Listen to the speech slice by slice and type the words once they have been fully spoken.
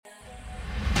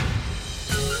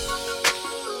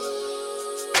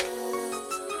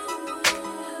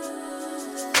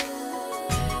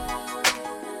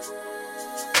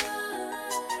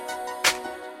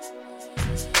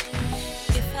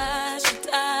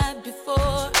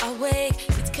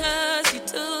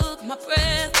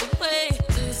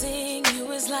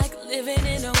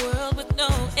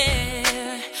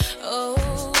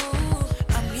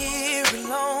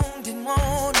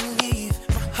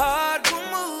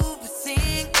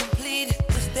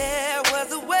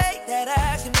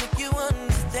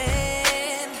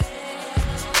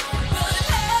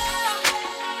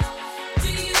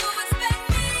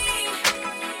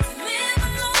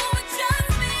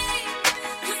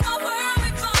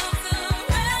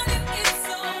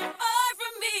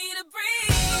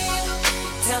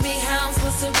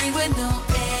to breathe with no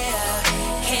air.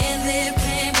 Can't live,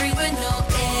 can't breathe with no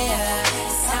air.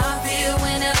 It's how I feel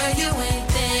whenever you ain't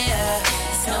there.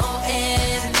 It's no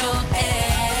air, no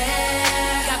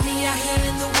air. Got me out here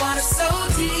in the water so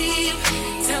deep.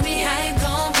 Tell me how you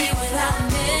gon' be without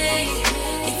me.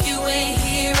 If you ain't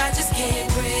here, I just can't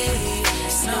breathe.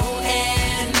 It's no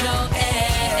air, no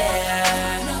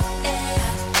air. No air,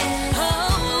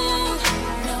 oh,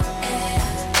 no air,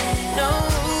 no,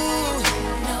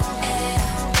 no air,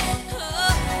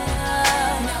 oh,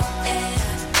 no air.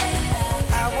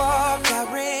 I walked, I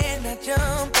ran, I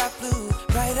jumped, I flew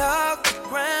right off the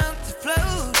ground to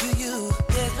flow to you.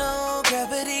 There's no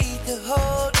gravity to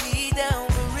hold me down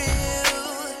for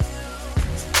real.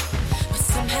 But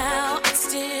somehow I'm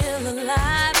still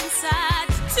alive inside.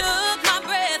 You took my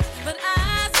breath, but I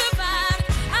survived.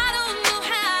 I don't know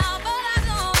how, but I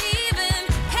don't even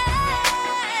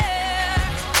care.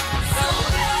 So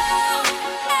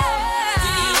do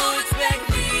you expect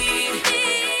me to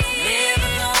live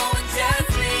alone with just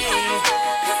me?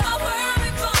 'Cause my world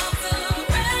revolves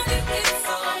around you. It's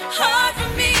so hard for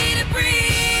me to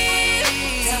breathe.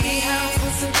 Tell me how I'm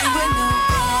supposed to be with no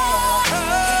air.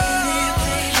 Can't live,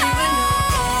 can't live with no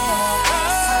air.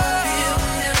 It's how I feel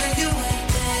whenever you ain't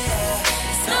there.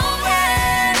 It's no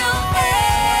air, no air.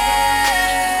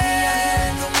 Me out here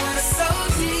in the water so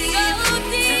deep. Tell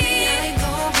me how you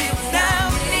gon' be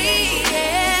without me.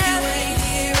 If you ain't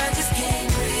here, I just can't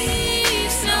breathe.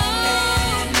 It's no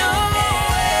air, No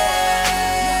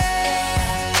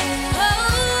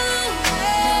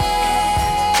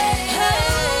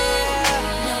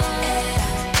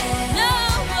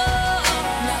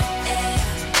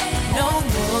no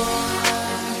more.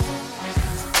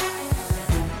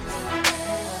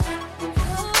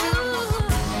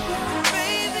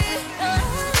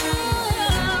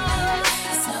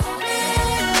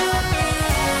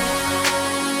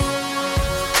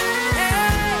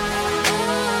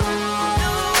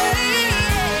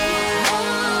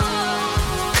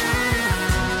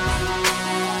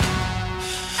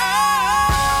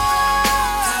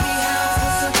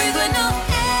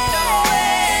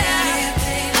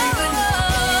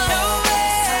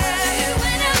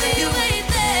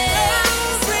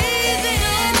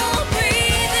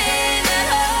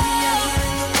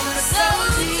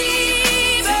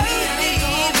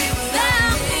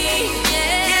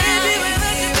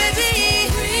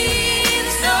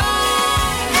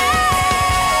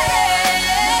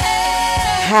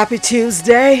 Happy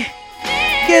Tuesday.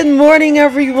 Good morning,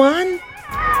 everyone.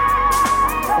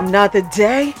 Another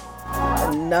day,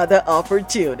 another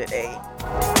opportunity.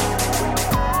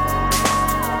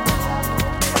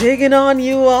 Digging on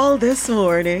you all this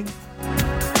morning.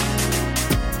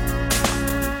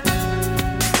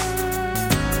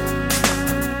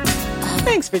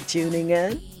 Thanks for tuning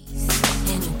in.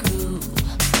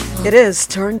 It is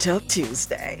Turned Up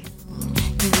Tuesday.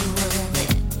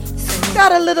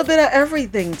 Got a little bit of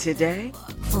everything today.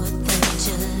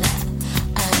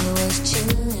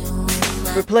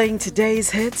 We're playing today's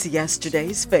hits,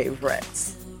 yesterday's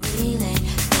favorites.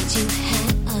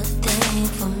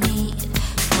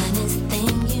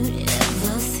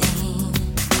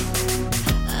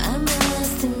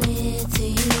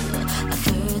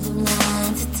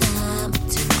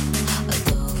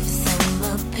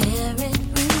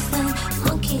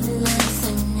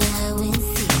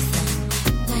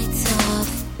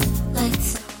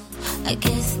 I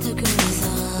guess the groove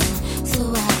on, so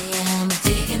I am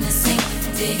digging the sink,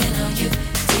 digging on you,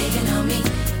 digging on me,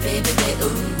 baby, baby,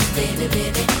 ooh, baby,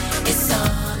 baby, it's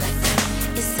all like that,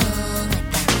 it's all like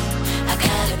that. I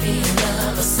gotta be in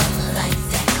love or something like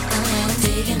that. I'm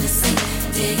digging the sink,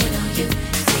 digging on you,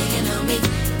 digging on me,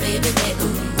 baby, baby,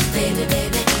 ooh, baby,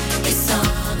 baby, it's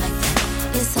all like that,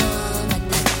 it's all like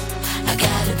that. I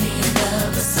gotta be in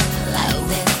love or something like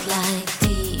that. Like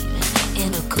deep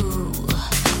in a cool.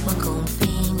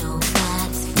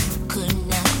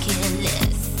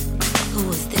 Who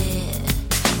was there?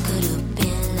 Could have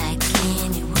been like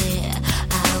anywhere.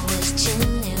 I was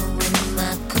chilling with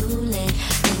my Kool-Aid,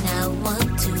 and I want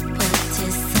to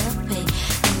participate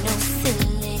in no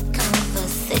silly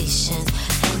conversations,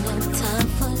 and no time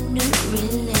for new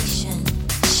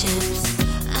relationships.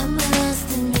 I must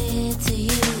admit to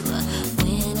you,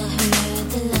 when I heard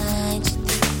the line you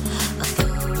threw,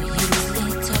 although it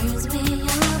usually turns me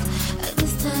off,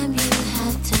 this time you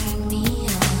have turned me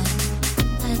on.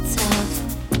 Lights off,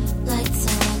 lights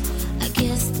on, I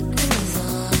guess the groove's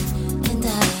on, and I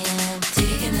am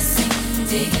digging the sink,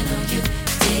 digging on you,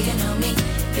 digging on me,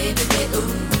 baby, baby,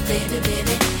 ooh, baby,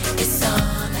 baby, it's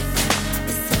all like that,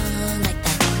 it's all like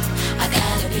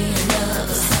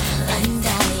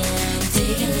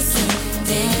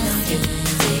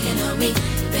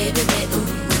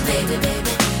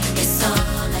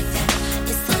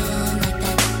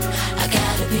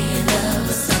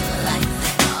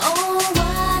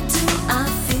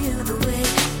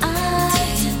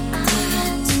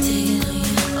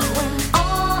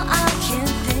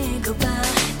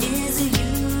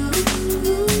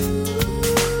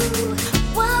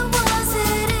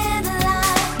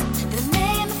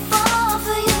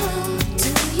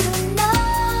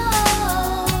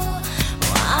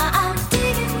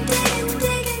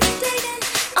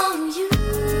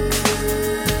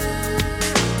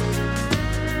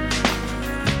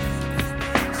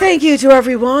Thank you to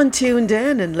everyone tuned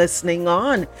in and listening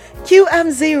on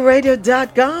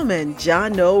QMZRadio.com and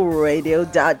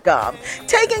JohnORadio.com.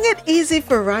 Taking it easy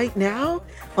for right now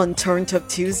on Turn Up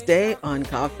Tuesday on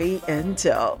Coffee and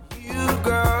Toe. You,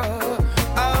 girl,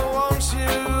 I want you,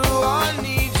 I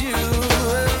need you,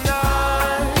 and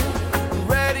I'm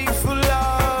ready for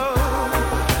love,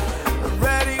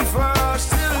 ready for us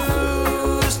to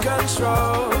lose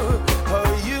control.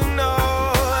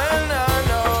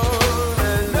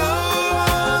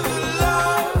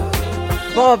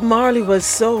 Bob Marley was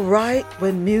so right.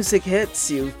 When music hits,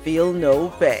 you feel no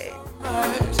pain.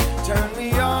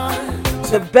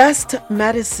 The best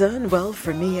medicine, well,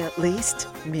 for me at least,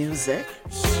 music.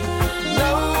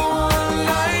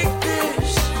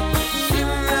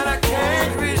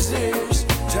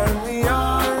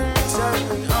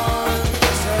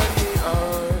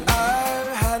 I've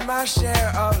had my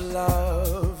share of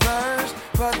lovers,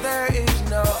 but there is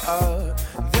no other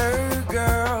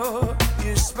girl.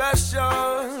 You're special,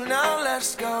 now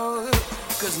let's go.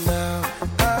 'Cause now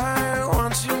I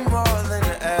want you more than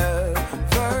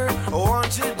ever. I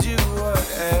want to do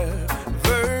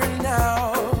whatever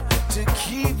now to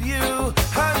keep you.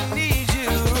 I need you,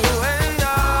 and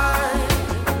I'm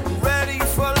ready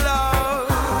for love.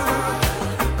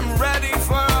 I'm ready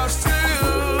for us to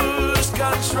lose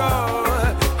control.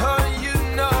 Oh, you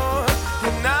know,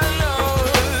 and I know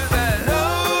that no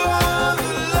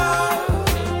other love,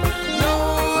 no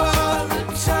other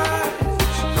touch.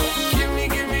 Give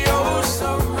me oh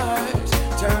so much.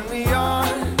 Turn me on,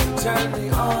 turn me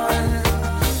on.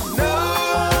 No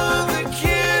other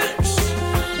kiss,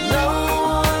 no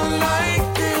one like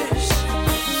this.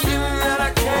 Feeling that I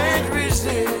can't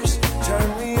resist. Turn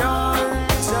me on,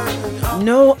 turn me on.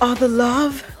 No Other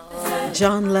Love,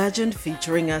 John Legend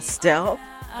featuring Estelle.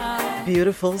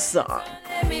 Beautiful song.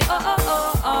 Me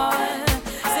on.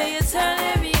 Say you're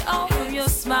turning me on from your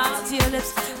smile to your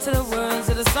lips to the words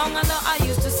of the song. I know I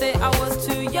used to say I was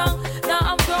too young. Now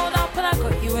I'm grown up and I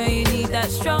got you when you need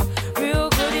that strong. Real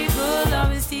goody good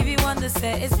love is Stevie Wonder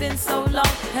said it's been so long.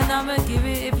 And I'ma give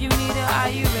it if you need it. Are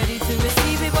you ready to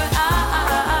receive it? But I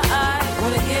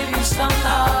wanna give you some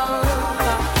love.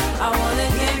 I wanna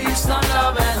give you some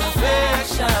love and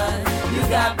affection. You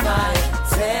got my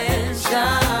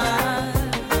attention.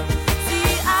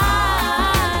 See,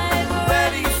 I'm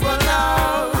Ready for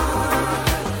love.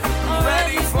 I'm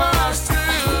ready for us to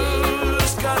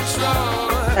lose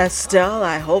control. Estelle,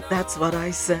 I hope that's what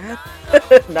I said.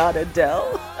 Not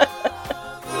Adele.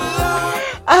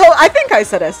 Oh, I think I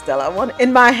said Estelle.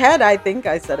 In my head, I think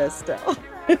I said Estelle.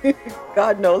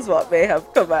 God knows what may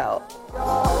have come out.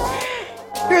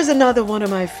 Here's another one of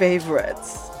my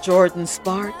favorites. Jordan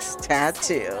Sparks,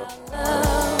 Tattoo.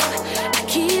 I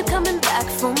keep coming back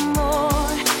for more.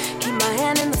 Keep my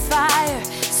hand in the fire.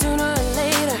 Sooner or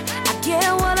later, I get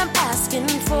what I'm asking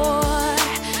for.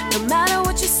 No matter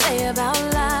what you say about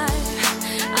life,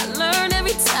 I learn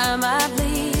every time I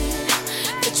bleed.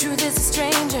 The truth is a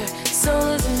stranger, soul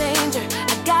is in danger.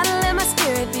 I gotta let my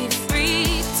spirit be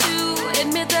free to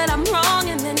admit that I'm wrong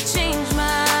and then change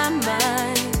my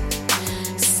mind.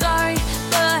 Sorry,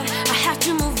 but I have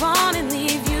to move on and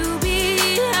leave you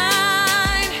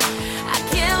behind. I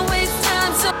can't waste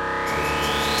time, so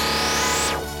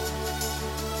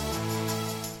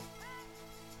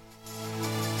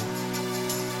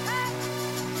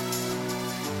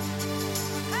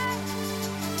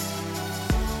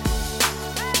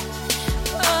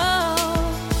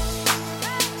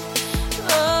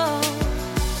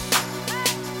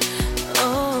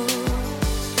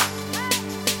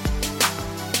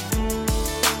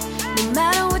no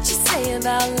matter what you say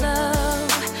about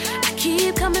love, I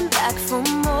keep coming back for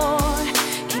more.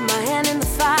 Keep my hand in the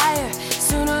fire.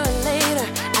 Sooner or later,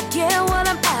 I get what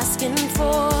I'm asking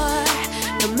for.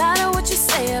 No matter what you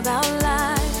say about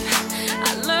life, I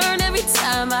learn every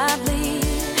time I bleed.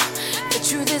 The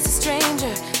truth is a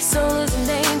stranger, soul is in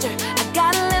danger. I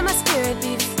gotta let my spirit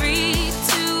be free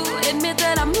to admit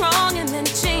that I'm wrong and then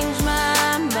change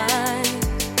my mind.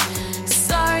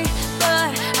 Sorry, but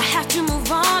I have to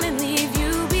move on and leave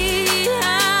you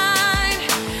behind.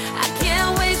 I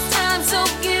can't waste time, so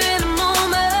give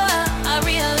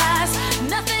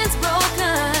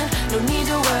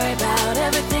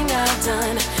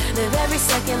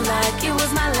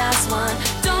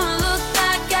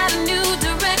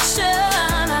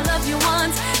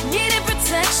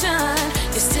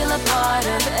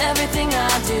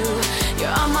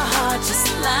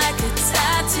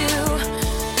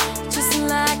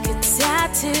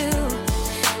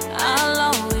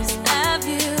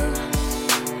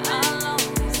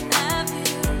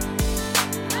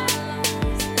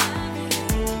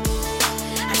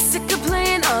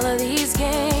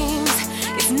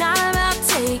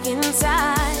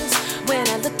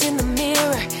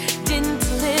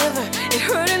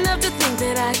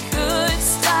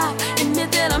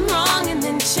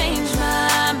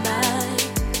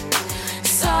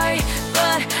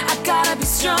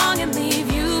strong and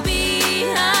leave you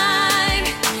behind.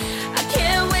 I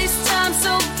can't waste time,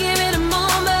 so give it a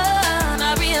moment.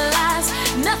 I realize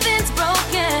nothing's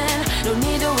broken. No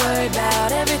need to worry about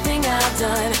everything I've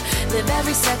done. Live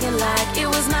every second like it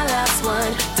was my last one.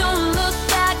 Don't look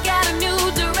back at a new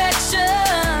direction.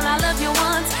 I love you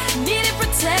once, needed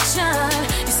protection.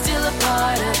 You're still a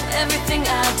part of everything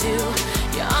I do.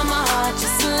 You're on my heart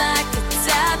just like a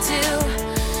tattoo.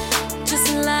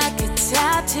 Just like a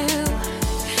tattoo.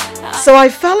 So I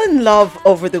fell in love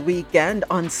over the weekend,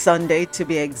 on Sunday to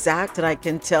be exact, and I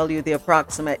can tell you the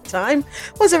approximate time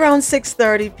was around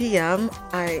 6:30 p.m.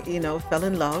 I, fell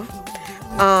in love.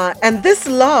 And this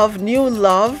love, new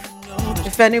love,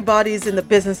 if anybody's in the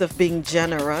business of being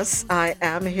generous, I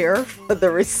am here for the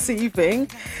receiving.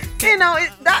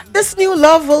 This new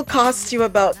love will cost you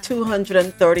about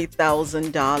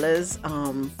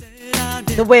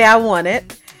 $230,000 the way I want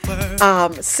it.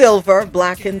 Silver,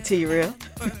 black interior.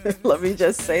 Let me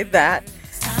just say that.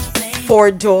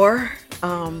 4-door.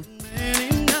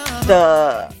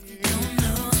 The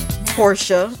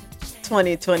Porsche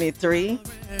 2023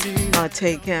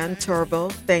 Taycan Turbo.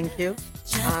 Thank you.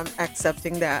 I'm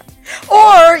accepting that.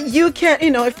 Or you can,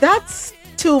 if that's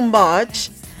too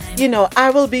much, I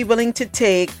will be willing to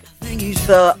take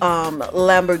the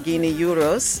Lamborghini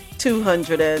Urus,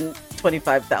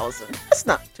 225,000. That's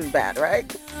not too bad,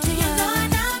 right?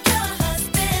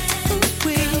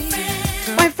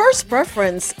 My first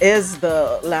preference is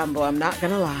the Lambo, I'm not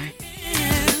gonna lie.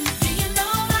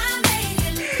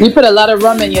 You put a lot of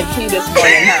rum in your tea this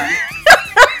morning,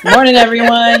 huh? Morning,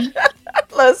 everyone.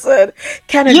 Listen,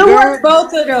 you want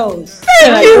both of those.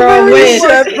 Thank you,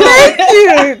 Felicia. Thank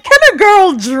you. Can a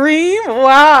girl dream?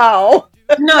 Wow.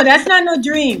 No, that's not no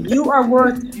dream. You are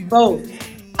worth both.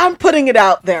 I'm putting it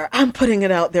out there. I'm putting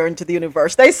it out there into the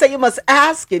universe. They say you must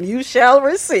ask and you shall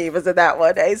receive. Isn't that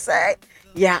what they say?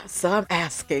 Yeah, so I'm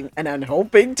asking and I'm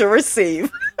hoping to receive.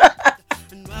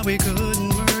 We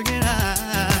couldn't work it out.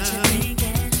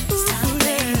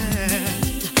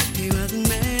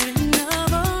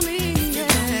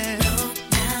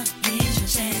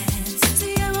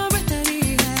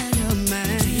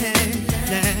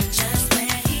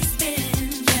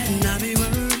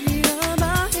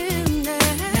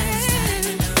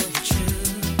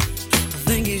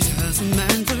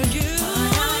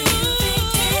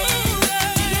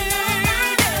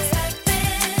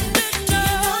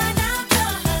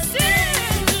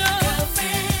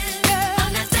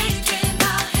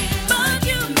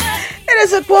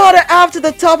 It's a quarter after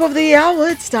the top of the hour.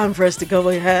 It's time for us to go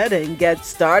ahead and get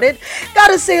started.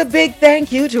 Gotta say a big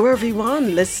thank you to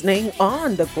everyone listening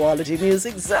on the Quality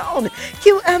Music Zone,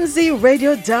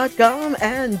 QMZRadio.com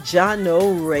and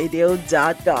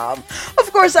JanoRadio.com.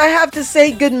 Of course, I have to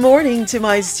say good morning to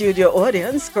my studio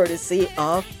audience, courtesy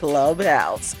of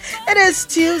Clubhouse. It is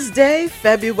Tuesday,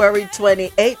 February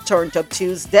 28th, Turned Up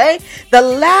Tuesday, the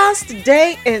last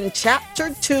day in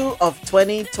Chapter 2 of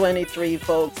 2023,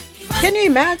 folks. Can you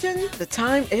imagine? The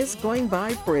time is going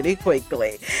by pretty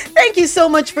quickly. Thank you so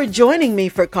much for joining me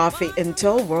for Coffee in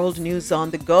Tow, World News on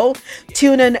the Go.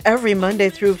 Tune in every Monday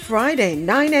through Friday,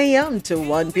 9 a.m. to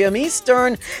 1 p.m.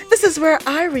 Eastern. This is where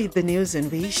I read the news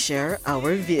and we share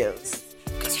our views.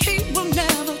 'Cause he will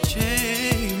never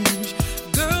change.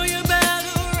 Girl, you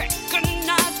better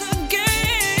recognize the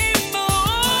game.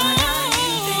 What are you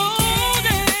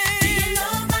thinking? Do you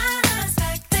know about us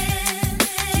back then? Do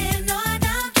you know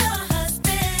about your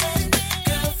husband,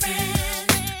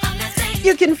 girlfriend? I'm not saying.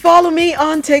 You can follow me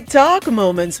on TikTok,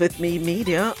 Moments with Me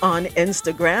Media, on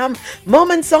Instagram,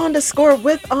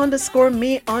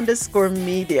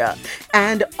 Moments_with_me_media,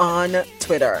 and on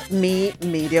Twitter, Me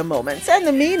Media Moments. And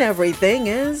the mean everything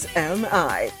is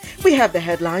MI. We have the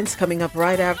headlines coming up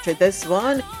right after this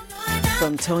one.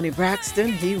 From Tony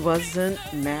Braxton, he wasn't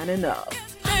man enough.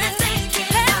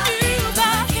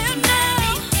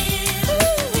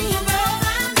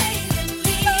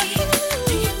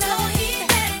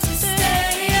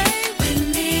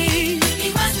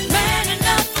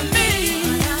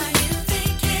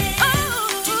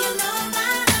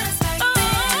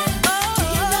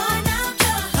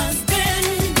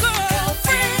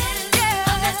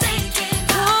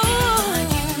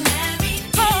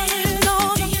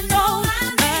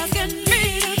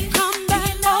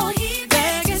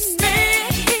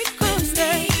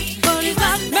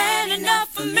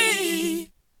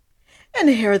 And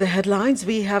here are the headlines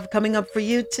we have coming up for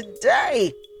you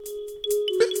today.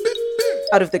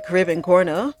 Out of the Caribbean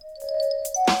corner,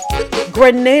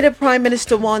 Grenada Prime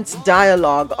Minister wants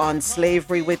dialogue on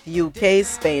slavery with UK,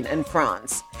 Spain, and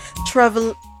France.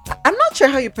 I'm not sure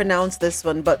how you pronounce this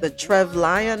one, but the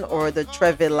Trevlian or the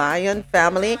Trevilian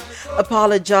family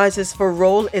apologizes for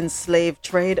role in slave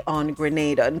trade on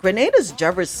Grenada. And Grenada's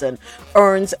Jefferson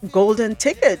earns golden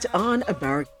ticket on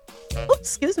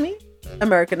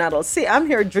American Idol. See, I'm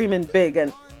here dreaming big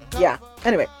and yeah.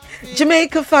 Anyway,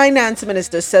 Jamaica Finance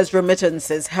Minister says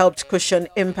remittances helped cushion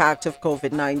impact of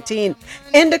COVID-19.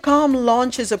 Indicom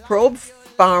launches a probe.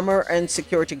 Farmer and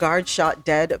security guard shot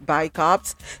dead by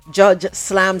cops. Judge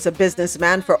slams a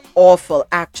businessman for awful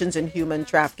actions in human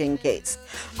trafficking case.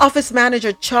 Office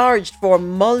manager charged for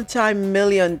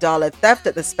multi-million-dollar theft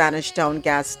at the Spanish Town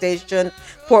gas station.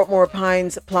 Portmore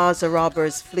Pines Plaza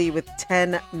robbers flee with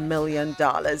 $10 million.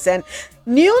 And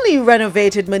newly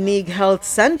renovated Maneague Health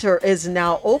Center is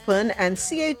now open, and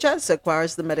CHS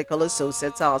acquires the Medical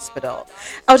Associates Hospital.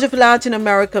 Out of Latin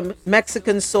America,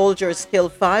 Mexican soldiers kill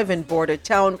 5 in border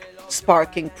town,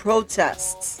 sparking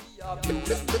protests.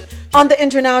 On the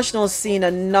international scene,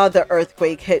 another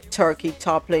earthquake hit Turkey,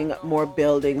 toppling more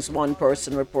buildings. 1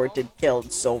 person reported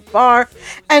killed so far.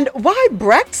 And why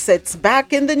Brexit's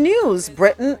back in the news?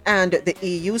 Britain and the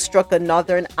EU struck a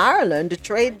Northern Ireland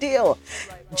trade deal.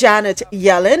 Janet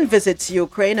Yellen visits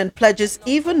Ukraine and pledges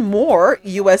even more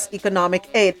U.S. economic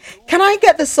aid. Can I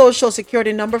get the social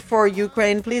security number for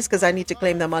Ukraine, please? Because I need to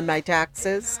claim them on my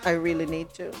taxes. I really need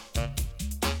to.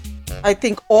 I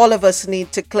think all of us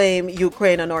need to claim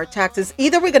Ukraine on our taxes.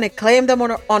 Either we're going to claim them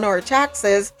on our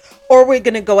taxes, or we're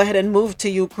going to go ahead and move to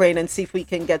Ukraine and see if we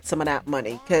can get some of that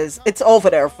money. Because it's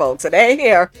over there, folks. It ain't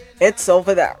here. It's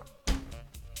over there.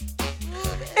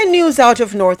 In news out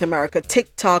of North America,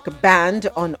 TikTok banned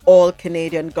on all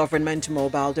Canadian government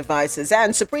mobile devices,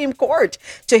 and Supreme Court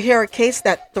to hear a case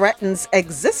that threatens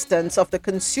existence of the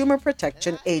Consumer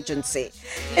Protection Agency.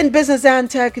 In business and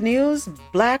tech news,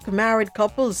 black married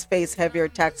couples face heavier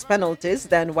tax penalties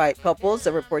than white couples,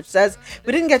 the report says.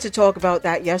 We didn't get to talk about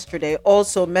that yesterday.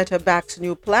 Also, Meta backs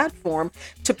new platform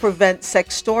to prevent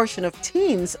sextortion of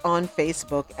teens on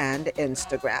Facebook and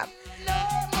Instagram.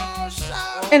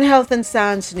 In health and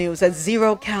science news, a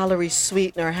zero-calorie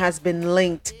sweetener has been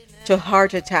linked to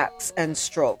heart attacks and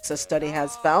strokes, a study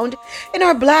has found. In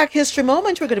our Black History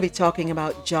Moment, we're going to be talking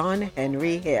about John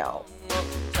Henry Hale.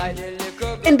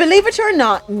 In Believe It or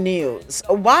Not news,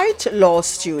 a white law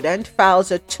student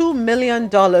files a $2 million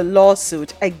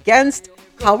lawsuit against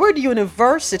Howard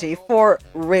University for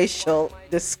racial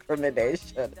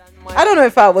discrimination. I don't know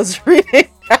if I was reading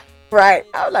that right.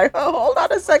 I was like, oh, hold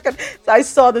on a second. So I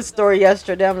saw the story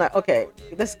yesterday. I'm like, okay,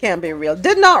 this can't be real.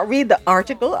 Did not read the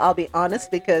article, I'll be honest,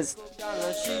 because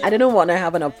I didn't want to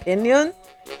have an opinion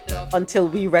until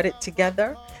we read it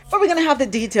together. But we're going to have the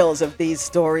details of these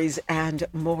stories and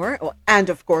more. Oh, and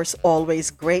of course, always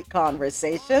great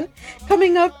conversation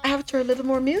coming up after a little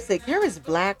more music. Here is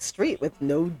Black Street with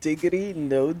No Diggity,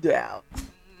 No Doubt.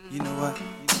 You know what?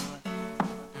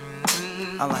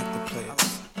 I like the players.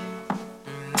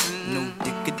 No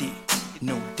diggity,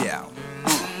 no doubt.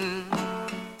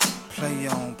 Play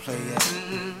on, play it.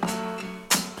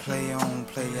 Play on,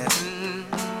 play it.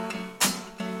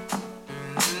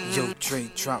 Yo, Dre,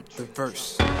 drop the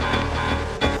verse.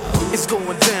 It's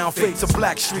going down, fade to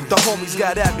Black Street. The homies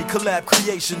got at me, collab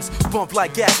creations. Bump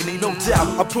like agony, no doubt.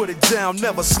 I put it down,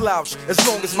 never slouch. As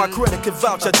long as my credit can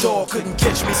vouch, a dog couldn't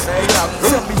catch me. Say out.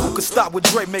 Tell me who could stop with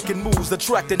Dre making moves,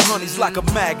 attracting honeys like a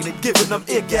magnet, giving them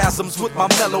orgasms with my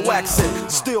mellow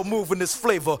accent. Still moving this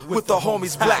flavor with the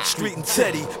homies Black Street and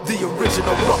Teddy, the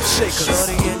original rough shakers.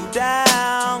 Shorty get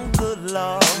down, good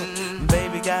lord.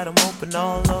 Baby got 'em open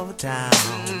all over town.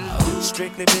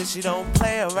 Strictly bitch, you don't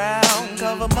play around.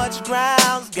 Cover much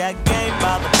grounds, got game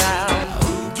by the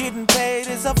pound. Getting paid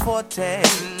is a forte,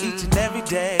 each and every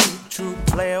day. True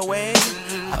play away.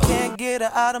 I can't get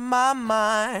her out of my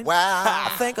mind. Wow. I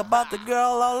think about the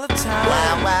girl all the time.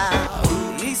 Wow,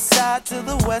 wow. East side to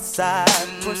the west side,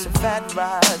 pushing fat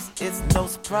rides, it's no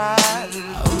surprise.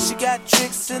 She got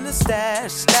tricks in the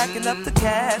stash, stacking up the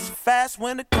cash, fast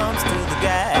when it comes to the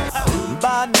gas.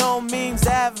 By no means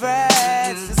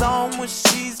average, it's on when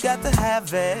she's got to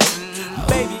have it.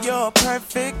 Baby, you're a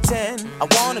perfect 10, I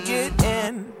wanna get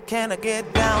in. Can I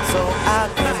get down so I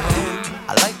can win?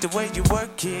 I like the way you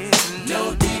work it,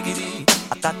 no diggity.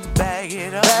 I got to bag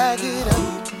it up, bag it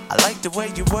up. I like the way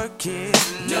you work it,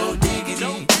 no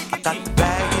diggity. I got to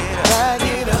bag it up, bag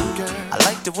it up, girl. I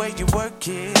like the way you work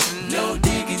it, no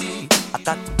diggity. I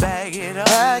got to bag it up,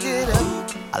 bag it up.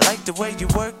 I like the way you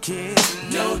work it,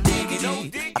 no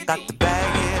diggity. I got to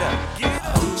bag it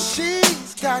up.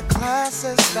 She's got class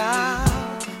and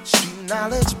style, street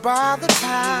knowledge by the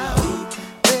pound.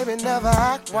 baby, never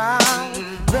act wild.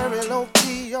 Very low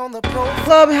key on the profile.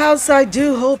 Clubhouse, I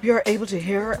do hope you're able to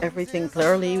hear everything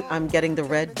clearly. I'm getting the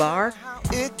red bar.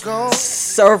 It goes.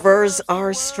 Servers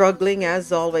are struggling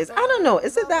as always. I don't know.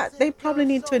 Is it that they probably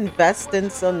need to invest in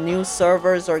some new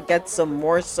servers or get some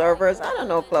more servers? I don't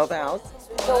know, Clubhouse.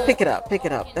 Pick it up, pick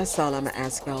it up. That's all I'm going to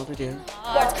ask y'all to do.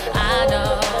 I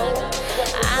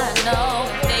know,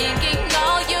 thinking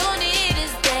all you need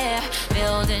is there,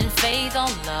 building faith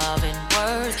on love and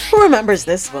words. Who remembers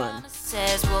this one?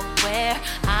 Says we'll wear,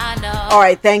 I know. All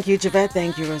right, thank you, Javette.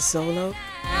 Thank you, Rasolo.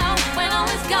 When all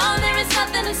is gone, there is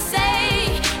nothing to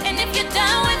say. And if you're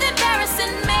done with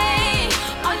embarrassing me,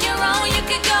 on your own, you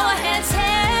could go ahead,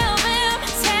 tell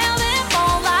them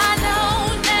all I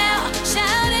know now.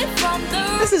 Shout it from the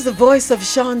This is the voice of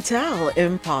Chantal,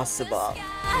 Impossible.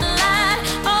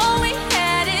 all we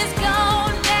had is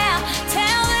gone now.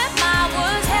 Tell them I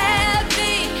was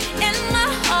happy and my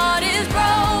heart is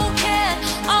broken.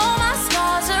 All my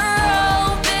scars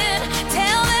are open.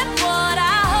 Tell them what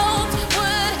I hoped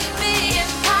would be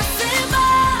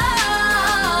impossible.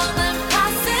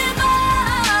 Impossible.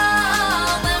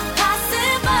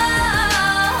 Impossible.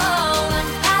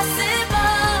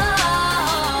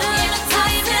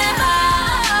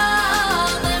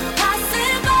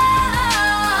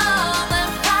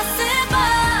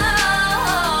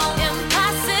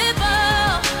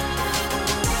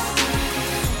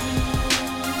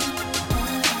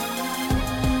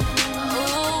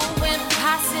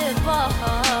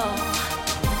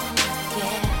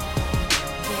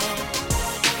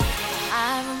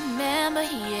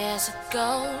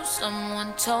 Ago,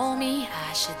 someone told me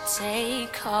I should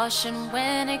take caution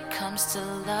when it comes to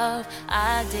love.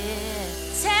 I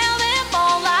did. Tell them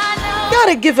all I know.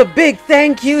 Gotta give a big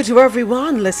thank you to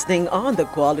everyone listening on the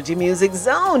Quality Music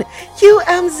Zone.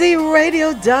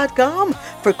 QMZRadio.com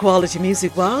for quality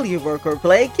music while you work or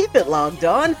play. Keep it logged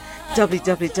on.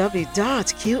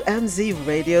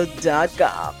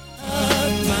 www.qmzradio.com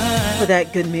for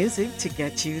that good music to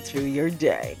get you through your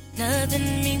day.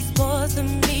 Nothing means more to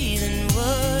me than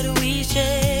what we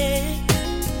share.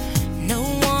 No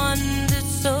one that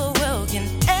so well can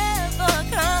ever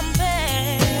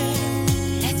compare.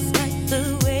 That's like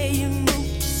the way you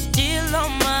move, still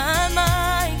on my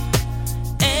mind.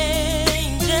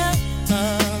 Angel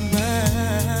of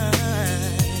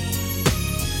mine.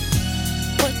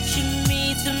 What you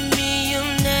mean to me,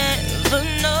 you'll never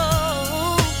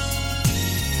know.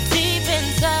 Deep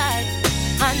inside,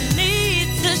 I need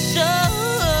to show.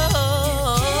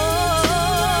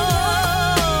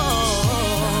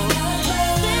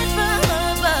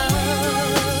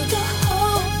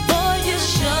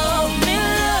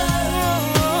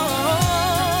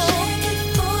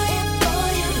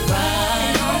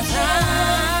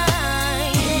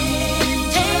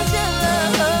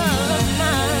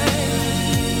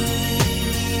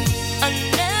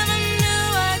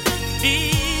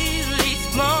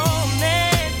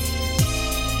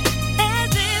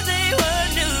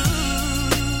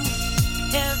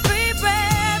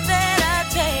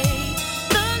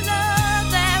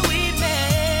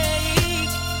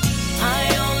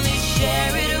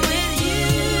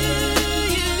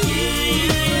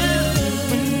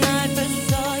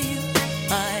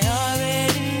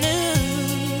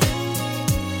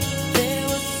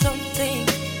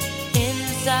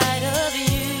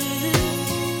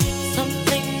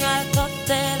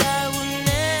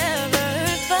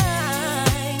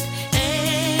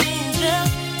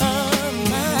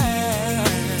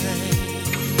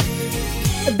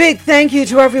 Big thank you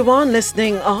to everyone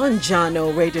listening on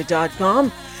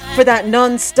JanoRadio.com for that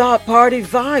non-stop party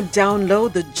vibe.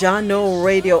 Download the Jano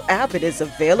Radio app. It is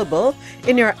available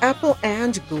in your Apple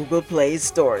and Google Play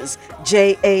stores.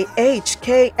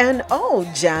 JAHKNO,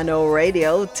 Jano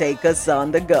Radio. Take us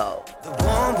on the go. The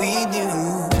one we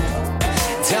knew.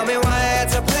 Tell me why I had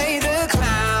to play the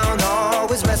clown,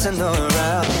 always messing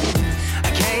around.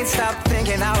 I can't stop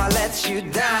thinking how I let you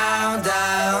down,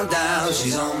 down, down.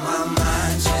 She's on my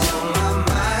mind, she's on my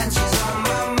mind, she's on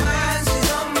my mind,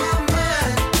 she's on my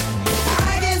mind.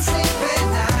 I can't sleep at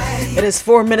night. It is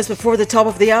 4 minutes before the top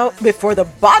of the hour, before the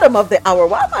bottom of the hour.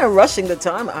 Why am I rushing the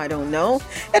time? I don't know.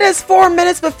 It is 4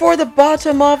 minutes before the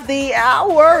bottom of the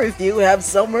hour. If you have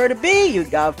somewhere to be, you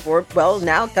got four. Well,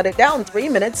 now cut it down 3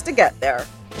 minutes to get there.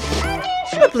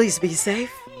 But please be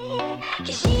safe.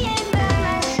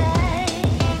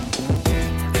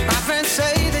 My friends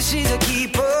say that she's a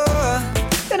keeper.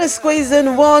 Gonna squeeze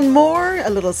in one more, a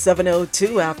little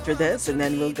 702 after this, and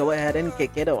then we'll go ahead and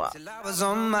kick it off. Till I was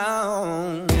on my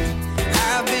own.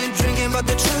 I've been drinking, but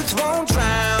the truth won't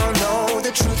drown. No,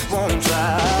 the truth won't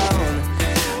drown.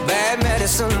 Bad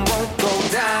medicine won't go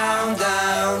down,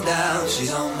 down,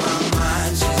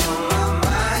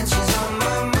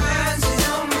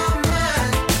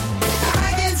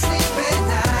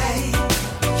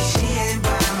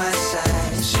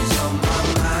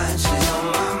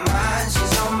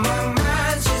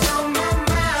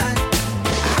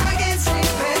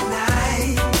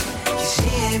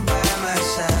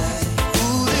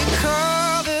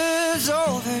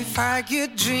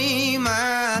 dream.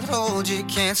 I told you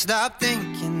can't stop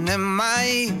thinking. Am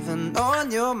I even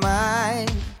on your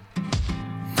mind?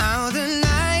 Now the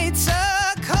nights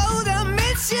are cold. I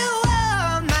miss you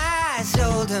on my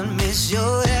shoulder, miss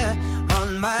your hair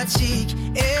on my cheek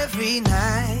every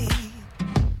night.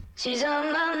 She's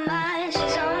on my mind,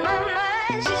 she's on my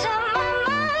mind, she's on my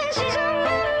mind, she's on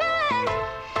my mind.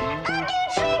 I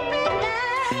can't sleep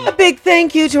at night. A big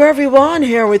thank you to everyone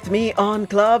here with me on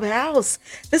Clubhouse.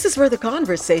 This is where the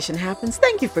conversation happens.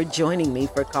 Thank you for joining me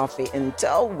for Coffee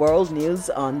Intel World News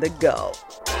on the Go.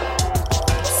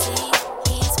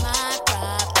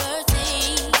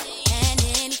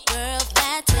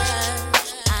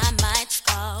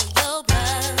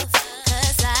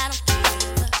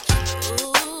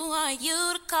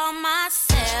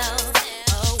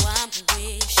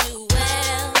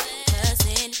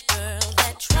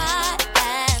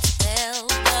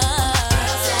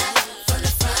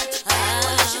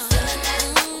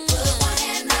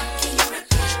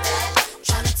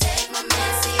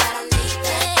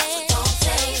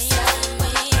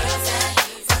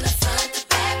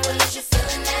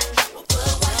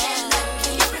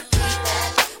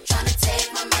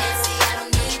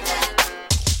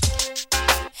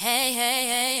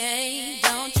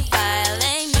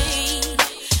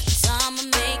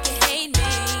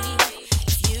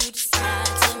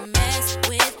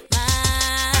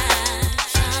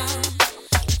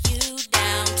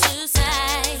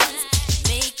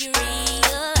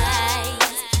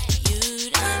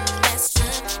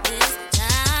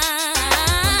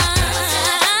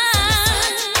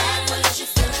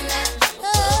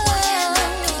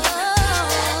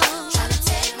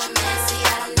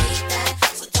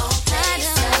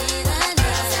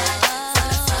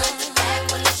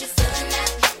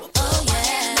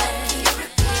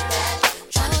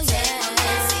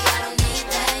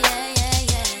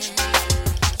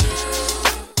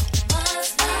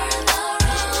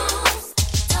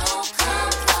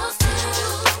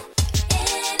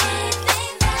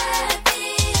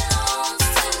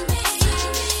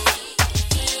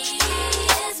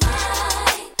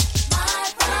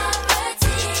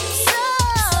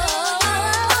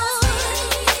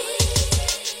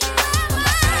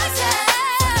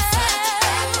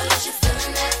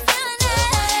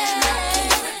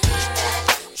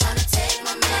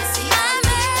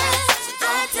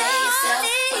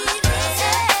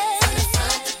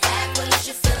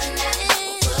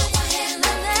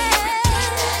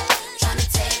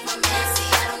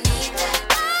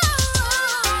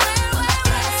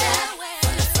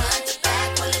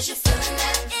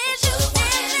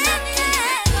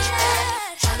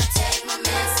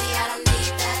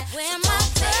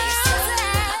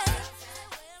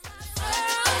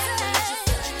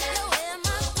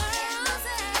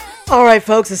 All right,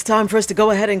 folks, it's time for us to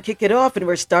go ahead and kick it off, and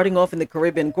we're starting off in the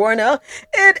Caribbean corner.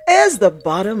 It is the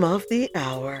bottom of the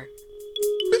hour.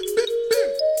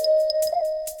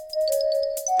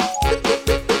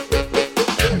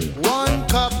 One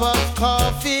cup of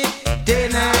coffee,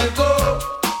 then I'll go.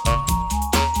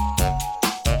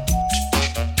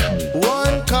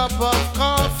 One cup of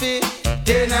coffee,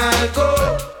 then I'll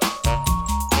go.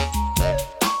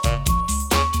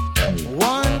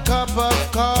 One cup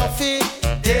of coffee,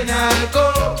 then I'll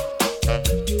go.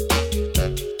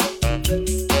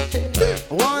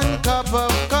 One cup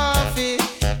of coffee,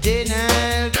 then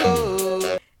I'll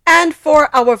go. And for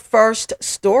our first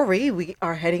story, we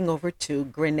are heading over to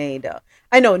Grenada.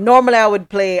 I know, normally I would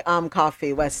play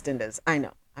Coffee West Indies. I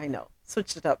know.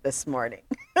 Switched it up this morning.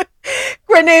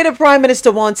 Grenada Prime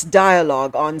Minister wants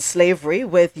dialogue on slavery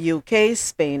with UK,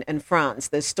 Spain, and France.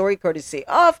 This story courtesy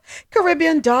of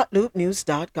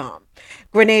Caribbean.loopnews.com.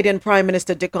 Grenadian Prime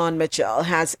Minister Dickon Mitchell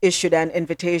has issued an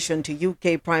invitation to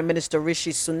UK Prime Minister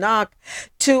Rishi Sunak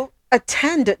to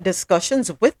attend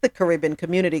discussions with the Caribbean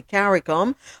community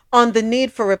CARICOM on the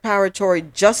need for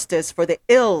reparatory justice for the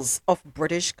ills of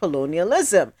British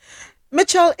colonialism.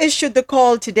 Mitchell issued the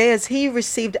call today as he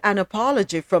received an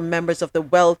apology from members of the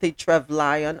wealthy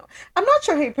Trevelyan. I'm not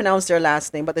sure how you pronounce their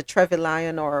last name, but the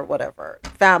Trevelyan or whatever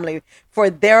family for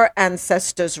their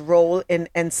ancestors' role in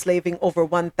enslaving over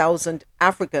 1,000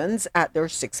 Africans at their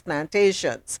 6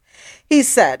 plantations. He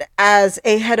said, as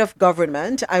a head of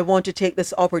government, I want to take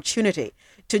this opportunity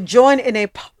to join in a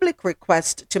public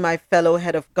request to my fellow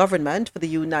head of government for the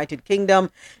United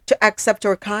Kingdom to accept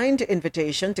our kind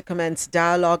invitation to commence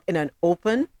dialogue in an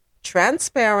open,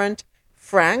 transparent,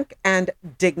 frank, and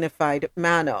dignified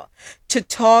manner to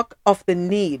talk of the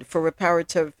need for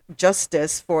reparative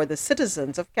justice for the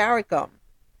citizens of CARICOM,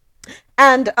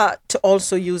 and to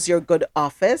also use your good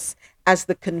office as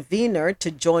the convener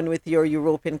to join with your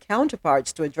European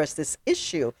counterparts to address this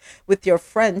issue with your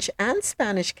French and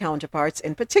Spanish counterparts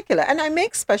in particular. And I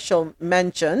make special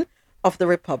mention of the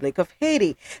Republic of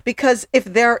Haiti, because if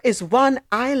there is one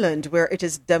island where it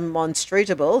is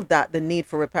demonstrable that the need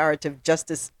for reparative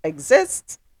justice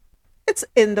exists, it's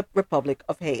in the Republic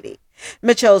of Haiti.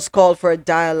 Michel's call for a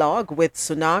dialogue with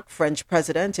Sunak, French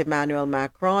President Emmanuel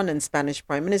Macron, and Spanish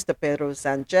Prime Minister Pedro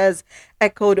Sanchez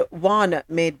echoed one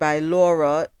made by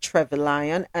Laura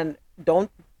Trevelyan, and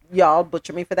don't y'all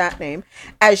butcher me for that name,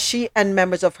 as she and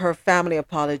members of her family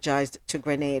apologized to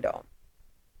Grenada.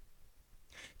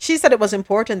 She said it was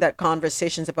important that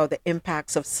conversations about the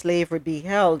impacts of slavery be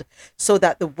held so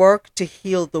that the work to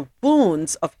heal the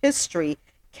wounds of history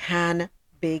can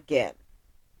begin.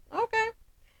 Okay.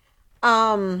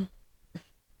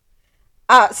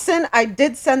 Sin, I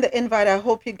did send the invite. I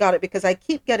hope you got it, because I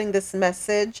keep getting this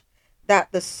message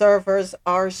that the servers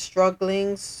are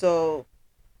struggling. So,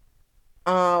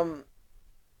 I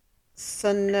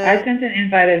sent an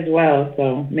invite as well,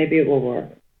 so maybe it will work.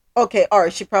 Okay, all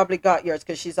right. She probably got yours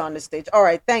because she's on the stage. All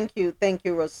right, thank you,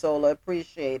 Rosola.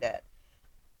 Appreciate it.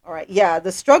 All right, yeah,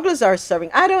 the strugglers are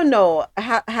serving. I don't know.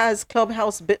 Has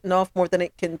Clubhouse bitten off more than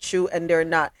it can chew, and they're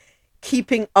not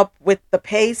keeping up with the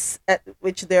pace at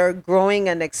which they're growing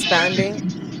and expanding?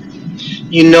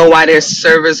 You know why their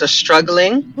servers are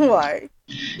struggling? Why?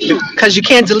 Because you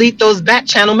can't delete those back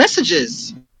channel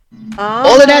messages. Oh.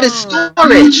 All of that is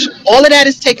storage. All of that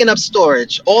is taking up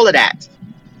storage. All of that.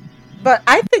 But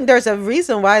I think there's a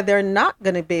reason why they're not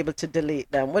going to be able to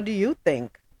delete them. What do you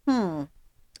think?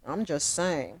 I'm just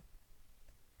saying.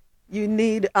 You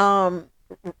need to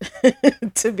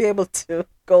be able to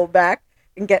go back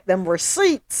and get them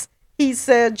receipts. He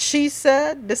said, she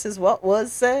said, this is what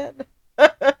was said.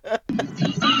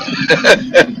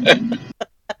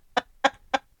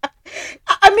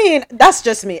 I mean, that's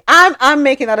just me. I'm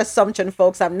making that assumption,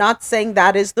 folks. I'm not saying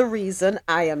that is the reason.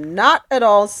 I am not at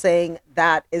all saying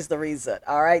that is the reason.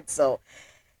 All right. So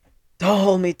don't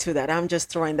hold me to that. I'm just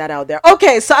throwing that out there.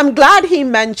 Okay. So I'm glad he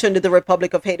mentioned the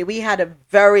Republic of Haiti. We had a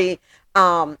very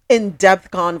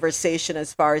in-depth conversation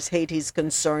as far as Haiti is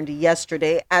concerned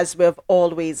yesterday, as we've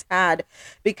always had,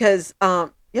 because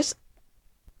yes,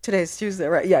 today's Tuesday,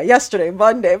 right? Yeah, yesterday,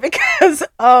 Monday, because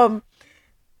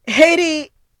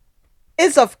Haiti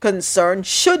is of concern,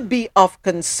 should be of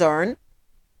concern,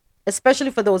 especially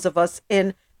for those of us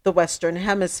in the Western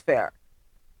Hemisphere,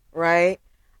 right?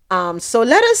 So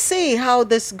let us see how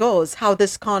this goes, how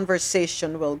this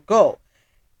conversation will go.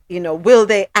 You know, will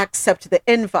they accept the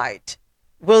invite?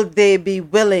 Will they be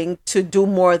willing to do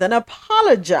more than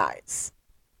apologize?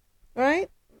 Right?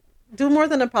 Do more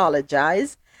than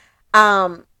apologize.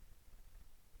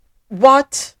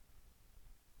 What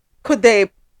could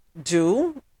they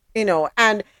do? You know,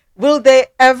 and will they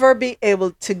ever be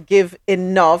able to give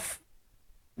enough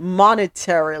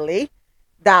monetarily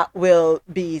that will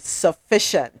be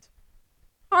sufficient?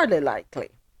 Hardly likely.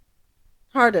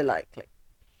 Hardly likely.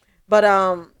 But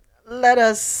let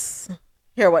us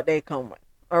hear what they come with.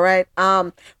 All right.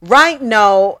 Right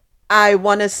now, I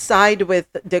want to side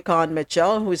with Decon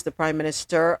Mitchell, who is the Prime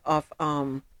Minister of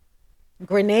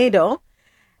Grenada,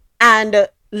 and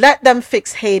let them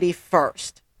fix Haiti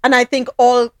first. And I think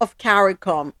all of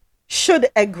CARICOM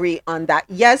should agree on that.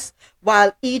 Yes,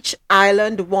 while each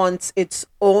island wants its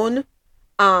own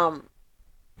come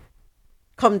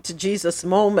to Jesus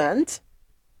moment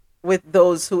with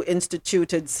those who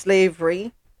instituted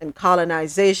slavery and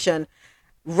colonization,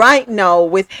 right now,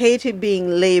 with Haiti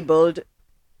being labeled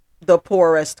the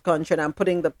poorest country, and I'm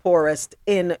putting the poorest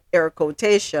in air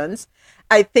quotations,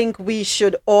 I think we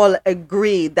should all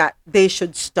agree that they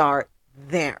should start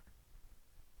there.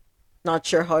 Not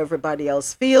sure how everybody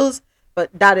else feels,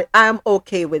 but that I'm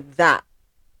okay with that.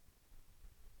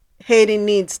 Haiti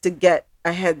needs to get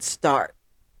a head start.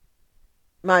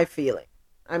 My feeling.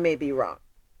 I may be wrong.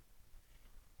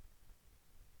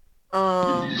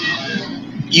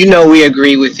 You know we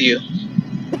agree with you.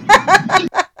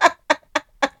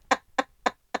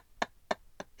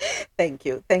 Thank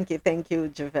you,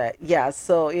 Javette. Yeah,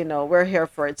 so, you know, we're here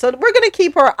for it. So we're going to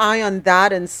keep our eye on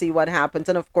that and see what happens.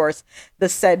 And of course, the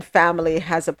said family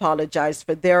has apologized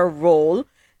for their role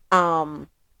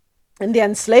in the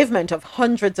enslavement of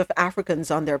hundreds of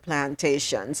Africans on their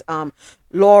plantations.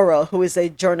 Laura, who is a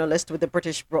journalist with the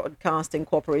British Broadcasting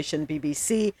Corporation,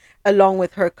 BBC, along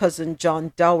with her cousin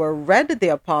John Dower, read the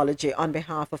apology on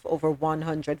behalf of over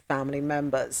 100 family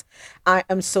members. I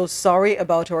am so sorry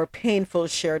about our painful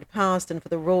shared past and for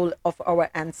the role of our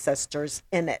ancestors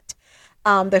in it.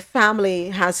 The family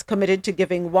has committed to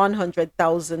giving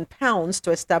 £100,000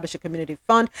 to establish a community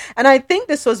fund. And I think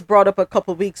this was brought up a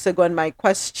couple weeks ago. And my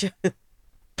question,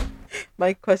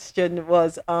 my question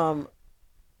was,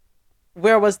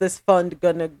 where was this fund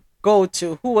gonna go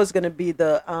to? Who was gonna be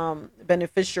the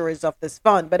beneficiaries of this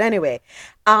fund? But anyway,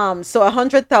 so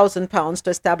 £100,000 to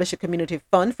establish a community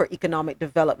fund for economic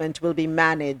development will be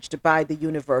managed by the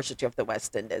University of the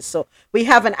West Indies. So we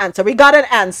have an answer. We got an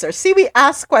answer. See, we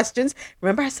ask questions.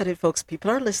 Remember, I said it, folks.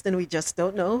 People are listening. We just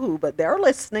don't know who, but they're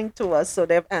listening to us, so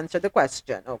they've answered the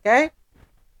question. Okay.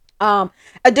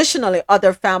 Additionally,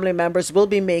 other family members will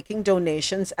be making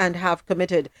donations and have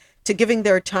committed to giving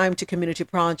their time to community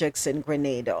projects in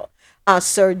Grenada.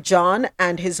 Sir John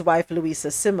and his wife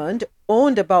Louisa Simond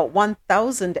owned about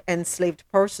 1,000 enslaved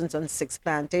persons on 6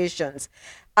 plantations.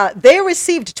 They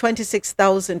received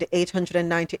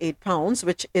 £26,898,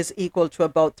 which is equal to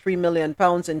about £3 million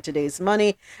in today's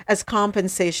money, as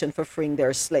compensation for freeing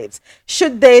their slaves.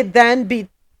 Should they then be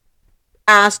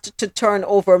asked to turn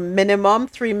over minimum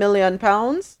 £3 million?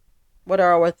 What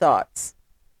are our thoughts?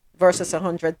 Versus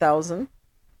 100,000.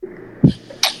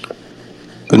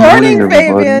 Good Morning, morning,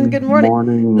 Fabian. everybody. Good morning.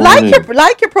 Morning,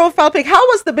 Like your profile pic. How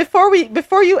was the before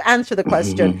you answer the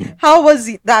question? How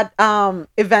was that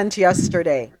event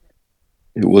yesterday?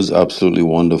 It was absolutely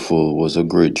wonderful. It was a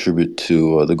great tribute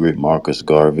to the great Marcus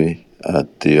Garvey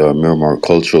at the Miramar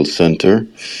Cultural Center.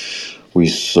 We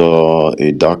saw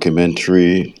a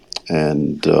documentary,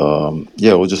 and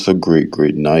yeah, it was just a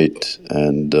great night.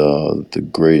 And the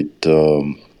great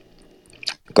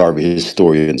Garvey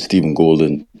historian Stephen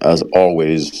Golden, as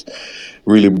always,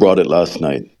 really brought it last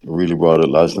night. Really brought it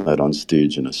last night on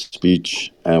stage in a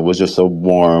speech, and it was just a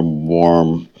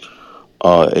warm,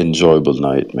 enjoyable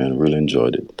night, man. Really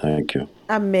enjoyed it. Thank you.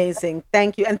 Amazing.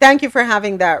 Thank you. And thank you for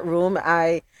having that room.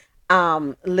 I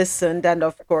listened, and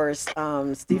of course,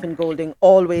 Stephen Golding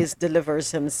always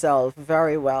delivers himself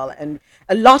very well, and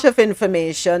a lot of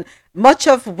information, much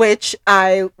of which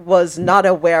I was not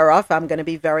aware of. I'm going to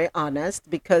be very honest,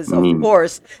 because of Mm.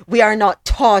 course we are not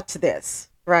taught this,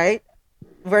 right?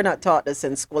 We're not taught this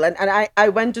in school, and I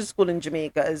went to school in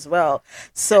Jamaica as well.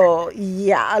 So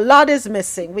yeah, a lot is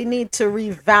missing. We need to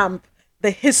revamp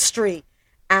the history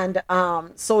and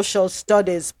social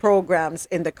studies programs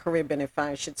in the Caribbean, if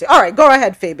I should say. All right, go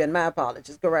ahead, Fabian. My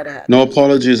apologies. Go right ahead. No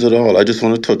apologies at all. I just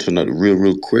want to touch on that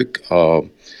real quick.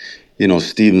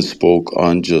 Stephen spoke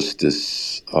on just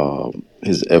this,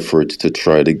 his efforts to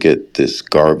try to get this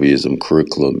Garveyism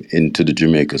curriculum into the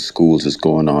Jamaica schools is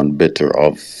going on better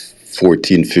of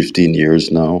 14, 15 years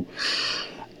now.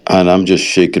 And I'm just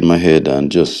shaking my head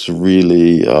and just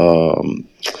really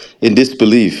in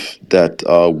disbelief that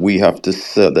we have to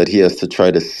sell, that he has to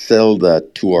try to sell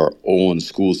that to our own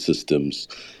school systems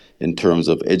in terms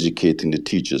of educating the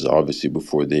teachers, obviously,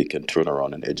 before they can turn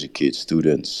around and educate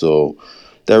students. So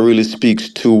that really speaks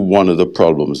to one of the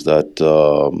problems that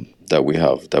we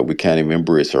have, that we can't even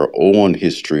embrace our own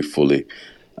history fully,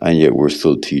 and yet we're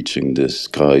still teaching this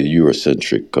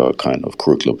Eurocentric kind of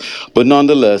curriculum. But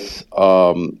nonetheless,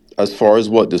 as far as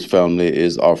what this family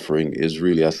is offering is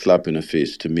really a slap in the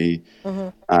face to me, Mm-hmm.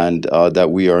 and that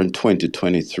we are in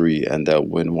 2023, and that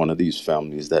when one of these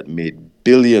families that made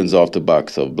billions off the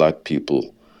backs of black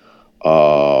people,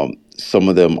 some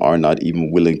of them are not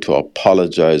even willing to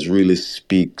apologize, really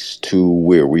speaks to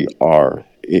where we are.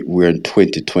 We're in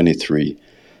 2023,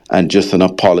 and just an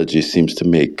apology seems to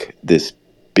make this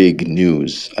big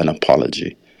news an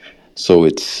apology. So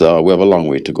it's we have a long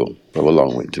way to go. We have a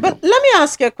long way to But go. let me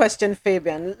ask you a question,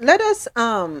 Fabian. Let us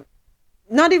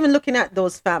not even looking at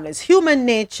those families, human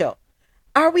nature.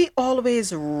 Are we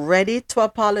always ready to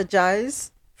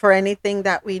apologize for anything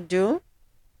that we do?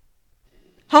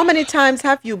 How many times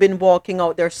have you been walking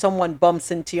out there, someone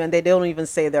bumps into you and they don't even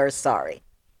say they're sorry?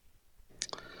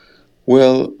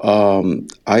 Well,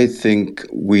 I think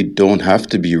we don't have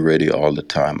to be ready all the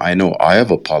time. I know I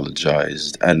have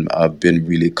apologized, and I've been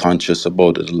really conscious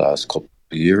about it the last couple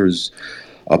of years,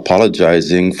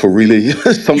 apologizing for really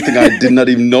something I did not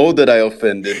even know that I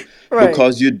offended, Right.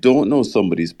 because you don't know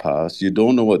somebody's past, you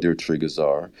don't know what their triggers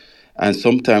are, and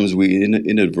sometimes we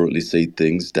inadvertently say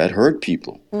things that hurt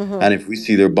people. Mm-hmm. And if we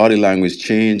see their body language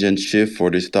change and shift,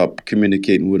 or they stop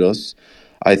communicating with us,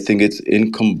 I think it's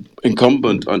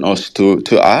incumbent on us to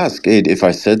ask, hey, if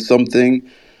I said something,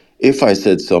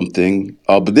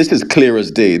 but this is clear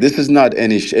as day. This is not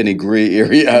any gray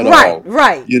area at Right, all,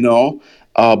 right. you know.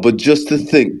 But just to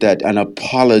think that an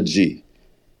apology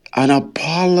an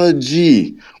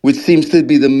apology, which seems to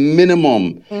be the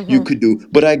minimum you could do.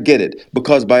 But I get it,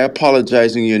 because by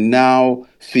apologizing, you now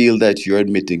feel that you're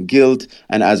admitting guilt,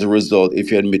 and as a result, if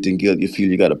you're admitting guilt, you feel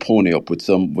you got to pony up with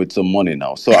some money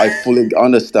now. So I fully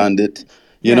understand it.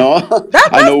 You Yeah. know,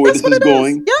 I know where That's this what is it is.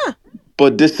 going. Yeah.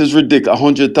 But this is ridiculous.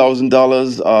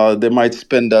 $100,000. They might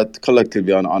spend that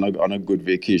collectively on a good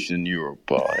vacation in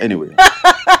Europe. Anyway,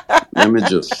 let me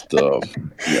just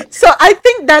yeah. So I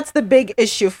think that's the big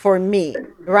issue for me,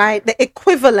 right? The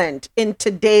equivalent in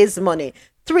today's money,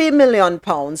 £3 million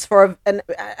for, and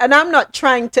I'm not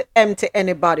trying to empty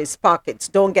anybody's pockets.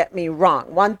 Don't get me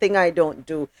wrong. One thing I don't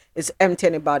do is empty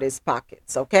anybody's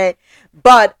pockets, okay?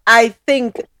 But I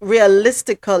think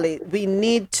realistically, we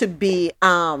need to be,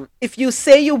 if you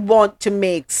say you want to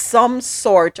make some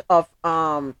sort of,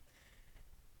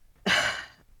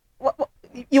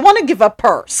 you want to give a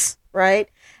purse, right?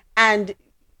 And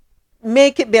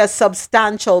make it be a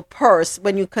substantial purse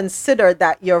when you consider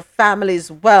that your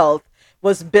family's wealth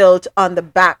was built on the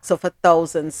backs of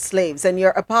 1,000 slaves, and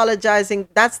you're apologizing.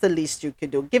 That's the least you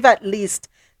could do. Give at least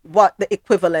what the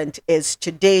equivalent is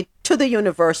today to the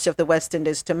University of the West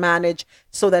Indies to manage,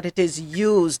 so that it is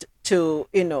used to,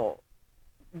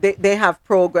 they have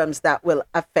programs that will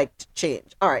affect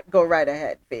change. All right, go right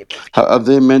ahead, baby. Have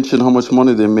they mentioned how much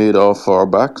money they made off our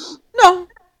backs? No,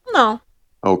 no.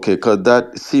 Okay, because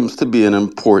that seems to be an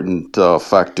important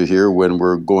factor here when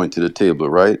we're going to the table,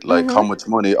 right? Like, how Mm-hmm. much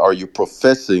money are you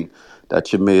professing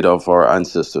that you made off our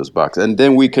ancestors' backs? And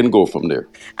then we can go from there.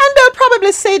 And they'll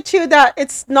probably say to you that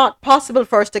it's not possible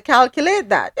for us to calculate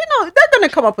that. They're going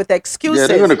to come up with Yeah,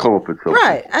 they're going excuses. to come up with something.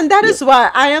 Right. And that Yeah. is why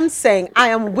I am saying I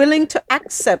am willing to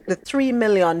accept the £3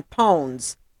 million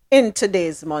in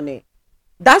today's money.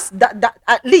 That's that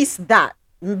at least that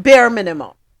bare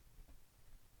minimum.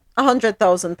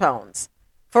 £100,000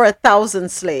 for 1,000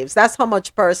 slaves. That's how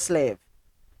much per slave.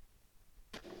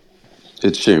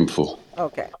 It's shameful.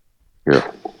 Okay.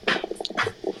 Yeah.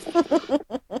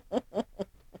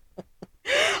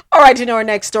 All right, in our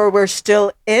next story, we're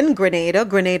still in Grenada.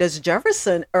 Grenada's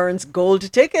Jefferson earns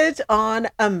gold ticket on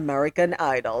American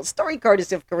Idol. Story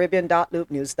courtesy of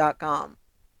Caribbean.loopnews.com.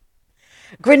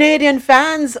 Grenadian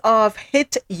fans of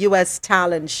hit U.S.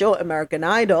 talent show American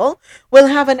Idol will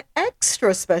have an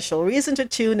extra special reason to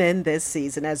tune in this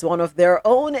season, as one of their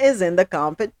own is in the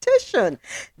competition.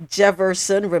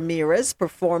 Jefferson Ramirez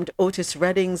performed Otis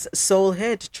Redding's soul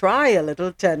hit Try a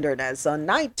Little Tenderness on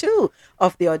night 2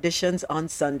 of the auditions on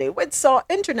Sunday, which saw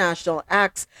international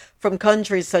acts from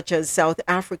countries such as South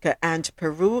Africa and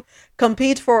Peru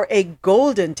compete for a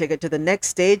golden ticket to the next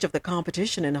stage of the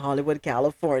competition in Hollywood,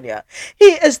 California.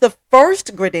 He is the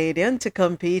first Grenadian to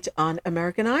compete on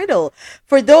American Idol.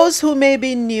 For those who may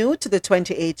be new to the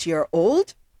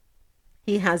 28-year-old,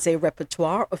 he has a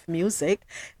repertoire of music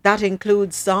that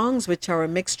includes songs which are a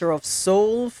mixture of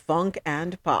soul, funk,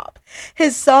 and pop.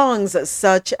 His songs,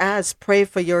 such as Pray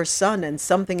for Your Son and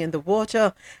Something in the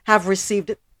Water, have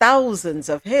received thousands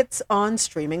of hits on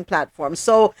streaming platforms.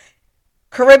 So,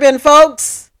 Caribbean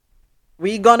folks,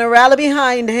 we're going to rally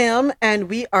behind him, and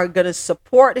we are going to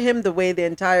support him the way the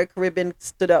entire Caribbean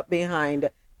stood up behind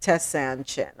Tess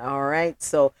Sanchin. All right.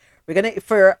 So we're going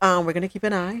to keep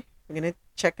an eye. We're going to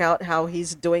check out how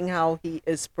he's doing, how he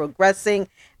is progressing.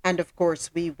 And of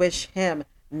course, we wish him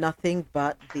nothing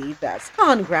but the best.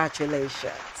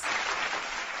 Congratulations.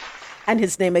 And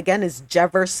his name again is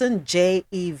Jefferson,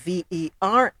 Jeverson,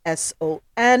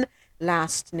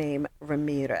 last name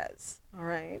Ramirez. All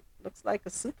right. Looks like a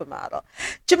supermodel.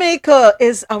 Jamaica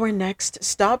is our next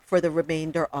stop for the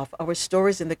remainder of our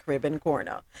stories in the Caribbean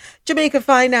Corner. Jamaica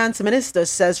Finance Minister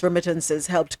says remittances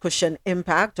helped cushion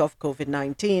impact of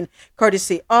COVID-19,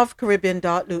 courtesy of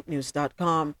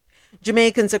Caribbean.loopnews.com.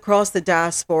 Jamaicans across the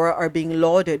diaspora are being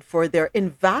lauded for their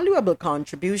invaluable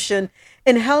contribution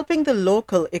in helping the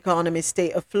local economy stay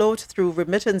afloat through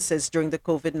remittances during the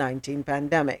COVID-19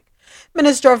 pandemic.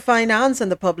 Minister of Finance and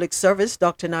the Public Service,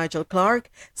 Dr. Nigel Clark,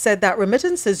 said that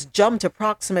remittances jumped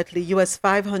approximately US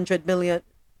 $500 million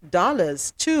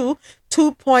to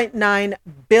 $2.9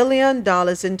 billion in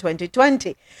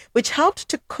 2020, which helped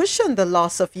to cushion the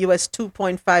loss of US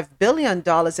 $2.5 billion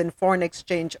in foreign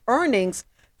exchange earnings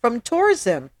from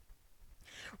tourism.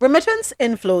 Remittance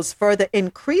inflows further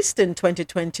increased in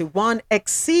 2021,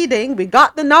 exceeding, we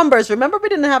got the numbers. Remember, we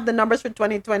didn't have the numbers for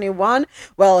 2021?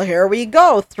 Well, here we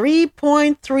go,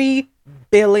 $3.3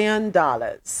 billion.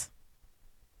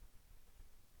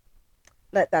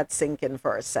 Let that sink in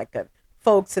for a second.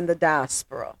 Folks in the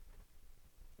diaspora,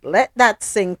 let that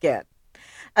sink in.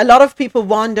 A lot of people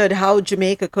wondered how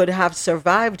Jamaica could have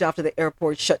survived after the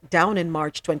airport shut down in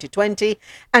March 2020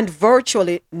 and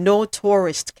virtually no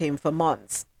tourists came for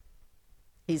months.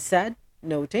 He said,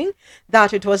 noting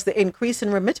that it was the increase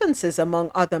in remittances,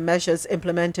 among other measures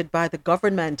implemented by the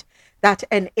government, that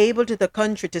enabled the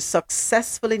country to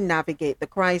successfully navigate the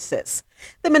crisis.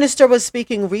 The minister was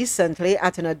speaking recently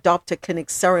at an Adopt a Clinic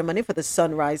ceremony for the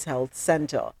Sunrise Health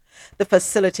Center. The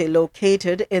facility,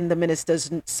 located in the minister's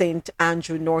St.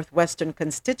 Andrew Northwestern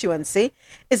constituency,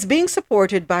 is being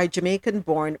supported by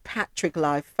Jamaican-born Patrick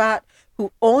Lyfat,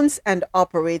 who owns and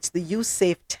operates the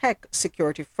USafe Tech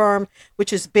security firm,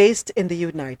 which is based in the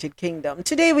United Kingdom.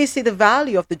 Today, we see the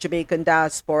value of the Jamaican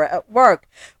diaspora at work,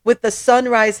 with the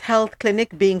Sunrise Health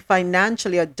Clinic being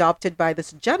financially adopted by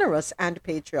this generous and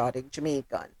patriotic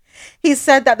Jamaican. He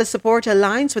said that the support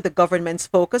aligns with the government's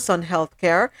focus on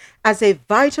healthcare as a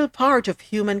vital part of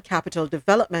human capital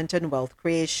development and wealth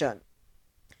creation.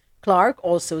 Clark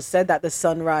also said that the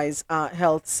Sunrise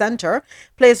Health Center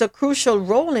plays a crucial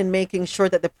role in making sure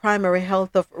that the primary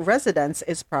health of residents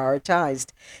is prioritized.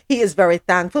 He is very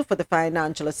thankful for the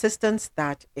financial assistance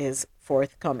that is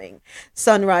forthcoming.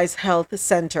 Sunrise Health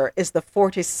Center is the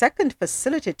 42nd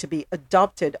facility to be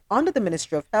adopted under the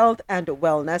Ministry of Health and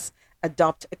Wellness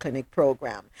Adopt a Clinic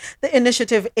program. The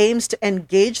initiative aims to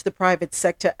engage the private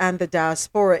sector and the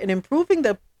diaspora in improving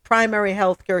the primary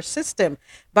healthcare system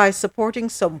by supporting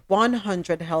some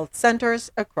 100 health centers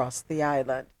across the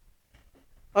island.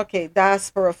 Okay,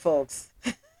 diaspora folks.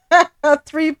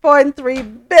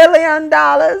 $3.3 billion.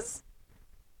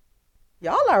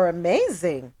 Y'all are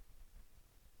amazing.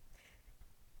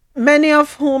 Many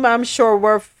of whom I'm sure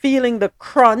were feeling the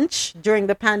crunch during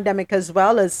the pandemic, as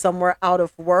well as some were out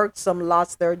of work, some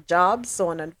lost their jobs, so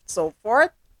on and so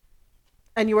forth.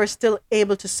 And you are still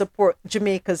able to support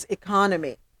Jamaica's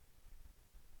economy.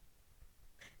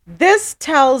 This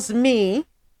tells me,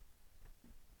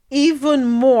 even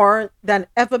more than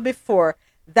ever before,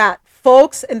 that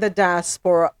folks in the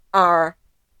diaspora are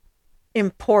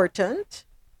important.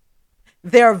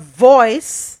 Their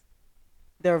voices,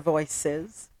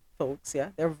 folks,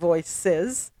 their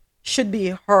voices should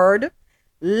be heard.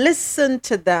 Listen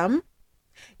to them.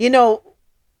 You know,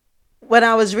 when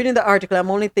I was reading the article, I'm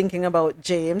only thinking about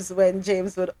James, when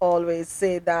James would always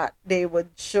say that they would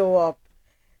show up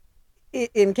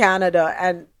in Canada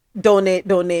and donate.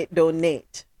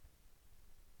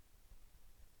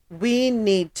 We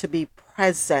need to be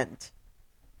present,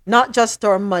 not just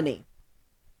our money.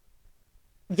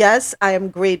 Yes, I am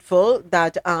grateful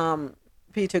that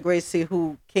Peter Gracie,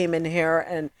 who came in here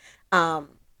and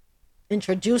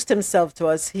introduced himself to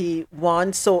us, he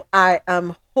won. So I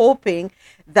am hoping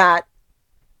that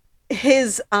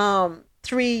his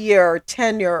 3-year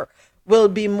tenure will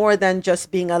be more than just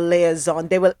being a liaison.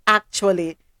 They will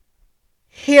actually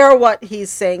hear what he's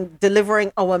saying,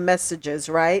 delivering our messages,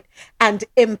 right? And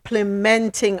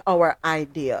implementing our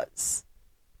ideas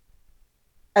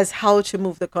as how to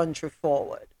move the country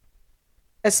forward.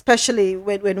 Especially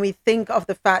when we think of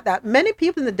the fact that many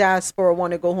people in the diaspora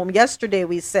want to go home. Yesterday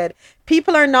we said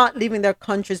people are not leaving their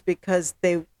countries because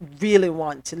they really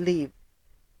want to leave.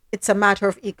 It's a matter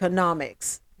of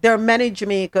economics. There are many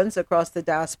Jamaicans across the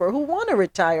diaspora who want to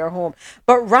retire home.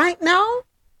 But right now,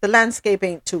 the landscape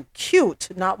ain't too cute.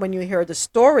 Not when you hear the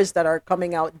stories that are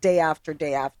coming out day after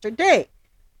day after day.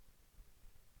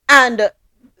 And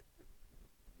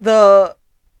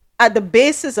at the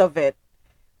basis of it,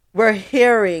 we're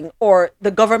hearing, or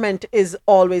the government is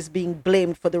always being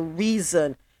blamed for the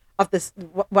reason of this,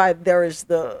 why there is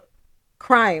the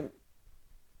crime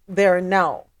there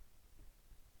now.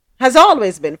 Has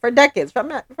always been for decades, from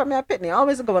my opinion,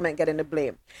 always the government getting the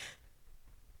blame.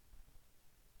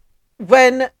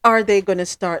 When are they going to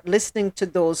start listening to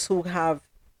those who have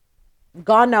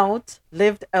gone out,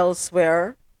 lived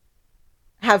elsewhere,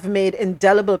 have made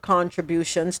indelible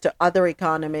contributions to other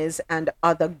economies and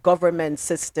other government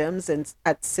systems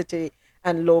at city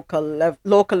and local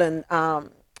and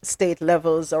state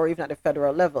levels, or even at the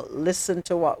federal level? Listen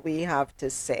to what we have to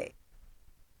say.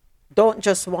 Don't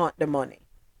just want the money.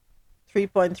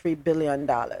 $3.3 billion.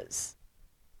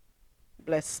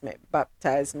 Bless me,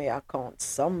 baptize me, account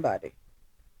somebody.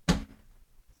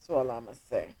 That's all I'm going to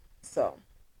say. So,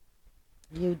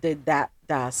 you did that,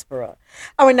 diaspora.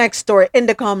 Our next story,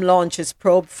 Indicom launches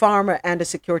probe, farmer and a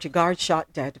security guard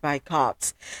shot dead by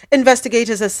cops.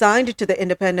 Investigators assigned to the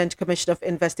Independent Commission of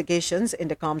Investigations,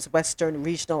 Indicom's Western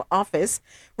Regional Office,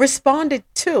 responded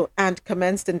to and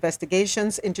commenced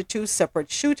investigations into 2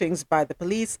 separate shootings by the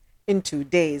police in 2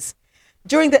 days.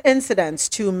 During the incidents,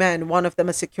 two men, one of them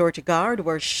a security guard,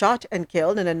 were shot and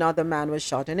killed, and another man was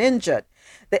shot and injured.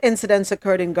 The incidents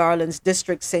occurred in Garland's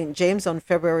district, St. James, on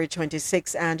February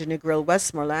 26 and in Negril,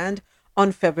 Westmoreland,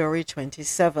 on February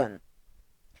 27.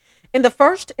 In the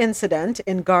first incident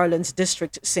in Garland's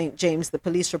district, St. James, the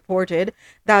police reported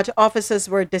that officers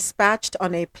were dispatched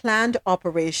on a planned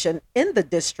operation in the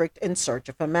district in search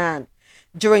of a man.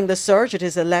 During the search, it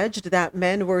is alleged that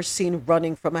men were seen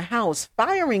running from a house,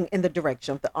 firing in the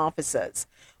direction of the officers.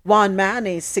 One man,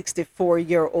 a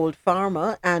 64-year-old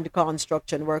farmer and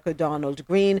construction worker, Donald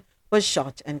Green, was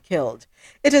shot and killed.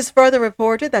 It is further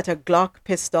reported that a Glock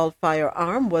pistol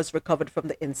firearm was recovered from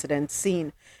the incident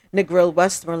scene. Negril,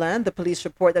 Westmoreland, the police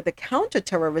report that the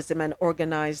Counterterrorism and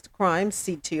Organized Crime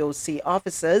CTOC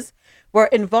officers were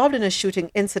involved in a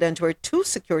shooting incident where two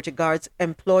security guards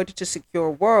employed to secure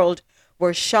World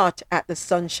were shot at the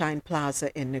Sunshine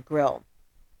Plaza in Negril.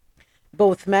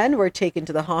 Both men were taken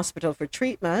to the hospital for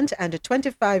treatment, and a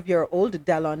 25-year-old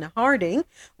Delon Harding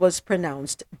was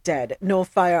pronounced dead. No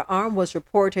firearm was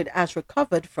reported as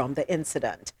recovered from the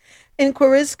incident.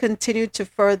 Inquiries continued to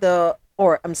further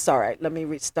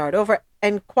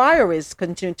Inquiries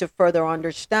continue to further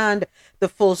understand the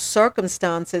full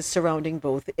circumstances surrounding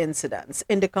both incidents.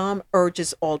 Indicom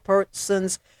urges all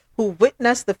persons who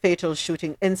witnessed the fatal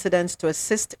shooting incidents to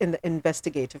assist in the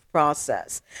investigative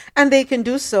process, and they can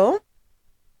do so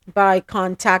by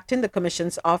contacting the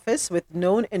Commission's office with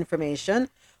known information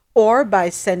or by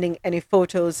sending any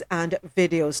photos and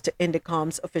videos to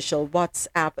Indicom's official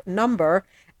WhatsApp number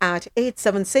at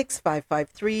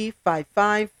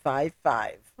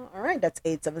 876-553-5555. All right, that's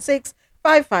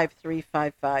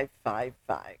 876-553-5555.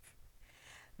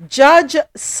 Judge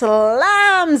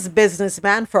slams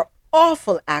businessman for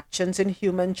awful actions in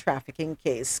human trafficking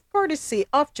case, courtesy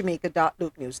of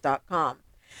Jamaica.loopnews.com.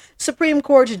 Supreme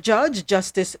Court Judge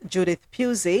Justice Judith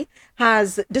Pusey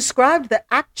has described the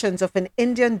actions of an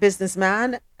Indian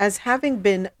businessman as having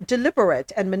been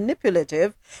deliberate and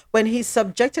manipulative when he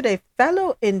subjected a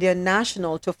fellow Indian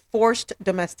national to forced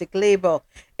domestic labor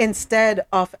instead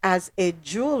of as a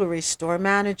jewelry store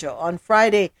manager. On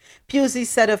Friday, Pusey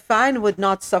said a fine would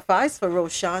not suffice for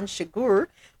Roshan Shigur,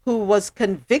 who was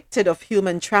convicted of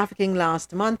human trafficking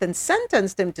last month, and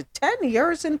sentenced him to 10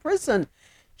 years in prison.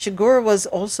 Shigur was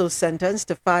also sentenced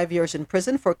to 5 years in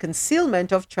prison for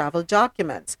concealment of travel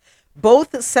documents.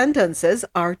 Both sentences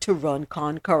are to run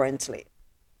concurrently.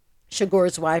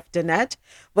 Shigur's wife, Danette,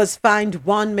 was fined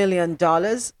 $1 million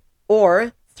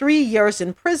or 3 years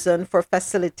in prison for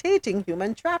facilitating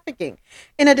human trafficking.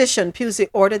 In addition, Pusey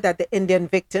ordered that the Indian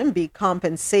victim be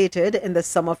compensated in the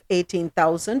sum of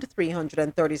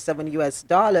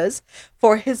 $18,337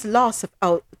 for his loss of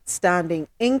outstanding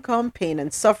income, pain,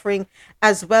 and suffering,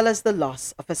 as well as the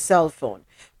loss of a cell phone.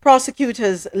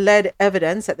 Prosecutors led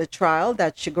evidence at the trial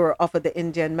that Shigur offered the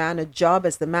Indian man a job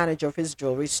as the manager of his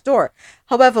jewelry store.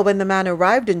 However, when the man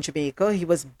arrived in Jamaica, he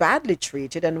was badly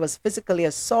treated and was physically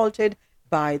assaulted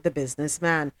by the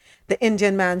businessman. The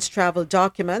Indian man's travel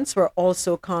documents were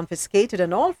also confiscated,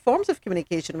 and all forms of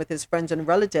communication with his friends and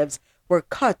relatives were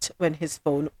cut when his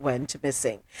phone went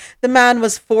missing. The man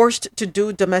was forced to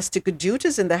do domestic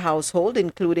duties in the household,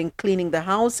 including cleaning the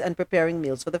house and preparing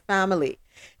meals for the family.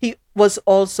 He was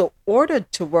also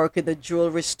ordered to work in the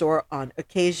jewelry store on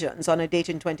occasions. On a date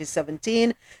in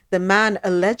 2017, the man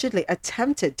allegedly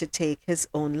attempted to take his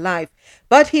own life,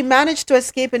 but he managed to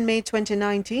escape in May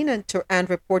 2019 and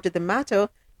reported the matter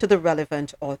to the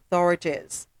relevant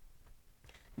authorities.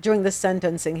 During the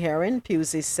sentencing hearing,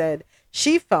 Pusey said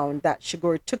she found that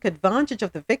Shigur took advantage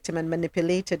of the victim and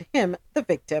manipulated him, the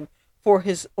victim, for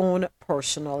his own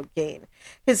personal gain.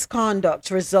 His conduct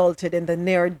resulted in the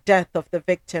near death of the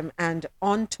victim and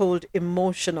untold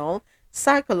emotional,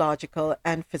 psychological,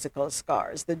 and physical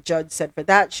scars. The judge said for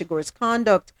that, Shigur's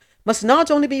conduct must not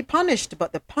only be punished,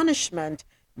 but the punishment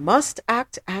must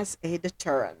act as a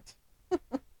deterrent.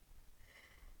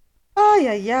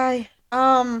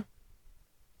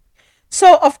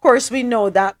 So, of course, we know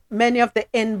that many of the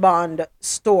inbound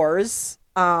stores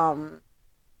in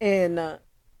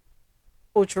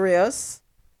Ocherius,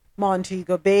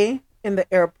 Montego Bay, in the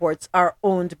airports are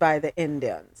owned by the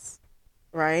Indians,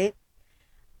 right?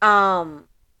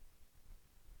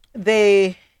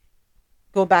 They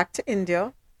go back to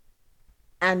India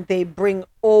and they bring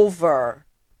over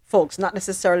folks, not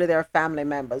necessarily their family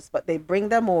members, but they bring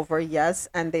them over, yes,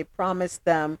 and they promise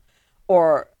them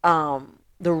or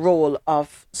the role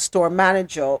of store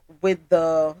manager with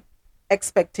the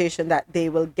expectation that they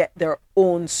will get their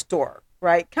own store,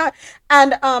 right?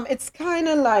 And it's kind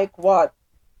of like what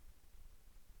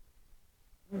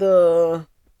the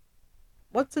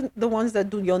what's the ones that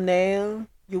do your nail?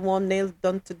 You want nails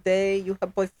done today? You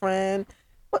have boyfriend?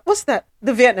 What's that?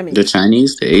 The Vietnamese. The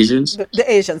Chinese, the Asians.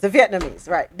 The Asians, the Vietnamese,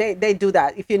 right? They do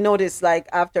that. If you notice, like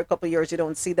after a couple of years, you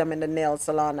don't see them in the nail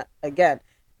salon again.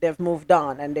 They've moved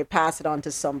on and they pass it on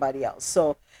to somebody else.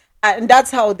 So, and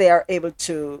that's how they are able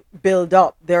to build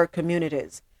up their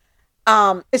communities.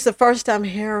 It's the first time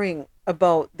hearing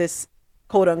about this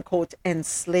quote unquote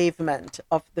enslavement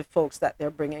of the folks that they're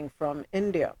bringing from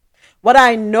India. What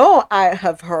I know I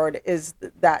have heard is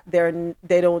that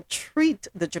they don't treat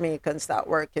the Jamaicans that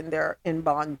work in their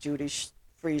inbound duty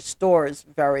free stores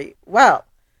very well.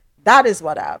 That is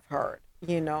what I've heard,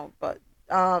 but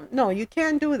no, you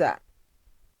can't do that.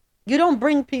 You don't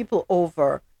bring people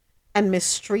over and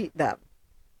mistreat them.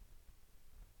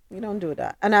 You don't do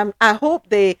that. And I hope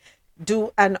they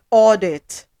do an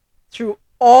audit through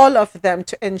all of them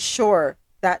to ensure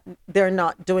that they're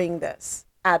not doing this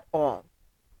at all.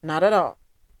 Not at all.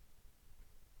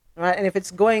 Right? And if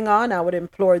it's going on, I would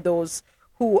implore those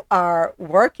who are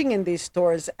working in these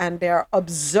stores and they're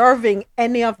observing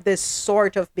any of this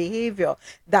sort of behavior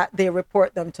that they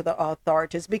report them to the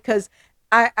authorities, because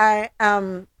I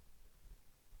am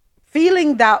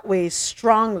feeling that way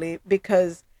strongly,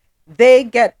 because they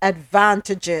get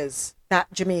advantages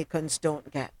that Jamaicans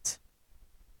don't get.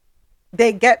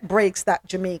 They get breaks that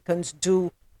Jamaicans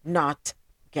do not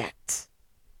get.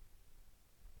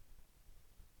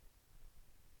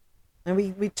 And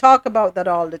we talk about that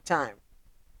all the time.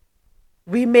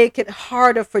 We make it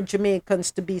harder for Jamaicans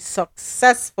to be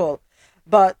successful,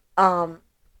 but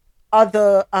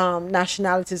other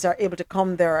nationalities are able to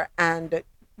come there and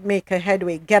make a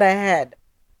headway, get ahead.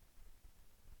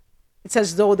 It's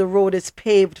as though the road is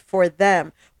paved for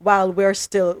them while we're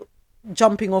still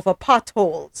jumping over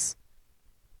potholes,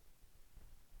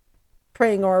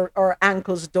 praying our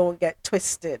ankles don't get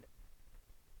twisted.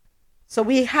 So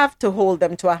we have to hold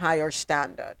them to a higher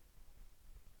standard.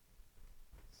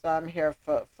 So I'm here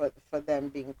for them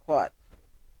being caught.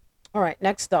 All right,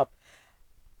 next up.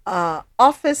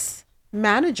 Office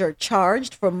manager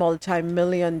charged for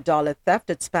multi-million-dollar theft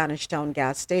at Spanish Town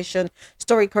gas station.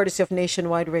 Story courtesy of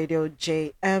Nationwide Radio,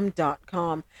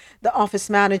 JM.com. The office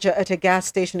manager at a gas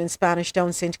station in Spanish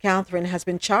Town, St. Catherine, has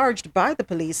been charged by the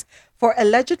police for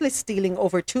allegedly stealing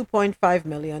over $2.5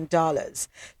 million.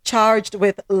 Charged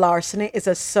with larceny is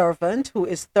a servant who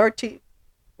is 30.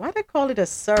 Why do they call it a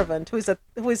servant? Who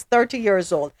is 30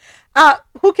 years old?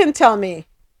 Who can tell me,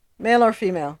 male or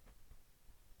female?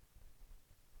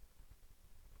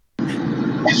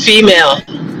 Female.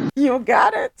 You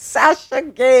got it. Sasha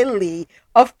Gay Lee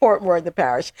of Portmore in the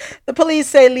parish. The police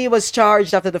say Lee was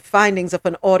charged after the findings of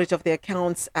an audit of the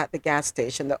accounts at the gas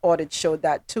station. The audit showed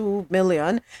that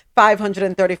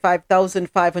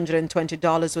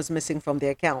 $2,535,520 was missing from the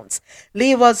accounts.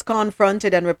 Lee was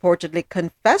confronted and reportedly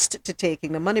confessed to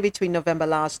taking the money between November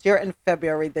last year and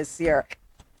February this year.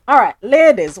 All right,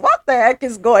 ladies, what the heck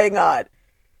is going on?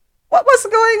 What was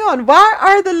going on? Why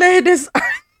are the ladies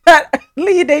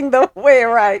leading the way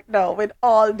right now with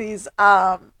all these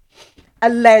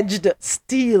alleged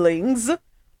stealings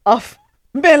of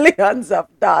millions of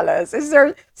dollars? Is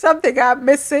there something I'm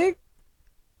missing?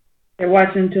 They're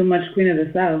watching too much Queen of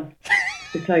the South,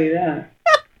 to tell you that.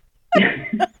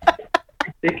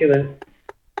 Ridiculous.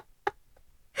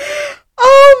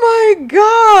 Oh my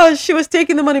gosh. She was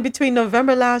taking the money between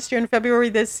November last year and February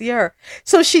this year.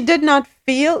 So she didn't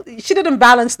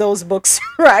balance those books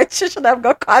right. She should have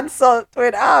got consult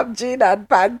with Gina and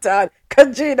Pantan,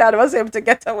 because Gina was able to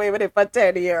get away with it for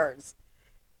 10 years.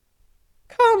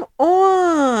 Come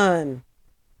on.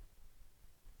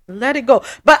 Let it go.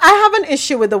 But I have an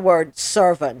issue with the word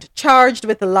servant. Charged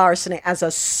with larceny as a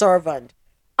servant.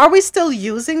 Are we still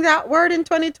using that word in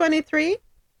 2023?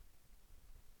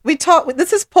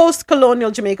 This is post-colonial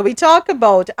Jamaica. We talk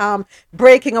about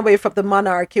breaking away from the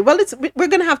monarchy. Well, we're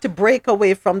going to have to break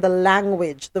away from the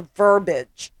language, the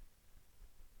verbiage.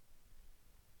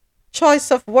 Choice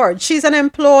of words. She's an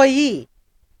employee.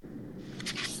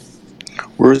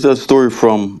 Where's that story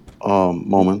from,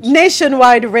 Moments?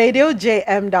 Nationwide Radio,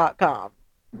 JM.com.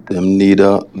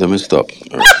 Let me stop.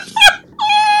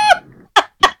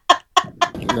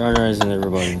 Grand rising,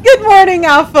 everybody. Good morning,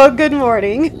 Alpha. Good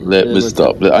morning. Let me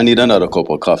stop. I need another cup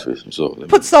of coffee. So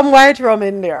put some white rum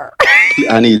in there.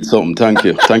 I need something. Thank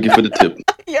you. Thank you for the tip.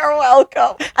 You're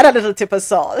welcome. And a little tip of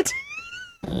salt.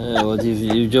 Yeah, but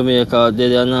if Jamaica, they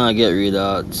not get rid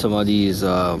of some of these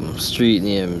street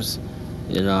names,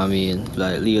 you know what I mean?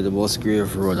 Like Leah the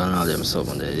Musgrave Road and all them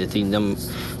something. They think them,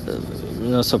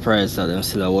 I'm not surprised that them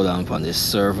still hold on upon this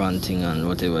servant thing and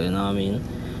whatever, you know what I mean?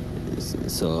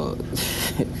 So,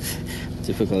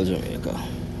 typical Jamaica.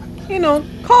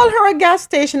 Call her a gas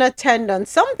station attendant,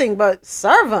 something, but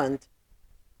servant.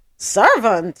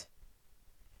 Servant.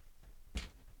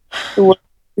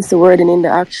 It's the wording in the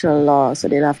actual law, so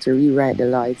they'll have to rewrite the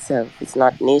law itself. It's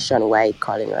not nationwide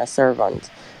calling her a servant.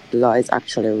 The law is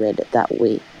actually read that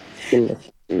way in the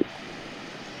statute.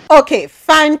 Okay,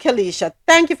 fine, Kalisha.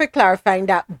 Thank you for clarifying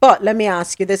that. But let me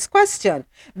ask you this question.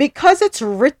 Because it's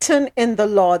written in the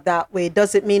law that way,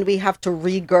 does it mean we have to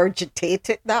regurgitate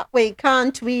it that way?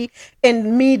 Can't we,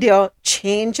 in media,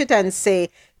 change it and say,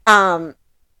 I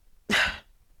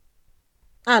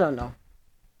don't know.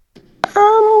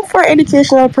 For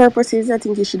educational purposes, I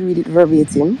think you should read it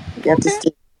verbatim. You have to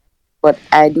state. But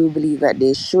I do believe that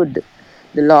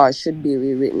the law should be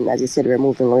rewritten. As you said, we're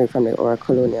moving away from our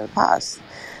colonial past.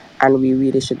 And we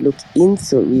really should look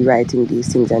into rewriting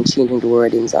these things and changing the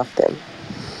wordings of them.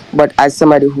 But as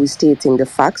somebody who's stating the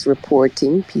facts,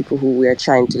 reporting people who we're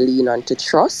trying to lean on to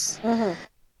trust,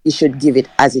 you should give it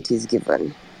as it is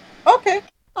given. Okay.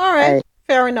 All right.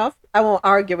 Fair enough. I won't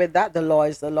argue with that. The law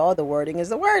is the law. The wording is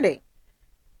the wording.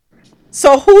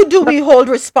 So who do we hold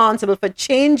responsible for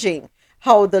changing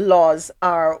how the laws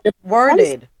are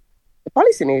worded? The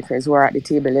policymakers who are at the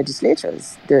table,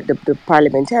 legislatures, the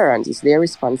parliamentarians, it's their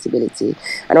responsibility.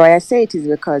 And why I say it is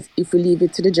because if we leave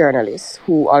it to the journalists,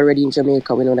 who already in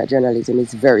Jamaica, we know that journalism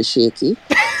is very shaky.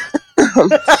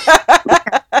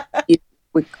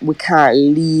 We can't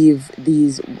leave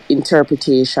these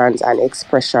interpretations and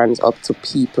expressions up to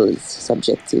people's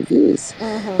subjective views.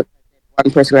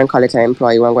 One person going to call it an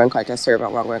employee, one going to call it a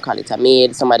servant, one going to call it a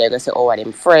maid, somebody going to say, oh,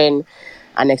 I'm friend,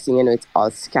 and next thing you know, it's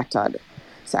all scattered.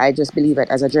 So I just believe that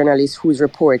as a journalist who's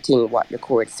reporting what the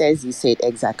court says, you say it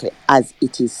exactly as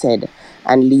it is said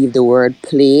and leave the word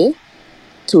play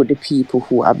to the people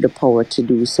who have the power to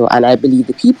do so. And I believe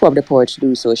the people who have the power to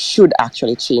do so should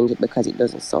actually change it because it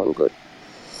doesn't sound good.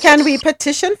 Can we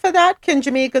petition for that? Can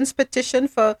Jamaicans petition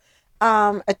for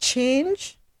a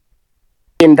change?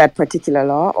 In that particular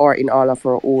law or in all of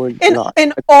our old laws?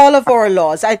 In all of our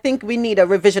laws. I think we need a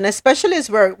revision, especially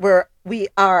as we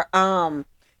are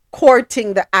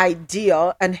courting the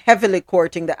idea and heavily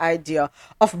courting the idea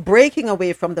of breaking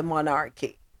away from the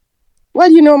monarchy. Well,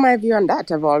 you know my view on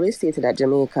that. I've always stated that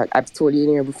Jamaica, I've told you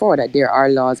here before, that there are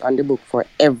laws on the book for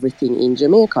everything in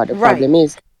Jamaica. The problem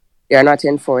is they are not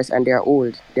enforced and they're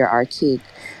old. They're archaic.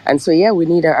 And so, yeah, we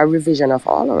need a revision of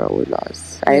all our old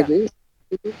laws. I agree.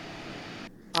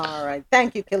 All right.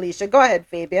 Thank you, Kalisha. Go ahead,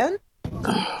 Fabian.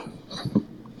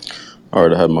 All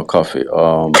right, I had my coffee.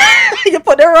 You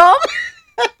put it wrong?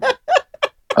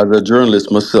 As a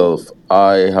journalist myself,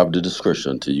 I have the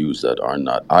discretion to use that or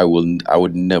not. I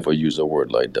would never use a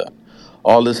word like that.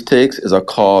 All this takes is a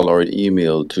call or an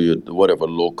email to your, whatever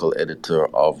local editor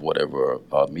of whatever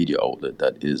media outlet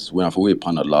that is. We have to wait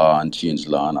upon a law and change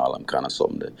law and all that kind of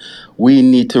something. We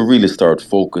need to really start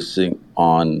focusing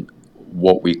on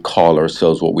what we call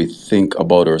ourselves, what we think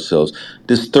about ourselves.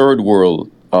 This third world,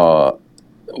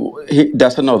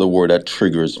 that's another word that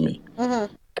triggers me.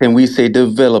 Can we say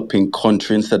developing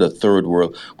country instead of third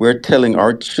world? We're telling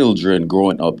our children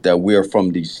growing up that we're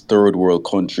from these third world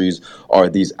countries or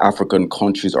these African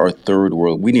countries are third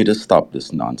world. We need to stop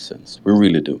this nonsense. We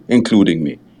really do, including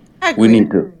me. Agreed. We need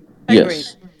to.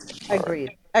 Yes.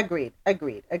 Agreed.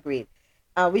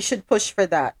 We should push for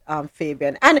that,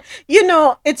 Fabian. And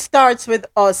it starts with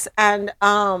us, and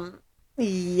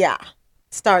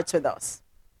starts with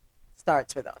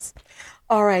us.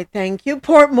 All right, thank you,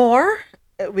 Portmore.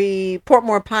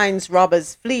 Portmore Pines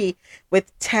robbers flee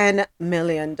with $10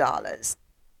 million.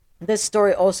 This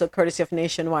story also courtesy of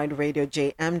Nationwide Radio,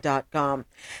 jm.com.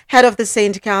 Head of the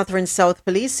St. Catherine South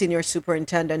Police, Senior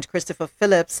Superintendent Christopher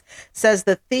Phillips, says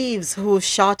the thieves who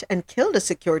shot and killed a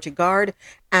security guard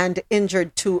and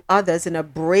injured two others in a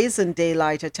brazen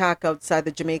daylight attack outside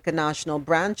the Jamaica National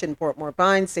Branch in Portmore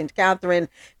Pines, St. Catherine,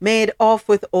 made off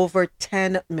with over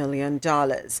 $10 million.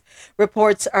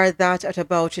 Reports are that at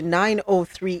about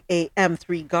 9:03 a.m.,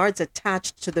 three guards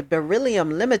attached to the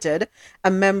Beryllium Limited,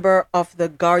 a member of the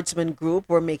Guardsman Group,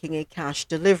 were making a cash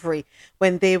delivery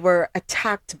when they were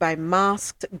attacked by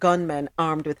masked gunmen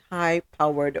armed with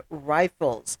high-powered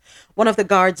rifles. One of the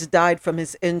guards died from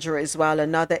his injuries while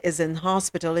another is in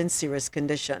hospital in serious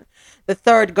condition. The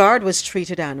third guard was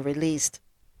treated and released.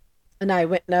 An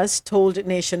eyewitness told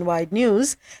Nationwide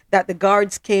News that the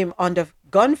guards came under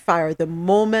gunfire the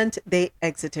moment they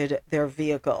exited their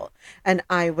vehicle. An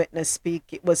eyewitness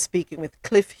was speaking with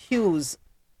Cliff Hughes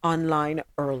online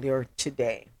earlier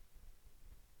today.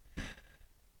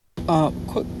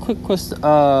 Quick question.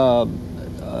 The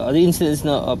incident is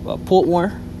now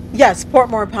Portmore? Yes,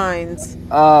 Portmore Pines.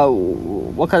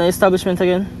 What kind of establishment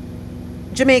again?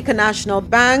 Jamaica National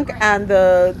Bank and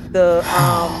the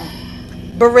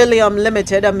Beryllium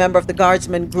Limited, a member of the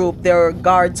Guardsmen Group, their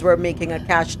guards were making a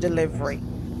cash delivery.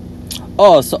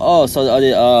 So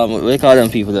we call them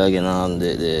people again.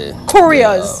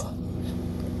 Couriers.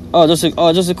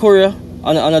 Just a courier.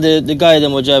 And the guy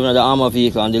them were driving the armor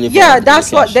vehicle and delivering. Yeah,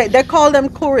 that's what they call them,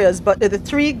 couriers. But the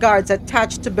three guards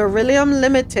attached to Beryllium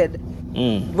Limited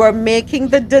were making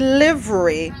the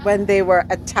delivery when they were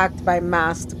attacked by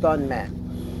masked gunmen.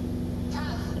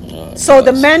 So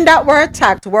the men that were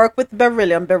attacked work with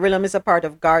Beryllium. Beryllium is a part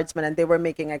of Guardsmen, and they were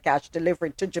making a cash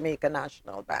delivery to Jamaica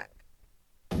National Bank.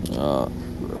 I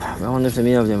wonder if they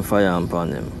may have them firearm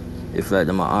upon them, if like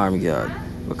them an armed guard,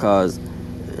 because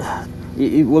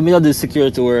when we do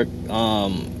security work,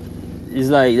 it's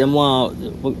like them want.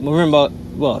 Remember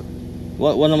what?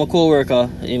 One of my co-worker,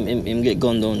 him get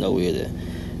gunned down that way there.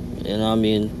 You know what I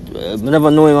mean? I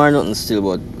never know him or nothing still,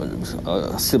 but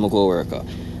still my co-worker.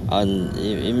 And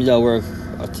him that work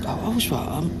at, I wish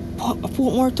I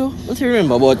Portmore too. I don't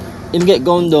remember, but him get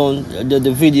gunned down,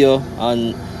 the video,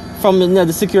 and from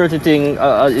the security thing,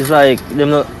 it's like them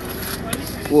not,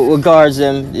 what guards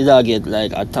them, they don't get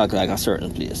like attacked like at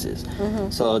certain places.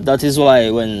 So that is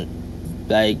why when,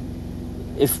 like,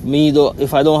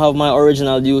 if I don't have my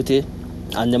original duty,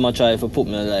 and them a try to put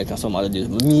me like some other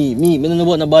duty, but me don't know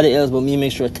about nobody else, but me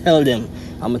make sure I tell them.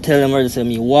 I'm gonna tell them where to say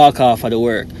me walk off of the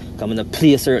work. I'm gonna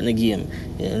play a certain game.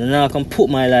 And now I can put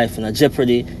my life in a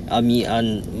jeopardy of me,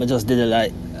 and I just did it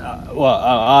like,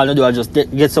 all I do I just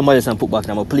get somebody else and put back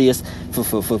in my place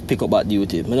for pick up that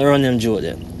duty. I don't run them joke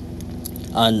then.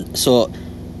 And so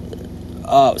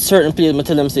certain places I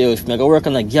tell them say, if I go work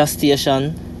on a gas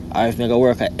station, or if I go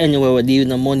work at anywhere where they use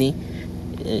no money,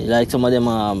 like some of them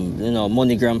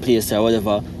MoneyGram place or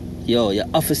whatever, you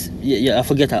have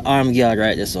to get an armed guard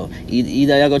right there. So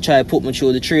either you go try to put me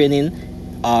through the training,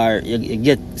 or you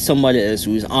get somebody else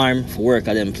who is armed for work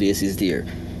at them places there.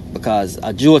 Because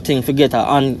a Joe thing to get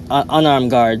an unarmed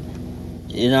guard,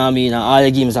 you know what I mean, and all you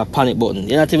give is a panic button.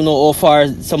 You don't even know how far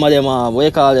some of them what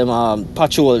you call them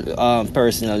patrol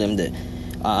personnel them there.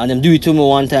 And them do it to me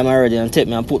one time already and take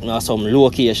me and put me at some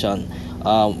location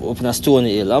up in a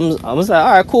Stony Hill. I'm just like,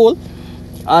 alright, cool.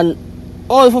 And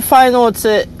all if I find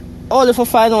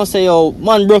out say yo,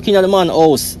 man broke in at the man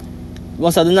house.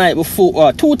 Once at the night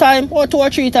before, 2 or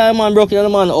 3 times man broke in at the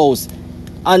man house.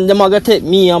 And them are gonna take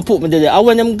me and put me there. And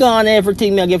when them gone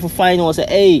everything me I get for find out say,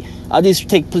 hey, how this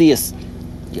take place.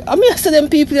 I mean I say them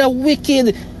people are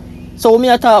wicked. So when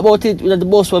I talk about it with the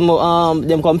bus when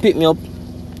them come pick me up.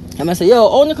 And I say, yo,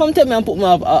 only come take me and put me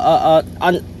up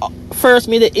and first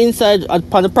me the inside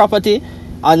upon the property,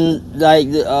 and like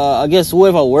I guess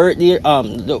whoever work there,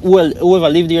 whoever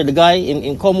live there, the guy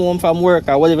him come home from work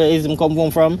or whatever it is him come home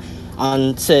from,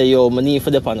 and say, yo, my need for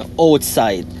them on the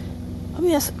outside. I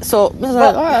mean, so I was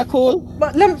like, alright, cool.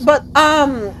 But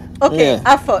okay,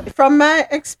 yeah. From my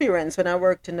experience when I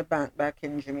worked in the bank back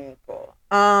in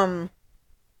Jamaica,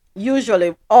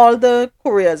 usually all the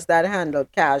couriers that handle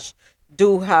cash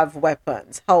do have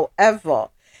weapons. However,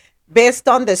 based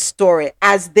on the story,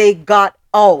 as they got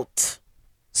out,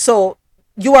 so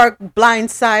you are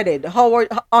blindsided.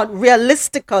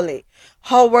 Realistically,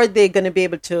 how were they going to be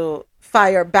able to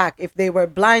fire back if they were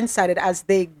blindsided as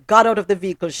they got out of the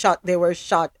vehicle? They were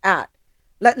shot at.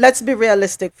 Let's be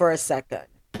realistic for a second.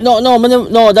 No,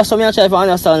 that's what I try to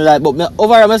understand. Like, but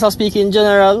overall, when I speak in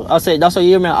general, I say that's what you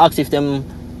hear me ask if them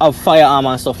have firearm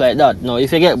and stuff like that. No,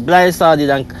 if you get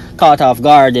blindsided and caught off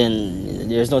guard, then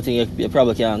there's nothing you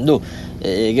probably can do.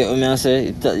 You get what I say?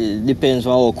 It depends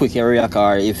on how quick you react,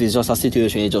 or if it's just a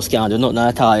situation you just can't do nothing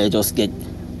at all, you just get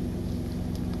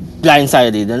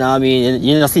blindsided. You know what I mean?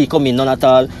 You don't see it coming none at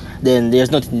all, then there's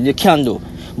nothing you can do.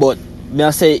 But may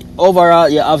I say, overall,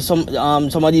 you have some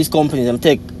of these companies them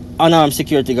take unarmed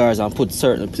security guards and put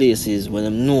certain places when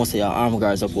them know say armed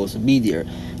guards are supposed to be there.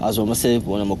 As what I say,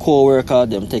 when I'm a co-worker,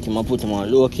 them take him and put him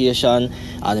on location,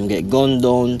 and them get gunned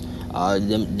down.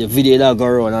 The video that go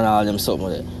around and all them something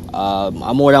like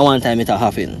that. More than one time it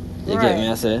happened. You get me?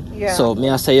 I say. Yeah. So me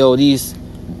I say, yo, these,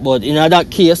 but in that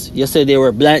case, you say they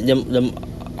were blind, them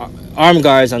armed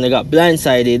guards, and they got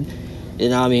blindsided. You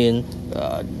know what I mean?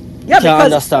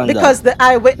 Because the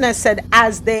eyewitness said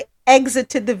as they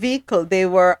exited the vehicle,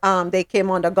 they came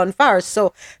under gunfire.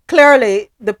 So clearly,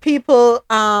 the people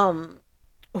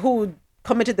who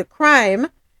committed the crime,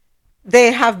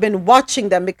 they have been watching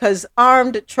them, because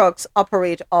armed trucks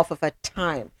operate off of a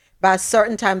time. By a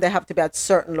certain time, they have to be at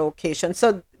certain locations.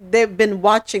 So they've been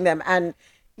watching them, and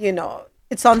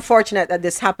it's unfortunate that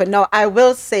this happened. Now, I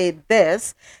will say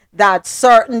this, that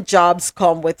certain jobs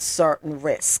come with certain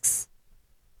risks.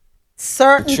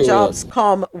 Certain True jobs that.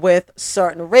 come with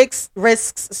certain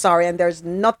risks, sorry, and there's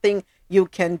nothing you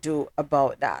can do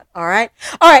about that. All right,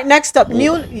 next up,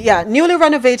 newly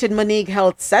renovated Monique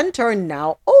Health Center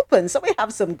now open. So we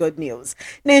have some good news.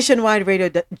 Nationwide Radio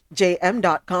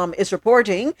JM.com is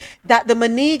reporting that the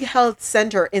Monique Health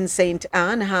Center in St.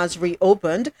 Anne has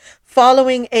reopened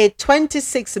following a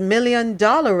 $26 million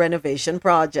renovation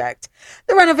project.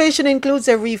 The renovation includes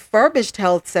a refurbished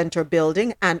health center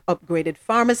building, an upgraded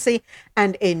pharmacy,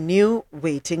 and a new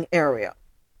waiting area.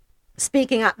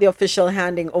 Speaking at the official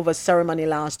handing over ceremony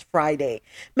last Friday,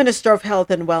 Minister of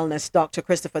Health and Wellness Dr.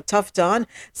 Christopher Tufton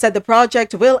said the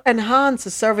project will enhance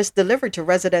the service delivered to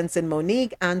residents in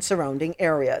Monique and surrounding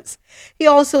areas. He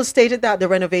also stated that the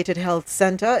renovated health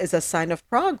center is a sign of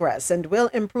progress and will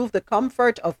improve the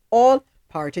comfort of all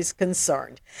parties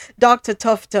concerned. Dr.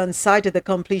 Tufton cited the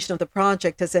completion of the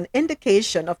project as an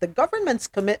indication of the government's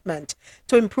commitment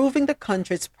to improving the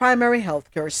country's primary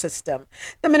healthcare system.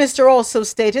 The minister also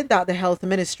stated that the health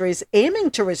ministry is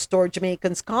aiming to restore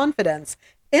Jamaicans' confidence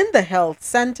in the health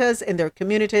centers in their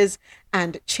communities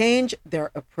and change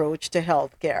their approach to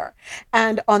healthcare.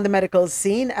 And on the medical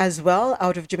scene as well,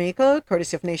 out of Jamaica,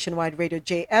 courtesy of Nationwide Radio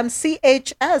JM,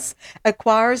 CHS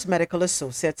acquires Medical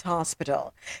Associates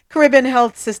Hospital. Caribbean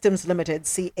Health Systems Limited,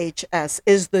 CHS,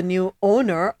 is the new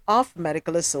owner of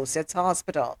Medical Associates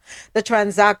Hospital. The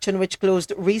transaction, which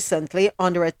closed recently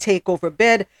under a takeover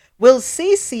bid, will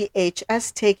see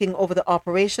CHS taking over the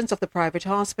operations of the private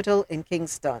hospital in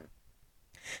Kingston.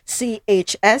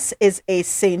 CHS is a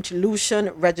St. Lucian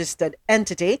registered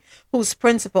entity whose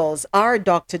principals are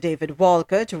Dr. David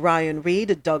Walcott, Ryan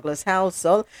Reed, Douglas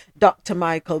Housel, Dr.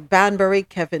 Michael Banbury,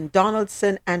 Kevin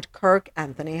Donaldson, and Kirk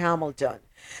Anthony Hamilton.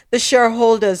 The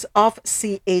shareholders of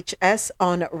CHS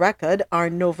on record are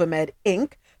Novamed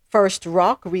Inc., First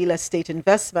Rock Real Estate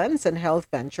Investments, and Health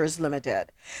Ventures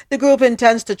Limited. The group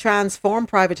intends to transform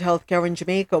private healthcare in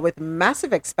Jamaica with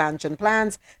massive expansion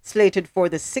plans slated for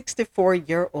the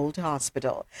 64-year-old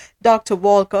hospital. Dr.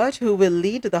 Walcott, who will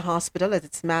lead the hospital as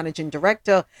its managing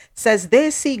director, says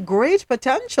they see great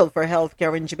potential for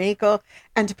healthcare in Jamaica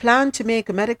and plan to make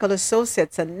Medical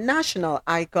Associates a national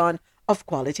icon of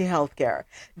quality healthcare.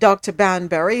 Dr.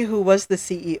 Banbury, who was the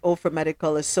CEO for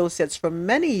Medical Associates for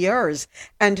many years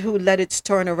and who led its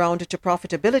turnaround to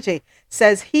profitability,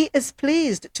 says he is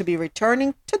pleased to be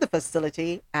returning to the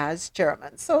facility as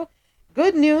chairman. So,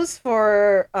 good news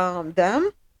for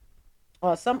them.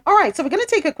 Awesome. All right, so we're going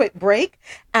to take a quick break,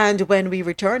 and when we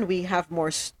return, we have more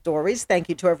stories. Thank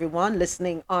you to everyone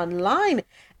listening online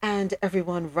and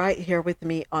everyone right here with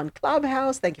me on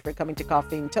Clubhouse. Thank you for coming to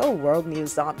Coffee and Toe, World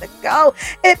News on the Go.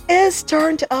 It is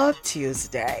Turned Up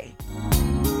Tuesday.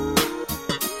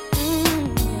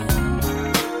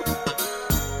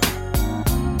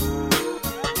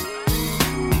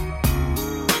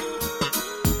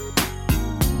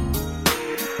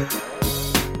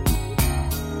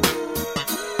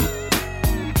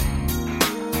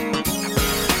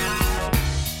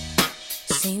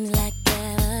 Seems like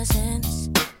ever since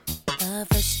the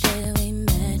first day we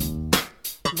met,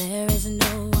 there is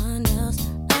no one else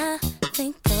I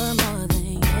think of more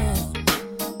than you.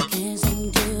 Can't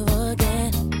seem to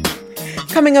forget.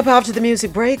 Coming up after the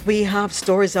music break, we have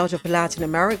stories out of Latin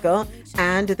America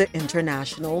and the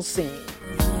international scene.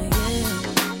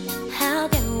 How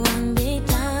can one be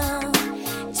down?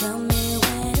 Tell me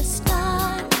where to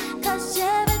start. 'Cause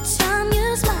every time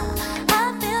you smile,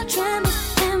 I feel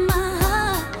tremors in my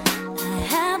heart. I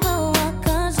have a one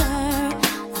concern.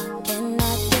 I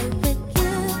cannot get with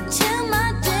you till my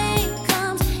day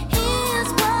comes.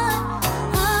 Here's what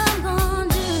I'm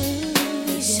gonna do.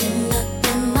 Be sitting up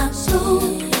in my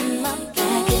room,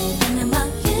 thinking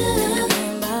about you.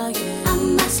 I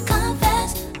must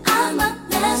confess, I'm a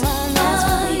mess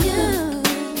for you.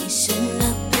 Be sitting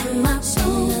up in my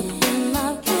room,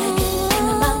 thinking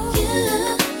about you.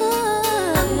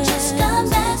 I'm just a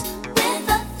mess with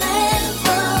a thing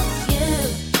for you.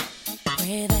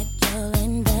 Pray that you'll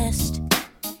invest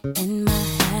in my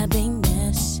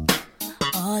happiness.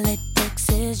 All it takes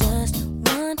is just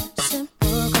one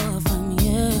simple call from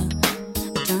you.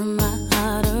 Turn my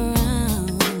heart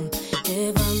around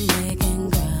if I'm making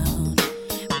ground.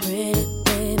 Pretty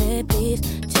baby, please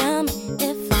tell me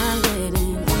if I'm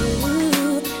getting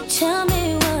through. Tell me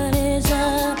what is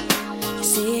up. You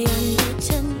see, I need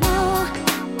to know.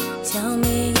 Tell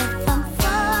me if I'm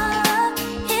far,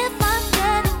 if I'm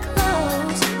getting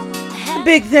close. A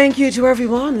big thank you to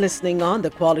everyone listening on the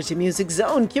Quality Music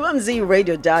Zone,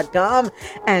 QMZRadio.com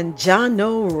and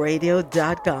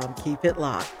JohnORadio.com. Keep it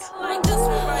locked. Like this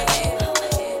one right here.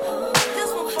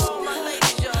 This one for all my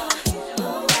ladies, y'all.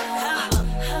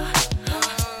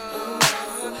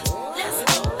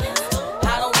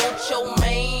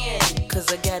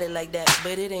 I got it like that,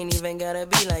 but it ain't even gotta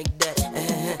be like that.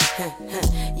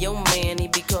 Yo man, he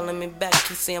be calling me back,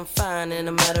 he say I'm fine and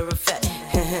a matter of fact.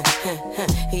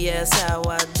 He asks how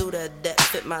I do that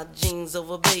fit my jeans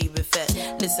over baby fat.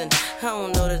 Listen, I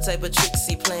don't know the type of tricks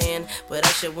he playing, but I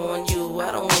should warn you,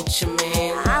 I don't want you,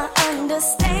 man. I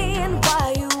understand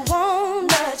why you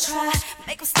wanna try,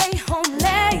 make him stay home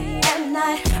late at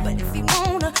night. But if he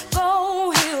wanna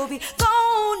go, he'll be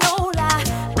gone, no lie.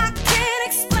 I can't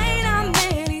explain how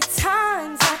many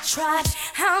times I tried,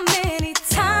 how many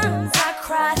times I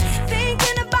cried,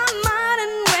 thinking about mine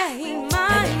and where he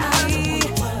might be.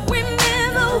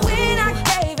 Remember when I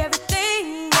gave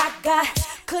everything I got,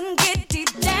 couldn't get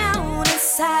deep down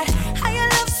inside. How you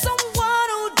love someone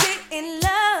who didn't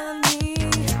love me?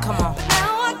 Come on. But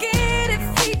now I get if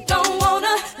he don't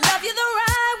wanna love you the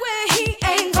right way, he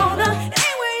ain't gonna.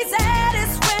 Anywhere he's at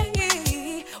is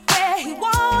where he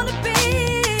wanna be.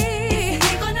 If he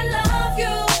ain't gonna love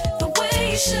you the way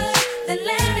he should, then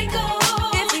let it go.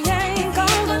 If he ain't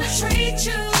gonna treat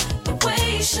you the way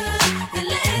he should, then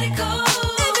let it go.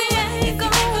 If he ain't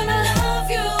gonna love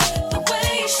you the way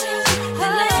he should,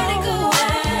 then let it go.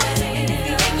 If he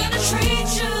ain't gonna treat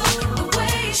you the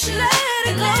way he should,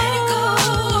 then let it go.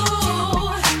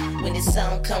 When the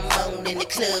song come on in the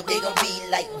club, they gon' be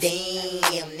like,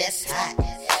 damn, that's hot.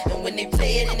 And when they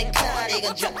play it in the car, they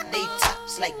gon' drop their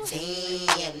tops like,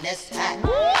 damn, that's hot.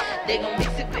 They gon'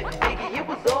 mix it with Biggie, it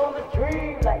was all a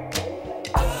dream, like,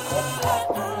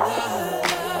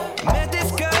 Met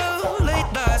this girl late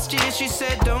last year. She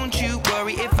said, don't you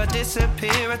worry if I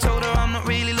disappear. I told her I'm not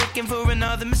really looking for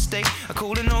another mistake. I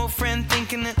called an old friend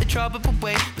thinking that the trouble would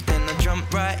wait, but then I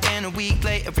jumped right in. A week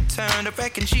later returned. I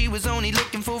reckon she was only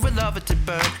looking for a lover to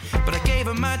burn, but I gave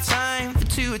her my time for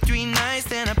 2 or 3 nights.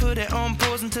 Then I put it on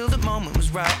pause until the moment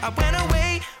was right. I went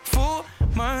away 4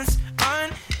 months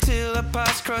until our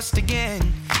paths crossed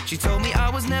again. She told me I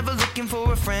was never looking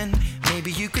for a friend.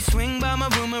 Maybe you could swing by my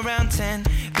room around 10.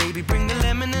 Baby, bring the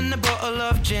lemon and a bottle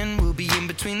of gin. We'll be in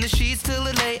between the sheets till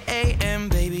the late AM.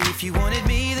 Baby, if you wanted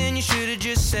me, then you should've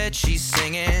just said she's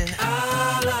singing.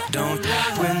 Don't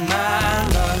win my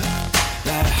love.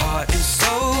 That heart is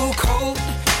so cold,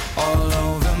 all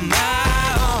over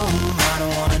my own. I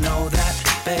don't wanna know that,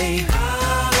 babe.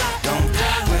 Don't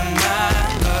win my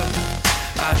love.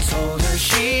 I told her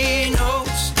she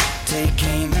knows. Take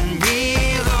aim and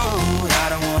reload. I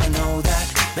don't wanna know that,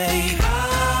 babe.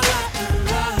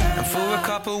 And for a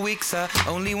couple weeks I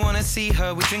only wanna see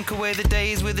her. We drink away the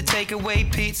days with a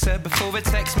takeaway pizza. Before a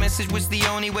text message was the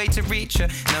only way to reach her.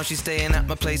 Now she's staying at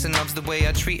my place and loves the way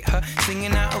I treat her.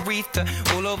 Singing out Aretha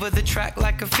all over the track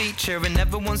like a feature. And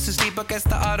never wants to sleep, I guess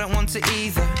that I don't want to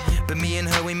either. But me and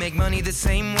her, we make money the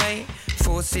same way.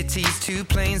 4 cities, 2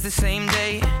 planes the same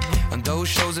day. And those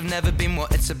shows have never been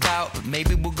what it's about, but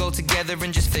maybe we'll go together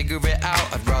and just figure it out.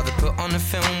 I'd rather put on a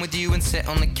film with you and sit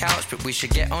on the couch, but we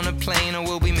should get on a plane or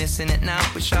we'll be missing it now.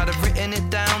 Wish I'd have written it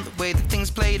down, the way that things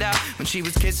played out. When she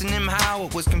was kissing him, how I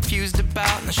was confused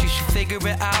about. Now she should figure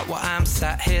it out while I'm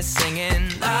sat here singing.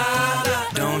 La, la,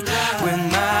 don't win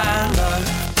my love.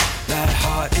 That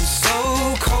heart is so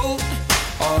cold,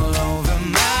 all over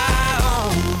my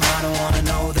own. I don't wanna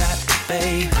know that,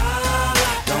 babe.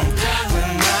 Don't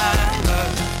win my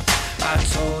love. I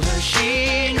told her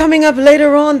she. Coming up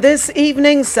later on this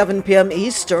evening, 7 p.m.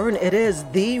 Eastern, it is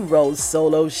The Rose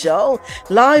Solo Show,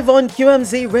 live on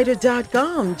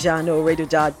QMZRadio.com,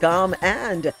 JanoRadio.com,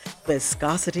 and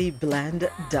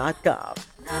ViscosityBlend.com.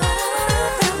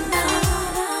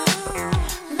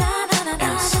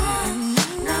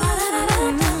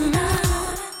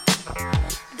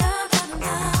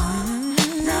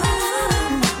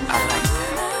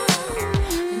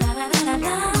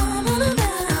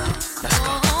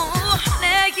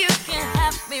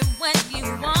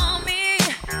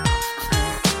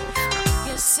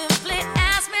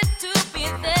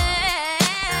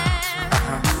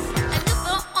 And you're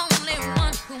the only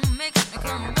one who makes me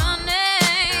come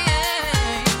running.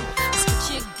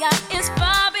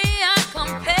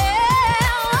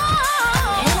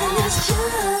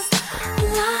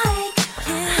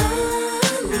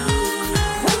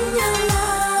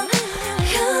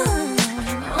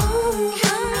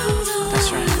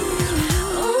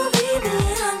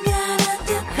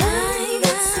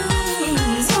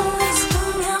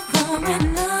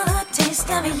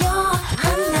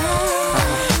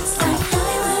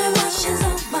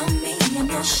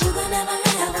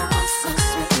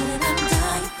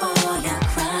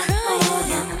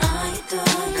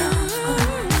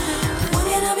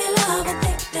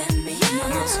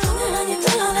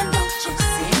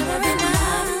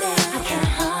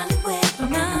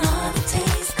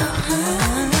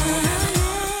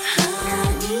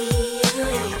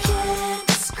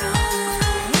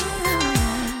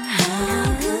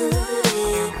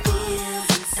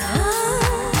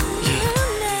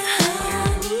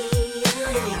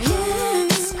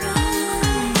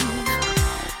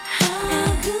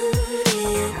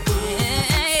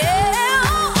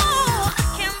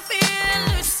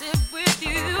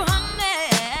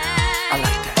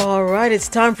 right, it's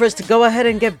time for us to go ahead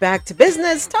and get back to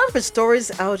business. Time for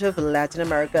stories out of Latin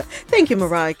America. Thank you,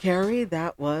 Mariah Carey.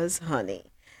 That was Honey.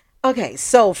 Okay,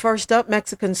 so first up,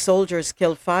 Mexican soldiers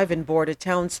killed 5 in border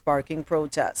town, sparking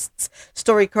protests.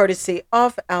 Story courtesy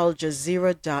of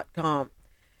AlJazeera.com.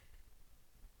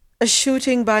 A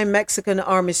shooting by Mexican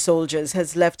army soldiers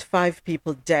has left 5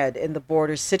 people dead in the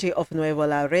border city of Nuevo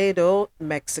Laredo,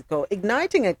 Mexico,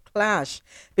 igniting a clash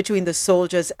between the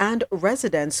soldiers and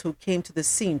residents who came to the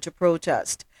scene to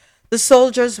protest. The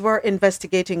soldiers were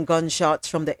investigating gunshots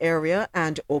from the area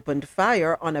and opened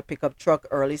fire on a pickup truck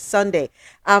early Sunday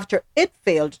after it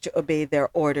failed to obey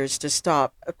their orders to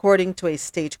stop, according to a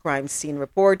state crime scene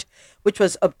report, which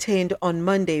was obtained on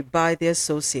Monday by the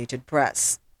Associated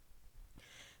Press.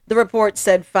 The report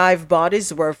said 5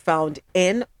 bodies were found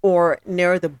in or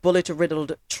near the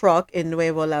bullet-riddled truck in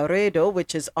Nuevo Laredo,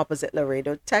 which is opposite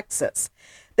Laredo, Texas.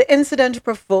 The incident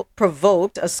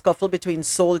provoked a scuffle between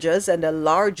soldiers and a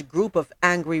large group of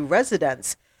angry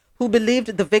residents who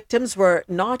believed the victims were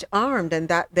not armed and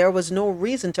that there was no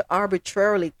reason to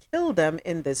arbitrarily kill them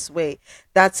in this way.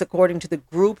 That's according to the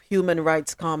group Human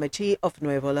Rights Committee of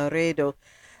Nuevo Laredo.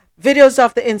 Videos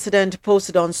of the incident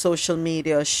posted on social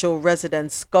media show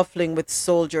residents scuffling with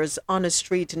soldiers on a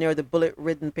street near the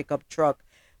bullet-ridden pickup truck,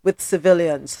 with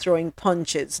civilians throwing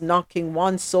punches, knocking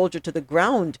one soldier to the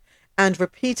ground, and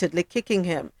repeatedly kicking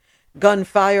him.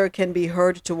 Gunfire can be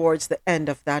heard towards the end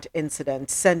of that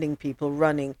incident, sending people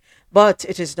running, but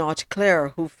it is not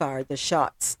clear who fired the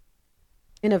shots.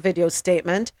 In a video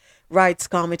statement, Rights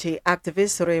Committee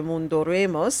activist Raimundo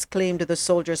Ramos claimed the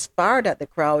soldiers fired at the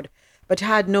crowd, but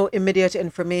had no immediate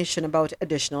information about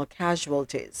additional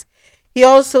casualties. He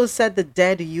also said the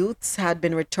dead youths had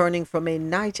been returning from a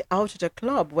night out at a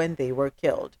club when they were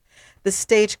killed. The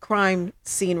state crime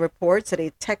scene reports that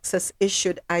a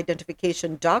Texas-issued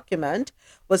identification document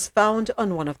was found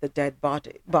on one of the dead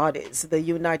bodies. The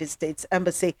United States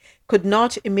Embassy could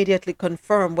not immediately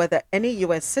confirm whether any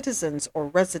U.S. citizens or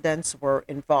residents were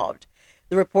involved.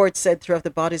 The report said 3 of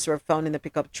the bodies were found in the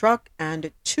pickup truck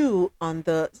and 2 on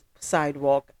the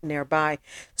sidewalk nearby.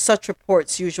 Such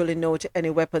reports usually note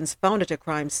any weapons found at a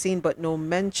crime scene, but no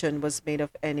mention was made of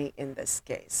any in this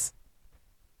case.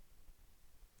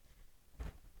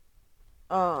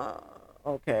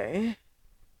 Okay.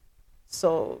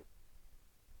 So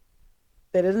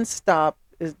they didn't stop.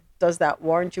 Does that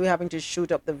warrant you having to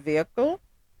shoot up the vehicle?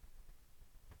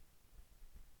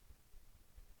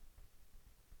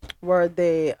 Were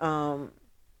they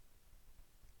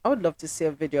I would love to see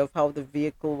a video of how the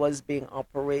vehicle was being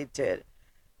operated.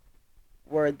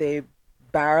 Were they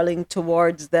barreling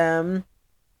towards them?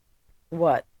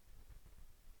 What?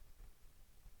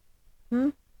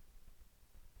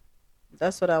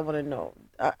 That's what I want to know.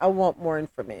 I want more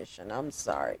information. I'm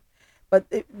sorry. But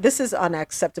this is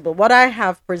unacceptable. What I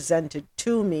have presented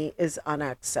to me is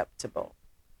unacceptable.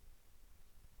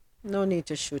 No need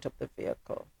to shoot up the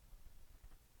vehicle.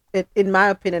 In my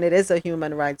opinion, it is a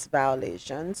human rights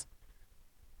violation.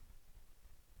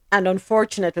 And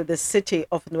unfortunately, the city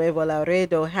of Nuevo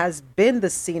Laredo has been the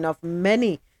scene of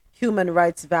many human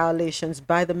rights violations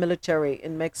by the military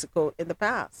in Mexico in the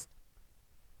past.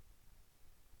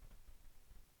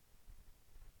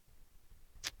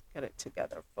 Get it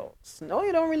together, folks. No,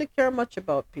 you don't really care much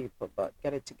about people, but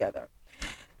get it together.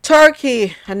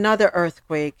 Turkey, another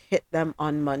earthquake hit them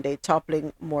on Monday,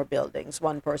 toppling more buildings.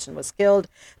 1 person was killed.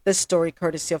 This story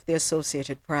courtesy of the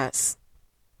Associated Press.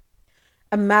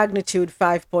 A magnitude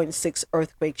 5.6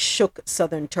 earthquake shook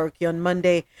southern Turkey on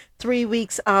Monday, 3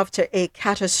 weeks after a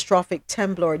catastrophic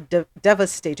temblor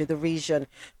devastated the region,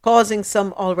 causing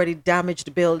some already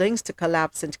damaged buildings to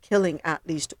collapse and killing at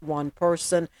least 1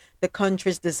 person, the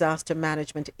country's disaster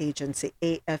management agency,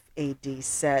 AFAD,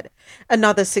 said.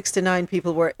 Another 69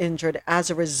 people were injured as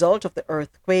a result of the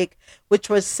earthquake, which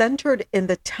was centered in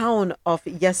the town of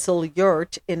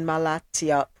Yeşilyurt in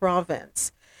Malatya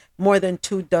province. More than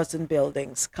 24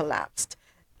 buildings collapsed.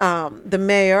 The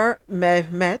mayor,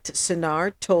 Mehmet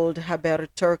Sinar, told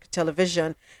Haberturk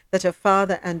television that a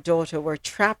father and daughter were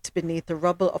trapped beneath the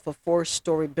rubble of a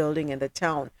 4-story building in the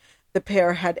town. The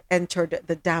pair had entered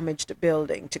the damaged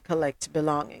building to collect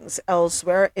belongings.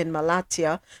 Elsewhere in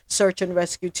Malatya, search and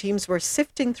rescue teams were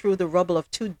sifting through the rubble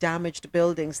of 2 damaged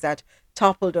buildings that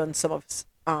toppled on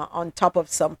top of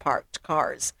some parked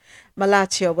cars.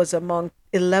 Malatya was among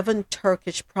 11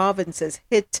 Turkish provinces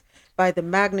hit by the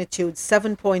magnitude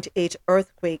 7.8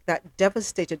 earthquake that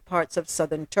devastated parts of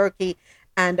southern Turkey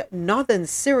and northern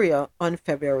Syria on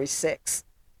February 6.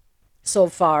 So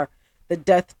far, the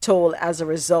death toll as a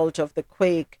result of the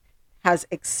quake has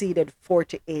exceeded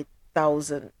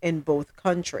 48,000 in both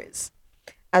countries.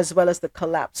 as well as the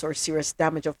collapse or serious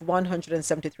damage of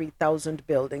 173,000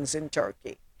 buildings in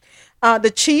Turkey.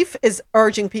 The chief is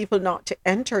urging people not to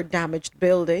enter damaged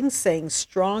buildings, saying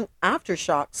strong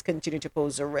aftershocks continue to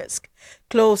pose a risk.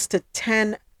 Close to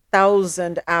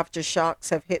 10,000 aftershocks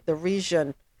have hit the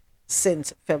region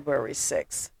since February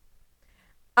 6th.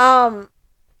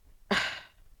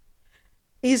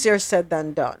 Easier said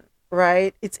than done,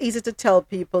 right? It's easy to tell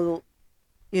people,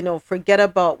 forget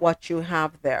about what you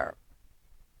have there.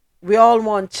 We all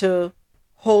want to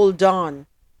hold on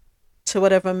to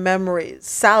whatever memories,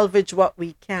 salvage what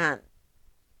we can.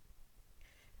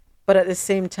 But at the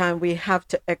same time, we have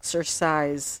to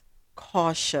exercise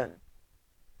caution.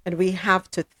 And we have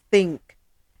to think,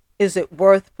 is it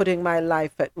worth putting my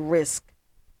life at risk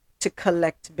to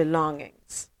collect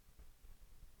belongings?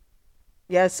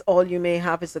 Yes, all you may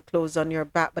have is the clothes on your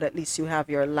back, but at least you have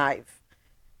your life.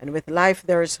 And with life,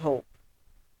 there is hope.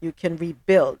 You can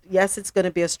rebuild. Yes, it's going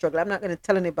to be a struggle. I'm not going to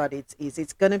tell anybody it's easy.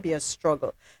 It's going to be a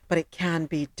struggle, but it can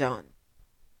be done.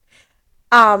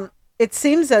 It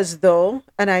seems as though,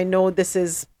 and I know this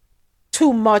is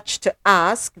too much to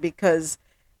ask because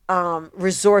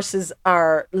resources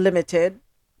are limited,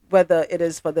 whether it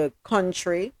is for the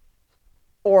country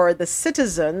or the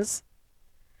citizens.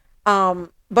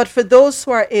 But for those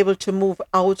who are able to move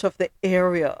out of the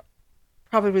area,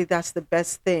 probably that's the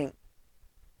best thing.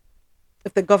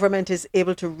 If the government is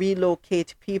able to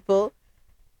relocate people,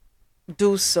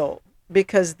 do so.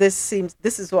 Because this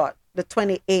is what? The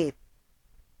 28th.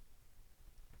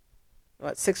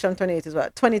 628 is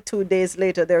what? 22 days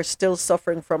later, they're still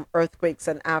suffering from earthquakes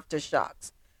and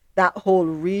aftershocks. That whole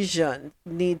region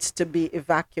needs to be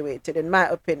evacuated, in my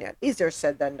opinion. Easier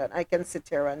said than done. I can sit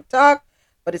here and talk,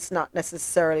 but it's not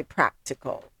necessarily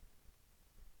practical.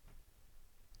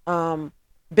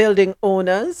 Building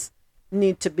owners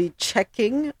need to be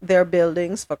checking their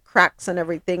buildings for cracks and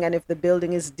everything. And if the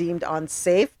building is deemed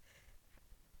unsafe,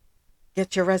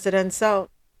 get your residents out.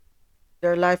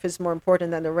 Their life is more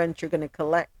important than the rent you're going to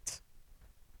collect.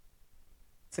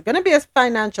 It's going to be a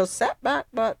financial setback,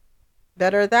 but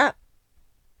better that.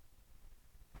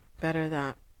 Better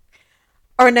that.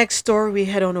 Our next story, we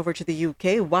head on over to the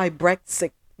UK. Why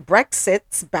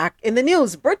Brexit's back in the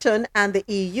news. Britain and the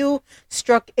EU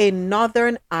struck a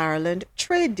Northern Ireland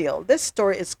trade deal. This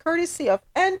story is courtesy of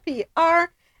NPR,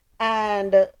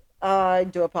 and I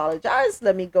do apologize.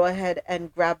 Let me go ahead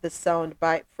and grab the sound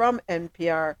bite from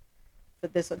NPR for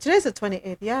this one. Today's the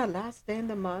 28th. Yeah, last day in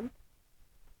the month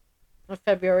of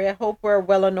February. I hope we're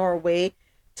well on our way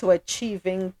to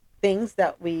achieving things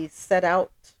that we set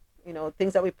out,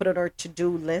 things that we put on our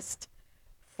to-do list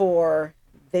for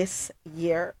this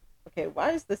year. Okay,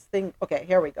 why is this thing? Okay,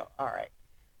 here we go. All right.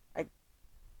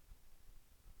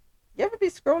 You ever be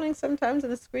scrolling sometimes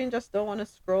and the screen just don't want to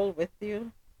scroll with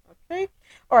you? Okay.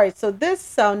 All right, so this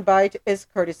soundbite is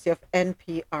courtesy of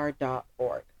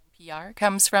NPR.org. NPR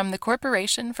comes from the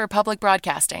Corporation for Public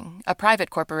Broadcasting, a private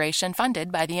corporation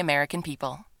funded by the American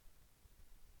people.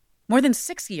 More than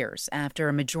 6 years after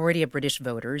a majority of British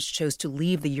voters chose to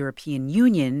leave the European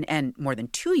Union, and more than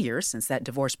 2 years since that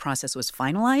divorce process was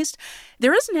finalized,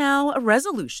 there is now a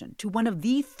resolution to one of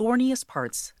the thorniest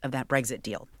parts of that Brexit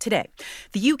deal. Today,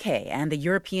 the UK and the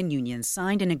European Union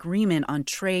signed an agreement on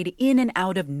trade in and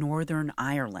out of Northern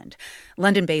Ireland.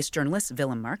 London-based journalist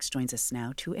Willem Marks joins us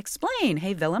now to explain.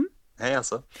 Hey, Willem. Hey,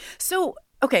 Elsa. So,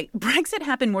 okay, Brexit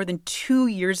happened more than 2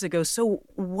 years ago. So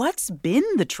what's been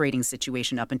the trading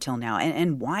situation up until now,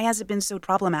 and why has it been so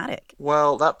problematic?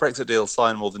 Well, that Brexit deal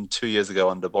signed more than 2 years ago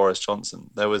under Boris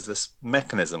Johnson. There was this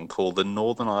mechanism called the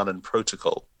Northern Ireland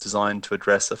Protocol, designed to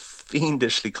address a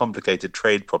fiendishly complicated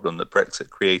trade problem that Brexit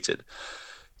created.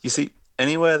 You see,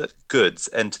 anywhere that goods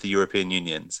enter the European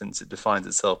Union, since it defines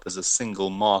itself as a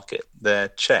single market, they're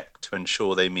checked to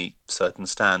ensure they meet certain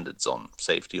standards on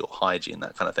safety or hygiene,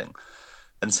 that kind of thing.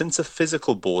 And since a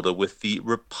physical border with the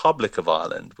Republic of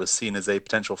Ireland was seen as a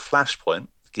potential flashpoint,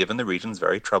 given the region's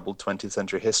very troubled 20th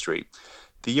century history,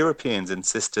 the Europeans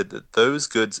insisted that those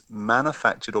goods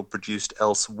manufactured or produced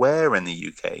elsewhere in the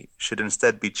UK should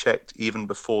instead be checked even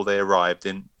before they arrived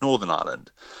in Northern Ireland.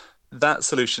 That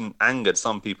solution angered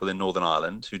some people in Northern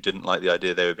Ireland who didn't like the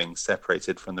idea they were being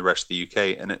separated from the rest of the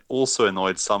UK, and it also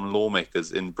annoyed some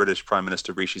lawmakers in British Prime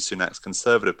Minister Rishi Sunak's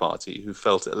Conservative Party who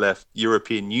felt it left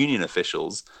European Union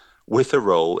officials with a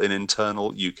role in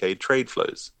internal UK trade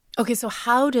flows. Okay, so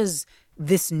how does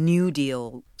this new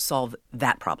deal solve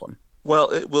that problem?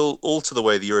 Well, it will alter the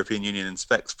way the European Union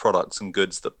inspects products and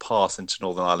goods that pass into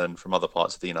Northern Ireland from other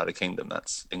parts of the United Kingdom.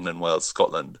 That's England, Wales,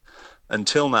 Scotland.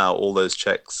 Until now, all those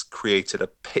checks created a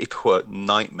paperwork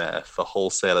nightmare for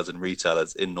wholesalers and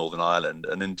retailers in Northern Ireland,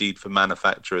 and indeed for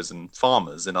manufacturers and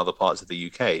farmers in other parts of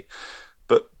the UK.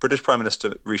 But British Prime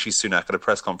Minister Rishi Sunak at a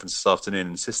press conference this afternoon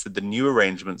insisted the new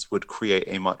arrangements would create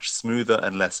a much smoother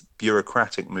and less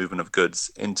bureaucratic movement of goods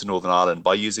into Northern Ireland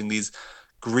by using these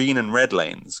green and red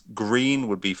lanes. Green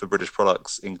would be for British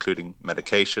products, including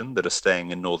medication, that are staying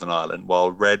in Northern Ireland,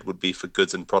 while red would be for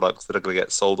goods and products that are going to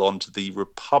get sold on to the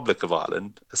Republic of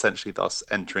Ireland, essentially thus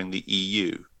entering the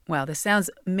EU. Wow, this sounds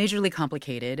majorly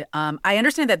complicated. I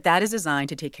understand that is designed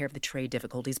to take care of the trade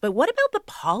difficulties, but what about the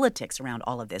politics around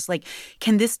all of this? Like,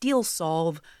 can this deal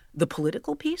solve the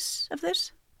political piece of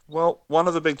this? Well, one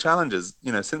of the big challenges,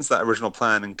 since that original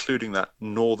plan, including that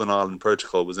Northern Ireland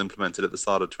Protocol, was implemented at the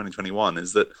start of 2021,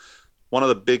 is that one of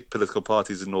the big political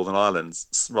parties in Northern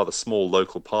Ireland's rather small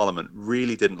local parliament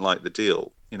really didn't like the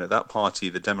deal. That party,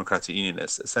 the Democratic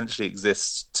Unionists, essentially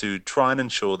exists to try and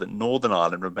ensure that Northern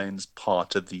Ireland remains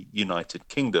part of the United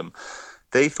Kingdom.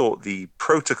 They thought the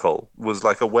protocol was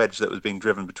like a wedge that was being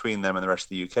driven between them and the rest of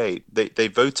the UK. They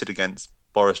voted against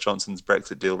Boris Johnson's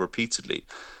Brexit deal repeatedly.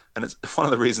 And it's one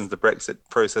of the reasons the Brexit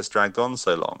process dragged on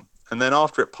so long. And then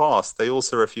after it passed, they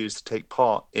also refused to take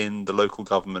part in the local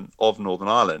government of Northern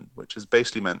Ireland, which has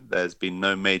basically meant there's been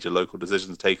no major local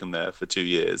decisions taken there for 2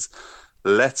 years,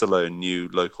 let alone new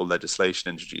local legislation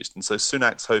introduced. And so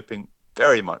Sunak's hoping,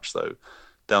 very much so,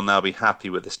 they'll now be happy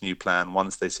with this new plan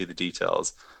once they see the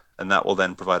details. And that will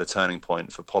then provide a turning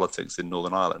point for politics in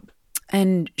Northern Ireland.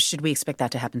 And should we expect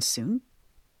that to happen soon?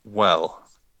 Well,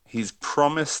 he's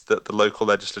promised that the local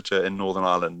legislature in Northern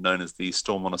Ireland, known as the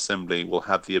Stormont Assembly, will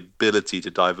have the ability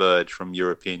to diverge from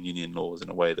European Union laws in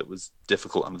a way that was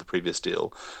difficult under the previous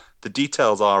deal. The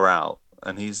details are out,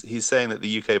 and he's saying that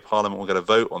the UK Parliament will get a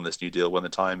vote on this new deal when the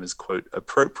time is, quote,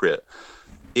 appropriate.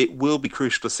 It will be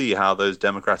crucial to see how those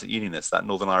Democratic Unionists, that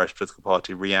Northern Irish political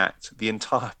party, react. The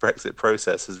entire Brexit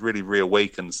process has really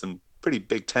reawakened some pretty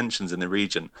big tensions in the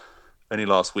region. Only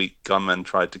last week, gunmen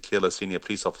tried to kill a senior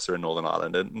police officer in Northern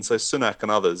Ireland. And so Sunak and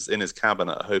others in his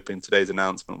cabinet are hoping today's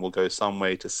announcement will go some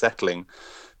way to settling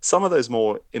some of those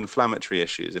more inflammatory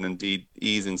issues and indeed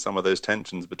easing some of those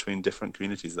tensions between different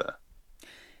communities there.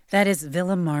 That is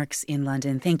Willem Marks in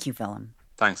London. Thank you, Willem.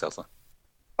 Thanks, Elsa.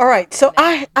 All right. So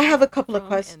I have a couple of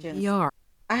questions.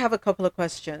 I have a couple of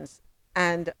questions,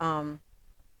 and I'm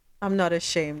not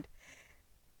ashamed.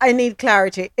 I need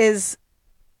clarity. Is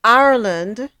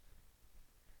Ireland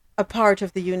a part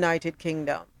of the United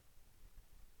Kingdom?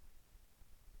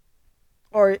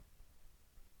 Or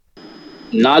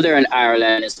Northern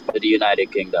Ireland is for the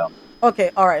United Kingdom.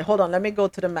 Okay, all right, hold on. Let me go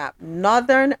to the map.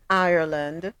 Northern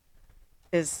Ireland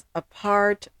is a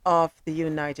part of the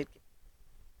United Kingdom.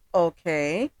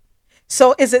 Okay.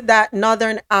 So is it that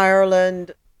Northern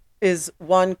Ireland is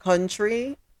one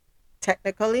country,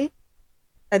 technically,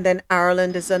 and then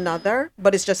Ireland is another,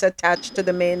 but it's just attached to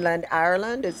the mainland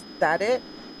Ireland? Is that it?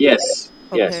 Yes.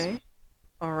 Okay. Yes.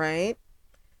 All right.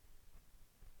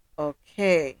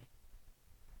 Okay.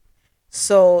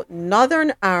 So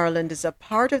Northern Ireland is a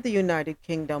part of the United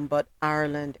Kingdom, but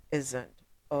Ireland isn't.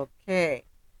 Okay.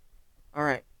 All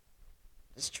right.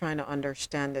 Just trying to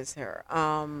understand this here.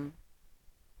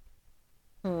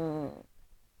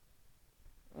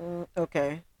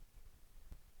 Okay.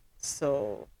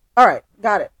 So, all right.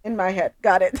 Got it. In my head.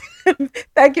 Got it.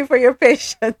 Thank you for your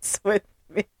patience with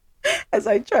me as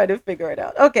I try to figure it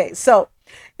out. Okay. So,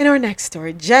 in our next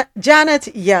story, Janet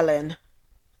Yellen.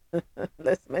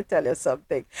 Let me tell you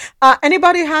something.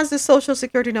 Anybody has the social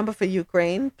security number for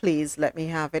Ukraine? Please let me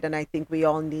have it. And I think we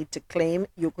all need to claim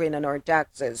Ukraine on our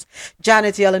taxes.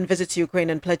 Janet Yellen visits Ukraine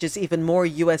and pledges even more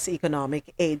U.S.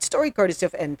 economic aid. Story courtesy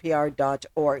of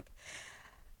NPR.org.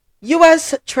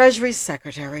 U.S. Treasury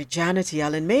Secretary Janet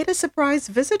Yellen made a surprise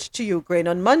visit to Ukraine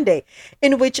on Monday,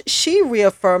 in which she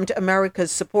reaffirmed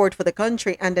America's support for the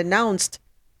country and announced,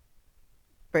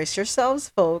 brace yourselves,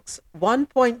 folks,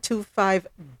 $1.25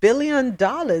 billion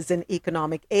in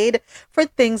economic aid for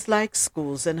things like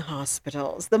schools and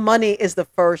hospitals. The money is the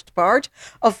first part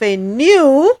of a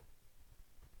new,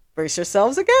 brace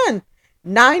yourselves again,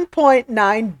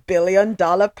 $9.9 billion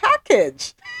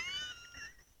package.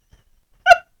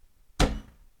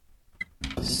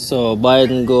 So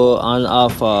Biden go on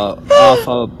half a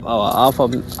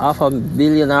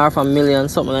billion, half a million,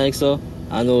 something like so.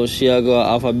 I know she'll go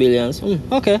half a billion.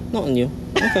 Okay, nothing new.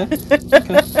 Okay.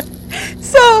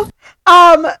 So,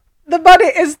 the money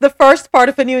is the first part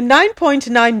of a new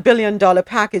 $9.9 billion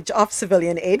package of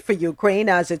civilian aid for Ukraine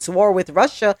as its war with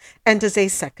Russia enters a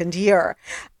second year.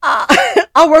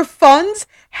 Our funds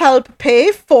help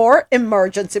pay for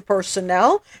emergency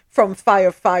personnel, from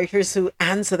firefighters who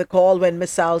answer the call when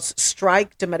missiles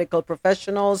strike to medical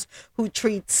professionals who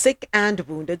treat sick and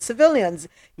wounded civilians.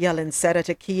 Yellen said at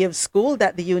a Kyiv school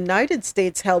that the United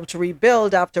States helped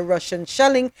rebuild after Russian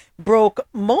shelling broke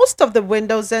most of the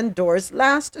windows and doors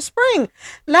last spring.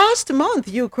 Last month,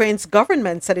 Ukraine's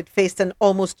government said it faced an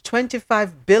almost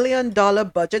 $25 billion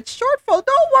budget shortfall.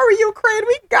 Don't worry, Ukraine,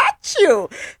 we got you,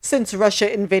 since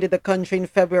Russia invaded the country in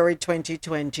February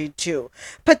 2022,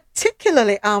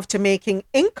 particularly after making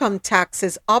income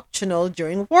taxes optional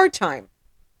during wartime.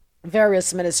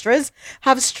 Various ministries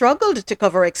have struggled to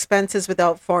cover expenses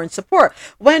without foreign support.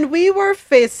 When we were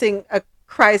facing a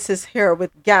crisis here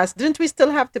with gas, didn't we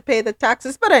still have to pay the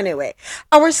taxes? But anyway,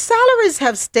 our salaries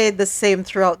have stayed the same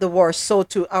throughout the war, so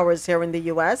too ours here in the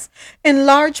U.S., in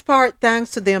large part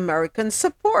thanks to the American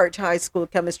support. High school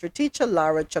chemistry teacher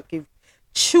Lara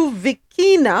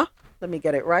Chuvikina, let me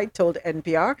get it right, told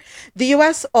NPR. The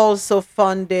U.S. also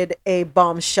funded a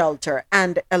bomb shelter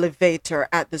and elevator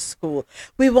at the school.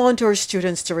 We want our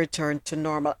students to return to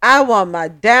normal. I want my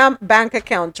damn bank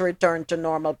account to return to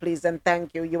normal, please, and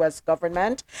thank you, U.S.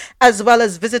 government. As well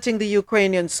as visiting the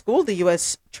Ukrainian school, the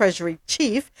U.S. Treasury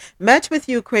chief met with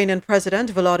Ukrainian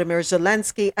President Volodymyr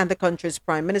Zelensky and the country's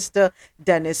Prime Minister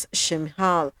Denis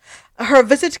Shmyhal. Her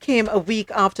visit came a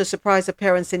week after a surprise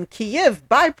appearance in Kyiv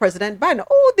by President Biden.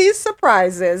 Oh, these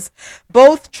surprises.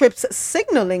 Both trips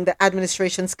signaling the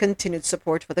administration's continued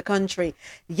support for the country.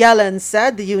 Yellen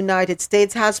said the United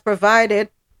States has provided,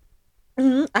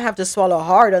 I have to swallow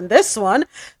hard on this one,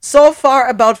 so far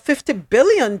about $50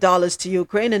 billion to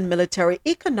Ukraine in military,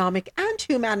 economic, and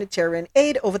humanitarian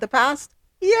aid over the past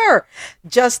year.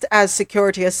 Just as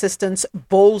security assistance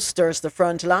bolsters the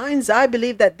front lines, I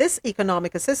believe that this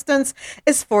economic assistance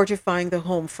is fortifying the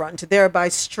home front, thereby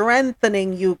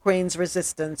strengthening Ukraine's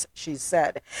resistance, she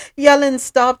said. Yellen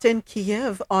stopped in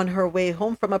Kyiv on her way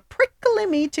home from a prickly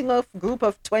meeting of a group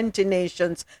of 20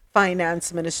 nations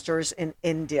finance ministers in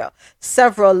India.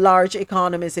 Several large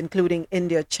economies, including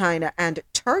India, China, and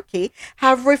Turkey,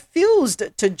 have refused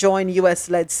to join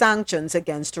U.S.-led sanctions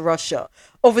against Russia.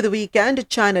 Over the weekend,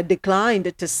 China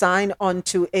declined to sign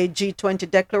onto a G20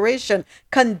 declaration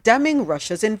condemning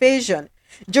Russia's invasion.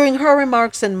 During her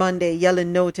remarks on Monday, Yellen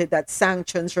noted that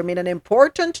sanctions remain an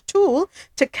important tool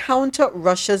to counter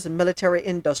Russia's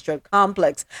military-industrial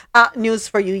complex. News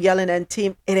for you, Yellen and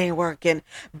team, it ain't working.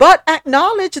 But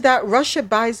acknowledge that Russia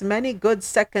buys many goods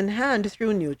secondhand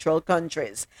through neutral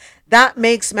countries. That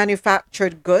makes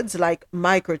manufactured goods like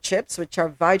microchips, which are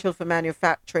vital for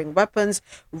manufacturing weapons,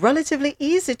 relatively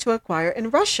easy to acquire in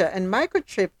Russia. And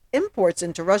microchip imports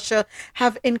into Russia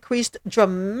have increased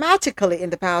dramatically in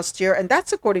the past year, and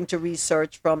that's according to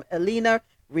research from Elena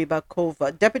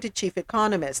Rybakova, deputy chief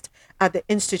economist at the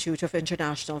Institute of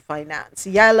International Finance.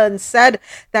 Yellen said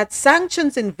that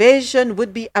sanctions invasion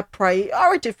would be a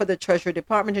priority for the Treasury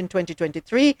Department in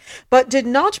 2023, but did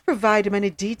not provide many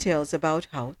details about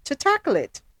how to tackle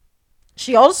it.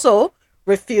 She also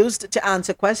refused to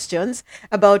answer questions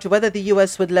about whether the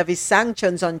U.S. would levy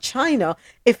sanctions on China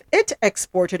if it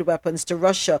exported weapons to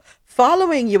Russia,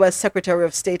 following U.S. Secretary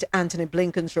of State Antony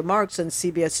Blinken's remarks on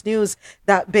CBS News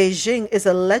that Beijing is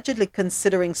allegedly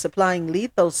considering supplying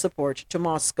lethal support to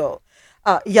Moscow.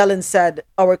 Yellen said,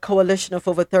 our coalition of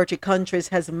over 30 countries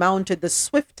has mounted the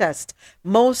swiftest,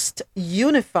 most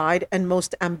unified, and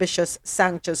most ambitious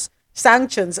sanctions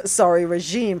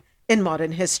regime in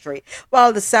modern history.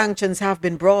 While the sanctions have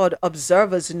been broad,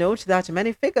 observers note that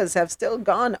many figures have still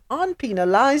gone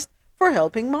unpenalized for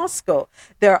helping Moscow.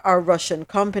 There are Russian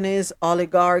companies,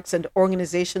 oligarchs, and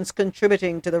organizations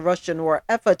contributing to the Russian war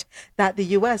effort that the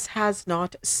U.S. has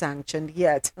not sanctioned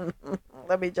yet.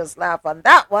 Let me just laugh on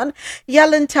that one.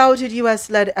 Yellen touted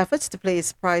U.S.-led efforts to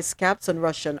place price caps on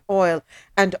Russian oil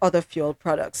and other fuel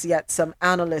products. Yet some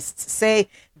analysts say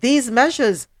these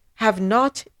measures have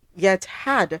not yet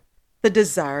had the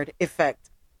desired effect.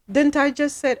 Didn't I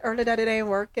just say earlier that it ain't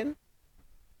working?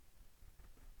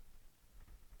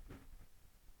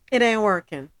 It ain't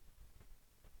working.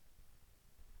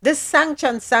 This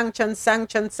sanctions,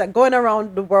 going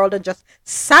around the world and just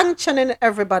sanctioning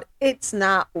everybody, it's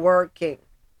not working.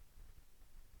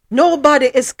 Nobody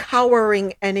is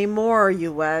cowering anymore,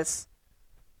 U.S.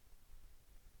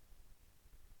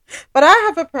 But I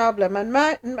have a problem, and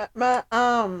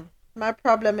my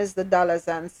problem is the dollars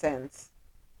and cents.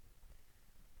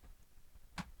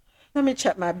 Let me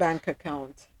check my bank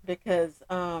account because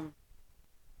I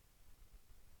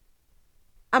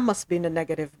must be in the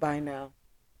negative by now.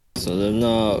 So them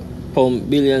now pump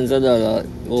billions of dollars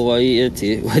over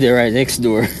Haiti, where they're right next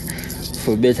door,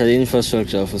 for better the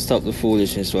infrastructure, for stop the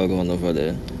foolishness we're going over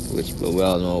there, which we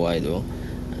all know why though.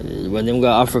 When them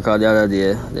got Africa the other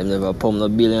day, them never pumped no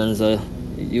billions of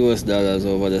US dollars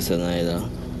over there neither.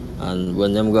 And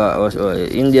when them got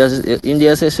India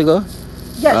says she go?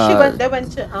 Yeah, they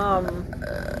went to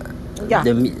yeah.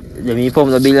 Them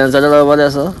pump the billions of dollars over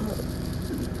there, so?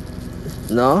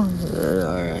 No?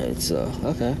 Alright, so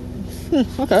okay.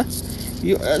 Okay.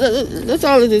 That's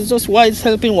all it is, just whites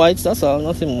helping whites, that's all.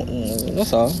 Nothing,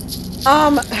 that's all.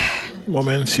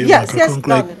 Moments your yes, bank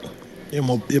account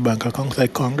Donald. your bank account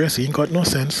like Congress, it ain't got no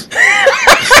sense.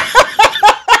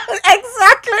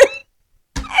 Exactly.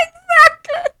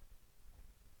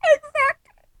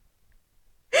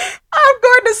 I'm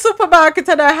going to the supermarket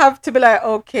and I have to be like,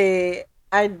 okay,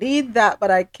 I need that,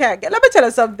 but I can't get. Let me tell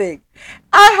you something.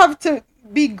 I have to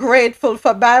be grateful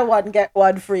for buy one get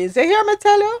one free. You hear me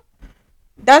tell you?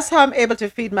 That's how I'm able to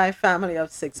feed my family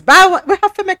of 6. Buy one. We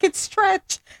have to make it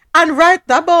stretch. And right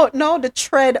about now, the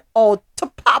thread out to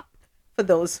pop. For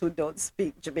those who don't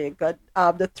speak Jamaican,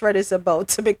 the thread is about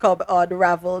to become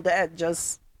unraveled and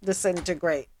just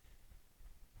disintegrate.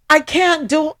 I can't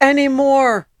do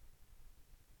anymore.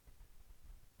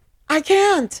 I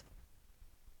can't.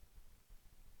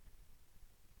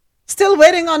 Still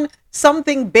waiting on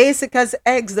something basic as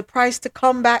eggs, the price to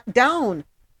come back down.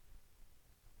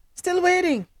 Still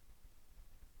waiting.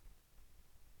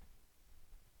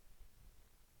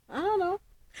 I don't know.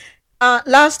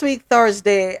 Last week,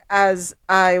 Thursday, as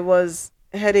I was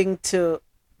heading to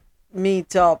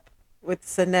meet up with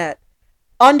Sanette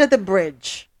under the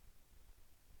bridge,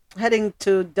 heading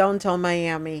to downtown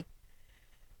Miami.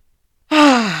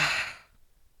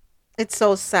 It's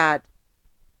so sad.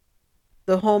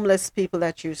 The homeless people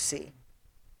that you see.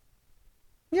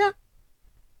 Yeah.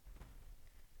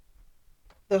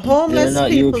 The homeless They're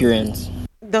not people. Ukrainians.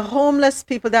 The homeless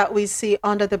people that we see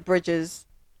under the bridges,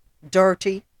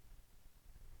 dirty,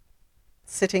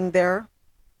 sitting there,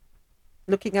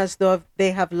 looking as though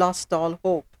they have lost all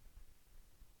hope.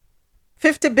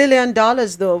 $50 billion,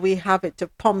 though, we have it to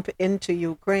pump into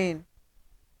Ukraine.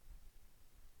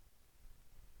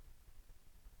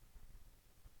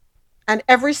 And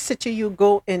every city you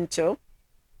go into,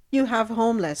 you have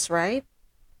homeless, right?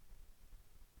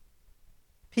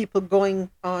 People going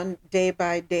on day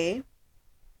by day.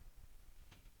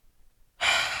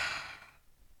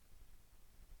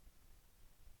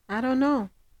 I don't know.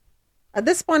 At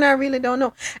this point, I really don't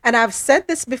know. And I've said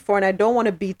this before, and I don't want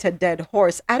to beat a dead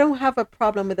horse. I don't have a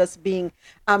problem with us being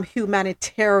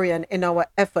humanitarian in our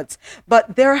efforts,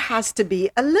 but there has to be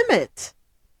a limit.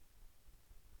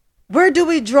 Where do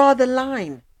we draw the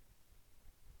line?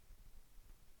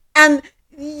 And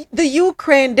the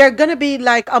Ukraine, they're going to be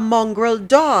like a mongrel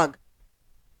dog,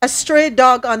 a stray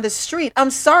dog on the street.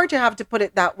 I'm sorry to have to put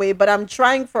it that way, but I'm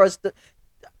trying for us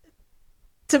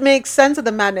to make sense of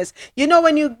the madness. You know,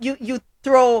 when you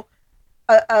throw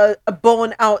a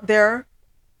bone out there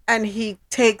and he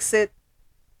takes it,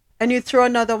 and you throw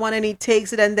another one and he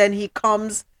takes it, and then he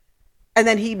comes and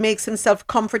then he makes himself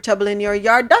comfortable in your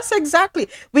yard. That's exactly.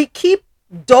 We keep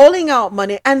doling out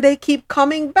money and they keep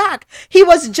coming back. He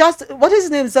was just, what is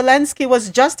his name? Zelensky was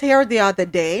just here the other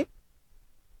day.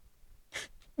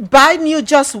 Biden, you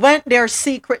just went there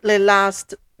secretly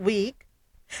last week.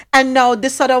 And now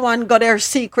this other one got there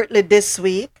secretly this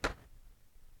week.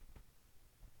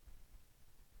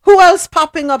 Who else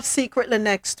popping up secretly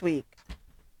next week?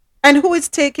 And who is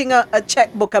taking a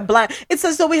checkbook, a blank? It's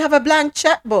as though we have a blank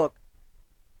checkbook.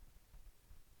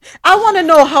 I want to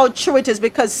know how true it is,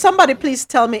 because somebody please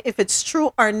tell me if it's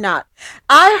true or not.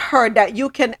 I heard that you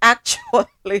can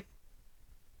actually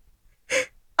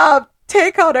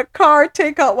take out a car,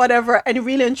 take out whatever, and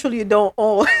really and truly you don't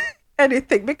owe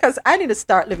anything, because I need to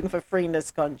start living for free in this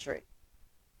country.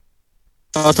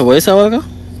 What is that?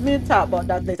 We'll talk about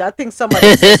that later. I think somebody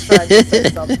is trying to say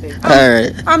something.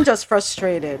 I'm just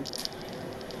frustrated.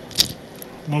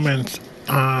 Moment.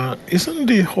 Isn't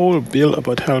the whole bill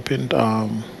about helping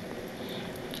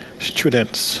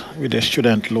students with their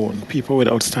student loan, people with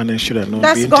outstanding student loan,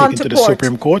 being taken to the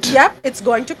Supreme Court? Yep, it's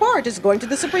going to court. It's going to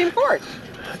the Supreme Court.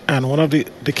 And one of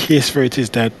the case for it is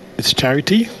that it's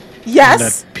charity. Yes.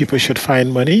 And that people should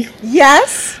find money.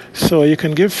 Yes. So you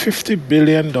can give $50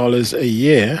 billion a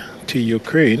year to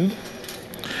Ukraine,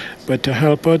 but to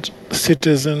help out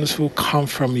citizens who come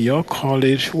from your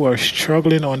college who are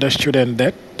struggling under student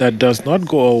debt that does not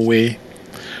go away,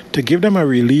 to give them a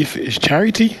relief is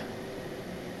charity?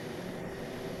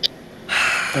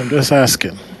 I'm just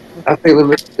asking. I think the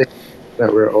mistake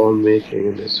that we're all making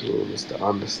in this room is to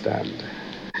understand.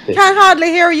 Can't hardly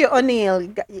hear you,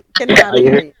 O'Neill. Can hardly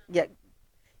hear you. Yeah.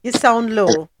 You sound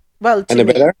low. Well, to Any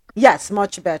me, better? yes,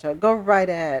 much better. Go right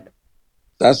ahead.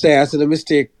 I said the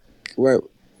mistake where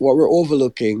what we're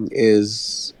overlooking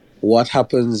is what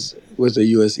happens with the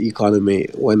US economy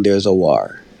when there's a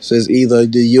war. So it's either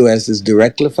the US is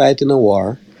directly fighting a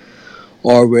war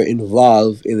or we're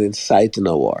involved in inciting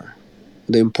a war.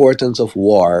 The importance of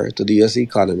war to the US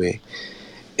economy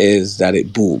is that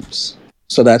it booms.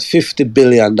 So that $50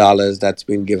 billion that's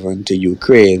been given to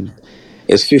Ukraine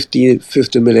is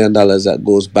 $50 million that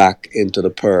goes back into the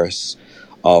purse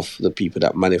of the people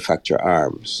that manufacture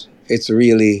arms. It's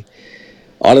really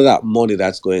all of that money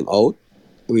that's going out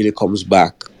really comes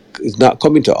back. It's not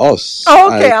coming to us. Oh,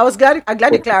 okay. I'm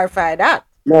glad you clarified that.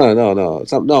 No.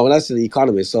 No, that's the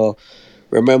economy. So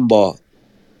remember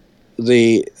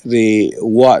the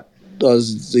what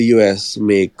does the US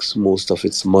makes most of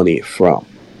its money from,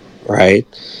 right?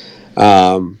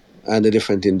 And the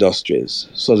different industries.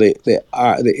 So the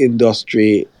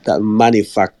industry that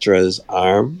manufactures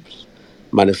arms,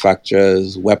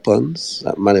 manufactures weapons,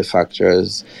 that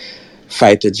manufactures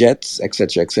fighter jets,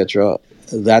 etc., etc.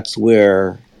 That's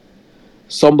where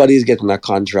somebody's getting a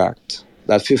contract.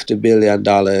 That $50 billion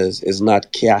is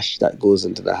not cash that goes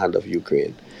into the hand of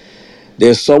Ukraine.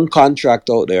 There's some contract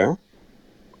out there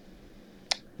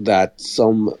that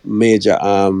some major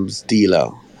arms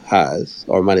dealer has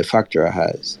or manufacturer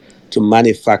has to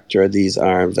manufacture these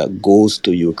arms that goes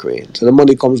to Ukraine. So the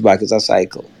money comes back as a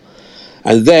cycle.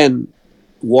 And then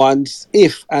once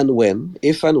if and when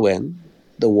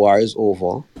the war is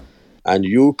over and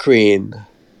Ukraine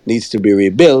needs to be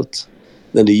rebuilt,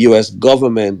 then the US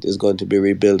government is going to be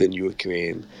rebuilding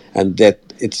Ukraine and that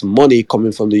it's money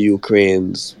coming from the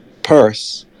Ukraine's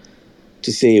purse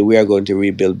to say we are going to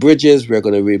rebuild bridges, we are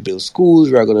going to rebuild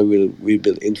schools, we are going to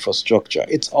rebuild infrastructure.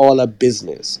 It's all a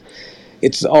business.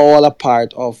 It's all a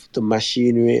part of the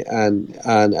machinery, and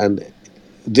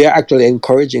they're actually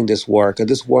encouraging this work, and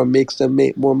this war makes them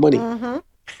make more money. Mm-hmm.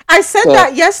 I said So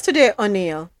that yesterday,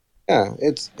 O'Neill. yeah,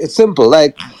 it's simple.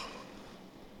 Like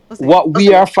what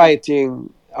we are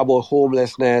fighting about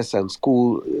homelessness and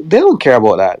school, they don't care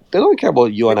about that. They don't care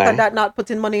about you and Because I. that not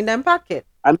putting money in them pocket.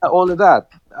 And not only that,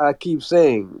 I keep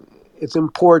saying it's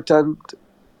important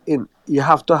in you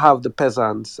have to have the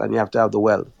peasants and you have to have the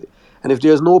wealthy. And if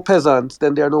there's no peasants,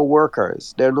 then there are no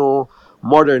workers. There are no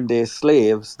modern day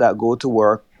slaves that go to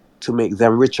work to make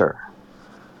them richer.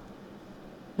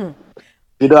 Hmm.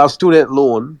 You don't have student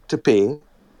loan to pay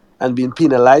and being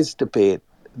penalized to pay it,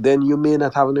 then you may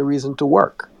not have any reason to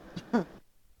work.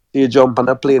 You jump on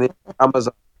a plane in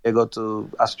Amazon, you go to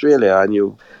Australia, and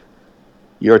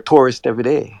you're a tourist every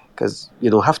day because you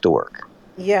don't have to work.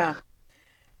 Yeah.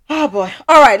 Oh boy.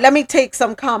 All right, let me take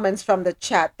some comments from the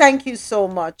chat. Thank you so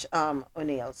much,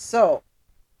 O'Neill.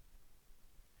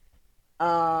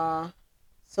 Uh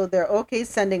so they're okay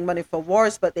sending money for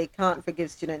wars, but they can't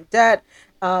forgive student debt.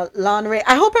 Lanray,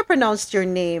 I hope I pronounced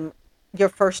your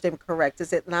first name correct.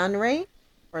 Is it Lanray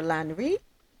or Lanry?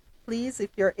 Please, if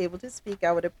you're able to speak,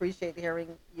 I would appreciate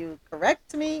hearing you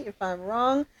correct me if I'm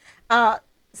wrong. Uh,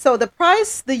 so the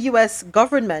price the U.S.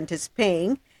 government is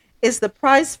paying is the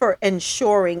price for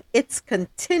ensuring its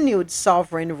continued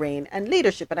sovereign reign and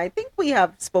leadership. And I think we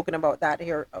have spoken about that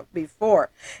here before.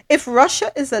 If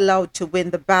Russia is allowed to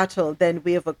win the battle, then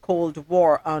we have a Cold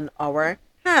War on our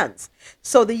hands.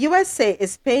 So the USA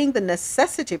is paying the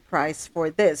necessity price for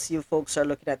this. You folks are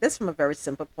looking at this from a very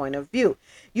simple point of view.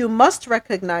 You must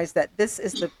recognize that this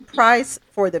is the price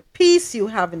for the peace you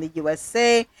have in the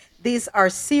USA. These are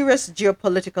serious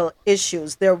geopolitical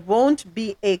issues. There won't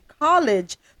be a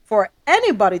college for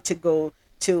anybody to go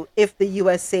to if the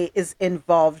USA is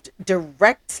involved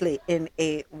directly in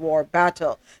a war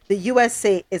battle. The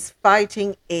USA is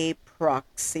fighting a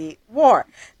proxy war.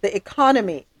 The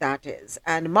economy, that is,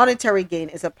 and monetary gain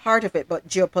is a part of it, but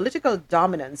geopolitical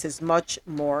dominance is much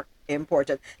more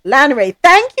important. Lanray,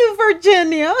 thank you,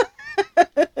 Virginia.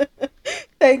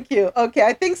 Thank you. Okay,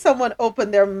 I think someone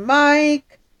opened their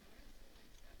mic.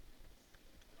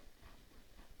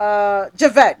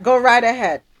 Javette, go right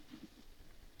ahead.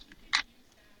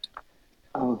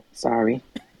 Oh, sorry.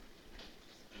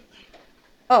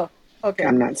 Oh, okay.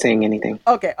 I'm not saying anything.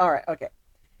 Okay, all right, okay.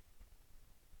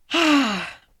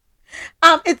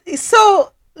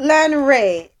 So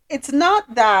Lanray, it's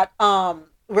not that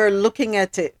we're looking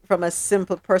at it from a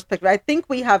simple perspective. I think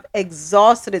we have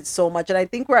exhausted it so much, and I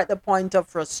think we're at the point of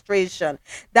frustration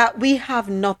that we have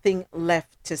nothing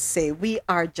left to say. We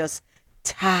are just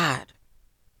tired.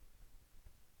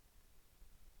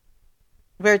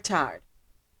 We're tired.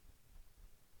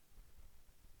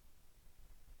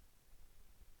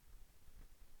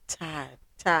 Tired.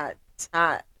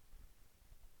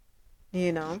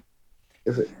 You know?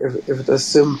 If it was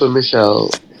simple, Michelle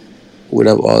would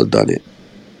have all done it.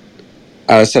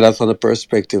 I said that from the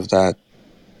perspective that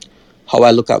how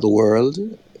I look at the world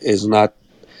is not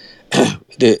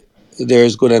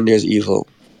there's good and there's evil,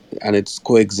 and it's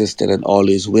coexisted and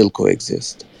always will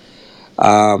coexist.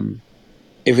 Um,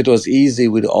 if it was easy,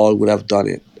 we all would have done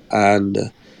it,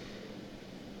 and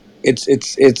it's.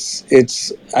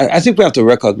 I think we have to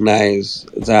recognize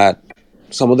that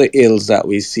some of the ills that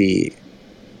we see.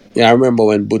 Yeah, I remember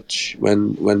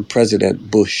when President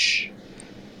Bush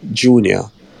Jr.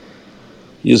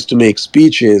 used to make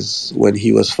speeches when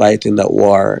he was fighting that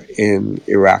war in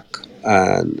Iraq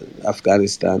and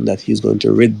Afghanistan that he's going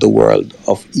to rid the world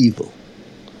of evil.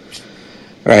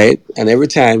 Right? And every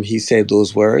time he said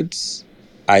those words,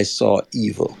 I saw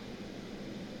evil.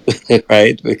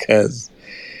 Right? Because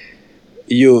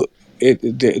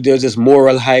there's this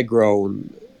moral high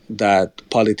ground that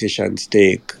politicians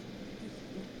take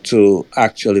to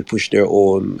actually push their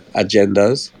own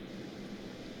agendas.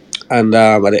 And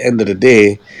at the end of the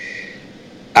day,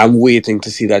 I'm waiting to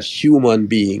see that human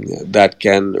being that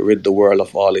can rid the world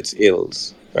of all its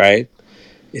ills, right?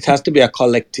 It has to be a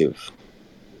collective.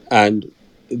 And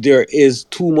there is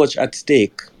too much at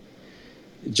stake.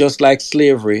 Just like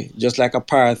slavery, just like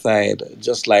apartheid,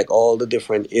 just like all the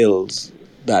different ills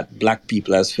that black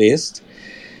people has faced,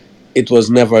 it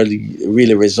was never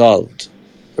really resolved,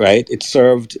 right? It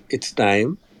served its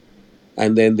time,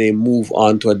 and then they move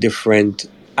on to a different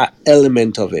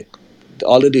element of it.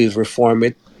 All they do is reform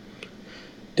it.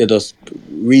 They just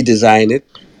redesign it.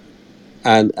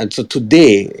 And so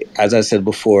today, as I said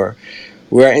before,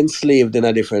 we're enslaved in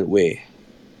a different way.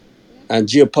 And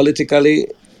geopolitically,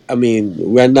 I mean,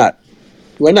 we're not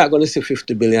going to see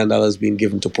 $50 billion being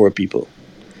given to poor people.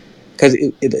 Because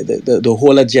the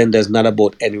whole agenda is not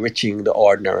about enriching the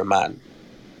ordinary man.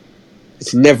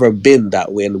 It's never been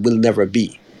that way and will never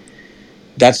be.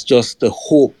 That's just the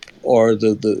hope or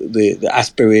the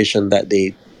aspiration that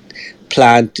they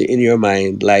plant in your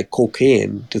mind like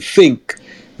cocaine to think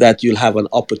that you'll have an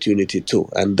opportunity to.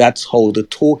 And that's how the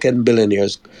token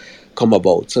billionaires come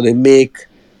about. So they make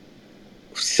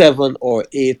 7 or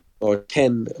 8 or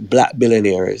 10 black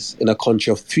billionaires in a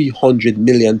country of 300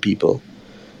 million people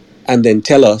and then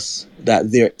tell us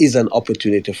that there is an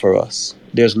opportunity for us.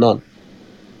 There's none.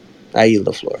 I yield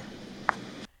the floor.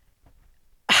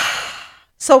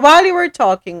 So while you were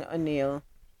talking, Anil,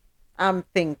 I'm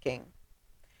thinking.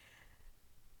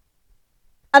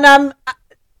 And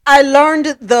I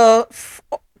learned the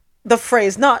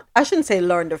phrase, not, I shouldn't say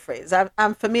learn the phrase.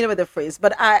 I'm familiar with the phrase,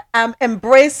 but I am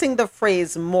embracing the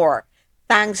phrase more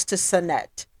thanks to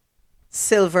Sonette.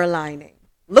 Silver lining.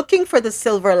 Looking for the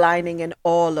silver lining in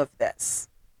all of this,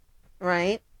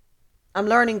 right? I'm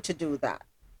learning to do that.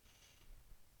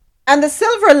 And the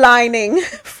silver lining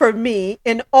for me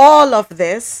in all of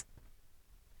this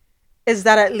is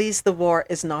that at least the war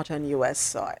is not on U.S.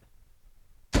 soil.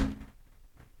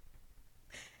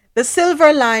 The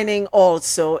silver lining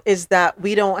also is that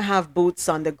we don't have boots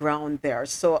on the ground there.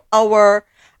 So our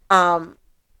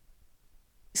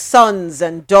sons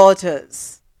and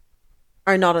daughters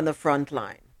are not on the front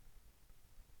line.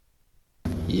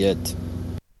 Yet.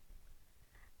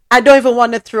 I don't even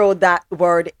want to throw that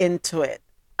word into it.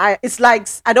 It's like,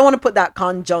 I don't want to put that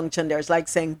conjunction there. It's like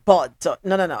saying but.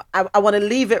 No. I want to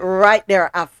leave it right there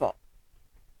after.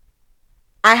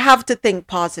 I have to think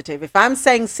positive. If I'm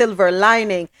saying silver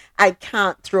lining, I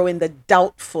can't throw in the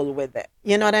doubtful with it.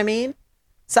 You know what I mean?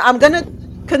 So I'm going to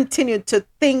continue to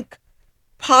think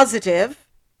positive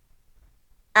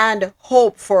and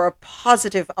hope for a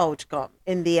positive outcome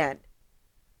in the end.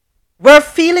 We're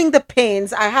feeling the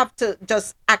pains. I have to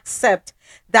just accept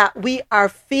that we are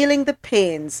feeling the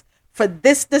pains for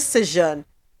this decision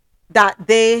that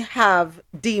they have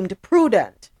deemed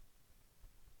prudent.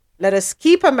 Let us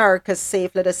keep America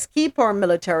safe. Let us keep our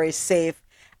military safe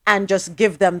and just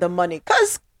give them the money.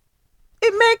 Because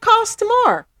it may cost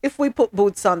more if we put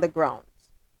boots on the ground.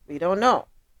 We don't know.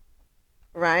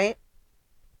 Right?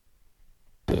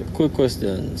 Quick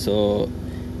question. So,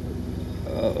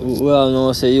 we all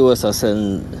know, say, U.S. are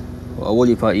sending a whole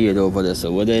heap of aid over there.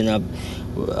 So, whether in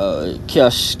a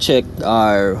cash check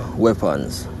or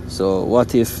weapons. So,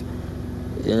 what if,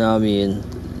 you know what I mean,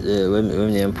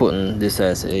 when they're putting this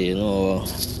as a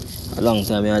long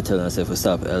time I tell myself to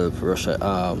stop help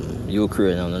Russia,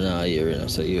 Ukraine and now here,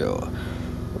 so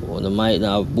they might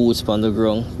not have boots on the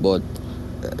ground, but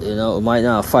we might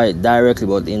not fight directly,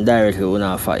 but indirectly we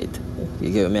not fight.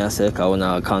 You get me? I say, because we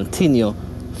not continue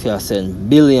to send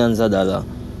billions of dollars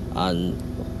and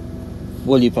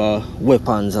whole heap of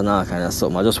weapons and all kind of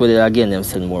stuff. I just waited again them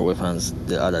send more weapons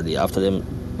the other day after them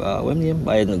when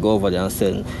Biden go over there and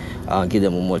send give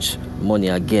them much money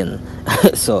again.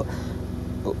 So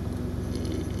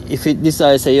if it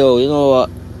decides say, yo, you know what,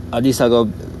 this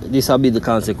will be the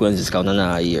consequences coming in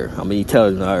a year. I mean, you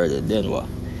tell them already. Then what?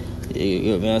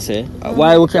 You know what I say?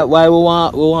 Why we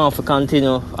want to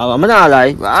continue? I'm not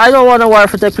lie. I don't want a war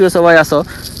to take place over here. So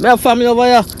me have family over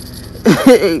here.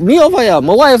 Me over here.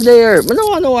 My wife there. I don't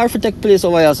want no war to take place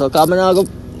over here. So cause I'm not go,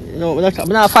 you know, I'm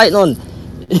not fight none.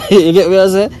 You get what I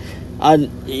say?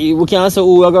 And we can't say,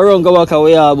 oh, we go run go back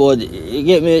away, but you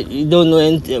get me, you don't know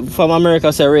anything. From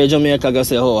America say Ray, Jamaica go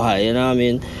say oh hi, you know what I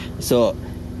mean? So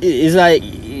it's like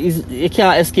you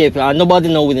can't escape, and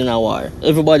nobody no win in a war.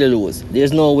 Everybody lose.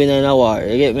 There's no winner in a war.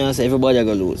 You get me? I say everybody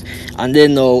go lose. And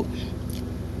then now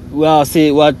we'll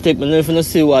see what take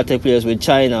place with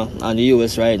China and the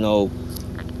US right now.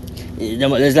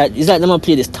 It's like them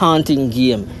play this taunting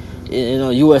game. You know,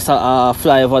 US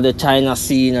fly over the China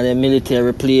scene and the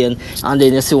military plane, and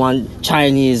then you see one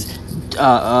Chinese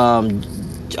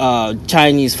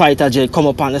fighter jet come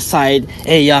up on the side.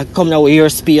 Hey, come now with your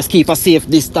space, keep a safe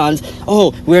distance.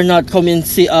 Oh, we're not coming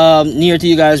near to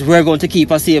you guys. We're going to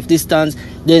keep a safe distance.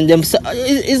 Then them,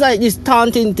 it's like this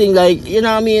taunting thing, like, you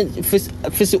know what I mean? If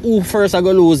it's who first I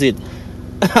go lose it.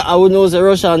 I would know the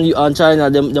Russia and China,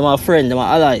 them are friends, them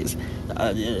are allies.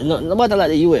 Nobody like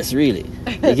the US, really.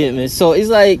 You get me? So it's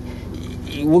like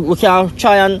we can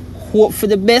try and hope for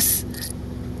the best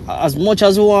as much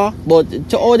as we want, but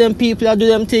to all them people that do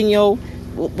them thing, yo,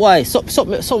 why?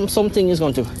 Something is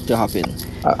going to happen.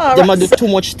 They might do too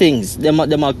much things. They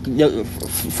might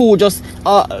food just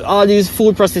all these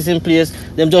food processing places.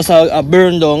 Them just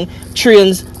burn down.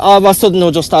 Trains all of a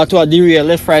sudden just start to derail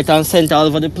left, right, and center all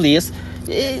over the place.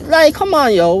 Like, come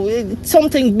on, yo,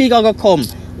 something bigger gonna come.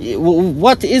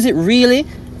 What is it really?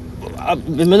 I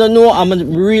don't know. I'm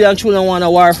really and truly want a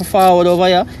war for forward over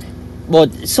here,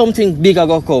 but something bigger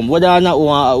gonna come. Whether or not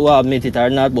we admit it or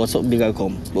not, but something bigger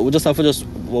come. But we just have to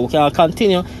we can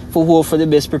continue for hope for the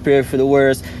best, prepare for the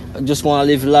worst. Just want to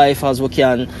live life as we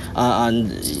can,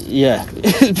 and yeah,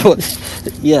 but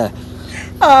yeah.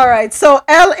 All right. So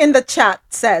L in the chat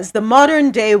says the modern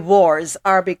day wars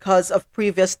are because of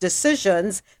previous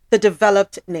decisions the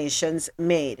developed nations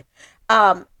made.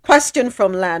 Question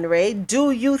from Lanray: do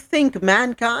you think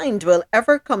mankind will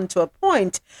ever come to a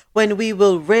point when we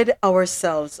will rid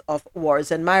ourselves of wars?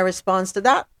 And my response to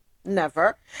that: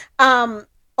 never.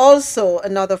 Also,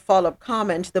 another follow-up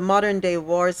comment: the modern day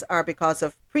wars are because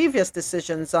of previous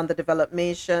decisions on the developed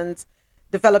nations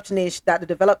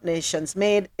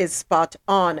made is spot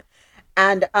on.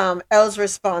 And L's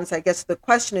response, I guess the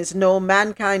question is, no,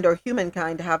 mankind or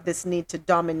humankind have this need to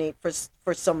dominate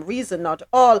for some reason, not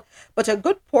all, but a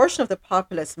good portion of the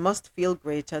populace must feel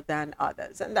greater than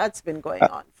others. And that's been going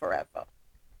on forever.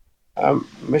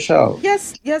 Michelle.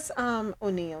 Yes,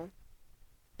 O'Neill.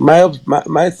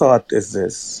 My thought is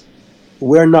this.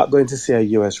 We're not going to see a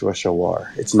US-Russia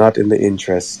war. It's not in the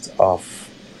interest of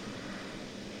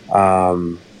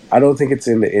I don't think it's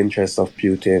in the interest of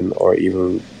Putin or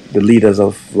even the leaders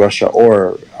of Russia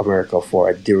or America for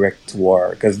a direct war,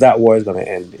 because that war is going to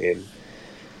end in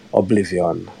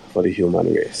oblivion for the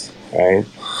human race, right?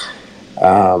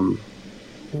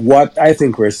 What I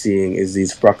think we're seeing is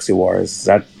these proxy wars.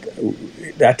 That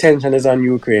the attention is on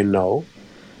Ukraine now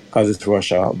because it's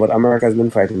Russia, but America has been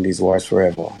fighting these wars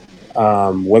forever.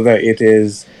 Whether it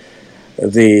is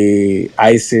the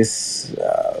ISIS,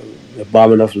 the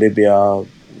bombing of Libya,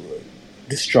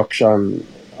 destruction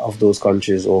of those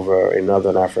countries over in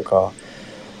Northern Africa,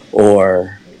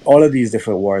 or all of these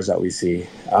different wars that we see,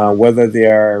 whether they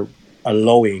are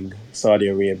allowing Saudi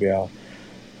Arabia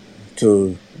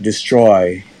to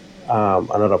destroy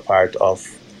another part of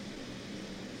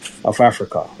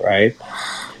Africa, right?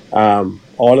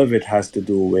 All of it has to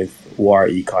do with war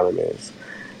economies.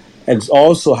 It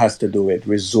also has to do with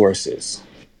resources,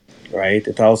 right?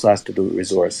 It also has to do with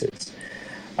resources.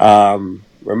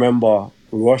 Remember,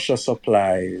 Russia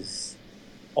supplies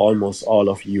almost all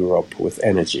of Europe with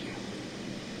energy,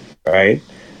 right?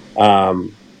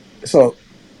 So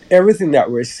everything that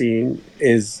we're seeing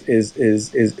is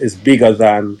bigger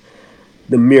than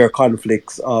the mere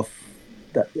conflicts of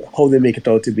how they make it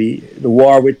out to be.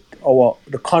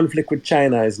 The conflict with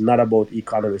China is not about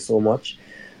economy so much,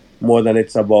 more than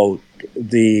it's about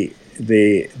the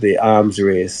arms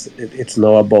race. It's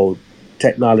now about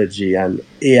technology and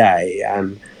AI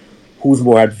and who's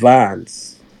more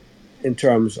advanced in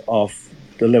terms of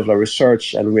the level of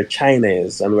research and where China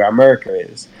is and where America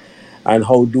is, and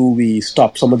how do we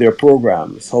stop some of their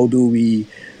programs? How do we?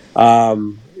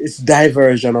 It's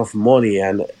diversion of money,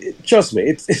 and trust me,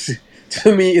 it's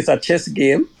to me it's a chess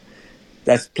game,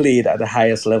 that's played at the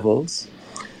highest levels.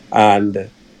 And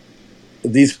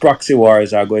these proxy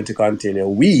wars are going to continue.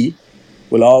 We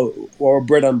will all our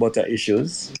bread and butter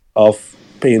issues of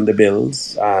paying the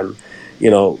bills, and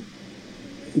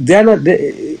they're not.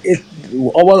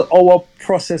 Our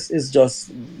process is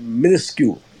just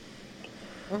minuscule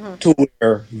to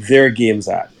where their game's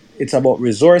at. It's about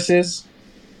resources.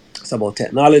 It's about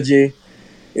technology.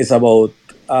 It's about.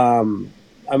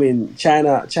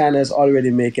 China is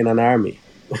already making an army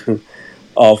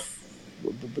of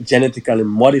genetically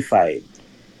modified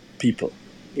people.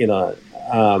 A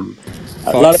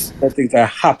lot Facts. of things are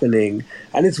happening,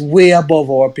 and it's way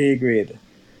above our pay grade,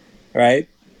 right?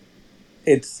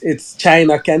 It's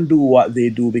China can do what they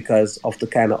do because of the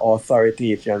kind of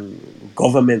authoritarian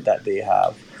government that they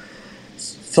have.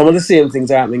 Some of the same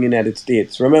things are happening in the United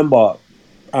States. Remember,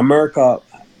 America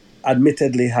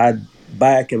admittedly had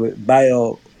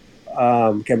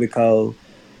chemical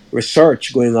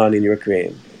research going on in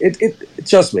Ukraine.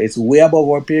 Trust me, it's way above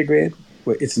our pay grade.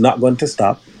 It's not going to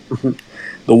stop.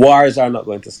 The wars are not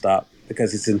going to stop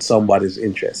because it's in somebody's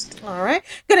interest. All right.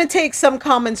 Going to take some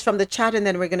comments from the chat, and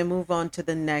then we're going to move on to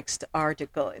the next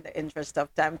article in the interest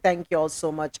of time. Thank you all so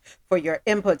much for your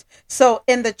input. So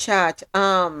in the chat,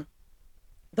 the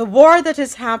war that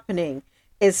is happening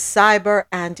is cyber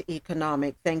and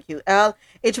economic. Thank you, L.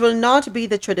 It will not be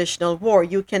the traditional war.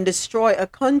 You can destroy a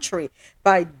country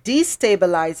by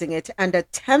destabilizing it and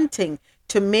attempting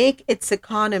to make its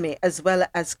economy as well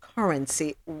as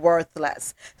currency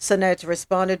worthless. Sonette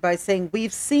responded by saying,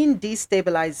 we've seen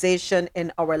destabilization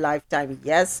in our lifetime.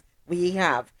 Yes, we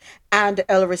have. And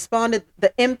L responded,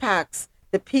 the impacts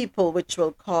the people which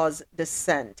will cause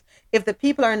dissent. If the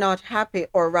people are not happy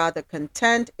or rather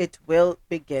content, it will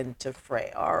begin to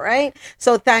fray. All right.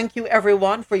 So thank you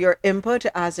everyone for your input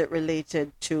as it relates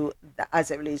to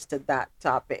that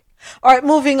topic. All right,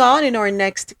 moving on in our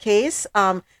next case.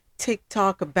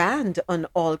 TikTok banned on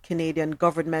all Canadian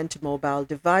government mobile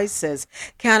devices.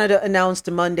 Canada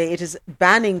announced Monday it is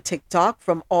banning TikTok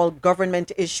from all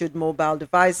government-issued mobile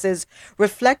devices,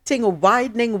 reflecting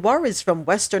widening worries from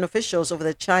Western officials over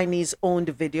the Chinese-owned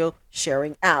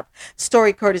video-sharing app.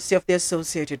 Story courtesy of the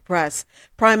Associated Press.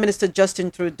 Prime Minister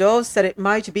Justin Trudeau said it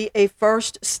might be a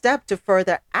first step to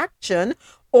further action,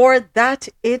 or that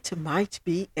it might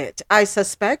be it. I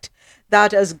suspect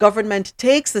that as government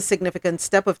takes the significant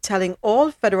step of telling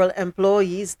all federal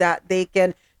employees that they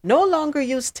can no longer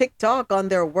use TikTok on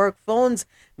their work phones,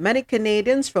 many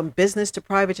Canadians, from business to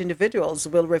private individuals,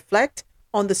 will reflect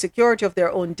on the security of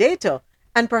their own data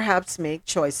and perhaps make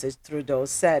choices, Trudeau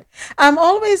said. I'm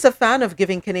always a fan of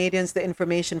giving Canadians the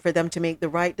information for them to make the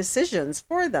right decisions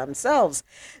for themselves.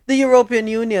 The European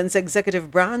Union's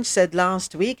executive branch said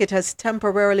last week it has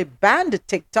temporarily banned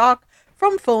TikTok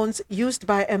from phones used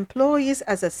by employees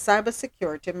as a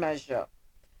cybersecurity measure.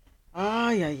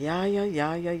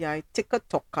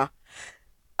 TikTok.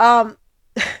 And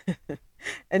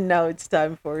now it's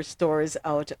time for stories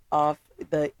out of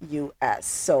the U.S.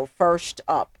 So first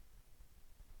up,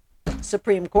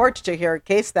 Supreme Court to hear a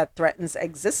case that threatens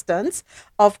existence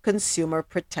of Consumer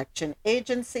Protection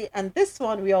Agency. And this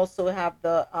one, we also have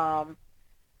the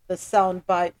sound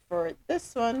bite for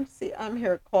this one. See, I'm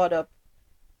here caught up.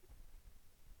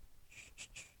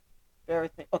 Bear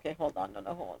with me. Okay, hold on.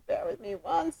 No, bear with me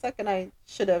 1 second. I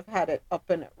should have had it up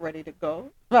and ready to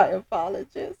go. My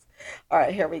apologies. All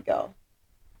right, here we go.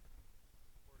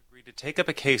 Agreed to take up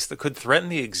a case that could threaten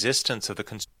the existence of the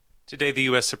Today, the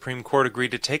U.S. Supreme Court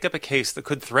agreed to take up a case that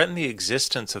could threaten the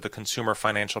existence of the Consumer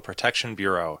Financial Protection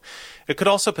Bureau. It could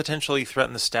also potentially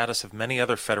threaten the status of many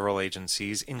other federal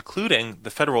agencies, including the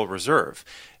Federal Reserve.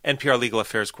 NPR Legal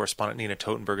Affairs correspondent Nina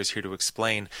Totenberg is here to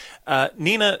explain.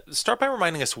 Nina, start by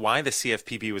reminding us why the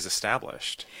CFPB was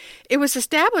established. It was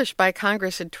established by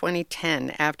Congress in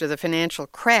 2010 after the financial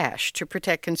crash to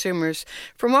protect consumers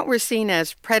from what were seen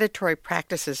as predatory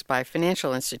practices by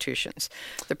financial institutions.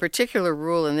 The particular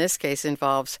rule in this case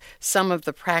involves some of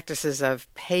the practices of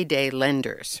payday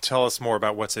lenders. Tell us more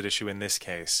about what's at issue in this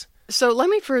case. So let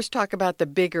me first talk about the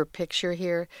bigger picture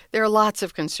here. There are lots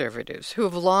of conservatives who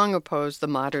have long opposed the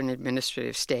modern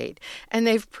administrative state, and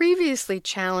they've previously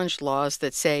challenged laws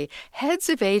that say heads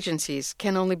of agencies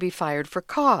can only be fired for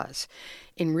cause.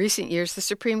 In recent years, the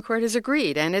Supreme Court has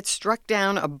agreed, and it struck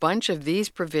down a bunch of these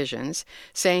provisions,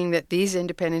 saying that these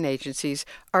independent agencies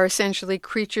are essentially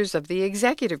creatures of the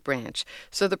executive branch.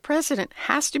 So the president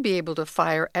has to be able to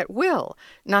fire at will,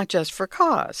 not just for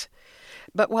cause.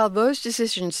 But while those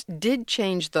decisions did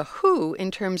change the who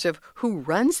in terms of who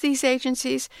runs these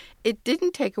agencies, it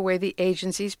didn't take away the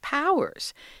agency's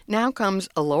powers. Now comes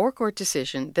a lower court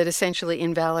decision that essentially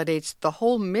invalidates the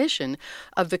whole mission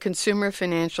of the Consumer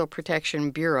Financial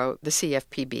Protection Bureau, the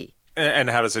CFPB. And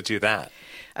how does it do that?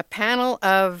 A panel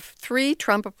of 3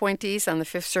 Trump appointees on the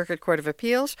Fifth Circuit Court of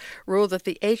Appeals ruled that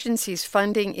the agency's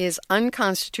funding is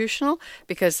unconstitutional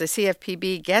because the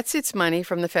CFPB gets its money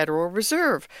from the Federal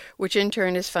Reserve, which in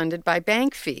turn is funded by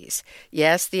bank fees.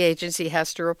 Yes, the agency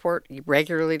has to report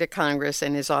regularly to Congress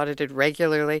and is audited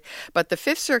regularly, but the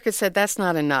Fifth Circuit said that's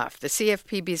not enough. The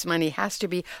CFPB's money has to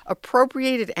be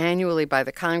appropriated annually by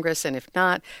the Congress, and if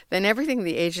not, then everything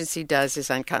the agency does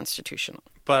is unconstitutional.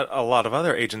 But a lot of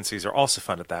other agencies are also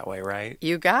funded that way, right?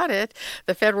 You got it.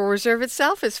 The Federal Reserve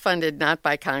itself is funded not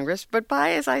by Congress, but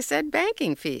by, as I said,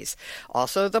 banking fees.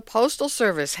 Also, the Postal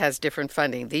Service has different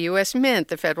funding. The U.S. Mint,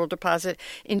 the Federal Deposit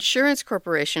Insurance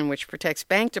Corporation, which protects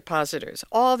bank depositors.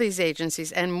 All these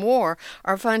agencies and more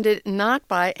are funded not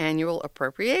by annual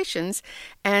appropriations.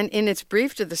 And in its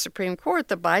brief to the Supreme Court,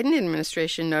 the Biden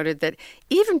administration noted that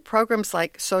even programs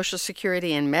like Social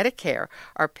Security and Medicare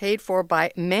are paid for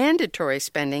by mandatory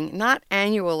spending, not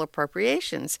annual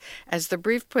appropriations. As the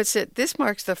brief puts it, this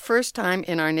marks the first time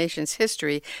in our nation's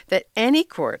history that any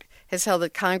court has held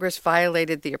that Congress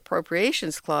violated the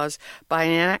Appropriations Clause by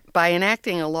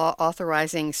enacting a law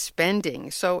authorizing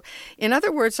spending. So, in other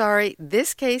words, Ari,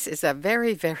 this case is a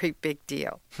very, very big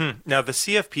deal. Now, the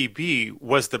CFPB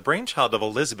was the brainchild of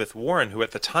Elizabeth Warren, who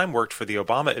at the time worked for the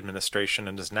Obama administration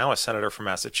and is now a senator from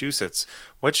Massachusetts.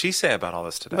 What'd she say about all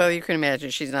this today? Well, you can imagine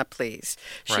she's not pleased.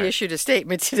 She Right. issued a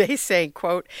statement today saying,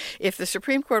 quote, "If the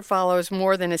Supreme Court follows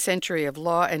more than a century of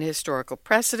law and historical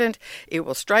precedent, it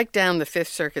will strike down the Fifth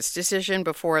Circuit's decision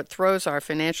before it throws our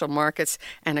financial markets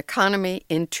and economy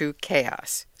into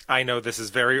chaos." I know this is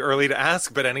very early to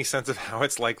ask, but any sense of how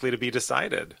it's likely to be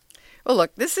decided? Well,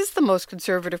 look, this is the most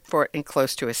conservative court in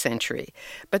close to a century.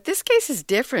 But this case is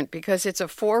different because it's a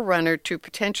forerunner to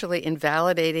potentially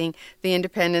invalidating the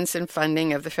independence and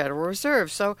funding of the Federal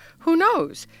Reserve. So who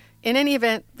knows? In any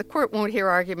event, the court won't hear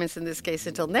arguments in this case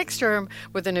until next term,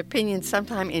 with an opinion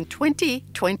sometime in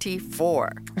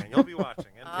 2024. And you'll be watching.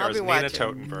 I'll NPR's be Nina watching.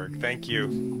 Totenberg. Thank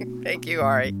you. Thank you,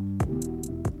 Ari.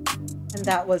 And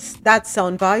that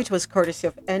soundbite was courtesy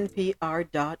of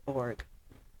NPR.org.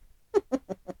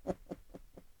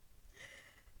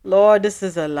 Lord, this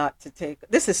is a lot to take.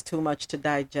 This is too much to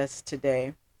digest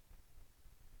today.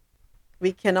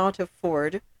 We cannot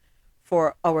afford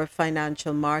for our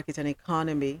financial market and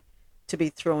economy to be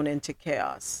thrown into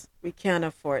chaos. We can't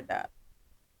afford that.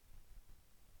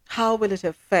 How will it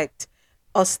affect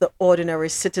us, the ordinary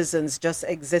citizens just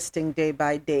existing day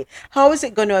by day? How is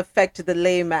it going to affect the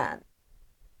layman?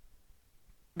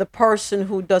 The person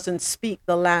who doesn't speak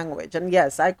the language. And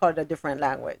yes, I call it a different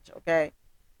language, okay?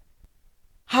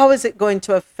 How is it going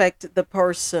to affect the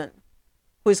person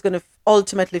who is going to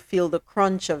ultimately feel the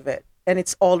crunch of it? And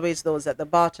it's always those at the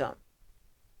bottom.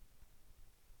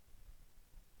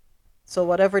 So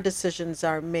whatever decisions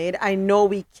are made, I know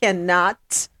we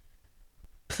cannot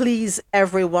please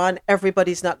everyone.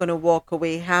 Everybody's not going to walk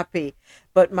away happy.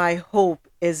 But my hope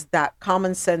is that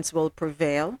common sense will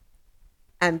prevail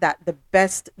and that the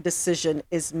best decision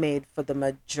is made for the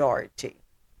majority.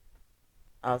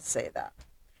 I'll say that.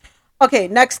 Okay,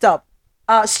 next up.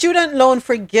 Student loan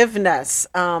forgiveness.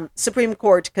 Supreme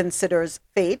Court considers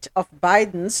fate of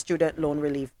Biden's student loan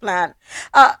relief plan.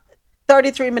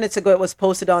 33 minutes ago, it was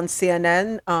posted on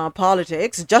CNN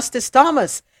Politics. Justice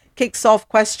Thomas kicks off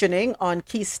questioning on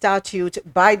key statute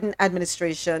Biden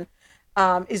administration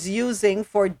is using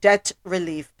for debt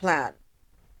relief plan.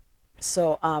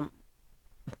 So,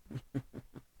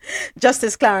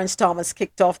 Justice Clarence Thomas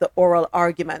kicked off the oral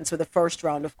arguments with the first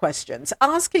round of questions,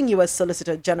 asking U.S.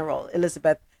 Solicitor General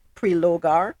Elizabeth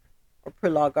Prelogar,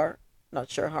 not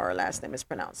sure how her last name is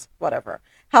pronounced, whatever,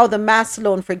 how the mass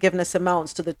loan forgiveness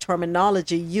amounts to the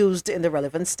terminology used in the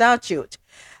relevant statute.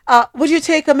 Would you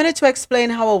take a minute to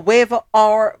explain how a waiver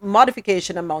or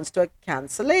modification amounts to a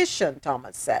cancellation,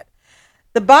 Thomas said.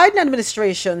 The Biden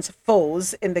administration's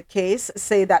foes in the case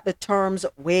say that the terms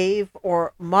waive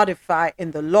or modify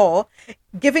in the law,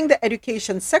 giving the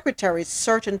education secretary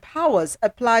certain powers,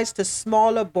 applies to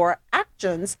smaller bore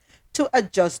actions to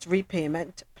adjust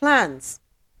repayment plans,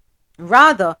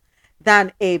 rather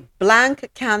than a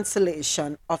blank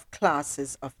cancellation of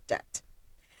classes of debt.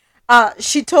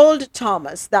 She told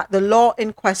Thomas that the law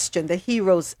in question, the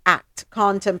HEROES Act,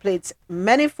 contemplates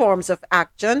many forms of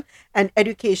action an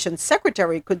education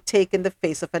secretary could take in the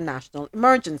face of a national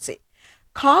emergency.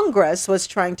 Congress was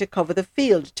trying to cover the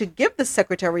field to give the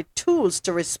secretary tools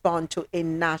to respond to a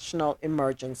national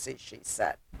emergency, she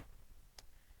said.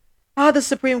 The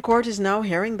Supreme Court is now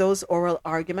hearing those oral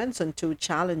arguments on two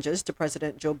challenges to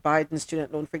President Joe Biden's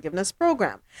student loan forgiveness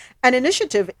program, an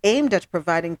initiative aimed at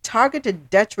providing targeted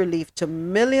debt relief to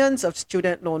millions of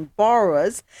student loan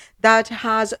borrowers that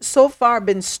has so far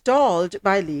been stalled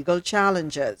by legal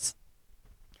challenges.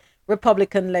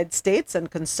 Republican-led states and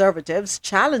conservatives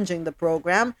challenging the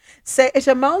program say it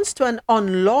amounts to an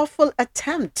unlawful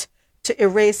attempt to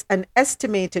erase an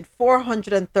estimated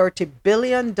 $430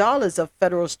 billion of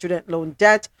federal student loan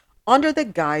debt under the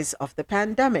guise of the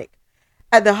pandemic.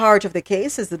 At the heart of the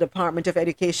case is the Department of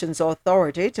Education's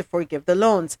authority to forgive the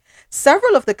loans.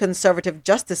 Several of the conservative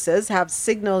justices have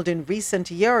signaled in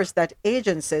recent years that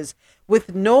agencies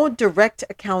with no direct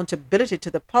accountability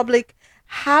to the public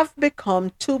have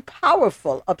become too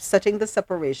powerful, upsetting the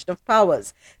separation of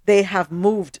powers. They have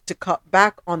moved to cut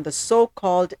back on the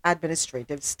so-called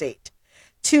administrative state.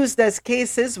 Tuesday's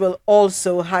cases will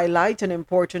also highlight an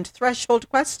important threshold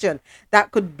question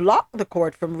that could block the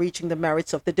court from reaching the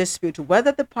merits of the dispute,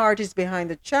 whether the parties behind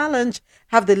the challenge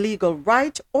have the legal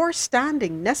right or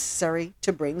standing necessary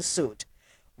to bring suit.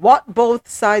 What both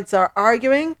sides are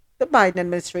arguing? The Biden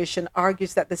administration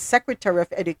argues that the Secretary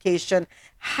of Education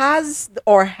has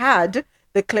or had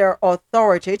the clear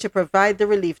authority to provide the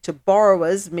relief to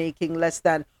borrowers making less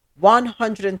than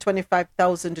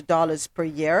 $125,000 per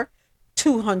year,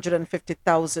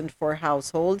 $250,000 for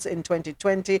households in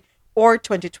 2020 or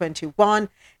 2021,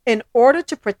 in order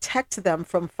to protect them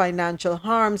from financial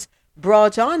harms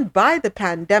brought on by the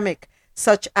pandemic,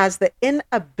 such as the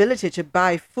inability to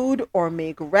buy food or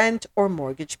make rent or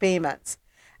mortgage payments.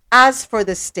 As for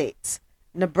the states,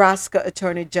 Nebraska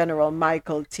Attorney General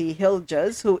Michael T.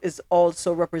 Hilgers, who is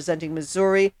also representing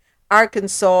Missouri,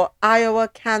 Arkansas, Iowa,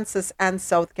 Kansas, and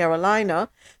South Carolina,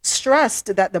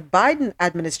 stressed that the Biden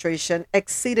administration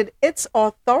exceeded its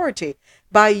authority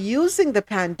by using the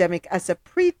pandemic as a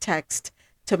pretext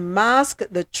to mask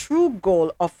the true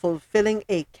goal of fulfilling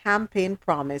a campaign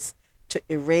promise to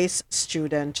erase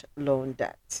student loan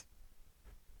debt.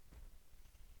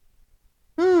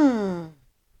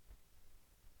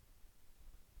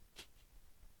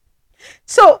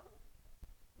 So,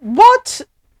 what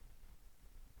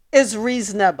is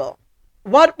reasonable?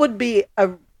 What would be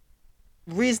a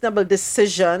reasonable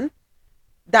decision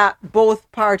that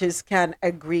both parties can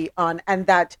agree on, and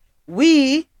that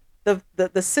we, the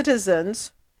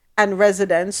citizens and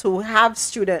residents who have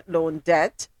student loan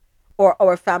debt, or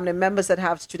our family members that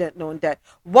have student loan debt,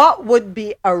 what would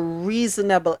be a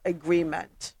reasonable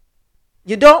agreement?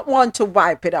 You don't want to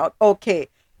wipe it out. Okay,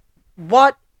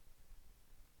 what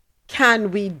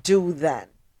can we do then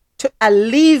to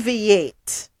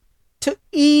alleviate, to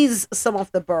ease some of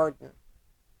the burden?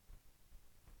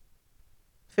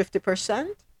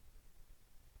 50%?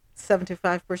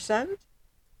 75%?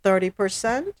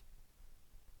 30%?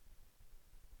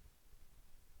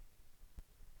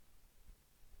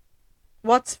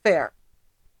 What's fair?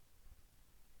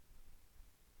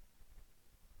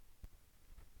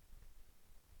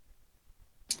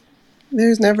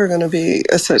 There's never going to be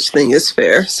a such thing as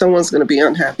fair. Someone's going to be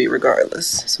unhappy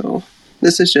regardless. So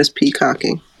this is just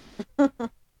peacocking.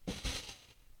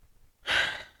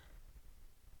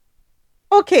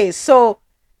 Okay, so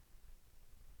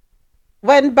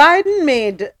when Biden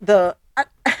made the...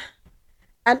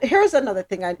 And here's another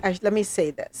thing. Let me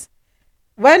say this.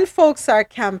 When folks are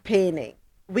campaigning,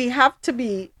 we have to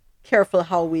be careful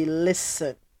how we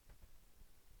listen.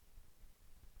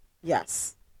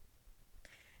 Yes.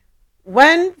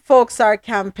 When folks are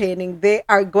campaigning, they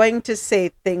are going to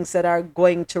say things that are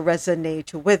going to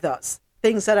resonate with us,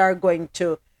 things that are going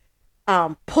to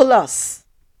pull us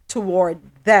toward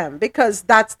them, because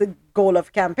that's the goal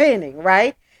of campaigning,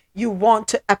 right? You want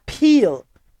to appeal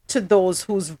to those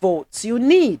whose votes you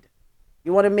need.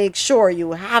 You want to make sure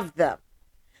you have them.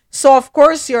 So, of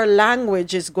course, your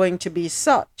language is going to be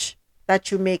such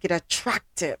that you make it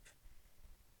attractive.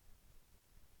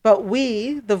 But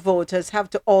we, the voters, have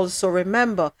to also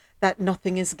remember that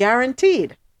nothing is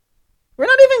guaranteed. We're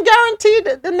not even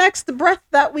guaranteed the next breath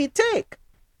that we take.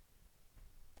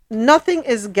 Nothing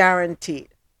is guaranteed,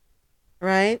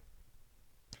 right?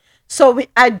 So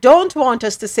I don't want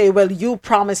us to say, well, you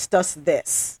promised us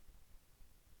this.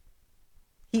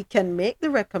 He can make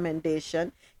the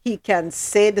recommendation. He can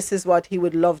say this is what he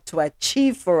would love to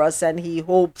achieve for us, and he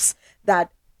hopes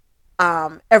that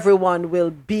everyone will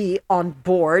be on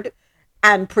board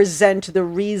and present the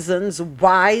reasons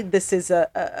why this is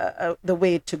the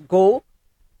way to go.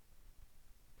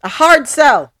 A hard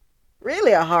sell,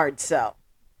 really a hard sell,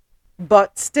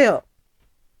 but still,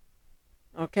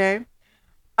 Okay.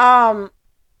 Um,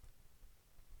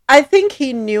 I think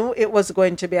he knew it was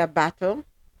going to be a battle.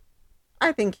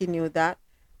 I think he knew that,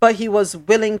 but he was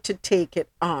willing to take it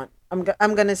on. I'm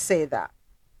gonna say that.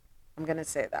 I'm gonna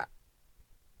say that.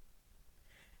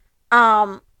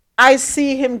 Um, I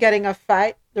see him getting a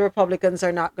fight. The Republicans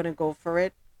are not gonna go for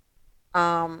it.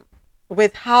 Um,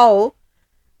 with how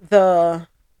the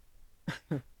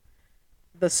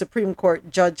the Supreme Court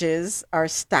judges are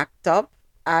stacked up,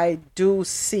 I do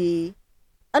see,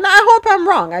 and I hope I'm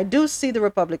wrong. I do see the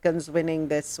Republicans winning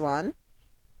this one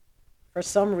for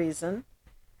some reason,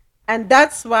 and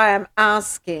that's why I'm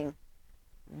asking,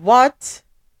 what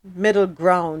middle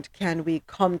ground can we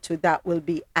come to that will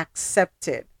be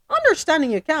accepted?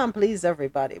 Understanding you can't please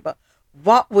everybody, but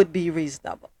what would be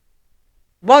reasonable?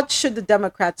 What should the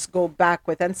Democrats go back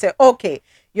with and say, okay,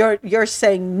 you're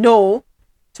saying no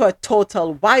to a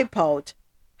total wipeout.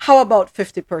 How about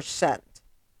 50%?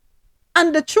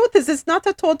 And the truth is, it's not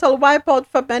a total wipeout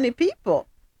for many people.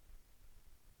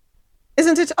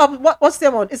 Isn't it up? What's the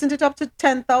amount? Isn't it up to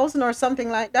 10,000 or something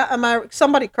like that?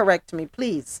 Somebody correct me,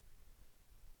 please.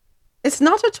 It's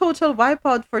not a total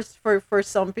wipeout for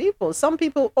some people. Some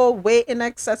people owe way in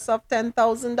excess of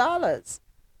 $10,000.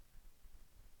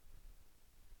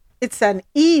 It's an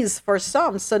ease for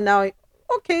some. So now,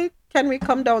 okay, can we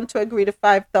come down to agree to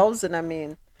 5,000? I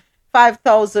mean,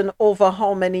 5,000 over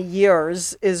how many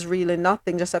years is really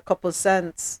nothing, just a couple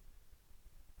cents.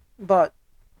 But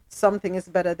something is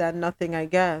better than nothing, I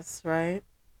guess, right?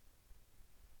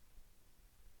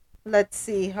 Let's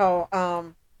see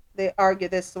how they argue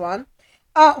this one.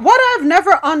 What I've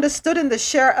never understood in the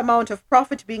sheer amount of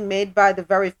profit being made by the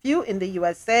very few in the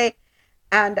USA,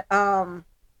 and I'm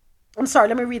sorry,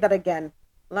 let me read that again.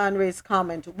 Landry's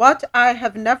comment. What I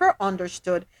have never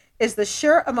understood is the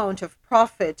sheer amount of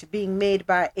profit being made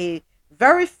by a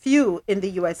very few in the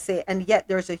USA, and yet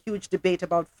there's a huge debate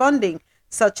about funding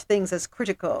such things as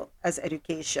critical as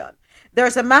education.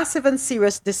 There's a massive and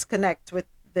serious disconnect with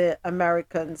the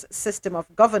Americans' system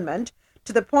of government,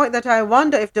 to the point that I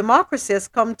wonder if democracy has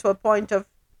come to a point of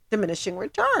diminishing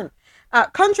return.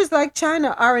 Countries like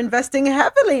China are investing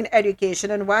heavily in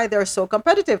education, and why they're so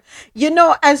competitive. You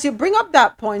know, as you bring up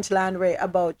that point, Landry,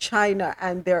 about China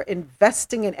and they're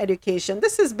investing in education,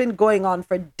 this has been going on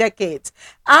for decades.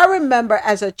 I remember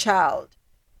as a child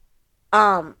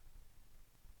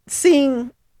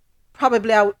seeing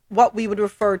probably what we would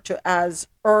refer to as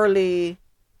early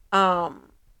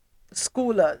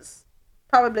schoolers,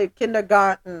 probably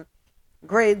kindergarten,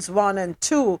 grades 1 and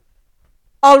 2,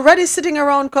 already sitting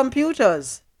around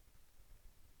computers.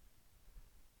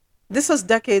 This was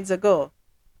decades ago.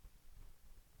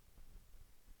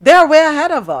 They're way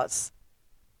ahead of us.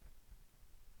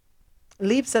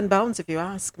 Leaps and bounds, if you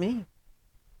ask me.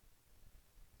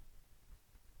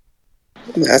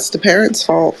 That's the parents'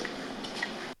 fault.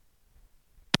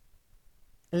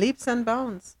 Leaps and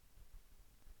bounds.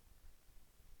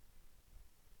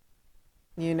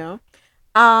 You know?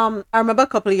 I remember a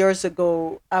couple of years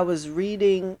ago, I was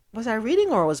reading, was I reading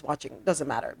or was watching? Doesn't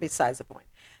matter, besides the point.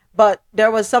 But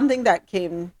there was something that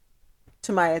came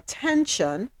to my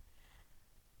attention.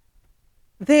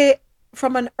 They,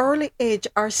 from an early age,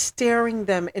 are steering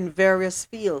them in various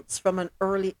fields from an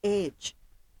early age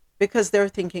because they're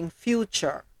thinking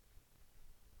future.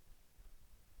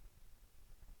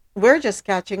 We're just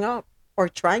catching up or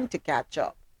trying to catch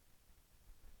up.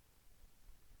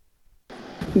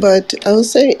 But I will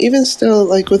say, even still,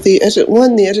 like with the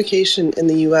education in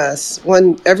the U.S.,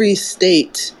 every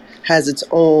state has its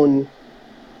own,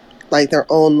 like their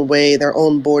own way, their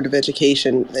own board of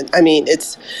education. I mean,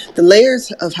 it's the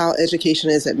layers of how education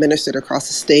is administered across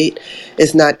the state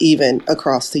is not even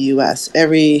across the U.S.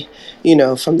 Every,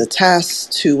 from the tests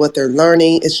to what they're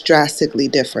learning is drastically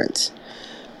different.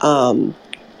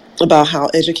 About how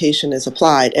education is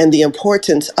applied and the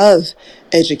importance of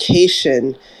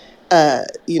education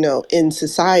in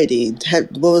society.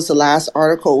 What was the last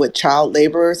article with child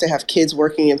laborers? They have kids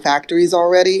working in factories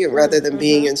already rather than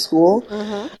being in school.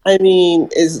 I mean,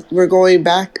 we're going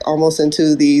back almost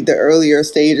into the earlier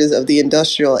stages of the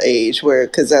industrial age,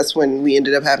 because that's when we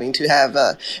ended up having to have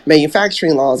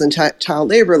manufacturing laws and child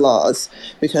labor laws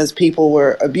because people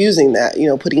were abusing that,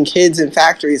 putting kids in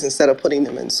factories instead of putting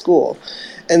them in school.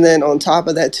 And then on top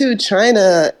of that, too,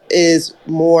 China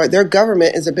their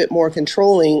government is a bit more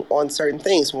controlling on certain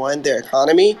things. One, their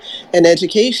economy and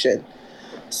education.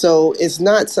 So it's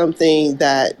not something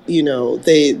that,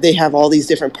 they have all these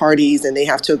different parties and they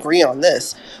have to agree on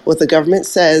this. What the government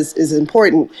says is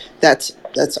important. That's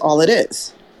all it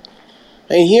is.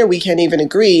 And here we can't even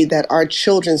agree that our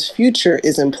children's future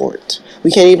is important.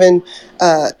 We can't even,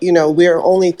 we're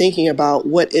only thinking about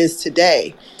what is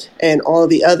today and all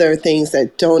the other things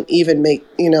that don't even make,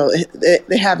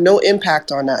 they have no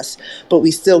impact on us, but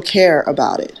we still care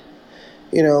about it.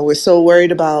 We're so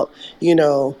worried about,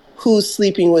 who's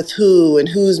sleeping with who and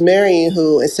who's marrying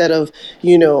who instead of,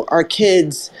 our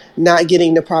kids not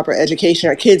getting the proper education,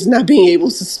 our kids not being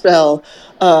able to spell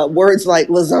words like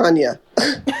lasagna.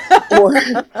 Or,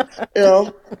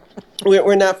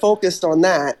 we're not focused on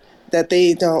that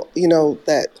they don't,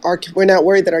 we're not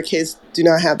worried that our kids do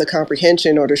not have the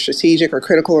comprehension or the strategic or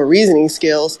critical or reasoning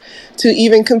skills to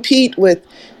even compete with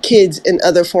kids in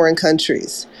other foreign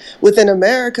countries. Within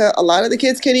America, a lot of the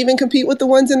kids can't even compete with the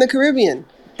ones in the Caribbean.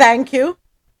 Thank you.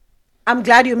 I'm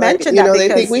glad you mentioned that. They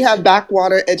think we have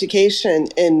backwater education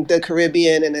in the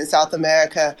Caribbean and in South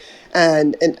America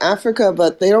and in Africa,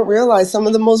 but they don't realize some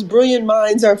of the most brilliant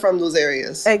minds are from those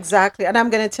areas. Exactly. And I'm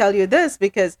going to tell you this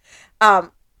because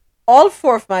all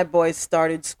 4 of my boys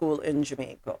started school in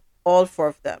Jamaica. All 4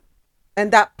 of them.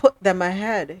 And that put them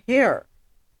ahead here.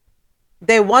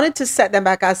 They wanted to set them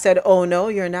back. I said, oh, no,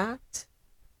 you're not.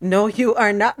 No, you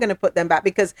are not going to put them back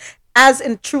because as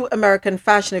in true American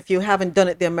fashion, if you haven't done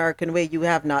it the American way, you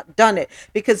have not done it.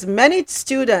 Because many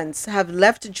students have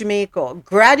left Jamaica,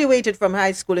 graduated from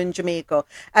high school in Jamaica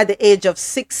at the age of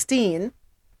 16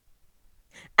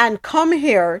 and come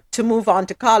here to move on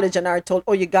to college and are told,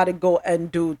 oh, you got to go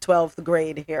and do 12th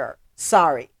grade here.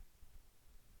 Sorry.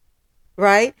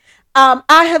 Right?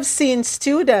 I have seen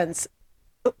students,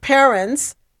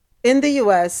 parents in the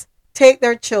U.S. take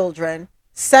their children,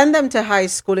 send them to high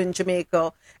school in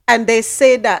Jamaica, and they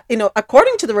say that,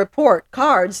 according to the report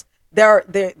cards,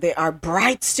 they are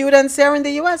bright students here in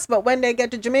the U.S., but when they get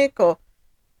to Jamaica,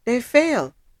 they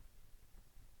fail.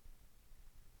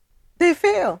 They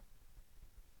fail.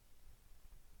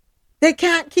 They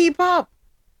can't keep up.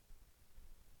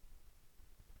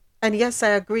 And yes, I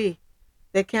agree.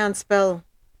 They can't spell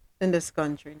in this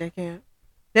country. They can't.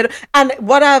 They don't. And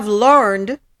what I've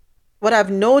learned, what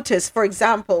I've noticed, for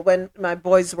example, when my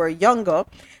boys were younger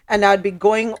and I'd be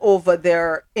going over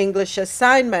their English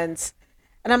assignments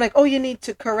and I'm like, oh, you need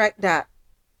to correct that.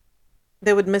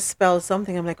 They would misspell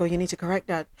something. I'm like, oh, you need to correct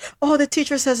that. Oh, the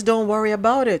teacher says, don't worry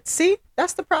about it. See,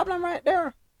 that's the problem right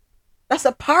there. That's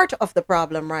a part of the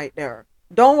problem right there.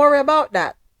 Don't worry about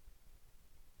that.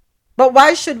 But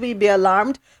why should we be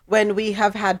alarmed when we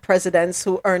have had presidents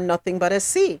who earn nothing but a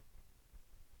C?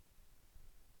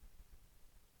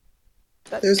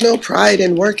 There's no pride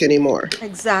in work anymore.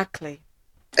 Exactly.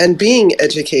 And being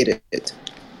educated.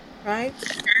 Right?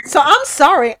 So I'm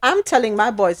sorry. I'm telling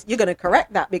my boys, you're going to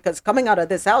correct that because coming out of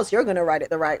this house, you're going to write it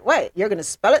the right way. You're going to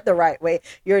spell it the right way.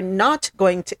 You're not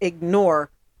going to ignore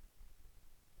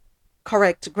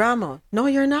correct grammar. No,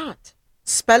 you're not.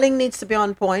 Spelling needs to be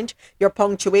on point. Your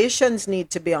punctuations need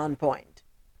to be on point.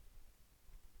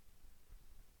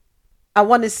 I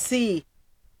want to see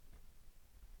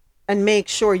and make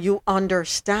sure you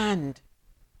understand.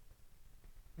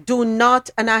 Do not,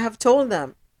 and I have told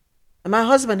them, and my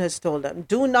husband has told them,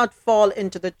 do not fall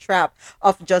into the trap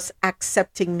of just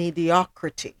accepting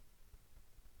mediocrity.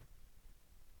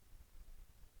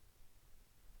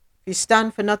 If you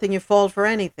stand for nothing, you fall for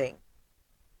anything.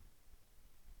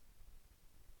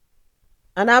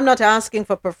 And I'm not asking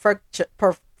for perfection,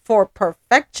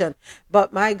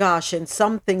 but my gosh, in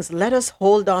some things, let us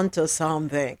hold on to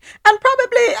something. And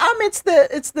probably,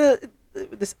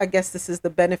 I guess this is the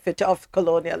benefit of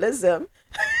colonialism.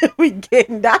 We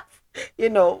gain that,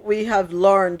 we have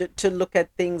learned to look at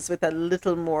things with a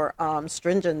little more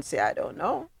stringency. I don't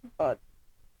know, but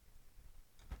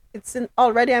it's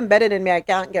already embedded in me. I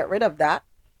can't get rid of that.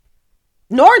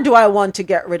 Nor do I want to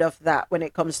get rid of that when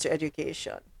it comes to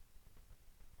education.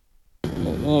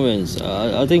 Moments.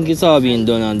 I think it's all being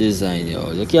done on design,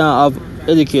 yo. You can't have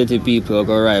educated people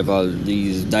who rival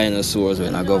these dinosaurs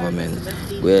in a government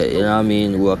where,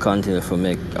 who are continue to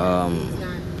make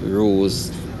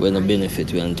rules when the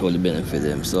benefit when totally benefit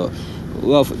them. So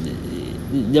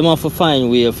them have to find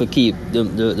way to keep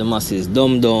the masses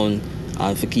dumbed down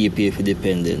and to keep people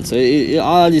dependent. So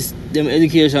all this them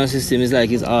education system is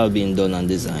like it's all being done on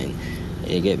design.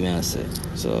 You get me, I say.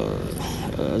 So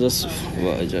just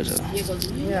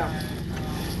yeah.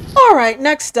 All right,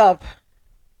 next up,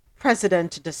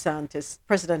 President DeSantis,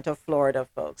 President of Florida,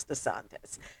 folks,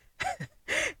 DeSantis,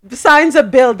 signs a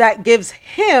bill that gives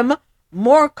him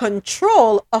more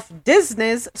control of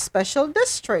Disney's special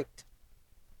district.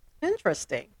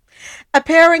 Interesting.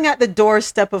 Appearing at the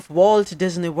doorstep of Walt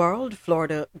Disney World,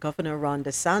 Florida Governor Ron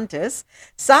DeSantis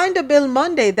signed a bill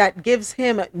Monday that gives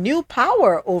him new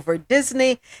power over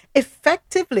Disney,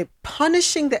 effectively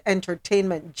punishing the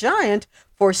entertainment giant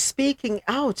for speaking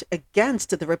out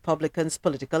against the Republicans'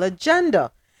 political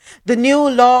agenda. The new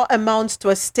law amounts to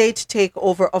a state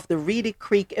takeover of the Reedy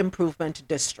Creek Improvement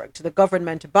District, the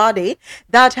government body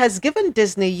that has given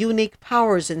Disney unique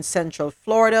powers in Central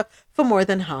Florida for more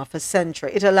than half a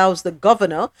century. It allows the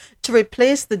governor to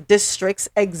replace the district's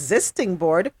existing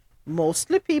board,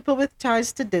 mostly people with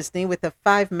ties to Disney, with a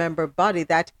 5-member body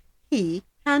that he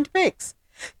handpicks.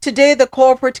 Today, the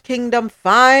corporate kingdom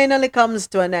finally comes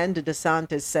to an end,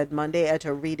 DeSantis said Monday at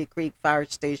a Reedy Creek fire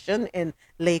station in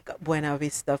Lake Buena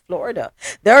Vista, Florida.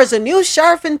 There is a new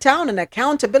sheriff in town and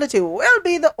accountability will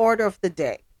be the order of the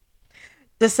day.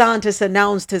 DeSantis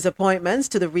announced his appointments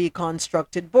to the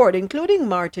reconstructed board, including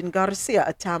Martin Garcia,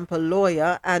 a Tampa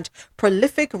lawyer and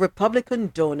prolific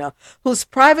Republican donor, whose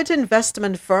private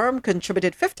investment firm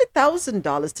contributed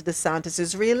 $50,000 to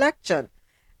DeSantis' re-election,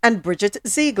 and Bridget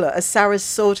Ziegler, a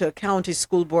Sarasota County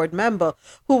School Board member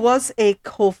who was a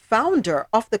co-founder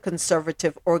of the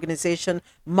conservative organization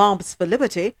Moms for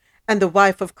Liberty and the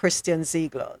wife of Christian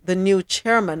Ziegler, the new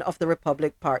chairman of the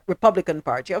Republican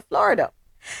Party of Florida.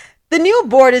 The new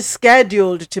board is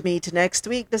scheduled to meet next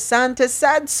week, DeSantis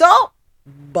said, so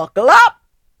buckle up.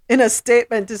 In a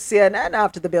statement to CNN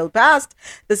after the bill passed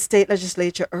the state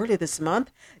legislature early this month,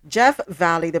 Jeff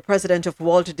Valley, the president of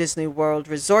Walt Disney World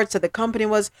Resort, said the company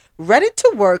was ready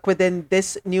to work within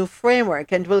this new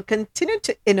framework and will continue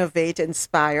to innovate,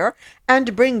 inspire,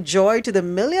 and bring joy to the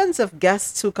millions of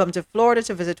guests who come to Florida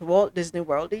to visit Walt Disney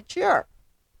World each year.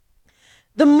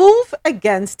 The move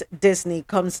against Disney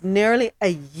comes nearly a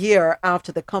year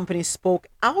after the company spoke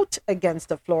out against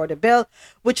the Florida bill,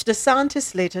 which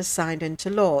DeSantis later signed into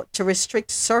law to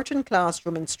restrict certain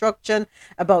classroom instruction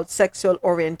about sexual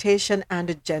orientation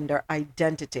and gender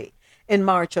identity. In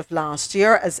March of last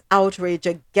year, as outrage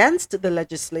against the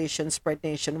legislation spread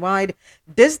nationwide,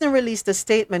 Disney released a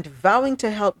statement vowing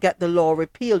to help get the law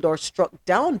repealed or struck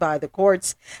down by the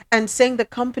courts, and saying the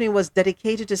company was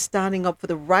dedicated to standing up for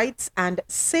the rights and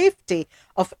safety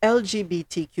of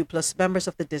LGBTQ plus members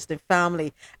of the Disney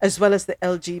family, as well as the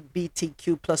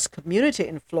LGBTQ plus community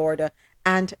in Florida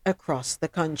and across the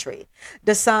country.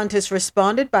 DeSantis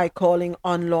responded by calling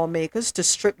on lawmakers to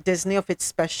strip Disney of its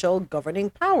special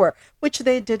governing power, which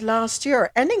they did last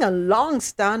year, ending a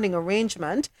long-standing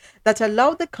arrangement that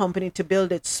allowed the company to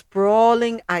build its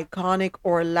sprawling, iconic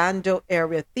Orlando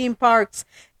area theme parks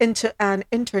into an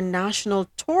international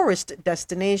tourist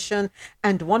destination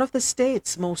and one of the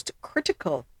state's most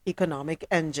critical economic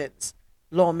engines.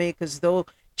 Lawmakers, though,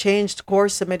 changed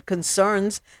course amid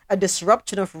concerns a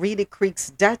disruption of Reedy Creek's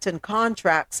debt and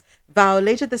contracts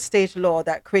violated the state law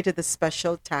that created the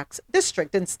special tax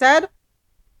district. Instead,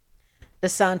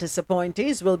 DeSantis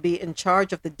appointees will be in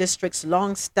charge of the district's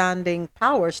long-standing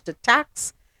powers to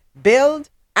tax, build,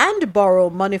 and borrow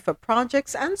money for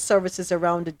projects and services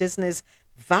around Disney's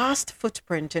vast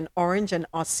footprint in Orange and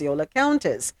Osceola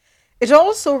counties. It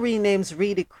also renames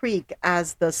Reedy Creek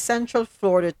as the Central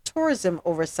Florida Tourism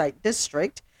Oversight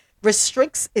District,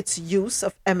 restricts its use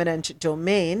of eminent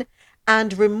domain,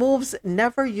 and removes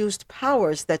never-used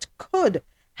powers that could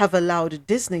have allowed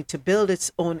Disney to build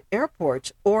its own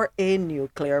airport or a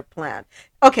nuclear plant.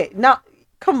 Okay, now,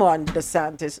 come on,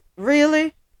 DeSantis.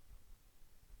 Really?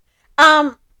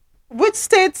 Which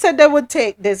state said they would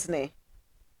take Disney?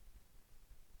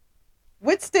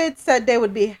 Which state said they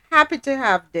would be happy to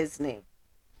have Disney?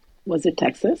 Was it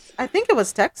Texas? I think it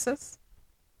was Texas.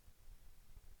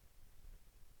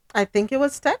 I think it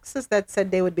was Texas that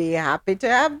said they would be happy to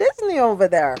have Disney over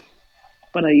there.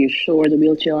 But are you sure the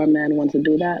wheelchair man wants to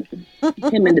do that?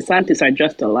 Him and DeSantis are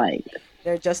just alike.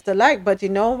 They're just alike. But you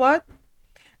know what?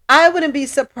 I wouldn't be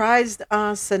surprised,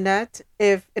 Sanette,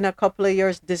 if in a couple of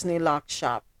years Disney locks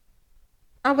shop.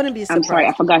 I wouldn't be surprised. I'm sorry,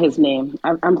 I forgot his name.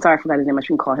 I'm sorry, I forgot his name. I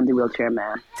shouldn't call him the wheelchair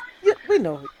man. We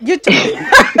know. You too.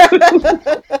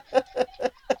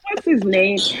 What's his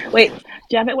name? Wait,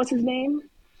 Javette, what's his name?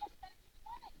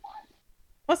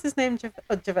 What's his name,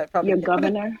 Javette? Probably. Your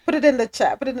governor? Put it in the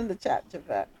chat. Put it in the chat,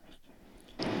 Javette.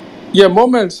 Yeah,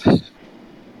 moments.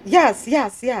 Yes.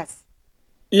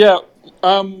 Yeah,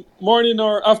 morning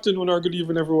or afternoon or good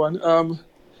evening, everyone.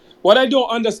 What I don't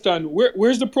understand,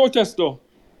 where's the protest though?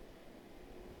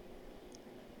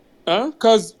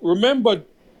 Because remember,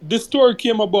 this story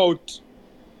came about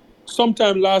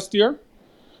sometime last year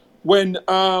when,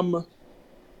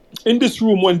 in this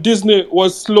room, when Disney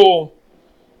was slow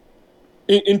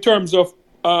in terms of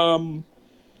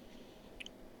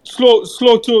slow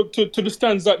to the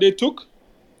stands that they took.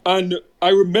 And I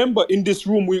remember in this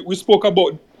room we spoke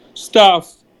about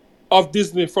staff of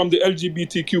Disney from the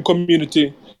LGBTQ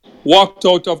community walked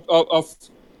out of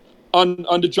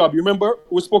on the job. You remember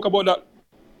we spoke about that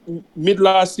mid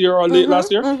last year or late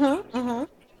last year?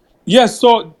 Yes.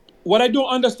 So what I don't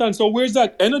understand, so where's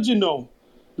that energy now?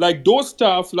 Like those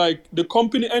staff, like the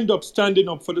company end up standing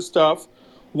up for the staff.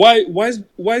 Why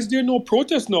is there no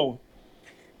protest now?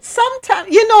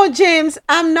 Sometimes, James,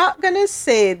 I'm not going to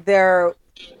say there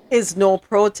is no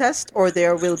protest or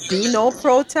there will be no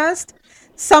protest.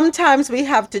 Sometimes we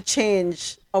have to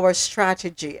change our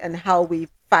strategy and how we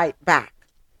fight back.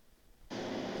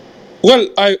 Well,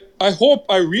 I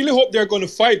really hope they're going to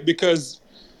fight because,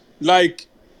 like,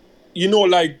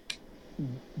 like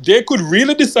they could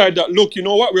really decide that, look, you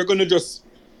know what, we're going to just,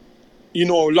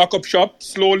 lock up shop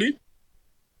slowly.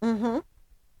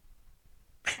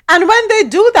 And when they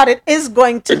do that, it is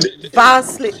going to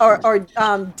vastly or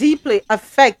deeply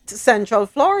affect Central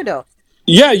Florida.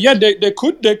 Yeah, they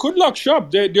could lock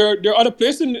shop. There are other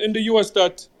places in the U.S.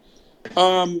 that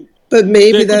But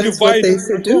maybe that is what they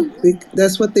should do.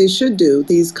 That's what they should do.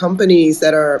 These companies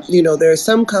that are, there are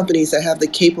some companies that have the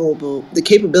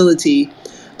capability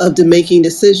of making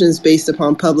decisions based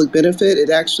upon public benefit. It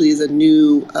actually is a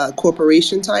new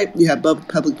corporation type. You have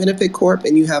Public Benefit Corp,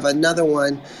 and you have another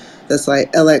one that's like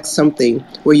LX something,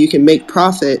 where you can make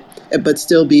profit but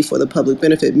still be for the public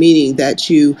benefit, meaning that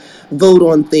you vote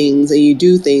on things and you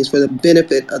do things for the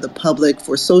benefit of the public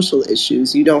for social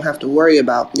issues. You don't have to worry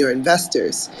about your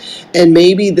investors. And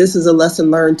maybe this is a lesson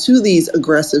learned to these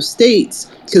aggressive states,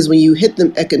 because when you hit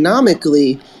them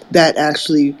economically, that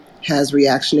actually has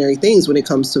reactionary things when it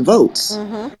comes to votes.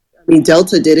 I mean,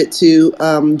 Delta did it to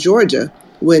Georgia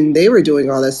when they were doing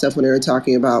all that stuff, when they were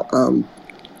talking about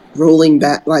rolling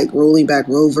back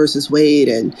Roe versus Wade,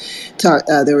 and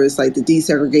there was like the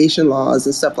desegregation laws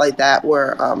and stuff like that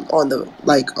were on the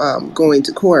going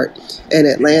to court. And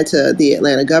the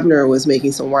Atlanta governor was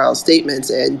making some wild statements,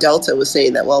 and Delta was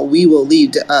saying that, well, we will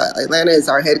leave. Atlanta is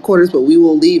our headquarters, but we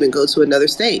will leave and go to another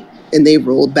state. And they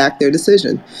rolled back their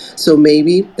decision. So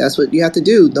maybe that's what you have to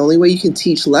do. The only way you can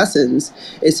teach lessons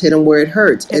is hit them where it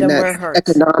hurts, and that's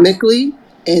economically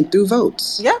and through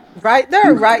votes. Yeah, right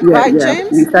there, right,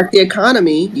 James? You affect the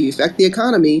economy,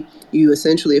 you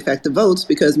essentially affect the votes,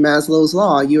 because Maslow's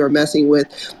law, you are messing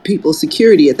with people's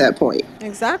security at that point.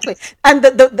 Exactly. And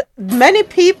the many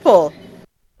people,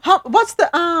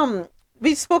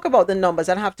 we spoke about the numbers,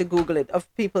 and I have to Google it,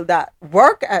 of people that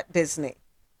work at Disney.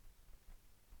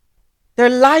 Their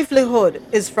livelihood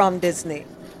is from Disney.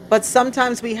 But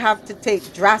sometimes we have to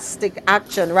take drastic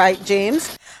action, right,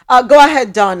 James? Go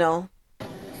ahead, Donald.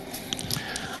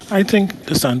 I think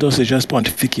DeSantis is just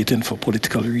pontificating for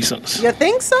political reasons. You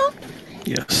think so?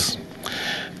 Yes.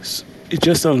 It's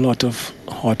just a lot of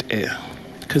hot air.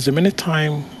 Because the minute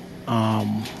time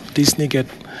Disney get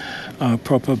a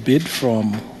proper bid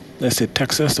from, let's say,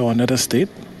 Texas or another state,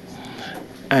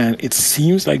 and it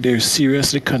seems like they're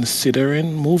seriously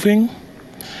considering moving,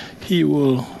 he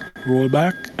will roll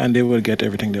back and they will get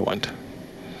everything they want.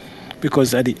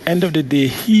 Because at the end of the day,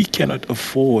 he cannot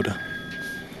afford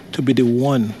to be the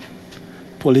one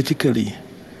politically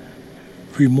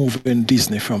removing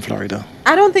Disney from Florida.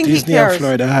 I don't think Disney he cares. and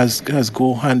Florida has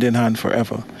go hand in hand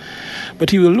forever. But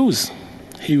he will lose.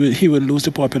 He will lose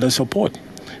the popular support.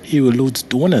 He will lose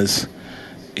donors.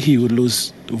 He will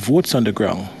lose votes on the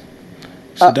ground.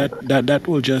 So that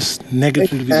will just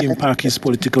negatively impact his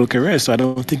political career. So I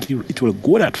don't think it will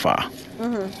go that far.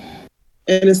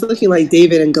 And it's looking like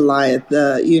David and Goliath.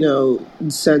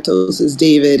 Santos is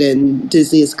David and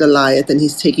Disney is Goliath, and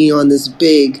he's taking on this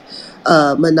big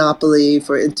monopoly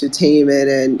for entertainment.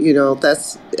 And,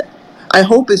 I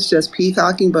hope it's just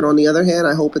peacocking, but on the other hand,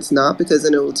 I hope it's not, because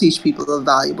then it will teach people a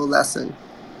valuable lesson.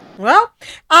 Well,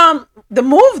 the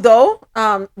move, though,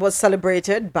 was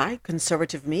celebrated by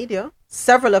conservative media.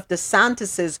 Several of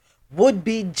DeSantis'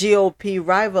 would-be GOP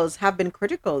rivals have been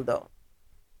critical, though.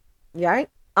 Right?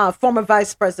 Former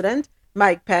Vice President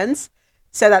Mike Pence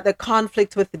said that the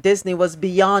conflict with Disney was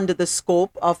beyond the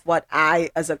scope of what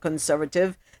I, as a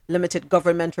conservative, limited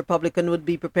government Republican, would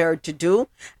be prepared to do.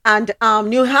 And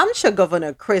New Hampshire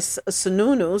Governor Chris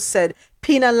Sununu said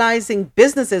penalizing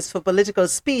businesses for political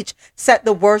speech set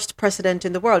the worst precedent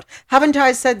in the world. Haven't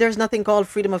I said there's nothing called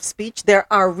freedom of speech? There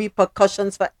are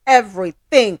repercussions for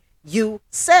everything you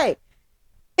say.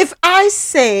 If I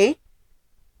say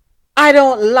I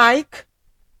don't like,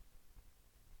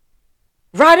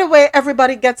 right away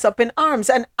everybody gets up in arms,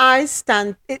 and I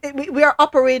stand. We are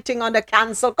operating on the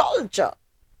cancel culture.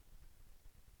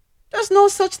 There's no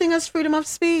such thing as freedom of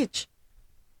speech.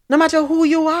 no matter who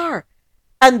you are.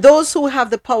 And those who have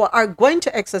the power are going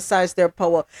to exercise their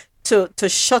power to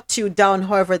shut you down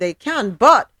however they can.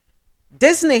 But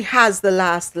Disney has the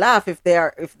last laugh if they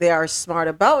are smart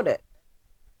about it.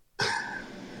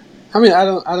 I mean, I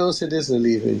don't see Disney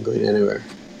leaving, going anywhere.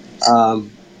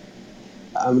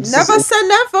 Never say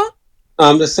never.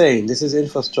 I'm just saying, this is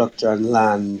infrastructure and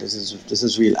land. This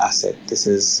is real asset. This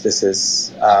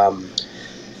is.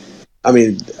 I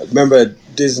mean, remember,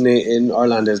 Disney in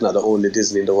Orlando is not the only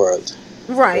Disney in the world.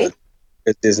 Right.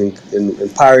 There's Disney in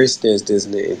Paris. There's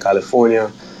Disney in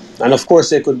California, and of course,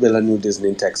 they could build a new Disney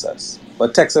in Texas.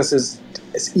 But Texas is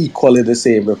equally the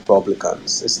same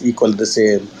Republicans. It's equally the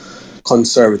same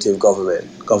conservative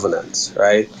governance,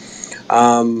 right?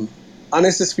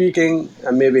 Honestly speaking,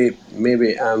 and maybe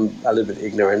I'm a little bit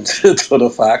ignorant to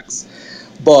the facts,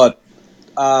 but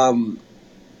the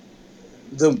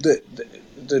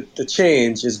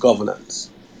change is governance,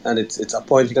 and it's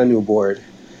appointing a new board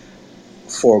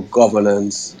for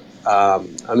governance. I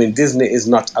mean, Disney is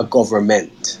not a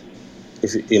government,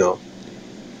 if you know,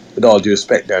 with all due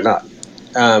respect, they're not.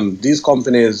 These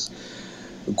companies,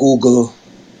 Google,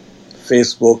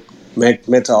 Facebook,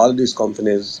 Meta, all of these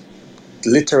companies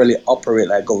literally operate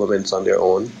like governments on their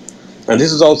own. And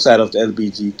this is outside of the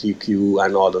LGBTQ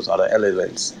and all those other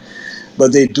elements.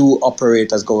 But they do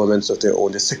operate as governments of their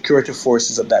own. The security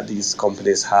forces that these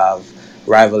companies have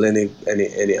rival any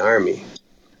army.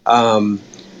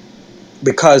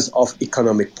 Because of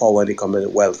economic power and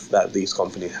economic wealth that these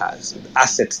companies has,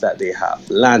 assets that they have,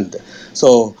 land.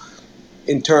 So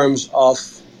in terms of,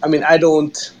 I mean, I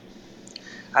don't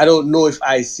know if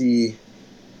I see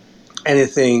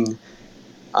anything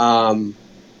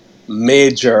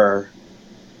major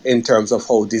in terms of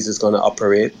how this is going to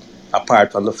operate,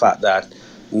 apart from the fact that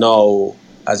now,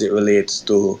 as it relates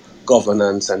to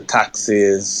governance and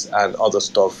taxes and other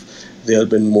stuff, there'll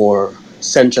be more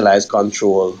centralized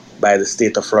control by the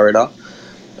state of Florida.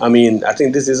 I mean, I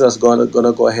think this is just going to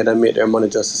go ahead and make their money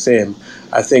just the same.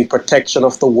 I think protection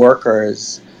of the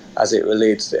workers as it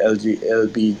relates to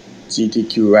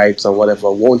LGBTQ rights and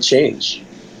whatever won't change.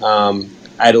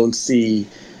 I don't see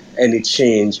any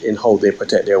change in how they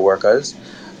protect their workers.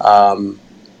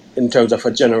 In terms of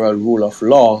a general rule of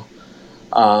law,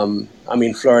 I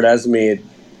mean, Florida has made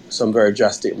some very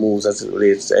drastic moves as it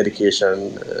relates to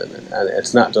education, and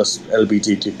it's not just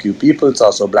LGBTQ people, it's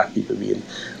also black people being,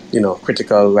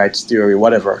 critical rights theory,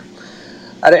 whatever.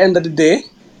 At the end of the day,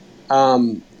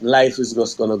 life is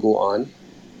just going to go on.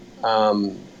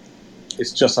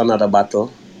 It's just another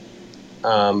battle.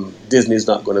 Disney's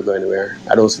not going to go anywhere.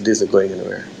 I don't see Disney going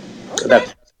anywhere. Okay.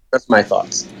 That's my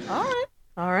thoughts. All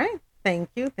right. Thank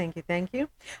you.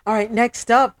 All right, next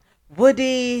up,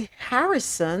 Woody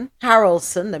Harrelson,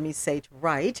 let me say it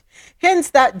right, hints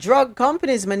that drug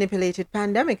companies manipulated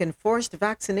pandemic and forced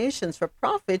vaccinations for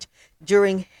profit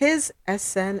during his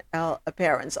SNL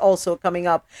appearance. Also coming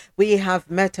up, we have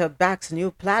Meta backs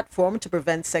new platform to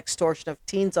prevent sextortion of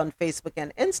teens on Facebook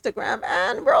and Instagram.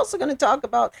 And we're also going to talk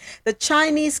about the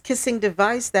Chinese kissing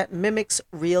device that mimics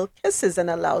real kisses and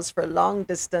allows for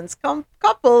long-distance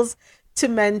couples to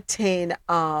maintain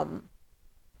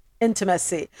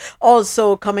intimacy.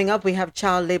 Also coming up, we have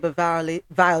child labor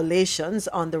violations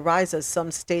on the rise as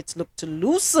some states look to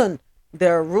loosen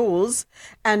their rules,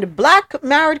 and black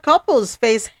married couples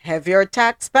face heavier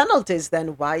tax penalties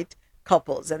than white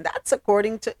couples, and that's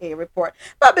according to a report.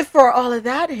 But before all of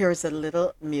that, here's a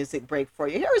little music break for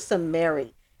you. Here's some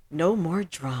Mary, No More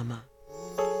Drama.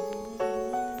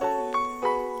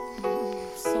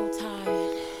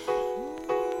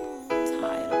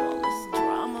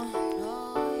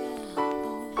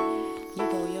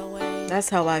 That's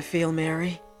how I feel,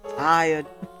 Mary. Tired.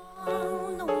 I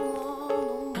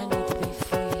need to be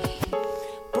free.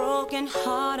 Broken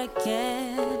heart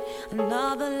again.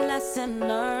 Another lesson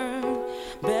learned.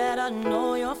 Better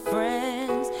know your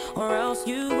friends, or else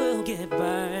you will get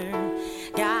burned.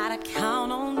 Gotta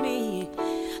count on me,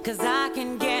 'cause I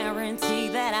can guarantee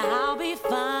that I'll be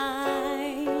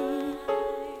fine.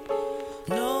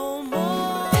 No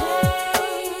more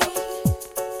pain.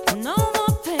 No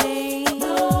more pain.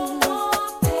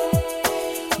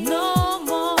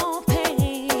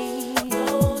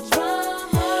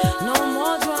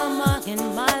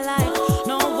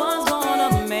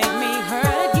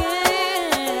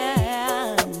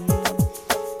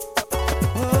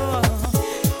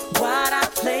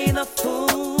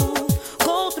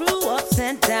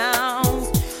 Downs,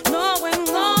 knowing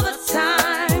all the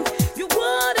time you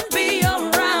wouldn't be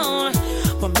around.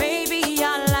 But maybe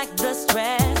I like the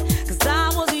stress, 'cause I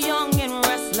was young and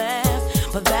restless,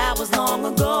 but that was long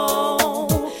ago.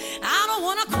 I don't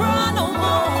wanna cry no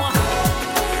more.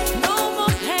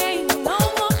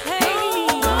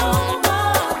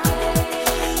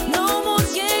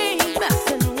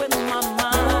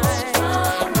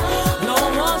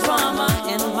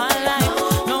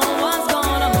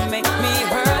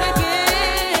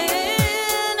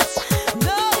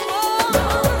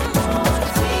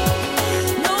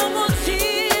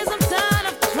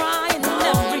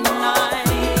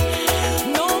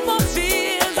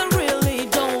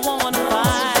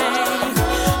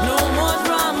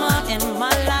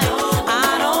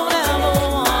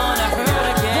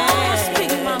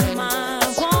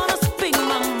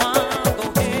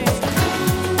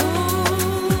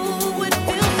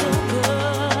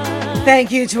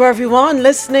 Thank you to everyone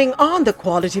listening on the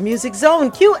Quality Music Zone,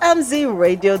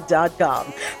 QMZRadio.com.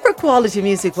 For quality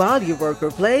music while you work or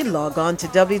play, log on to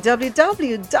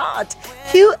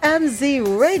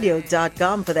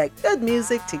www.qmzradio.com for that good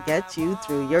music to get you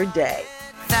through your day.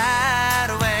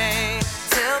 That way,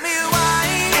 tell me why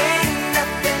ain't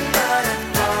nothing but a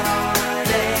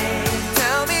heartache.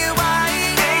 Tell me why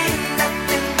ain't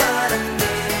nothing but a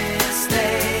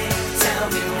mistake. Tell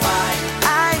me why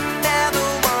I never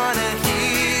wanna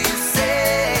hear you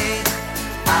say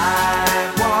I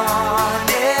want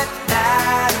it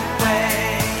that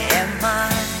way. Am I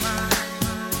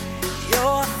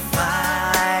your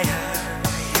fire,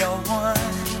 your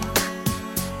one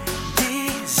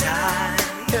desire?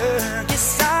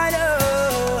 Yes, I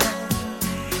know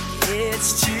it's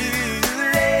too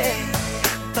late,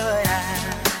 but I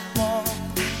want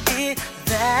it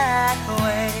that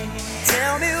way.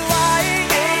 Tell me why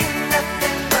ain't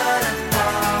nothing but a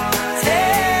heartache.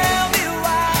 Tell me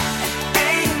why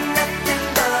ain't nothing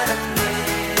but a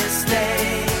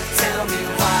mistake. Tell me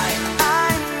why I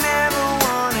never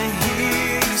wanna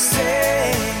hear you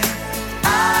say I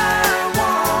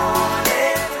want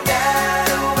it that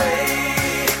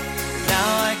way. Now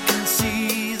I can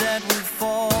see that we've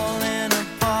fallen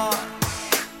apart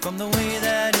from the way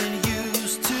that it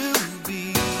used to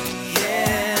be.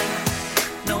 Yeah,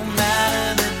 no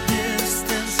matter the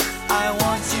distance, I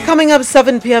want you. Coming up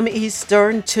 7 p.m.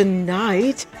 Eastern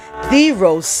tonight, The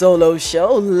Rose Solo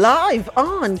Show live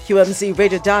on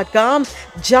QMZRadio.com,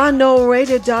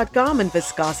 JanoRadio.com, and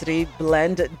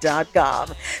ViscosityBlend.com.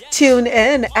 Tune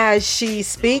in as she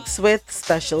speaks with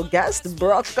special guest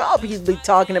Brock Cobb. He'll be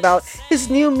talking about his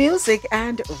new music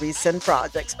and recent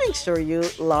projects. Make sure you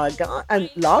log on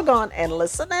and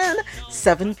listen in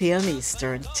 7 p.m.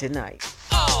 Eastern tonight.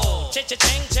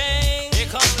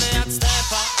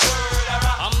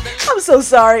 I'm so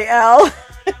sorry, Al.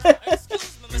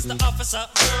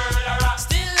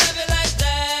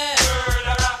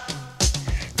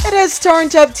 It is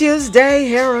Turned Up Tuesday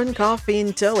here on Coffee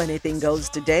and Toe. Anything goes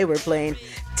today. We're playing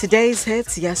today's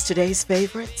hits, yesterday's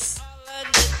favorites.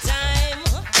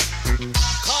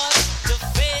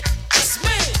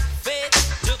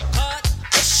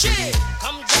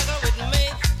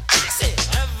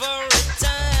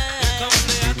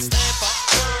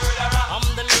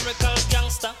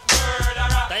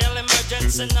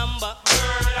 Number.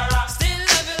 Still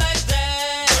love you like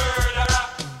that.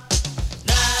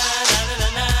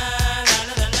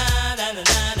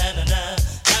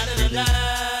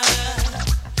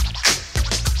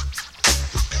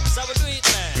 So we do it,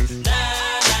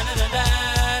 man.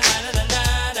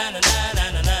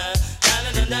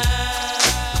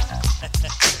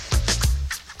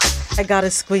 I gotta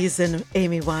squeeze in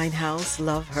Amy Winehouse.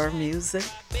 Love her music.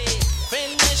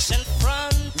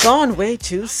 Gone way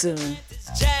too soon.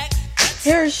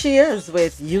 Here she is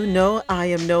with You Know I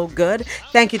Am No Good.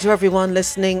 Thank you to everyone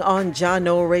listening on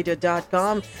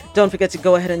JanoRadio.com. Don't forget to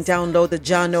go ahead and download the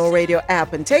Jano Radio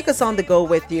app and take us on the go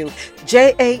with you.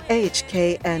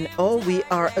 JAHKNO. We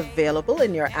are available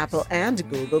in your Apple and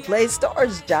Google Play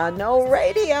stores. Jano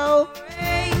Radio.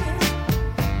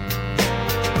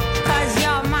 'Cause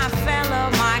you're my fella,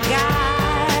 my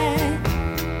guy.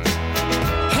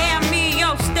 Hand me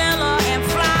your Stella and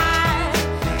fly.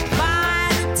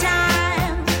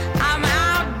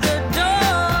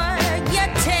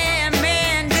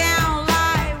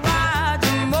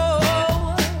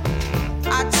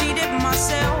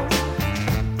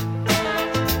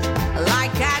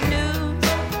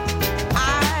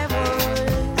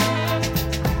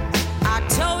 I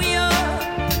told you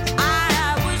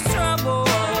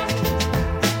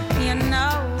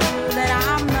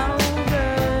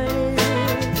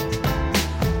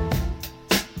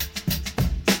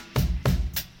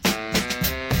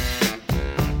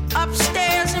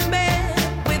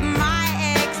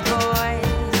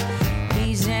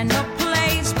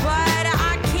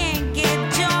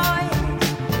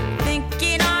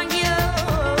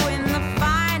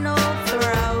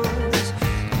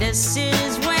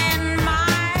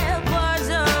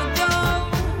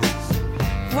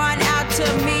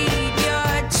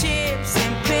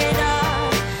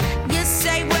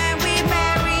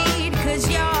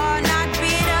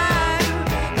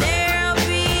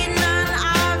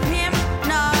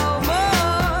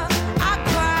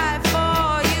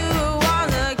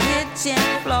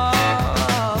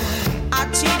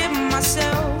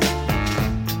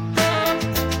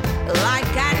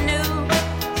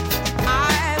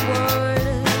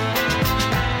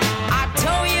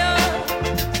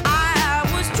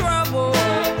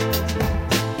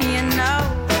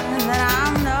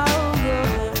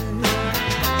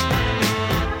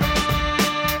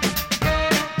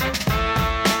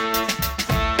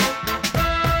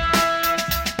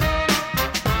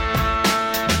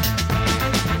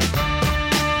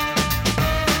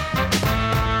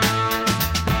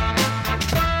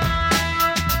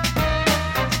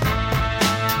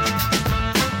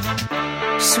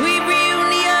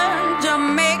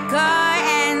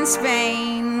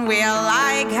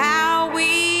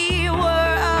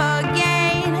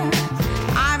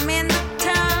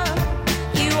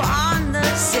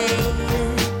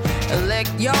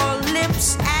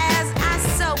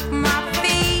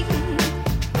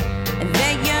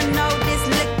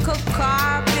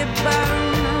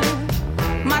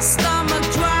stomach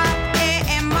drop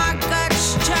and my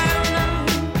guts churn.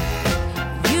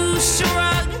 You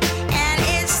shrug, and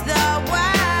it's the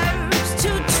worst to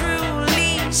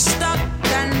truly stuck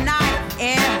the knife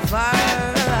ever.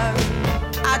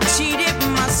 I cheated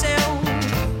myself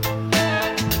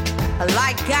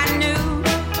like I knew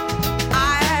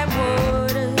I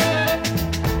would.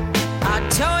 I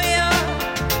told you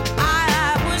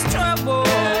I was trouble.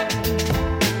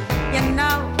 You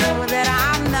know that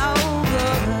I'm no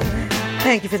good.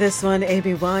 Thank you for this one,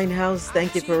 Amy Winehouse.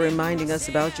 Thank you for reminding us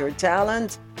about your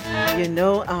talent. You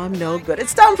know I'm no good.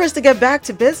 It's time for us to get back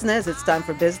to business. It's time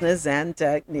for business and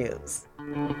tech news.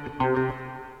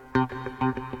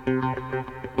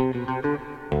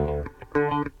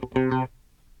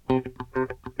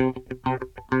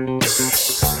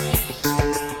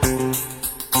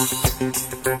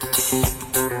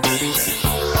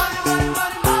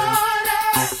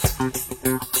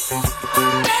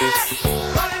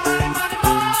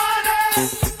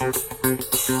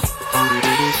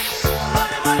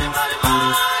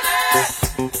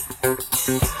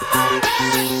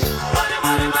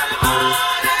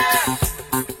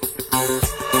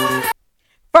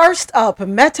 First up,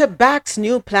 Meta backs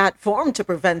new platform to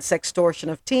prevent sextortion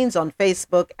of teens on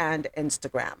Facebook and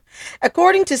Instagram.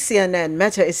 According to CNN,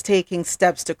 Meta is taking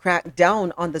steps to crack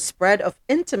down on the spread of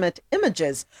intimate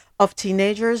images of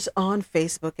teenagers on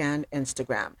Facebook and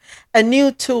Instagram. A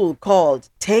new tool called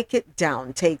Take It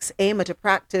Down takes aim at a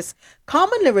practice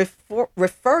commonly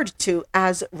referred to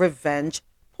as revenge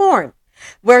porn,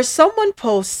 where someone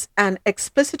posts an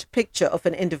explicit picture of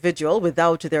an individual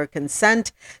without their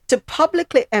consent to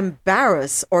publicly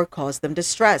embarrass or cause them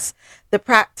distress. The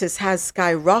practice has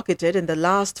skyrocketed in the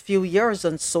last few years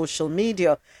on social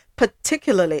media,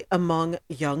 particularly among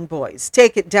young boys.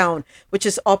 Take It Down, which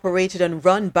is operated and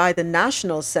run by the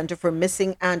National Center for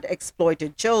Missing and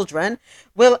Exploited Children,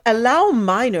 will allow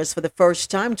minors for the first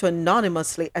time to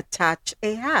anonymously attach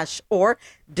a hash or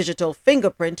digital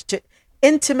fingerprint to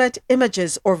intimate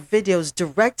images or videos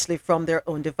directly from their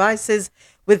own devices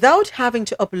without having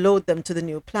to upload them to the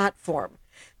new platform.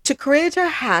 To create a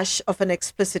hash of an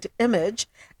explicit image,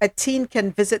 a teen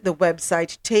can visit the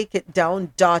website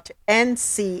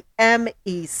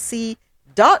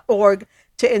takeitdown.ncmec.org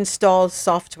to install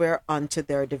software onto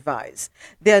their device.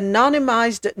 The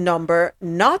anonymized number,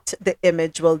 not the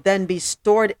image, will then be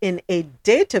stored in a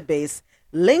database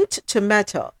linked to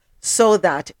Meta so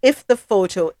that if the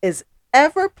photo is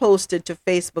ever posted to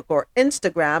Facebook or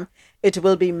Instagram, it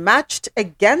will be matched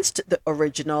against the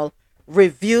original,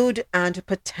 reviewed, and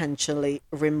potentially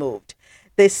removed.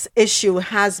 This issue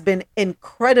has been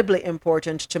incredibly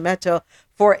important to Meta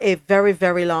for a very,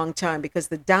 very long time because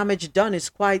the damage done is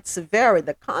quite severe in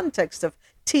the context of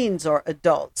teens or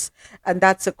adults. And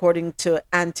that's according to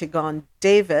Antigone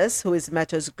Davis, who is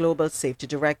Meta's Global Safety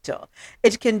Director.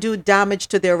 It can do damage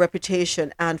to their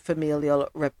reputation and familial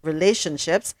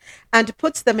relationships and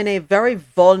puts them in a very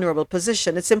vulnerable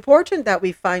position. It's important that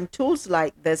we find tools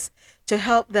like this to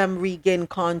help them regain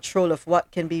control of what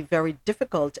can be very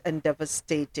difficult and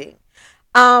devastating.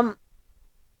 All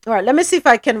right, let me see if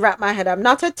I can wrap my head. I'm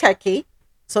not a techie,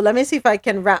 so let me see if I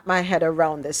can wrap my head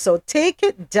around this. So Take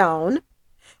It Down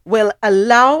will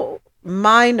allow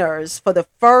minors for the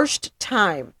first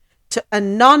time to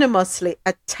anonymously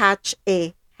attach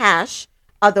a hash,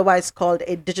 otherwise called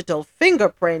a digital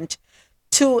fingerprint,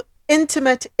 to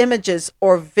intimate images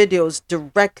or videos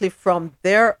directly from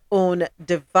their own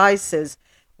devices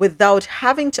without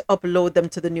having to upload them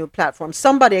to the new platform.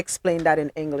 Somebody explain that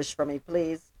in English for me,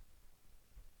 please,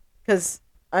 because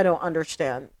I don't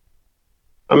understand.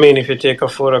 I mean, if you take a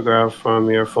photograph from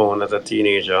your phone as a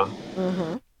teenager,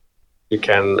 you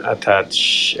can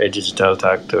attach a digital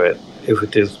tag to it if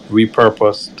it is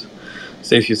repurposed.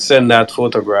 So if you send that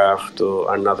photograph to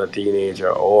another teenager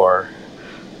or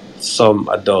some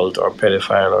adult or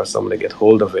pedophile or somebody get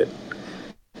hold of it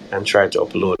and try to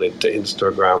upload it to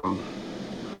Instagram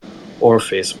or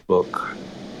Facebook,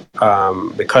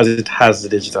 because it has the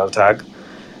digital tag,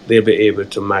 they'll be able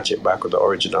to match it back with the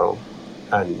original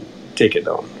and take it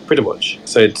down, pretty much.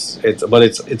 So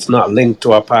it's not linked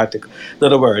to a particular. In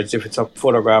other words, if it's a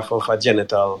photograph of a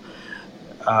genital,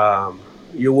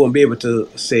 you won't be able to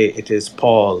say it is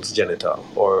Paul's genital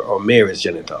or Mary's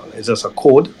genital. It's just a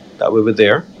code that will be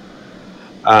there.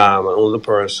 And only the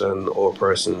person or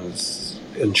persons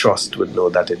in trust would know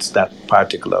that it's that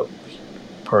particular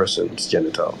person's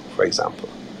genital, for example.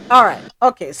 All right.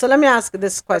 Okay. So let me ask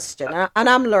this question, and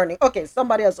I'm learning. Okay.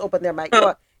 Somebody else opened their mic.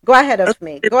 Go ahead of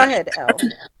me. Go ahead, Elle.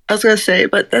 I was going to say,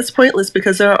 but that's pointless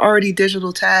because there are already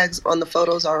digital tags on the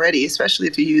photos already, especially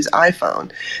if you use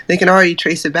iPhone. They can already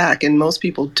trace it back, and most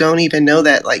people don't even know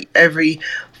that. Like, every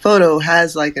photo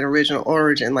has like an original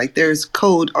origin. Like, there's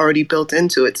code already built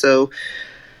into it. So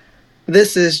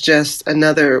this is just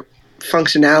another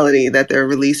functionality that they're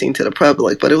releasing to the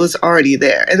public, but it was already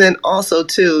there. And then also,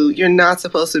 too, you're not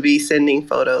supposed to be sending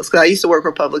photos. Because I used to work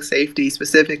for public safety,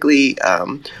 specifically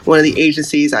one of the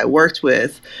agencies I worked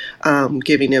with,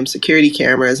 giving them security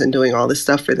cameras and doing all this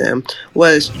stuff for them,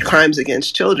 was crimes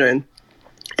against children.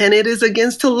 And it is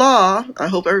against the law, I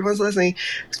hope everyone's listening,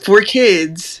 for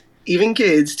kids, even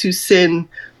kids, to send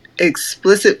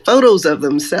explicit photos of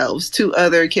themselves to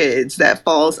other kids. That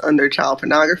falls under child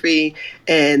pornography,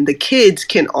 and the kids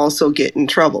can also get in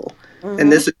trouble.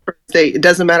 And this is per state. It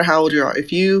doesn't matter how old you are.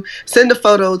 If you send a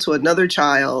photo to another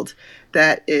child,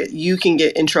 you can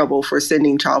get in trouble for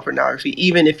sending child pornography,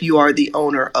 even if you are the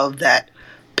owner of that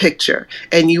picture.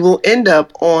 And you will end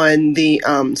up on the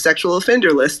sexual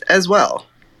offender list as well.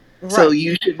 Right. So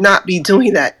you should not be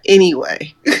doing that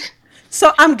anyway.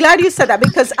 So I'm glad you said that,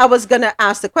 because I was going to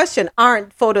ask the question,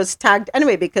 aren't photos tagged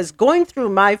anyway? Because going through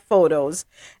my photos,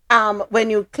 when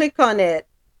you click on it,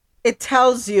 it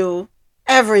tells you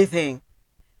everything,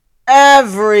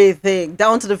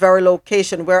 down to the very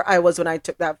location where I was when I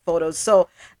took that photo. So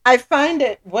I find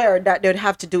it weird that they'd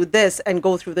have to do this and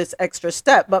go through this extra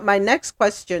step. But my next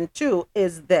question, too,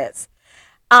 is this.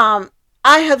 I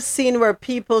have seen where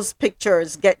people's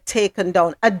pictures get taken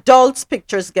down, adults'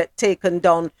 pictures get taken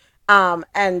down,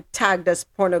 and tagged as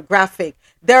pornographic.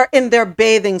 They're in their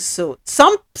bathing suit.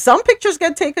 Some pictures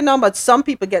get taken down, but some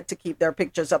people get to keep their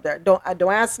pictures up there. Don't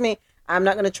ask me. I'm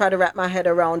not going to try to wrap my head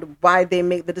around why they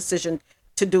make the decision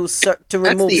to remove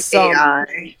that's the some.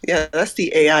 AI. Yeah, that's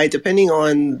the AI. Depending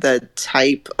on the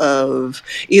type of,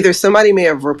 either somebody may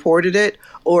have reported it,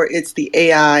 or it's the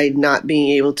AI not being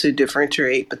able to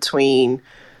differentiate between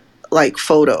like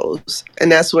photos.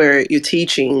 And that's where you're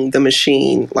teaching the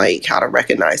machine like how to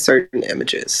recognize certain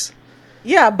images.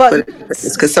 Yeah, but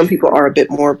it's because some people are a bit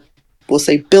more, we'll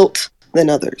say, built than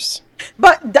others.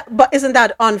 But isn't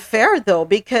that unfair though?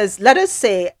 Because let us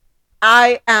say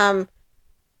I am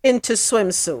into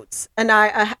swimsuits and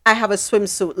I have a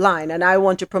swimsuit line and I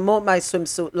want to promote my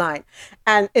swimsuit line.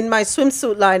 And in my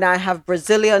swimsuit line, I have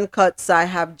Brazilian cuts, I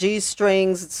have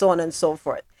G-strings, so on and so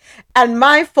forth. And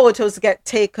my photos get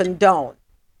taken down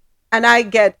and I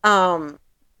get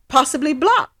possibly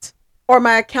blocked or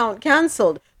my account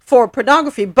canceled for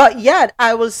pornography. But yet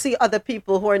I will see other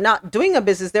people who are not doing a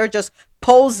business. They're just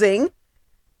posing,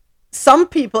 some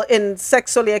people in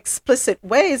sexually explicit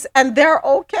ways, and they're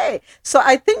okay. So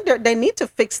I think they need to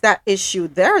fix that issue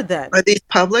there then. Are these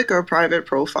public or private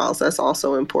profiles? That's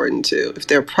also important too. If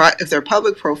they're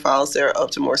public profiles, they're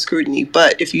up to more scrutiny.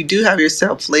 But if you do have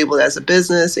yourself labeled as a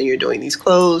business and you're doing these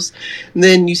clothes,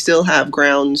 then you still have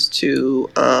grounds to,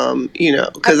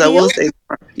 because I will say,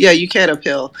 yeah, you can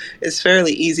appeal. It's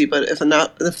fairly easy, but if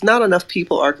not enough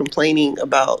people are complaining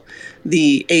about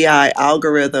the AI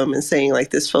algorithm and saying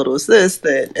like this photo is this,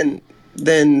 then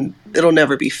it'll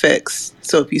never be fixed.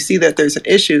 So if you see that there's an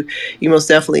issue, you most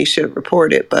definitely should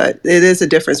report it. But it is a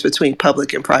difference between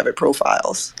public and private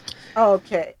profiles.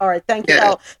 Okay. All right. Thank you.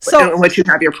 Yeah. So what you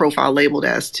have your profile labeled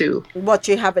as too. What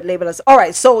you have it labeled as. All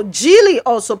right. So Geely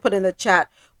also put in the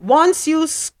chat, once you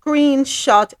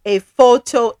screenshot a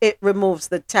photo, it removes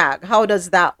the tag. How does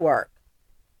that work?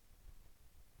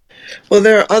 Well,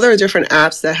 there are other different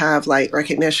apps that have like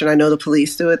recognition. I know the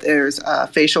police do it. There's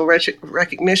facial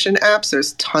recognition apps.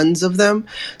 There's tons of them.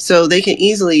 So they can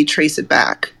easily trace it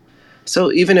back.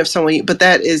 So even if but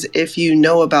that is if you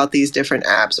know about these different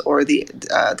apps or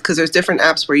because there's different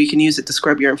apps where you can use it to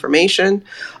scrub your information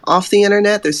off the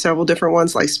internet. There's several different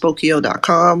ones like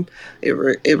Spokeo.com.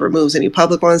 It removes any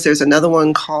public ones. There's another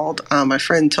one called, my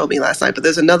friend told me last night, but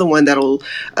there's another one that'll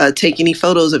take any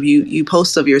photos of you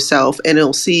post of yourself, and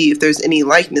it'll see if there's any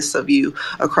likeness of you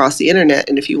across the internet.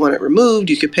 And if you want it removed,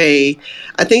 you could pay,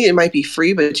 I think it might be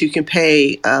free, but you can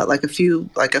pay like a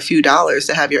few dollars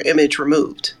to have your image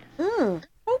removed.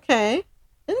 Okay.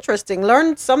 Interesting.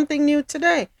 Learned something new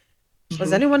today.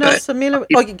 Was anyone else familiar?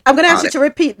 I'm going to ask you to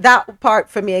repeat that part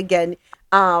for me again,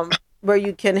 where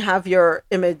you can have your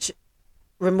image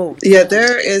removed? Yeah,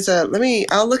 there is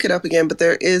I'll look it up again, but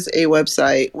there is a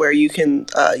website where you can,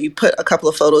 you put a couple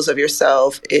of photos of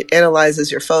yourself. It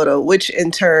analyzes your photo, which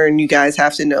in turn, you guys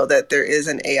have to know that there is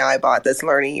an AI bot that's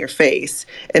learning your face.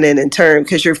 And then in turn,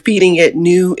 because you're feeding it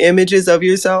new images of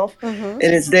yourself, and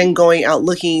it's then going out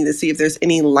looking to see if there's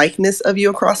any likeness of you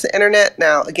across the internet.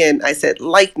 Now, again, I said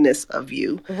likeness of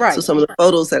you. Right. So some of the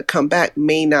photos that come back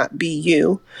may not be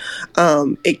you.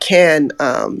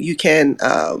 You can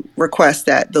request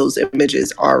that those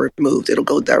images are removed. It'll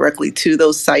go directly to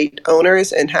those site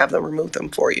owners and have them remove them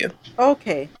for you.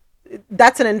 Okay.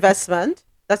 That's an investment.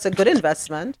 That's a good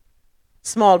investment.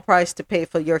 Small price to pay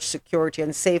for your security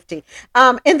and safety.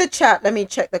 In the chat, let me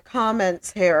check the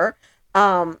comments here.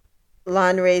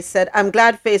 Lanray said, I'm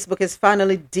glad Facebook is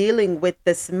finally dealing with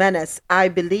this menace. I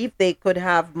believe they could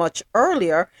have much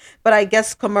earlier, but I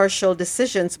guess commercial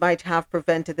decisions might have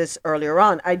prevented this earlier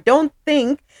on. I don't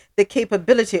think the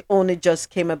capability only just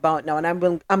came about now, and I'm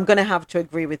going to have to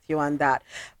agree with you on that.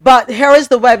 But here is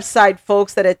the website,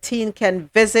 folks, that a teen can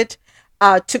visit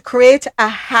to create a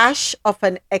hash of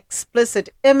an explicit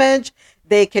image.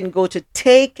 They can go to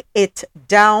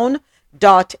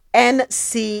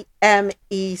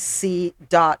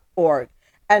takeitdown.ncmec.org.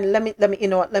 And let me let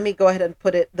me go ahead and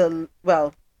put it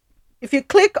if you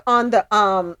click on the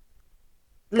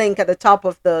link at the top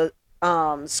of the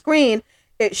screen,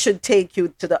 it should take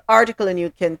you to the article and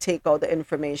you can take all the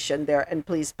information there, and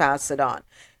please pass it on.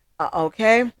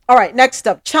 Okay. All right. Next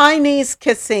up, Chinese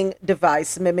kissing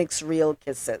device mimics real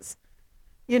kisses.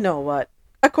 You know what?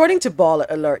 According to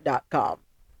balleralert.com,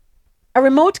 a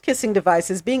remote kissing device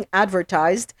is being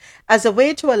advertised as a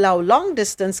way to allow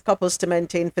long-distance couples to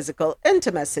maintain physical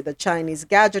intimacy. The Chinese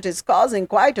gadget is causing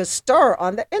quite a stir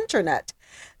on the internet.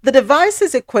 The device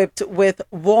is equipped with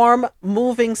warm,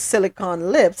 moving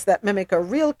silicone lips that mimic a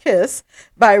real kiss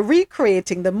by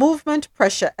recreating the movement,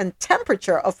 pressure, and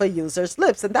temperature of a user's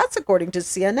lips. And that's according to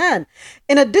CNN.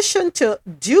 In addition to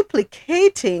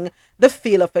duplicating the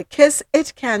feel of a kiss,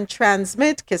 it can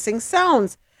transmit kissing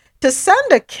sounds. To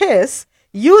send a kiss,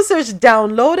 users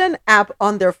download an app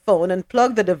on their phone and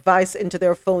plug the device into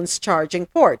their phone's charging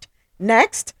port.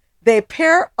 Next, they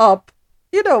pair up,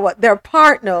 their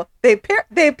partner. They pair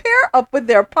up with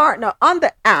their partner on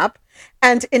the app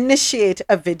and initiate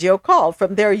a video call.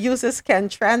 From there, users can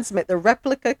transmit the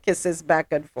replica kisses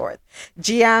back and forth.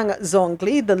 Jiang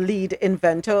Zhongli, the lead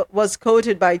inventor, was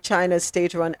quoted by China's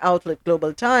state-run outlet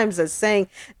Global Times as saying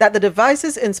that the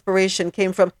device's inspiration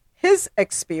came from his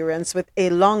experience with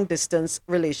a long-distance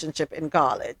relationship in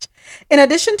college. In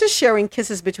addition to sharing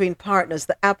kisses between partners,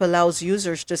 the app allows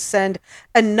users to send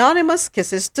anonymous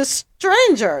kisses to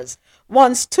strangers.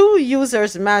 Once two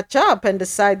users match up and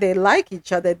decide they like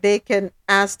each other, they can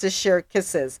ask to share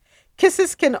kisses.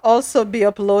 Kisses can also be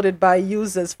uploaded by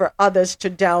users for others to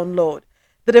download.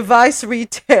 The device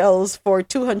retails for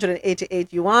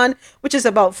 288 yuan, which is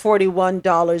about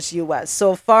 $41 US.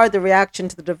 So far, the reaction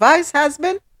to the device has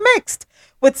been mixed,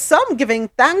 with some giving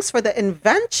thanks for the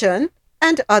invention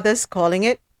and others calling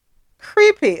it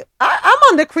creepy. I'm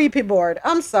on the creepy board.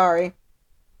 I'm sorry.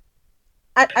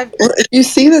 Well, if you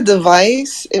see the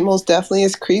device, it most definitely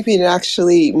is creepy. It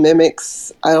actually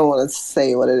mimics, I don't want to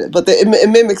say what it is, but it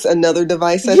mimics another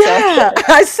device that's out there.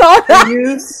 I saw that.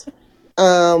 Use.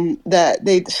 That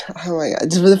they, oh my god,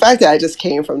 the fact that I just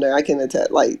came from there, I can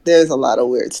attest, like, there's a lot of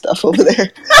weird stuff over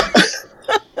there.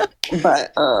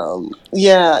 But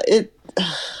yeah, it's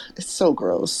so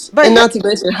gross. But, and not to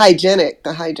mention hygienic.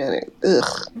 Ugh.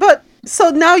 But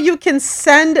so now you can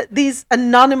send these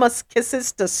anonymous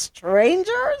kisses to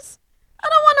strangers? I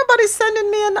don't want nobody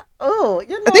sending me I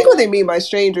think what they mean by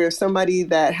stranger is somebody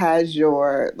that has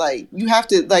your, like, you have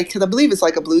to, like, because I believe it's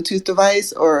like a Bluetooth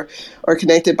device or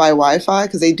connected by Wi-Fi,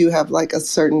 because they do have like a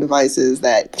certain devices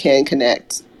that can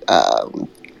connect.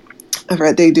 I've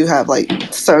read they do have like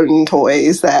certain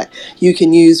toys that you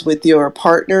can use with your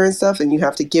partner and stuff, and you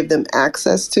have to give them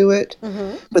access to it.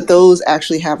 Mm-hmm. But those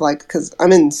actually have, like, because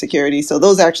I'm in security, so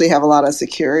those actually have a lot of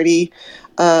security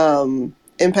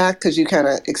impact, because you kind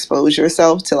of expose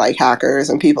yourself to like hackers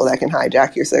and people that can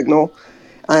hijack your signal.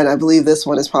 And I believe this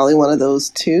one is probably one of those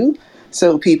too.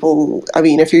 So people, I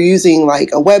mean, if you're using like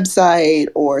a website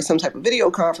or some type of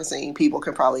video conferencing, people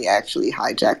can probably actually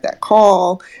hijack that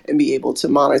call and be able to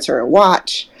monitor and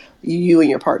watch you and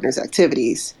your partner's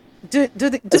activities as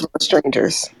well as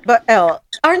strangers. But Elle,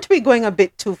 aren't we going a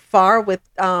bit too far with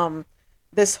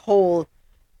this whole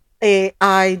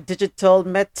AI, digital,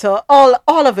 meta, all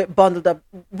of it bundled up?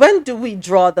 When do we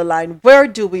draw the line? Where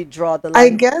do we draw the line? I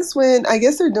guess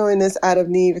they're doing this out of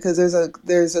need, because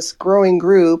there's a growing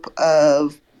group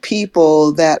of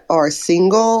people that are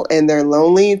single and they're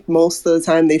lonely, most of the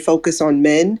time they focus on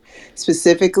men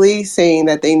specifically, saying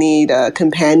that they need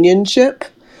companionship.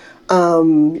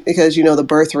 Because the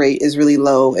birth rate is really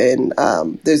low, and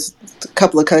there's a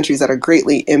couple of countries that are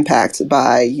greatly impacted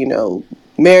by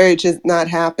marriage is not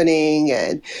happening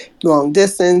and long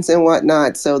distance and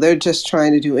whatnot. So they're just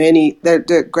trying to do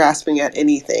they're grasping at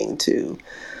anything to,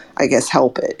 I guess,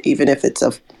 help it, even if it's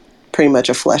pretty much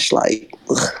a fleshlight.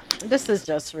 This is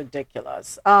just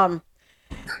ridiculous. Go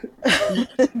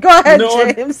ahead,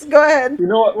 James. Go ahead. You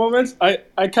know what, moments?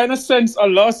 I kind of sense a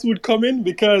lawsuit coming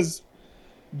because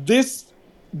this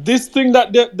thing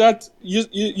that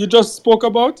you just spoke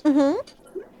about,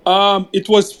 it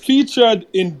was featured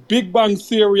in Big Bang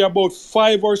Theory about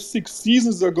 5 or 6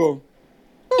 seasons ago.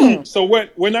 So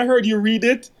when I heard you read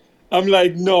it, I'm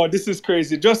like, no, this is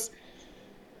crazy. Just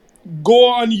go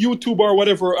on YouTube or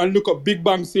whatever and look up Big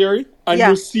Bang Theory, and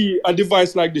you'll see a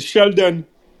device like the Sheldon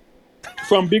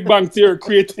from Big Bang Theory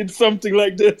created something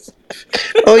like this.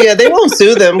 Oh yeah, they won't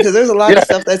sue them because there's a lot of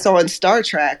stuff that's on Star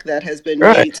Trek that has been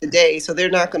made today, so they're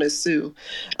not going to sue.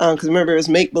 Because remember, it was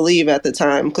make believe at the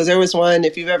time. Because there was one,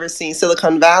 if you've ever seen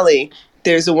Silicon Valley,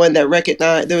 there's the one that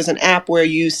recognized. There was an app where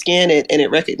you scan it and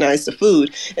it recognized the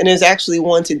food, and there's actually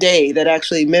one today that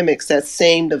actually mimics that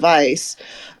same device.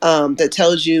 That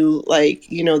tells you, like,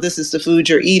 this is the food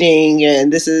you're eating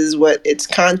and this is what its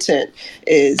content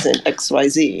is and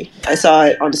XYZ. I saw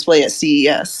it on display at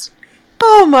CES.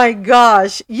 Oh my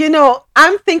gosh.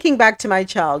 I'm thinking back to my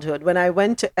childhood when I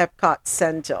went to Epcot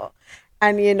Center.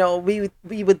 And, we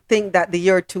would think that the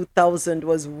year 2000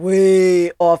 was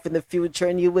way off in the future.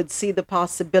 And you would see the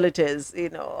possibilities,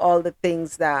 all the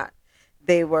things that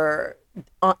they were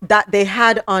that they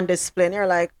had on display, and you're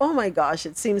like, oh my gosh,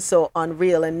 it seems so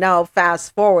unreal. And now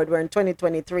fast forward, we're in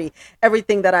 2023,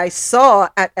 everything that I saw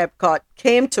at Epcot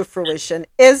came to fruition,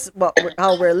 is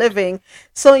how we're living.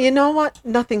 So you know what,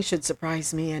 nothing should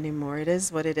surprise me anymore. It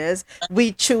is what it is.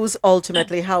 We choose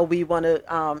ultimately how we want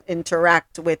to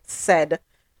interact with said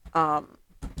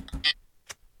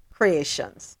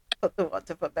creations. Put the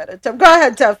water for better term. Go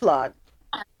ahead, Teflon.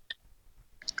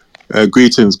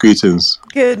 Greetings.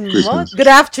 Good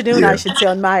afternoon, I should say,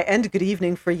 on my end. Good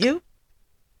evening for you.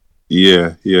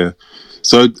 Yeah.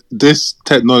 So this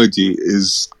technology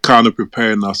is kind of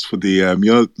preparing us for the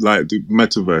like the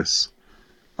metaverse.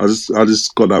 I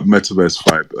just got that metaverse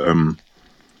vibe.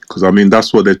 Because I mean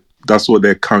that's what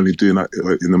they're currently doing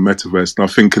in the metaverse. And I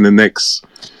think in the next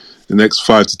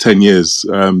 5 to 10 years,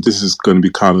 this is going to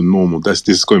be kind of normal. This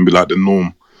is going to be like the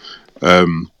norm.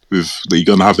 You're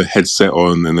gonna have a headset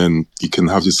on, and then you can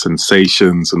have the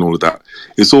sensations and all of that.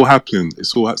 It's all happening.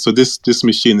 So this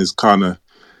machine is kind of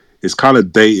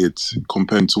dated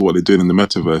compared to what they're doing in the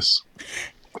metaverse.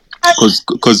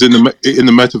 Because in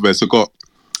the metaverse,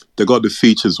 they got the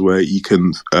features where you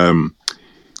can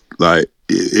like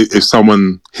if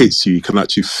someone hits you, you can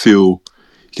actually feel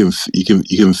you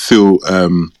can feel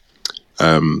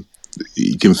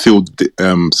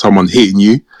someone hitting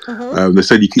you. They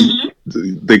said you can.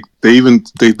 They even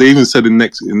said in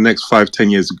the next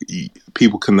 5-10 years,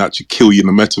 people can actually kill you in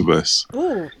the metaverse.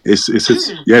 Ooh.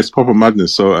 It's proper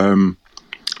madness. So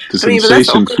the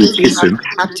sensation kissing.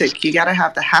 Haptic. You gotta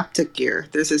have the haptic gear.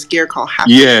 There's this gear called haptic.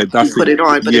 Yeah, that's you put it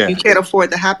on. But if you can't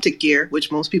afford the haptic gear,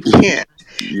 which most people can't,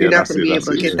 you're not going to be able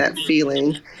to get that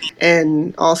feeling.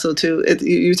 And also, too,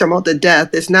 you're talking about the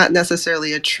death. It's not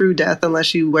necessarily a true death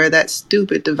unless you wear that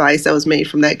stupid device that was made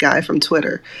from that guy from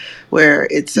Twitter, where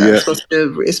it's supposed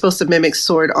to mimic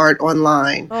sword art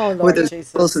online. Oh, Lord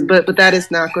Jesus. But that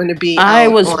is not going to be. I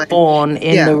was born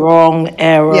in the wrong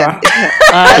era.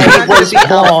 I was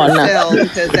born.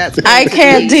 Because that's I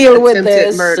can't deal with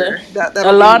this. Murder.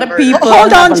 A lot of people.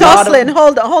 Hold on, Jocelyn.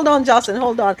 Hold on, Jocelyn.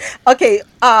 Hold on. Okay.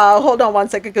 Hold on one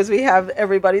second, because we have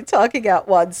everybody talking at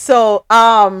once. So,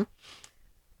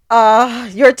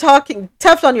 you're talking,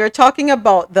 Teflon, you're talking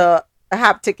about the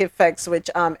haptic effects,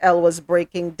 which Elle was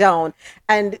breaking down.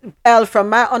 And Elle, from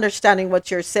my understanding,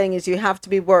 what you're saying is you have to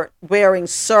be wearing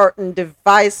certain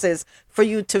devices for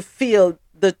you to feel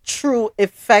the true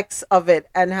effects of it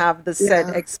and have the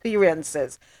said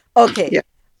experiences. Okay. Yeah.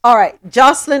 All right,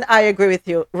 Jocelyn, I agree with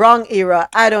you. Wrong era.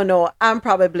 I don't know. I'm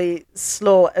probably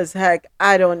slow as heck.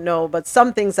 I don't know. But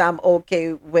some things I'm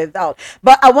okay without.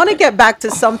 But I want to get back to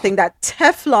something that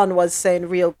Teflon was saying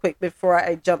real quick before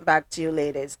I jump back to you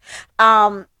ladies.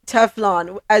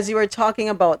 Teflon, as you were talking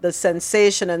about the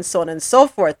sensation and so on and so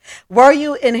forth, were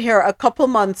you in here a couple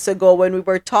months ago when we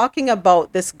were talking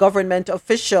about this government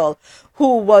official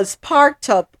who was parked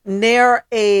up near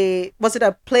was it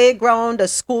a playground, a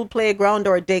school playground,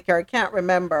 or a daycare? I can't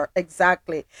remember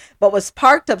exactly, but was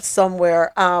parked up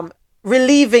somewhere,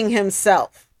 relieving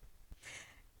himself.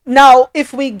 Now,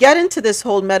 if we get into this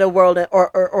whole meta world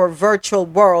or virtual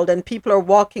world and people are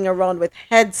walking around with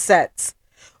headsets,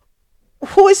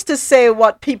 who is to say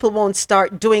what people won't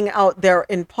start doing out there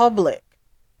in public?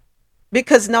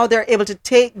 Because now they're able to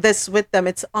take this with them.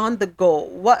 It's on the go.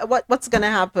 What's going to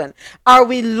happen? Are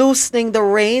we loosening the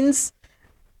reins?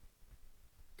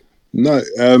 No,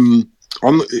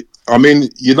 I mean,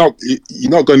 you're not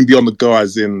going to be on the go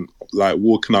as in like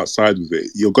walking outside with it.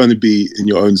 You're going to be in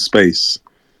your own space.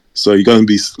 So you're going to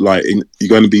be you're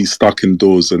going to be stuck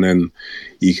indoors, and then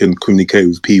you can communicate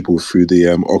with people through the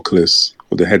Oculus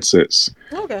or the headsets.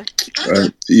 Okay.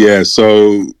 Yeah.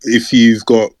 So if you've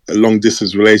got a long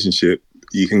distance relationship,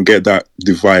 you can get that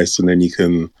device, and then you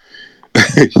can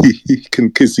you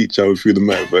can kiss each other through the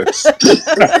metaverse.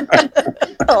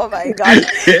 Oh my God.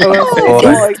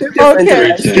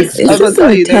 Okay.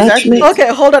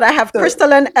 Okay, hold on. I have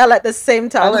Crystal and Elle at the same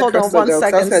time. Hold on one second.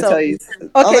 I was going to tell you.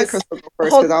 I'll let Crystal go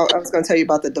first, because I was going to tell you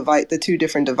about the two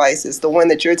different devices. The one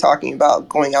that you're talking about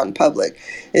going out in public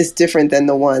is different than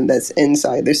the one that's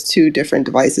inside. There's two different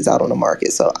devices out on the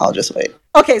market, so I'll just wait.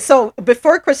 Okay, so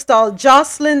before Crystal,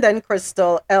 Jocelyn, then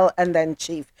Crystal, Elle, and then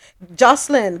Chief.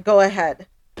 Jocelyn, go ahead.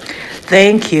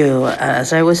 Thank you.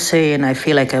 As I was saying, I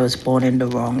feel like I was born in the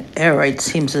wrong era. It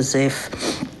seems as if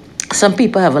some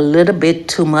people have a little bit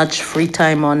too much free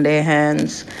time on their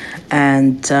hands,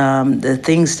 and the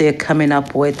things they're coming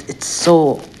up with, it's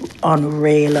so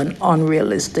unreal and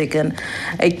unrealistic. And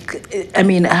I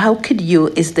mean, how could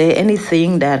is there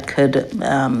anything that could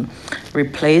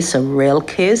replace a real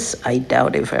kiss? I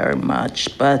doubt it very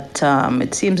much. But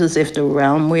it seems as if the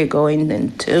realm we're going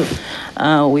into,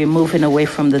 we're moving away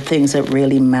from the things that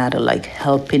really matter, like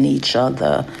helping each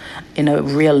other in a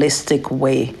realistic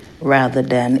way rather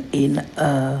than in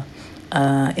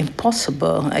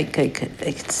impossible.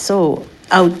 It's so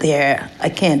out there. I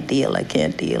can't deal.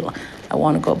 I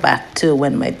want to go back to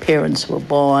when my parents were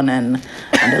born and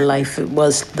the life it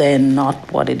was then,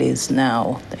 not what it is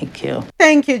now. Thank you.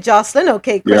 Thank you, Jocelyn.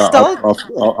 Okay, Crystal. Yeah,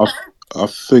 I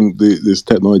think this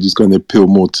technology is going to appeal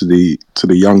more to the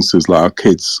youngsters, like our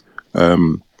kids.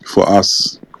 For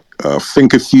us, I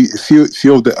think a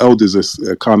few of the elders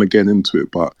are kind of getting into it,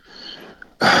 but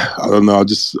I don't know. I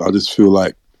just feel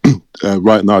like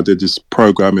right now they're just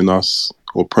programming us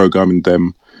or programming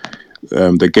them.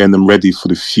 They're getting them ready for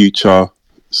the future.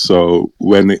 So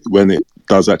when it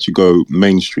does actually go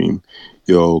mainstream,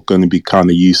 you're going to be kind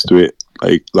of used to it.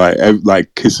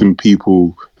 Like kissing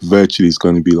people virtually is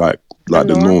going to be like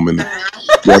the norm. And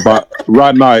yeah, but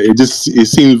right now it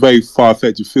seems very far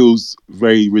fetched. It feels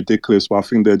very ridiculous. But I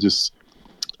think they're just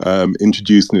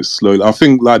introducing it slowly. I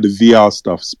think like the VR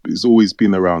stuff has always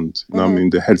been around. You know what I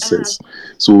mean? The headsets,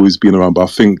 it's always been around. But I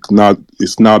think now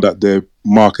that they're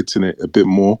marketing it a bit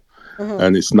more,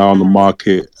 and it's now on the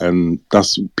market, and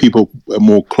that's people are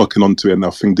more clocking onto it. And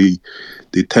I think the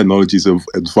technologies are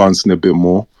advancing a bit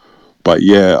more. But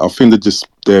yeah, I think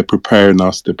they're preparing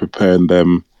us. They're preparing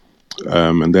them,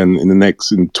 and then in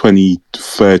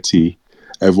 2030.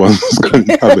 Everyone's going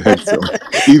to have a headset.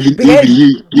 Even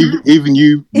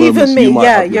you. Even me. You might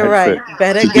yeah, you're right.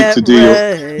 Better get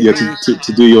ready.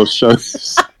 To do your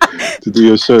shows. To do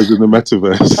your shows in the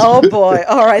metaverse. Oh boy!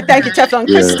 All right, thank you, Teflon.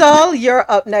 Yeah. Crystal, you're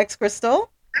up next. Crystal.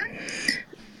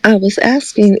 I was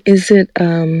asking, is this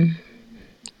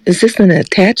an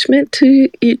attachment to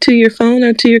your phone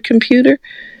or to your computer?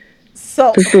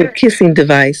 So this little kissing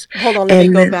device. Hold on, let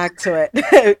me go back to it.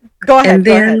 Go ahead. And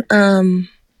then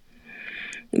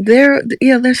they're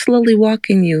slowly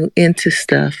walking you into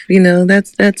stuff. You know,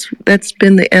 that's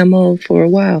been the MO for a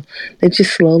while. They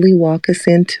just slowly walk us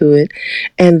into it,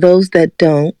 and those that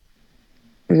don't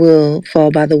will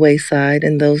fall by the wayside,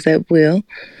 and those that will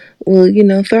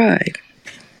thrive.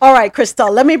 All right,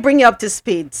 Crystal, let me bring you up to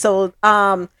speed. So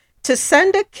to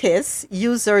send a kiss,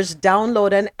 users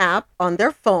download an app on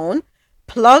their phone,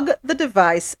 plug the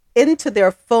device into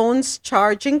their phone's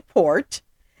charging port.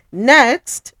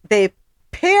 Next, they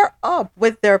pair up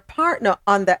with their partner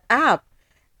on the app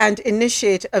and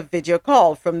initiate a video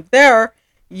call. From there,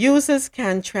 users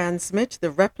can transmit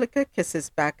the replica kisses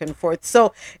back and forth.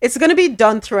 So it's going to be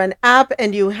done through an app,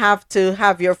 and you have to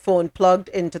have your phone plugged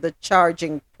into the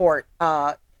charging port,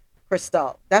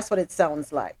 Crystal. That's what it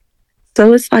sounds like.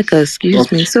 So it's like a,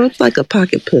 excuse me, so it's like a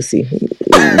pocket pussy.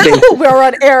 We're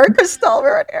on air, Crystal.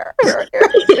 We're on air.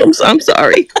 I'm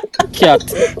sorry. Cat.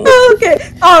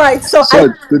 Okay. All right. So So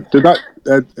did I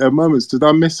moments? Did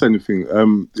I miss anything?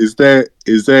 Is there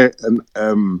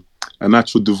an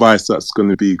actual device that's going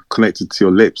to be connected to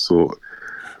your lips, or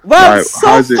well, like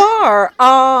how's it?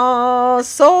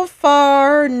 so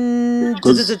far,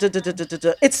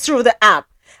 it's through the app.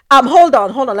 Hold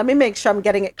on. Let me make sure I'm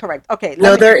getting it correct. Okay.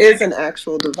 No, there is an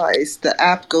actual device. The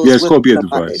app goes Yeah, it's with got to be a the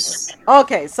device.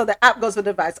 Okay, so the app goes with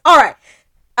the device. All right.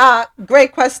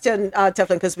 Great question,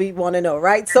 Teflon, because we want to know,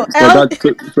 right? So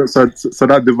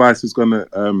that device is going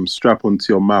to strap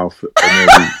onto your mouth. And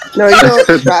then... No,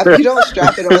 you don't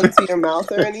strap it onto your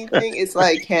mouth or anything. It's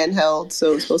like handheld,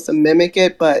 so it's supposed to mimic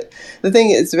it. But the thing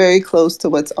is, it's very close to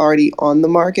what's already on the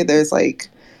market. There's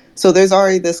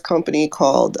already this company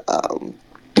called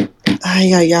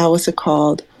what's it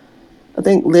called? I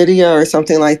think Lydia or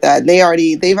something like that.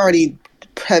 They've already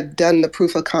have done the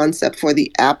proof of concept for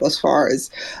the app as far as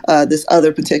this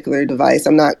other particular device.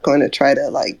 I'm not going to try to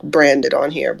like brand it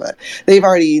on here, but they've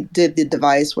already did the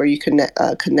device where you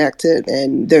connect it,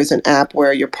 and there's an app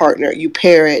where your partner, you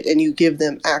pair it and you give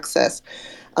them access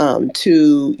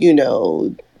to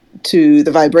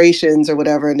the vibrations or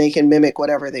whatever, and they can mimic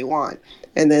whatever they want.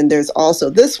 And then there's also,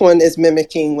 this one is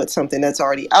mimicking with something that's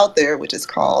already out there, which is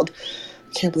called,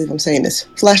 I can't believe I'm saying this,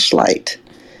 Fleshlight.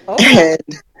 Okay.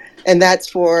 And that's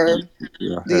for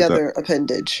the other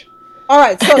appendage. All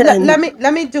right, so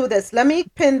let me do this. Let me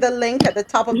pin the link at the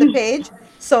top of the page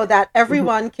so that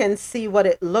everyone can see what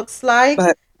it looks like.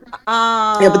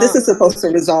 But this is supposed to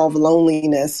resolve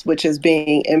loneliness, which is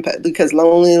being impacted, because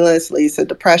loneliness leads to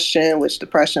depression, which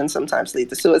depression sometimes leads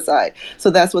to suicide.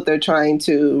 So that's what they're trying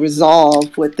to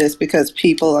resolve with this, because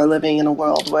people are living in a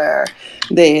world where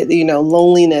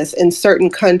loneliness in certain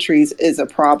countries is a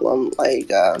problem,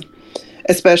 like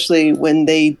especially when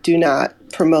they do not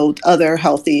promote other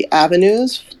healthy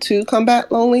avenues to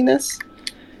combat loneliness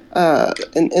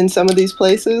in some of these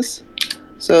places.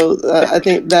 So I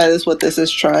think that is what this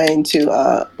is trying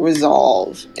to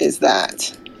resolve, is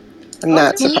that. I'm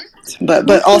not surprised. But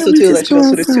also, too, let you know,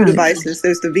 so there's two devices.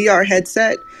 There's the VR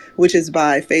headset, which is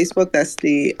by Facebook. That's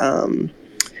the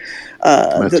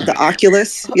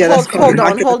Oculus. Yeah, that's hold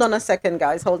on a second,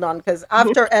 guys. Hold on, because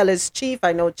after L is Chief.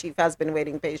 I know Chief has been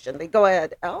waiting patiently. Go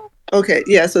ahead, L. Okay,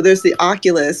 yeah, so there's the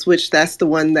Oculus, which that's the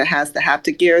one that has the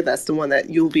haptic gear. That's the one that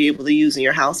you'll be able to use in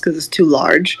your house because it's too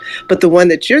large. But the one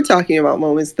that you're talking about,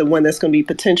 Mo, is the one that's going to be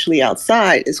potentially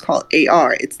outside. It's called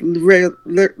AR. It's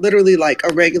literally like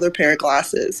a regular pair of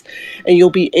glasses. And you'll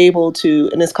be able to,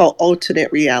 and it's called altered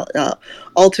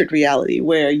reality,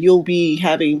 where you'll be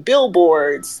having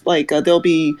billboards, like it'll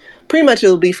be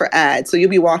for ads. So you'll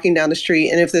be walking down the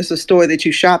street, and if there's a store that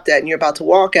you shopped at and you're about to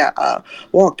walk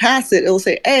past it, it'll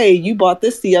say, "Hey, you bought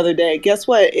this the other day. Guess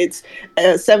what? It's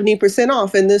 70%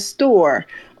 off in this store."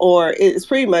 Or it's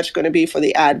pretty much going to be for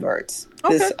the adverts.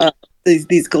 Okay.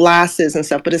 These glasses and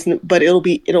stuff, but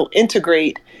it'll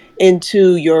integrate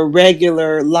into your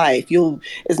regular life.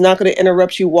 It's not going to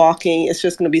interrupt you walking. It's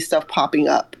just going to be stuff popping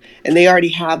up. And they already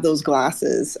have those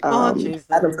glasses had them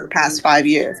for the past 5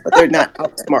 years, but they're not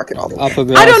out to market all the way. I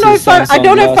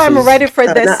don't know if I'm ready for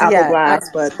this not yet. Apple Glass,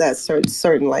 but that's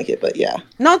certain like it. But yeah,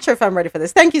 not sure if I'm ready for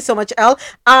this. Thank you so much, Elle.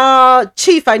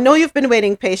 Chief, I know you've been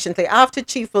waiting patiently. After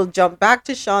Chief, we'll jump back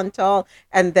to Chantal,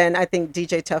 and then I think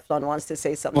DJ Teflon wants to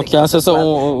say something. Okay, so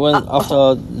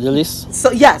after the list. So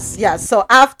yes.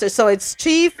 So it's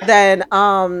Chief, then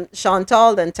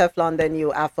Chantal, then Teflon, then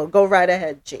you, Afro. Go right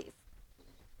ahead, Chief.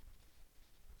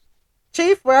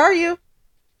 Chief, where are you?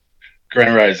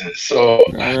 Grand Rising. So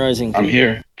I'm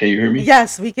here. Can you hear me?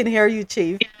 Yes, we can hear you,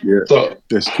 Chief. Yeah. So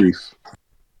yes, Chief.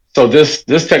 So this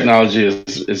technology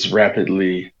is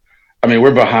rapidly. I mean,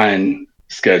 we're behind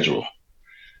schedule.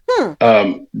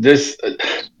 The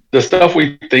stuff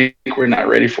we think we're not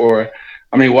ready for.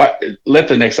 I mean, let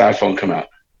the next iPhone come out.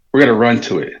 We're gonna run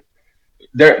to it.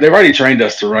 They've already trained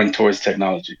us to run towards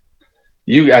technology.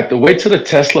 You got to wait till the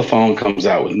Tesla phone comes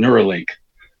out with Neuralink,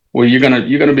 where you're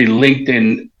gonna be linked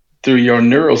in through your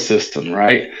neural system,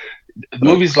 right?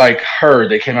 Movies like Her,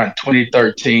 that came out in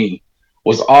 2013,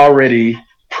 was already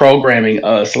programming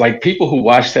us. Like, people who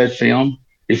watch that film,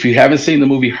 if you haven't seen the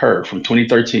movie Her from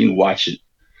 2013, watch it.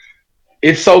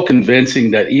 It's so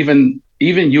convincing that even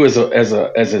you as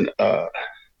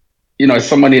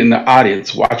somebody in the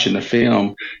audience watching the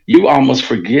film, you almost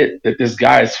forget that this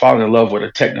guy is falling in love with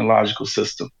a technological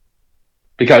system,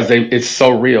 because it's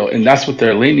so real, and that's what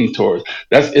they're leaning towards.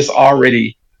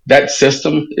 That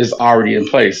system is already in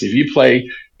place. If you play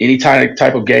any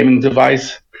type of gaming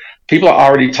device, people are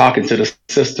already talking to the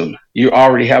system. You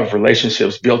already have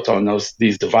relationships built on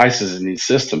these devices and these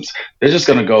systems. They're just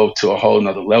going to go to a whole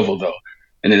nother level though.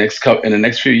 In the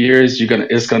next few years,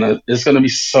 it's gonna be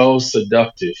so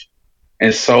seductive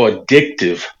and so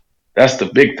addictive. That's the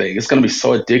big thing. It's gonna be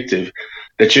so addictive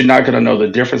that you're not gonna know the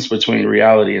difference between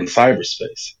reality and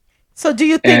cyberspace. So do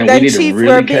you think And we then, need to Chief, we're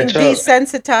really being catch up.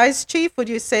 desensitized, Chief? Would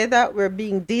you say that we're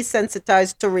being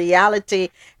desensitized to reality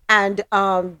and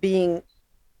being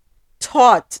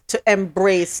taught to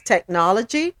embrace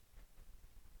technology?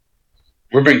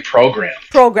 We're being programmed.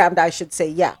 Programmed, I should say,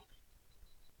 yeah.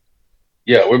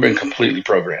 Yeah, we've been completely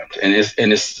programmed, and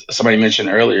it's somebody mentioned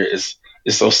earlier. It's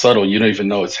so subtle you don't even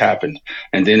know it's happened,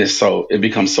 and then it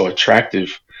becomes so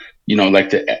attractive.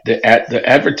 Like the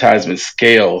advertisement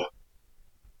scale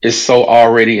is so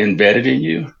already embedded in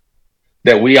you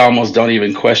that we almost don't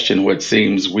even question what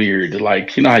seems weird.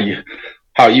 Like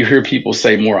how you hear people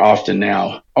say more often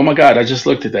now, "Oh my God, I just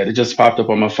looked at that. It just popped up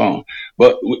on my phone."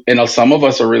 But some of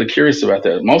us are really curious about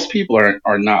that. Most people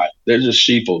are not. They're just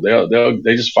sheeple.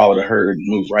 They just follow the herd and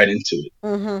move right into it,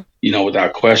 Mm-hmm.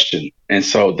 without question. And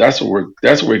so that's what we're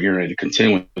getting ready to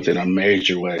continue with in a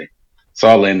major way. So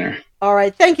I'll end there. All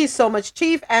right. Thank you so much,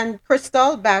 Chief. And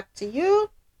Crystal, back to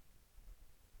you.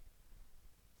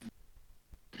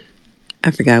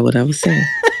 I forgot what I was saying.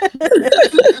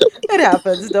 It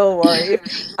happens. Don't worry.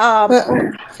 But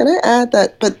can I add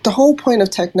that? But the whole point of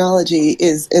technology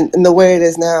is, in the way it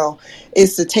is now,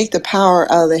 is to take the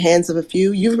power out of the hands of a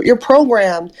few. You're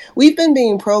programmed. We've been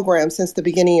being programmed since the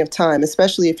beginning of time,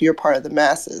 especially if you're part of the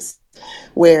masses,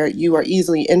 where you are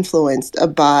easily influenced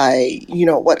by,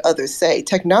 what others say.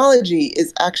 Technology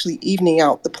is actually evening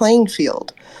out the playing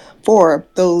field for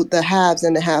the haves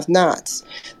and the have-nots.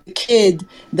 The kid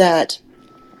that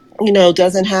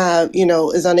doesn't have,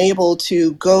 is unable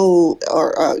to go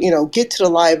or, get to the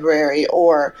library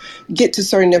or get to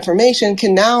certain information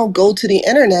can now go to the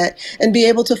internet and be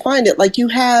able to find it. Like you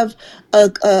have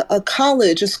a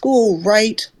college, a school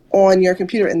right on your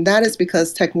computer, and that is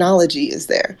because technology is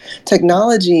there.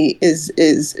 Technology is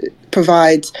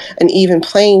provides an even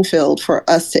playing field for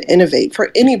us to innovate, for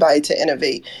anybody to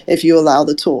innovate if you allow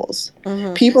the tools.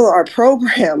 Mm-hmm. People are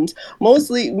programmed. Most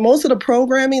of the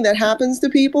programming that happens to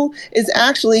people is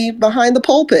actually behind the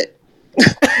pulpit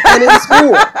and in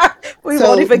school. We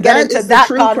won't even get into that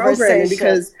conversation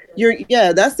because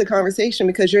that's the conversation,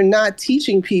 because you're not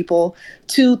teaching people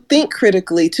to think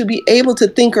critically, to be able to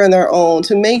think on their own,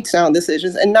 to make sound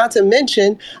decisions. And not to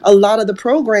mention, a lot of the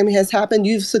programming has happened.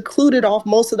 You've secluded off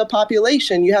most of the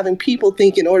population. You're having people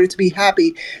think in order to be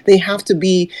happy, they have to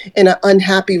be in an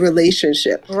unhappy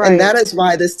relationship. Right. And that is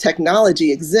why this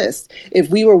technology exists. If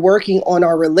we were working on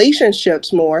our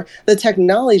relationships more, the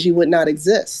technology would not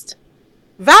exist.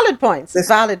 Valid points.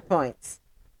 Valid points.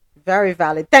 Very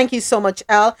valid. Thank you so much,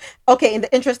 Elle. Okay, in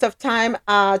the interest of time,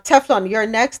 Teflon, you're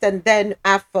next, and then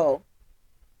Afo.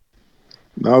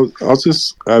 I was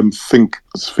just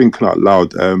thinking out loud.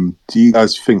 Do you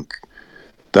guys think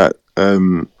that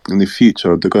in the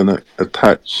future they're going to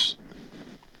attach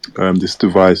this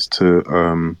device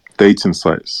to dating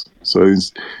sites?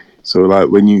 So like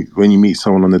when you meet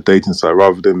someone on a dating site,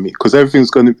 rather than meet, because everyone's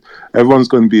going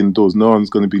to be indoors. No one's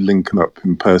going to be linking up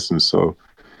in person. So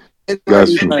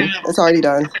it's already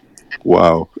done.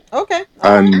 Wow. Okay.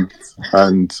 And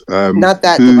not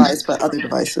that device, but other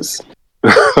devices.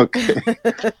 Okay.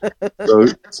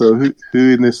 So who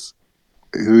in this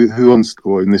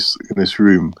in this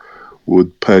room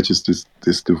would purchase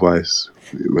this device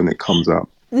when it comes out?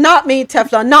 Not me,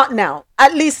 Teflon. Not now.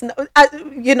 At least,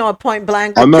 point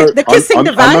blank. The kissing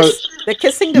device. The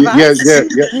kissing device. Yeah.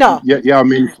 No. Yeah. I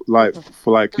mean, if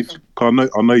I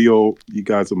know you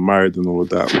guys are married and all of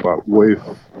that, but what if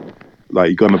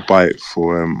you're gonna buy it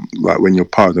for when your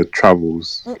partner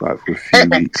travels for a few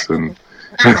weeks and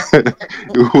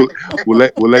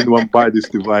will anyone buy this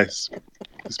device?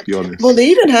 Let's be honest. Well, they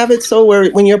even have it so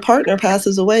where when your partner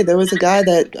passes away, there was a guy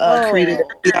that created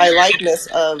an AI likeness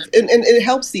of, and it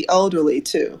helps the elderly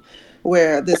too,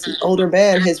 where this older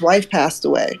man, his wife passed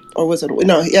away, or was it?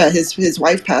 No, yeah, his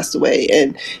wife passed away,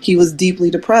 and he was deeply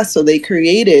depressed. So they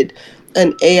created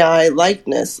an AI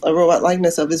likeness, a robot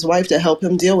likeness of his wife to help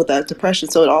him deal with that depression.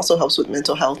 So it also helps with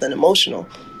mental health and emotional.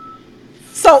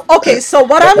 So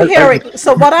what I'm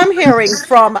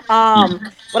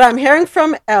hearing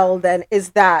from Elle then is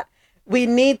that we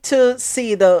need to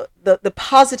see the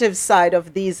positive side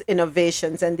of these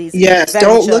innovations and these inventions.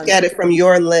 Don't look at it from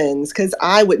your lens, because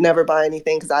I would never buy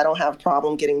anything because I don't have a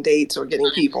problem getting dates or getting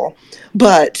people,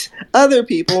 but other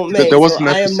people may. There was an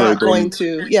I am episode not going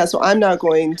to. Yeah, so I'm not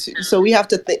going to. So we have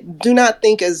to do not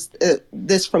think as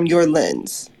this from your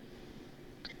lens.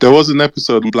 There was an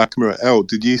episode on Black Mirror.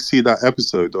 Did you see that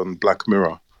episode on Black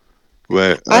Mirror?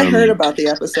 Where I heard about the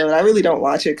episode. I really don't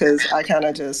watch it because I kind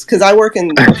of because I work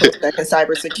in infosec and it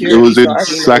cybersecurity, was so I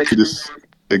already know exactly this,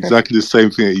 exactly the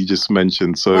same thing that you just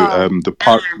mentioned. So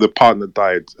the partner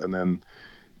died, and then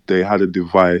they had a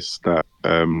device that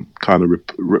kind of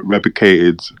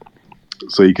replicated,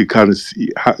 so you could kind of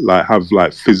see, have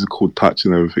like physical touch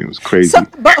and everything. It was crazy. So,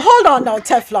 but hold on now,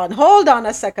 Teflon. Hold on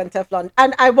a second, Teflon.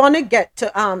 And I want to get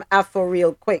to Afro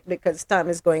real quick because time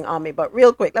is going on me. But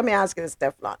real quick, let me ask you this,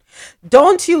 Teflon.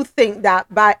 Don't you think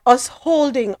that by us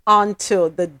holding on to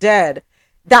the dead,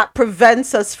 that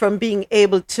prevents us from being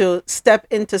able to step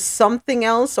into something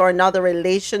else or another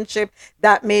relationship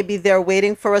that maybe they're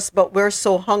waiting for us, but we're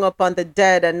so hung up on the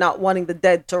dead and not wanting the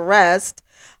dead to rest,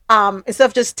 instead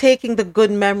of just taking the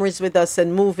good memories with us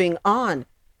and moving on?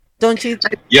 Don't you?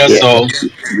 That's true.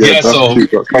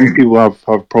 But some people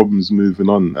have problems moving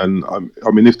on, and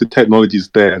I mean, if the technology is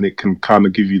there and it can kind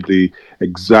of give you the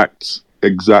exact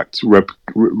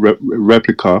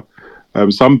replica,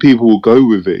 some people will go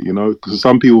with it, because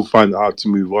some people find it hard to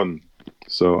move on.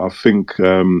 So I think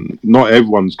not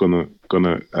everyone's gonna go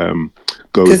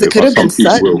because with it could have been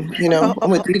sudden. will. I'm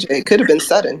with DJ. It could have been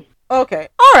sudden. Okay.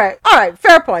 All right.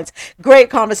 Fair points. Great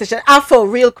conversation. Afo,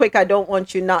 real quick, I don't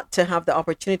want you not to have the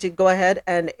opportunity. Go ahead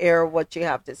and air what you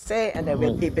have to say, and then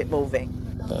we'll keep it moving.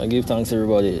 I give thanks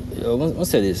everybody. I want to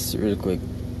say this real quick.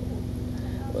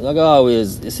 Like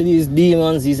always, you see these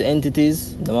demons, these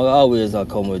entities, they always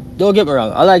come with. Don't get me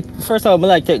wrong. First of all, I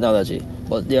like technology,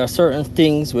 but there are certain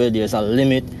things where there's a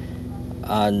limit,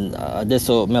 and there's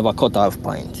a maybe cut-off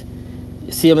point.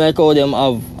 You see, like how them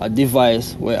have a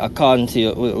device where according to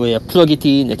you, where you plug it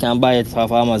in, you can buy it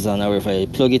off Amazon or wherever you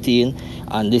plug it in,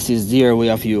 and this is their way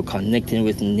of you connecting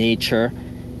with nature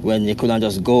when you couldn't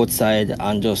just go outside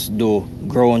and just do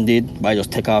grounded by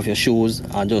just take off your shoes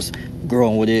and just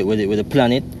ground with the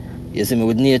planet. You see me,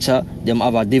 with nature, them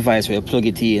have a device where you plug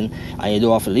it in and you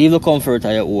don't have to leave the comfort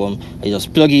of your home. You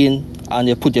just plug in and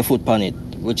you put your foot on it.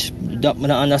 Which I don't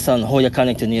understand how you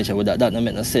connect to nature with that. That don't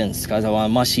make no sense. Because I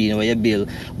want a machine where you build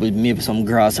with maybe some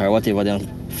grass or whatever, then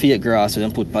fake grass and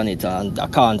then put on it, and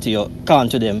account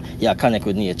to them, you connect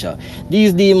with nature.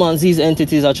 These demons, these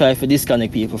entities are trying to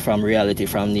disconnect people from reality,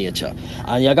 from nature.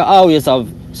 And you got always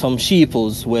have some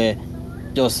sheeples where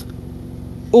just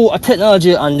a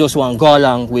technology and just want to go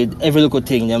along with every little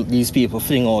thing these people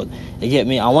fling out. You get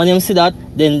me? And when them see that,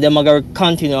 then them are going to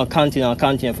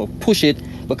continue for push it,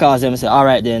 because them say, all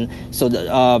right then, so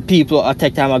the people are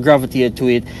take time to gravitate to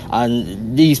it,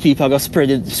 and these people are going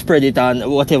to spread it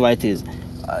and whatever it is.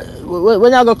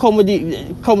 When I go come with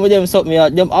them something, all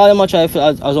them try to,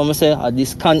 as I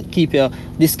say, keep you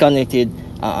disconnected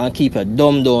and keep you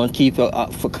dumbed down, keep you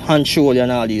for control and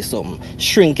all these something.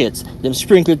 Shrink it, them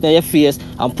sprinkle it in your face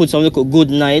and put some little good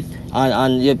night,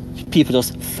 and people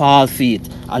just fall for it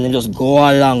and then just go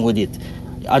along with it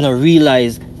and not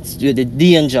realize the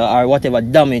danger or whatever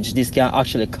damage this can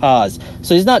actually cause.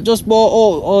 So it's not just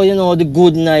about the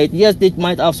good night. Yes, it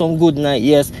might have some good night.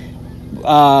 Yes,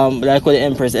 like what the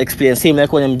Empress explained, same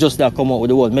like when them just that come out with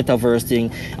the whole metaverse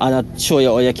thing and I show you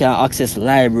how you can access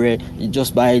library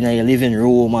just by in your living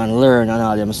room and learn and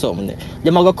all them something.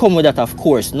 Them are gonna come with that, of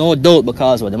course, no doubt,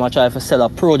 because them are trying to sell a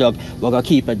product. We're gonna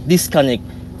keep a disconnect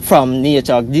from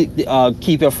nature,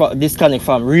 keep your disconnect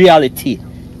from reality.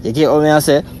 You get what I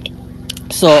say?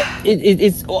 So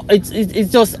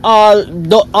it's just all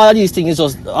these things is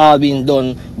just all being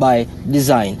done by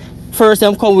design. First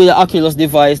them come with the Oculus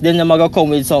device, then them are gonna come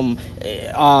with some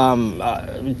AR,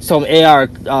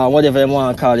 whatever they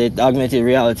want to call it, augmented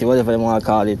reality, whatever they want to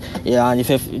call it. Yeah, and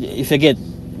if you get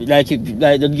like the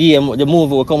game, the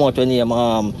movie will come out with the name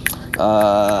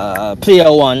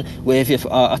Player One, where if you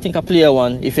I think a Player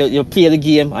One, if you play the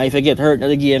game and if you get hurt in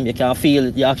the game, you can feel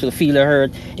it, you actually feel the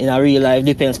hurt in a real life.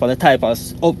 Depends on the type of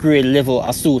upgrade level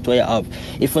of suit where you have.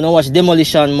 If you know watch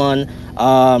Demolition Man,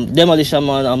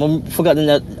 I'm forgetting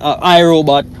that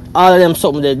iRobot, all of them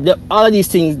something all of these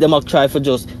things they might try for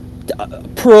just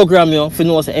program you for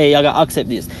know say, hey, you gotta accept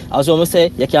this. As I say,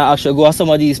 you can actually go to some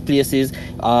of these places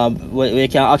where you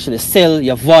can actually sell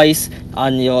your voice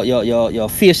and your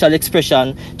facial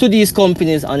expression to these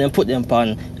companies and then put them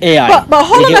on AI. But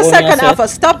hold on a second, Alpha.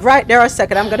 Stop right there a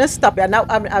second. I'm gonna stop you. Now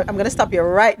I'm gonna stop you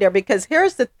right there, because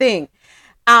here's the thing.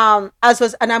 And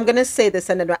I'm gonna say this,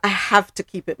 and then I have to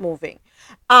keep it moving.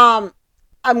 I'm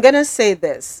gonna say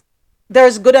this.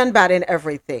 There's good and bad in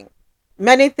everything.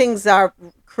 Many things are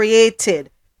created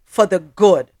for the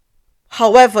good.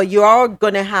 However, you are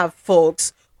going to have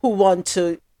folks who want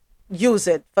to use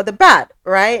it for the bad,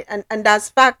 right? And that's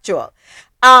factual.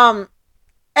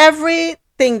 Everything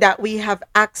everything that we have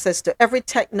access to, every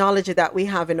technology that we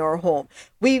have in our home,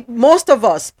 most of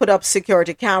us put up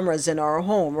security cameras in our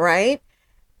home, right?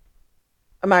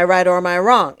 Am I right or am I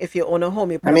wrong? If you own a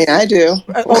home, you put I do.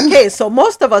 Okay, so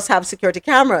most of us have security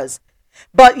cameras,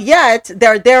 but yet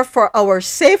they're there for our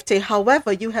safety.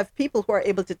 However, you have people who are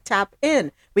able to tap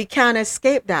in. We can't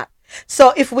escape that.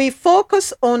 So if we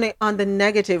focus only on the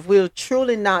negative, we'll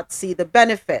truly not see the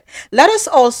benefit. Let us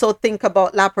also think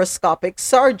about laparoscopic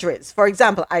surgeries. For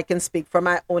example, I can speak from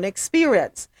my own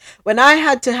experience. When I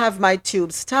had to have my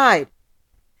tubes tied,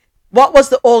 what was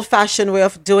the old-fashioned way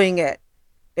of doing it?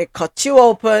 They cut you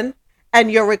open,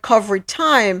 and your recovery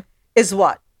time is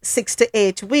what? 6 to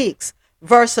 8 weeks,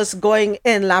 versus going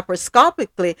in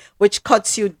laparoscopically, which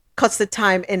cuts the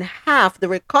time in half, the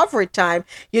recovery time.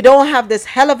 You don't have this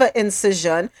hell of an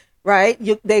incision, right?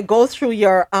 They go through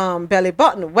your belly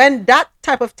button. When that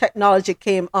type of technology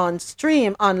came on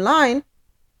stream online,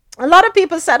 a lot of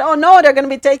people said, oh no, they're going to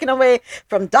be taken away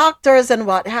from doctors and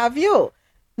what have you.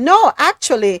 No,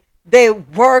 actually, they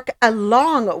work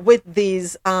along with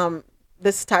these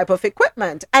this type of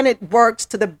equipment, and it works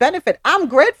to the benefit. I'm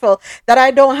grateful that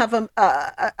I don't have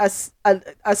a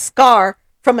scar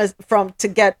from to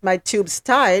get my tubes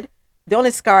tied. The only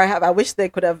scar I have, I wish they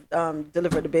could have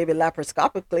delivered the baby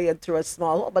laparoscopically and through a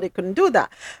small hole, but they couldn't do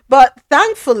that. But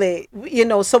thankfully,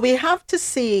 so we have to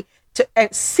seek to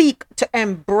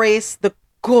embrace the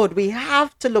good. We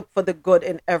have to look for the good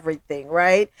in everything,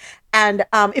 right? And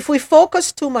if we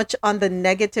focus too much on the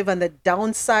negative and the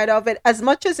downside of it, as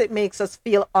much as it makes us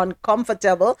feel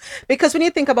uncomfortable, because when you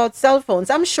think about cell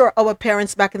phones, I'm sure our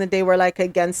parents back in the day were like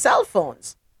against cell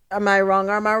phones. Am I wrong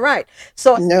or am I right?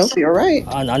 So no, you're right.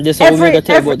 And this is what we're gonna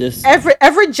tell about this.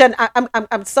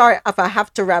 I'm sorry if I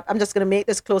have to wrap. I'm just gonna make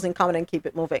this closing comment and keep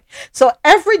it moving. So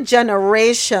every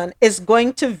generation is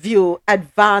going to view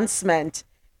advancement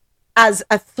as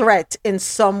a threat in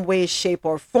some way, shape,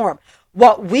 or form.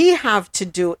 What we have to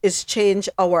do is change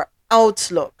our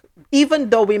outlook. Even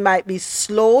though we might be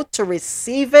slow to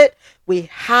receive it, we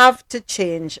have to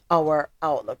change our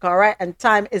outlook. All right. And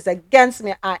time is against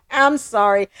me. I am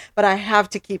sorry, but I have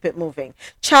to keep it moving.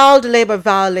 Child labor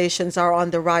violations are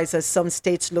on the rise as some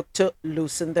states look to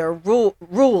loosen their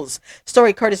rules.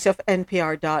 Story courtesy of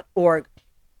NPR.org.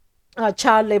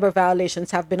 Child labor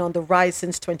violations have been on the rise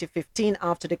since 2015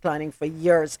 after declining for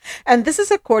years. And this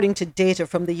is according to data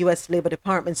from the U.S. Labor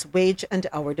Department's Wage and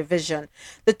Hour Division.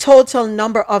 The total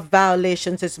number of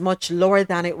violations is much lower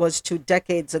than it was 2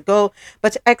 decades ago,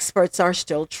 but experts are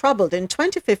still troubled. In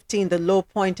 2015, the low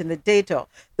point in the data,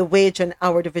 the Wage and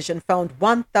Hour Division found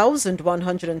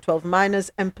 1,112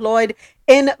 minors employed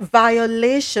in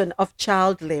violation of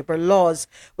child labor laws,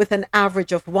 with an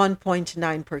average of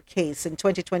 1.9 per case. In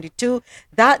 2022,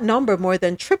 that number more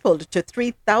than tripled to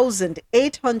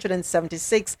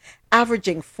 3,876,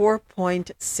 averaging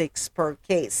 4.6 per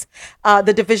case.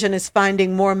 The division is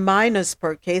finding more minors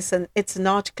per case, and it's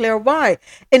not clear why.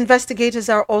 Investigators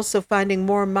are also finding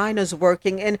more minors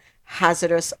working in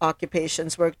hazardous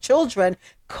occupations where children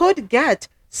could get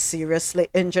seriously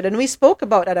injured. And we spoke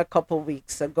about that a couple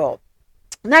weeks ago.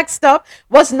 Next up,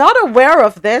 was not aware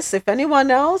of this. If anyone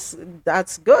else,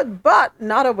 that's good, but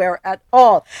not aware at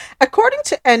all. According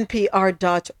to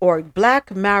NPR.org, Black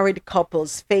married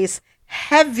couples face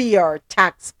heavier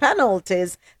tax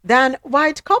penalties than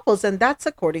white couples, and that's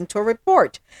according to a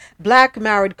report. Black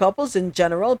married couples in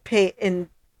general pay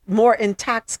more in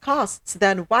tax costs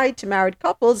than white married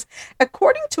couples,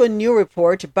 according to a new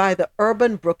report by the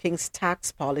Urban Brookings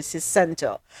Tax Policy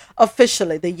Center.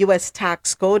 Officially, the U.S.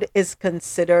 tax code is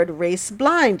considered race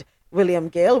blind, William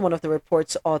Gale, one of the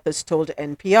report's authors, told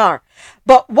NPR.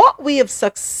 But what we have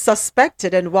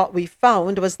suspected and what we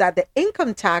found was that the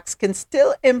income tax can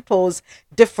still impose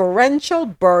differential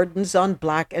burdens on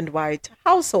Black and white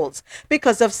households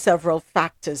because of several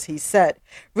factors, he said.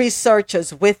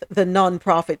 Researchers with the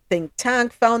nonprofit think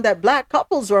tank found that Black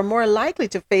couples were more likely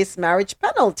to face marriage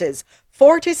penalties,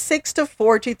 46 to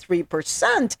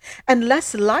 43%, and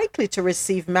less likely to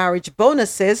receive marriage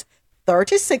bonuses,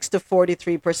 36 to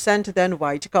 43%, than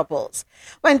white couples.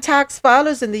 When tax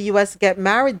filers in the U.S. get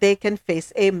married, they can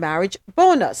face a marriage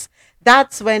bonus.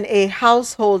 That's when a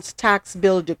household's tax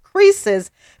bill decreases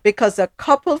because a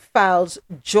couple files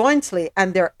jointly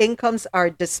and their incomes are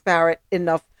disparate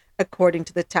enough, according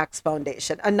to the Tax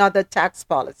Foundation, another tax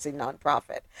policy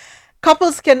nonprofit.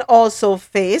 Couples can also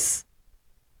face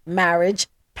marriage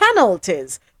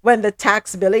penalties, when the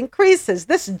tax bill increases.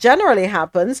 This generally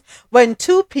happens when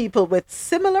two people with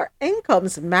similar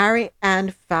incomes marry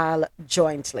and file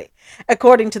jointly.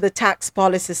 According to the Tax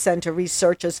Policy Center,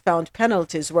 researchers found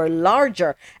penalties were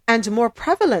larger and more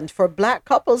prevalent for black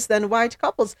couples than white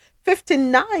couples,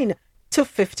 59 to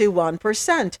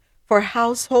 51%, for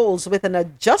households with an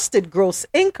adjusted gross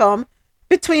income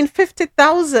between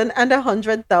 $50,000 and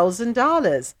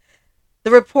 $100,000.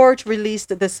 The report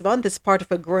released this month is part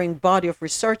of a growing body of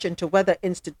research into whether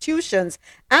institutions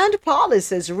and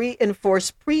policies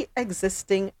reinforce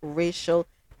pre-existing racial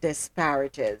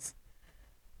disparities.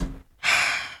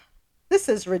 This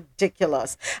is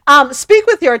ridiculous. Speak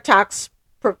with your tax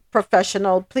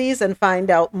professional, please, and find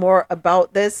out more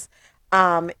about this.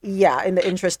 In the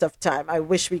interest of time, I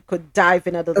wish we could dive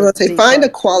in a little deeper. Find a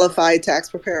qualified tax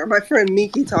preparer. My friend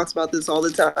Miki talks about this all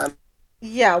the time.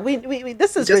 Yeah, we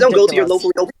this is just ridiculous. Don't go to your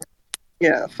local.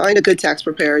 Yeah, find a good tax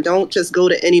preparer. Don't just go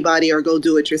to anybody or go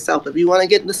do it yourself. If you want to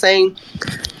get the same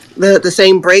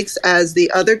breaks as the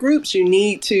other groups, you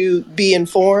need to be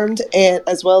informed and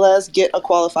as well as get a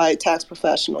qualified tax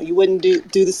professional. You wouldn't do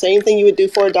the same thing you would do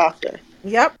for a doctor.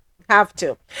 Yep. Have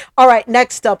to. All right,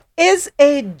 next up, is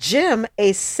a gym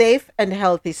a safe and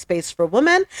healthy space for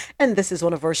women? And this is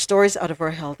one of our stories out of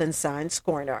our Health and Science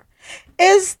Corner.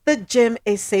 Is the gym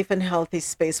a safe and healthy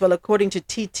space? Well, according to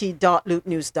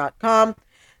tt.loopnews.com,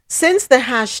 since the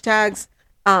hashtags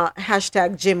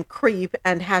hashtag gym creep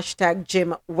and hashtag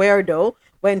gym weirdo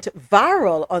went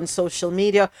viral on social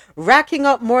media, racking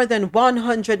up more than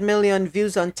 100 million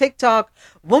views on TikTok,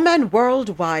 women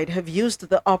worldwide have used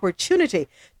the opportunity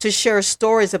to share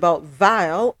stories about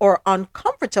vile or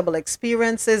uncomfortable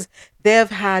experiences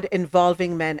they've had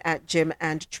involving men at gym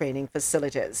and training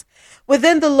facilities.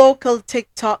 Within the local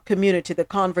TikTok community, the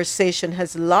conversation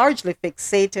has largely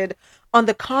fixated on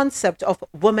the concept of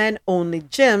women-only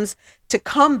gyms to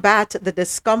combat the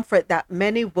discomfort that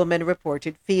many women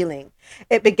reported feeling.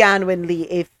 It began when Lee,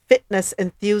 a fitness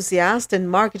enthusiast and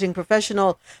marketing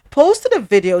professional, posted a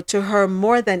video to her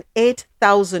more than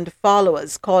 8,000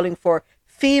 followers calling for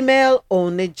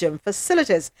female-only gym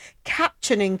facilities,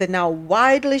 captioning the now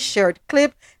widely shared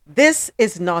clip, "This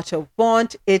is not a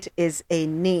want, it is a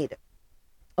need."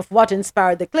 Of what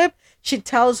inspired the clip, she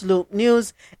tells Loop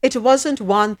News, "It wasn't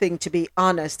one thing, to be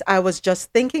honest. I was just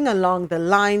thinking along the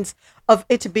lines of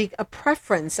it being a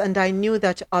preference, and I knew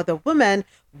that other women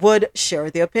would share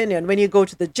the opinion. When you go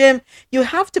to the gym, you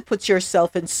have to put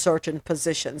yourself in certain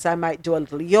positions. I might do a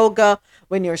little yoga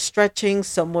when you're stretching.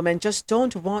 Some women just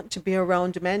don't want to be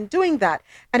around men doing that.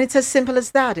 And it's as simple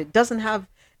as that. It doesn't have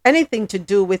anything to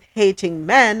do with hating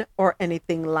men or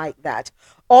anything like that."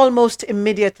 Almost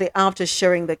immediately after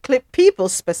sharing the clip, people,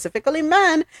 specifically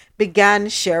men, began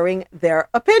sharing their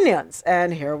opinions.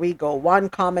 And here we go. One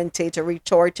commentator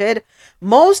retorted,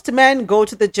 "Most men go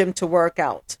to the gym to work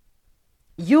out.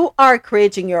 You are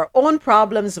creating your own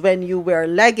problems when you wear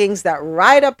leggings that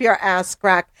ride up your ass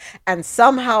crack and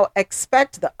somehow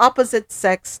expect the opposite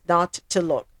sex not to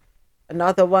look."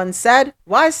 Another one said,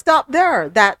 "Why stop there?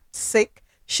 That sick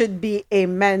should be a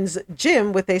men's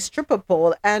gym with a stripper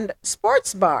pole and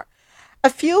sports bar." A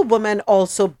few women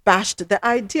also bashed the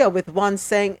idea, with one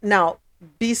saying, "Now,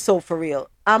 be so for real.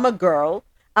 I'm a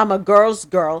girl's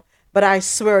girl, but I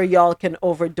swear y'all can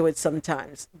overdo it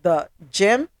sometimes. The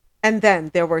gym?" And then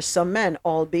there were some men,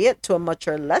 albeit to a much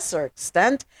lesser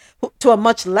extent, who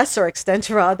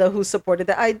supported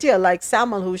the idea, like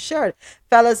Samuel, who shared,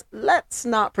 "Fellas, let's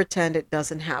not pretend it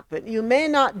doesn't happen. You may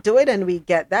not do it, and we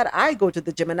get that. I go to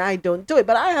the gym and I don't do it,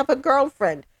 but I have a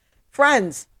girlfriend,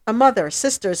 friends, a mother,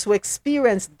 sisters who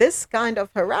experience this kind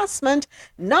of harassment,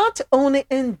 not only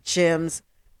in gyms,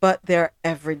 but their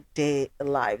everyday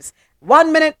lives."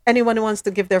 1 minute. Anyone who wants to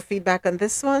give their feedback on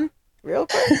this one? Real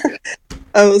quick.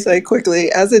 I will say quickly,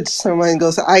 as someone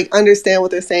goes, I understand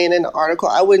what they're saying in the article.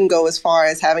 I wouldn't go as far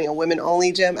as having a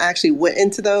women-only gym. I actually went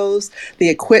into those. The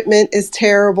equipment is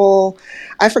terrible.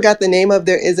 I forgot the name of,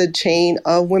 there is a chain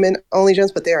of women-only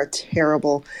gyms, but they are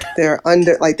terrible. They're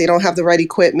they don't have the right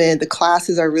equipment. The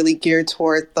classes are really geared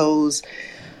toward those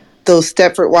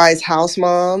Stepford-wise house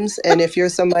moms. And if you're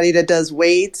somebody that does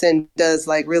weights and does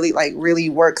really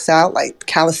works out, like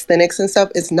calisthenics and stuff,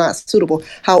 it's not suitable.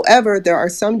 However, there are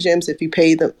some gyms, if you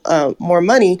pay them more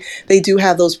money, they do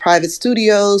have those private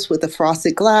studios with the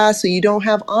frosted glass, so you don't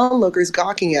have onlookers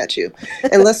gawking at you.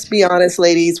 And let's be honest,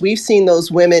 ladies, we've seen those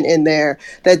women in there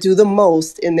that do the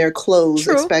most in their clothes,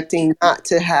 True. Expecting not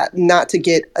to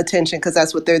get attention because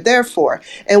that's what they're there for.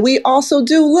 And we also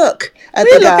do look at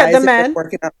the guys that are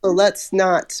working out. So So let's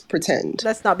not pretend.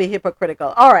 Let's not be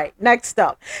hypocritical. All right, next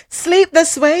up. Sleep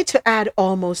this way to add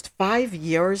almost 5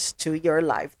 years to your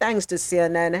life. Thanks to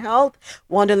CNN Health.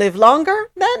 Want to live longer?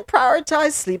 Then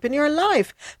prioritize sleep in your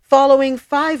life. Following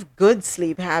 5 good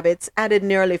sleep habits added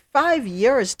nearly 5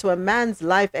 years to a man's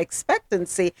life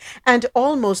expectancy and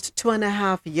almost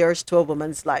 2.5 years to a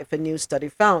woman's life, a new study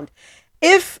found.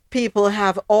 If people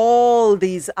have all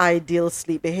these ideal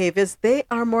sleep behaviors, they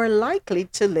are more likely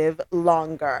to live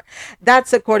longer.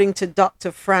 That's according to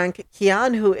Dr. Frank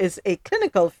Kian, who is a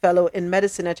clinical fellow in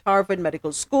medicine at Harvard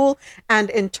Medical School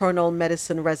and internal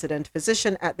medicine resident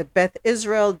physician at the Beth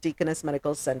Israel Deaconess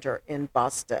Medical Center in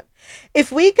Boston.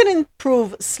 If we can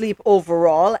improve sleep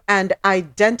overall, and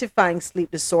identifying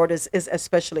sleep disorders is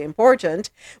especially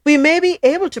important, we may be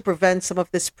able to prevent some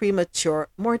of this premature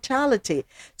mortality.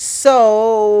 So,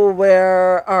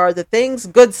 where are the things?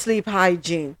 Good sleep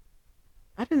hygiene.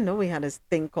 I didn't know we had a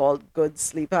thing called good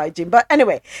sleep hygiene. But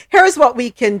anyway, here's what we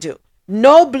can do.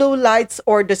 No blue lights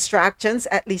or distractions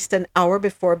at least an hour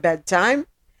before bedtime.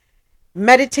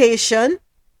 Meditation,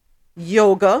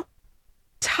 yoga,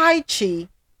 tai chi,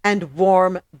 and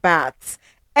warm baths.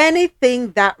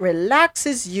 Anything that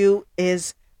relaxes you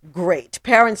is great.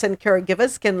 Parents and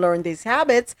caregivers can learn these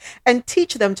habits and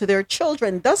teach them to their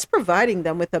children, thus providing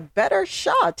them with a better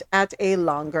shot at a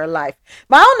longer life.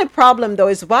 My only problem, though,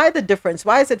 is why the difference?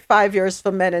 Why is it 5 years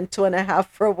for men and 2.5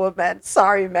 for women?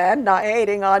 Sorry, man, not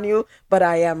hating on you, but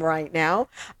I am right now.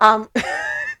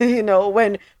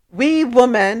 When we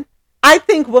women, I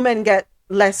think women get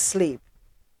less sleep,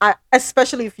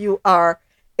 especially if you are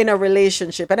in a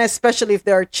relationship, and especially if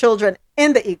there are children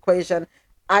in the equation.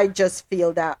 I just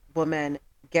feel that women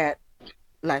get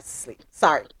less sleep.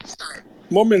 Sorry.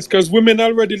 Moments, because women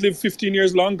already live 15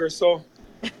 years longer, so.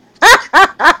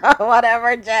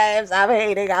 Whatever, James. I'm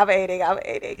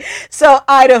hating. So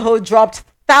Idaho dropped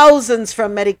thousands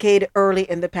from Medicaid early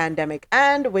in the pandemic.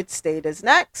 And which state is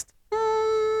next?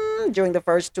 During the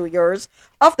first 2 years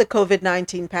of the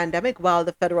COVID-19 pandemic, while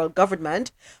the federal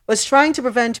government was trying to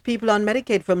prevent people on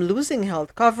Medicaid from losing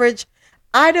health coverage,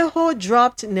 Idaho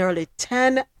dropped nearly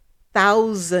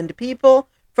 10,000 people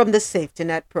from the safety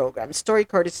net program. Story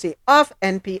courtesy of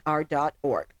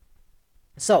NPR.org.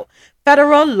 So,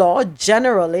 federal law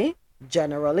generally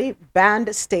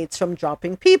banned states from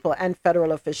dropping people, and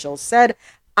federal officials said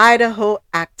Idaho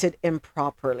acted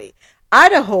improperly.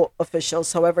 Idaho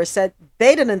officials, however, said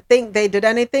they didn't think they did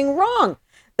anything wrong.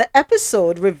 The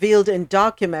episode, revealed in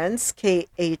documents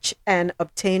KHN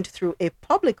obtained through a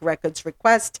public records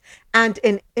request and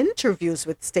in interviews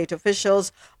with state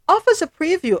officials, offers a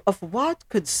preview of what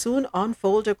could soon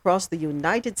unfold across the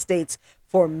United States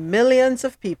for millions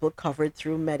of people covered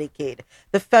through Medicaid,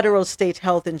 the federal state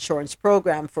health insurance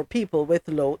program for people with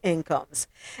low incomes.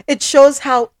 It shows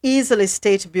how easily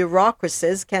state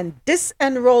bureaucracies can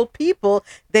disenroll people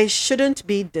they shouldn't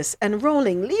be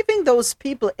disenrolling, leaving those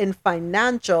people in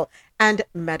financial and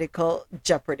medical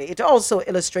jeopardy. It also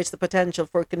illustrates the potential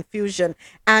for confusion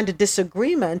and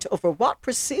disagreement over what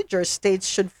procedures states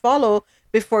should follow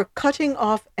before cutting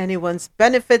off anyone's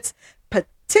benefits,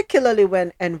 particularly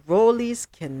when enrollees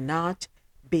cannot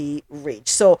be reached.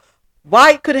 So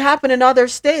why it could happen in other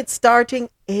states starting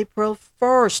April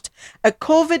 1st. A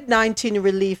COVID-19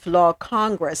 relief law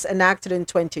Congress enacted in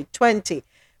 2020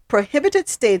 prohibited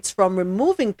states from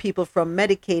removing people from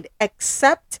Medicaid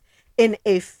except in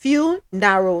a few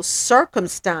narrow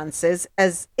circumstances,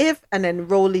 as if an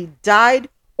enrollee died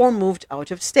or moved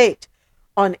out of state.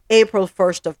 On April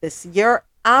 1st of this year,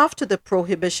 after the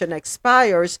prohibition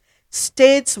expires,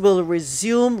 states will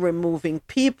resume removing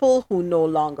people who no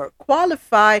longer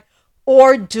qualify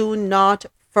or do not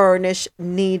furnish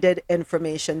needed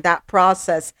information. That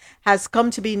process has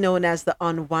come to be known as the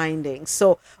unwinding.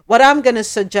 So what I'm going to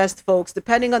suggest, folks,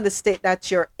 depending on the state that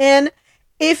you're in,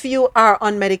 if you are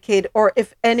on Medicaid, or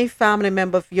if any family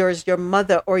member of yours, your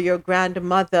mother or your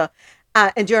grandmother,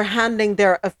 and you're handling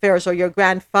their affairs, or your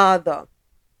grandfather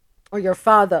or your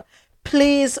father,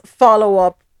 please follow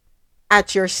up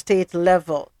at your state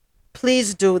level.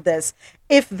 Please do this.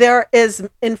 If there is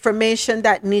information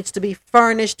that needs to be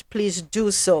furnished, please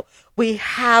do so. We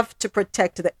have to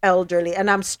protect the elderly. And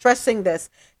I'm stressing this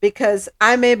because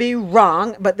I may be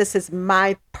wrong, but this is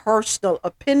my personal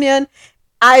opinion.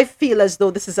 I feel as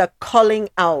though this is a culling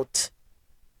out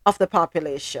of the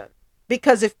population.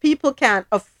 Because if people can't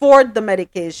afford the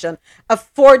medication,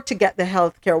 afford to get the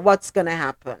health care, what's going to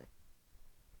happen?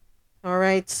 All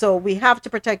right, so we have to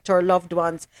protect our loved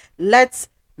ones. Let's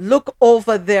look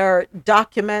over their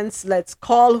documents. Let's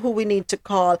call who we need to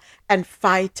call and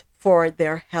fight for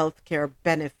their health care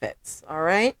benefits. All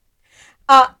right.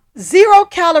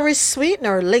 Zero-calorie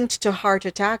sweetener linked to heart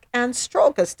attack and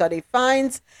stroke. A study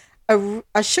finds a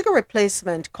sugar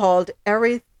replacement called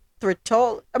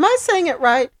erythritol. Am I saying it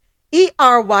right?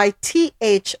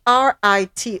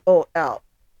 Erythritol.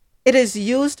 It is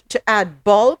used to add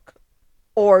bulk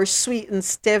or sweeten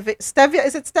stevia. Stevia,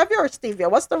 is it stevia or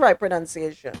stevia? What's the right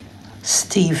pronunciation?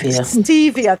 Stevia.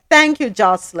 Stevia. Thank you,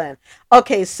 Jocelyn.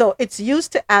 Okay, so it's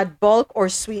used to add bulk or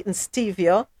sweeten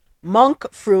stevia,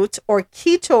 monk fruit, or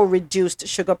keto-reduced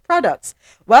sugar products.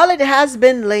 Well, it has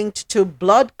been linked to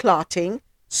blood clotting,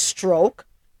 stroke,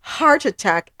 heart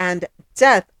attack, and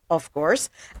death, of course,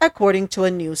 according to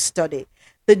a new study.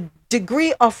 The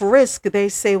degree of risk, they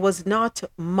say, was not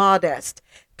modest.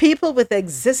 People with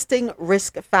existing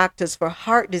risk factors for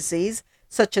heart disease,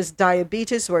 such as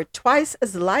diabetes, were twice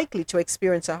as likely to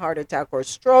experience a heart attack or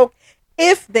stroke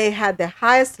if they had the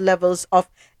highest levels of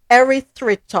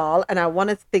erythritol, and I want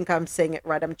to think I'm saying it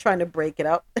right. I'm trying to break it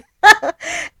up.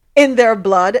 In their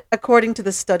blood, according to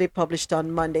the study published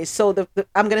on Monday. So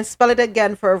I'm going to spell it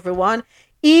again for everyone.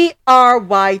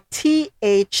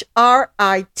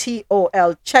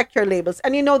 Erythritol. Check your labels.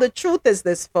 And you know, the truth is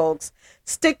this, folks.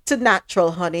 Stick to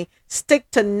natural, honey. Stick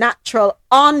to natural,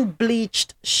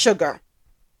 unbleached sugar.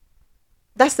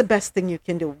 That's the best thing you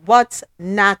can do. What's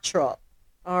natural?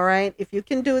 All right. If you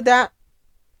can do that,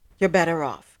 you're better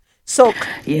off. So,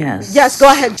 yes, go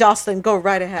ahead, Jocelyn. Go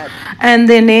right ahead. And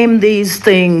they name these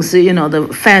things,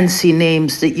 the fancy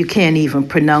names that you can't even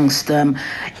pronounce them.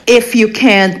 If you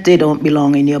can't, they don't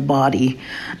belong in your body.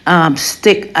 I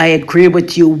agree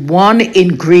with you, one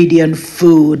ingredient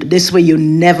food. This way you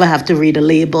never have to read a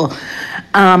label.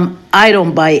 I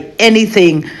don't buy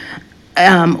anything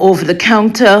over the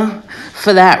counter.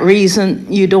 For that reason,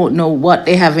 you don't know what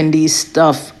they have in these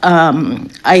stuff.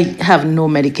 I have no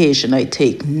medication. I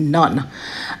take none.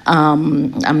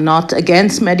 I'm not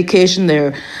against medication. There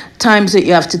are times that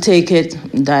you have to take it.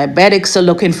 Diabetics are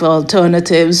looking for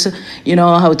alternatives,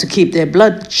 how to keep their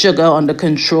blood sugar under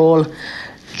control.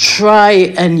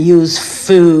 Try and use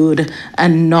food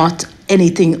and not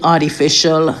anything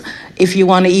artificial. If you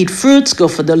want to eat fruits, go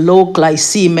for the low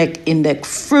glycemic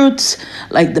index fruits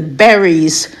like the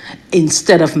berries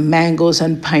instead of mangoes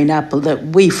and pineapple that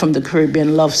we from the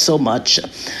Caribbean love so much.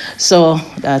 So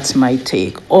that's my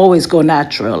take. Always go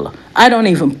natural. I don't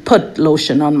even put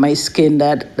lotion on my skin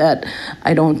that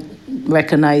I don't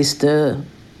recognize the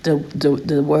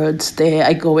words there.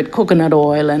 I go with coconut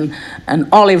oil and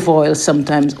olive oil,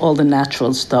 sometimes all the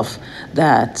natural stuff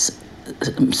that's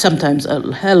sometimes a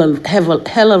hell of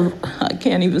I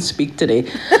can't even speak today,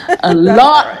 a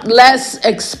lot less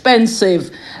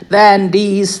expensive than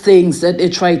these things that they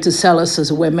try to sell us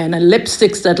as women, and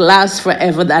lipsticks that last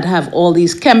forever that have all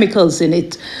these chemicals in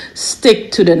it.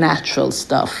 Stick to the natural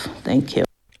stuff. Thank you.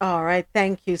 All right.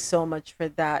 Thank you so much for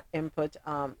that input.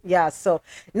 So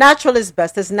natural is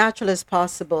best, as natural as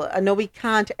possible. I know we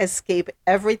can't escape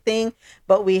everything,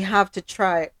 but we have to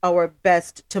try our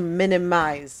best to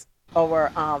minimize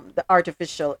our the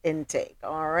artificial intake.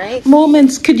 All right.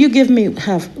 Moments, could you give me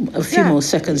a few more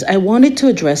seconds? I wanted to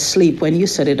address sleep. When you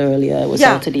said it earlier, I was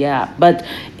out of the app. But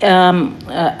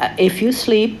if you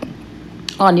sleep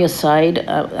on your side,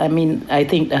 I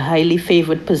think the highly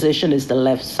favored position is the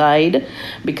left side,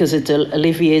 because it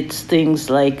alleviates things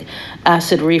like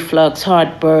acid reflux,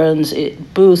 heartburns.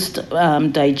 It boosts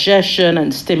digestion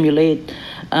and stimulate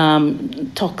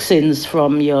toxins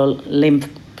from your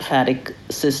lymphatic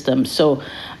system. So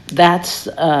that's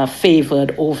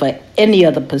favored over any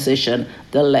other position,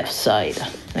 the left side.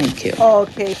 Thank you.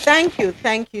 Okay, thank you.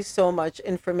 Thank you so much.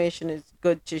 Information is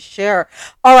good to share.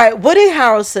 All right, Woody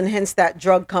Harrelson hints that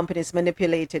drug companies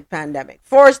manipulated pandemic,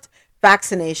 forced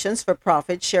vaccinations for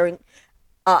profit sharing.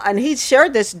 And he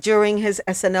shared this during his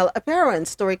SNL appearance,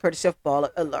 story courtesy of Ball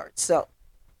Alert. So,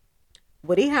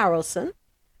 Woody Harrelson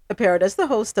appeared as the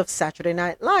host of Saturday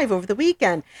Night Live over the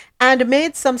weekend and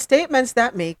made some statements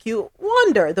that make you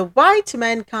wonder. The white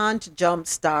man can't jump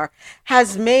star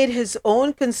has made his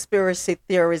own conspiracy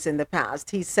theories in the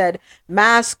past. He said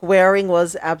mask wearing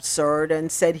was absurd and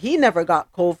said he never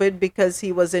got COVID because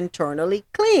he was internally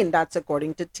clean. That's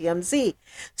according to TMZ.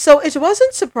 So it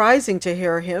wasn't surprising to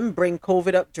hear him bring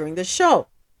COVID up during the show.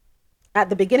 At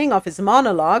the beginning of his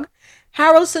monologue,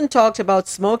 Harrelson talked about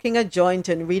smoking a joint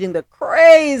and reading the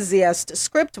craziest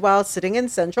script while sitting in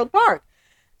Central Park.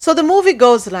 So the movie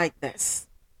goes like this.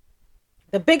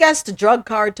 The biggest drug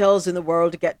cartels in the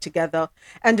world get together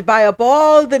and buy up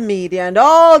all the media and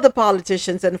all the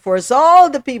politicians and force all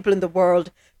the people in the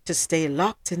world to stay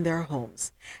locked in their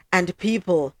homes. And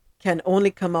people can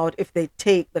only come out if they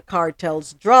take the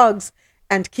cartel's drugs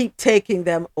and keep taking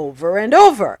them over and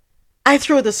over. I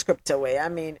threw the script away. I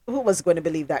mean, who was going to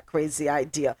believe that crazy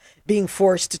idea? Being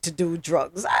forced to do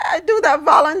drugs. I do that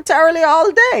voluntarily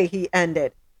all day, he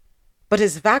ended. But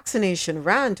his vaccination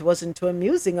rant wasn't too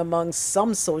amusing among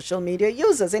some social media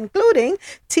users, including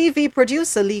TV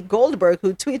producer Lee Goldberg,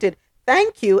 who tweeted,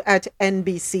 "Thank you at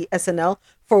NBC SNL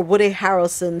for Woody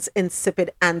Harrelson's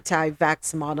insipid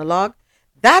anti-vax monologue.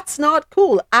 That's not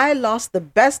cool. I lost the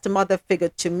best mother figure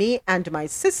to me and my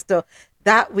sister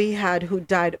that we had, who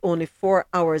died only 4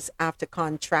 hours after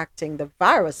contracting the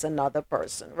virus," another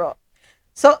person wrote.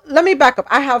 So let me back up.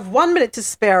 I have 1 minute to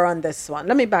spare on this one.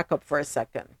 Let me back up for a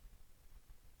second.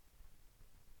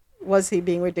 Was he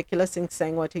being ridiculous in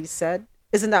saying what he said?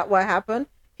 Isn't that what happened?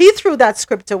 He threw that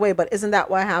script away, but isn't that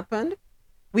what happened?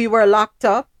 We were locked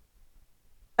up,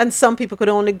 and some people could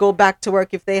only go back to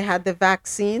work if they had the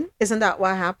vaccine. Isn't that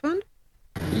what happened?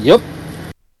 Yep.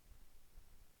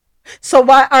 So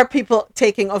why are people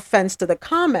taking offense to the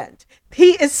comment?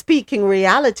 He is speaking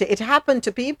reality. It happened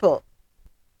to people.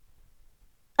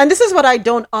 And this is what I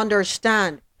don't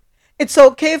understand. It's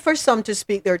okay for some to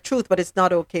speak their truth, but it's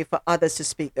not okay for others to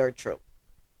speak their truth.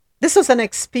 This was an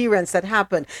experience that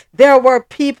happened. There were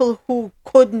people who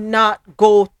could not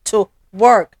go to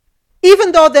work,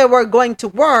 even though they were going to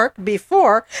work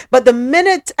before. But the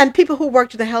minute, and people who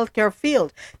worked in the healthcare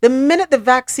field, the minute the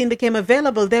vaccine became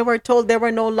available, they were told they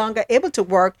were no longer able to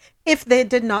work if they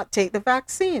did not take the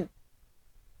vaccine.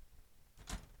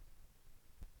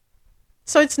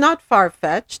 So it's not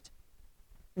far-fetched.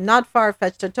 Not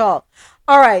far-fetched at all.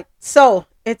 All right, so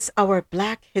it's our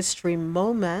Black History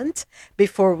moment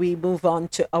before we move on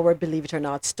to our Believe It or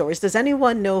Not stories. Does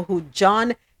anyone know who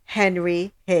John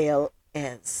Henry Hale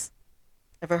is?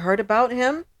 Ever heard about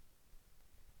him?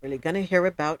 Really going to hear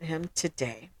about him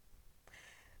today.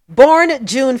 Born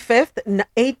June 5th,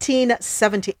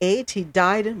 1878, he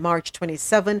died March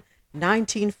 27,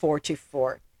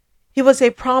 1944. He was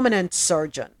a prominent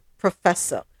surgeon,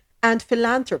 professor, and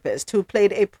philanthropist who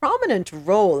played a prominent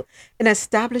role in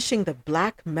establishing the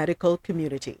Black medical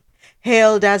community.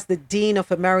 Hailed as the Dean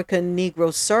of American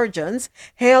Negro Surgeons,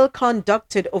 Hale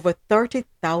conducted over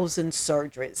 30,000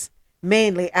 surgeries,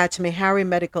 mainly at Meharry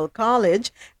Medical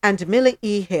College and Millie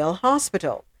E. Hale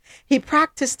Hospital. He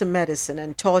practiced medicine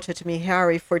and taught at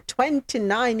Meharry for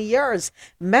 29 years,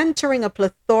 mentoring a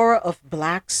plethora of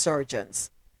Black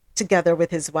surgeons. Together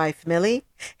with his wife, Millie,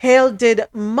 Hale did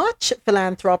much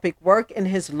philanthropic work in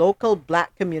his local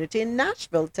Black community in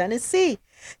Nashville, Tennessee.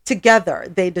 Together,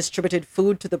 they distributed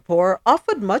food to the poor,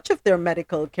 offered much of their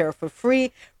medical care for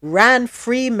free, ran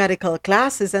free medical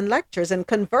classes and lectures, and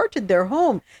converted their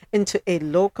home into a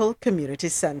local community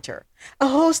center, a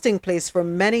hosting place for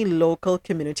many local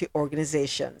community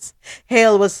organizations.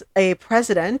 Hale was a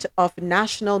president of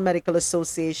National Medical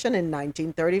Association in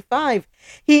 1935.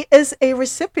 He is a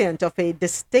recipient of a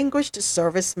Distinguished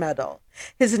Service Medal.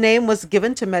 His name was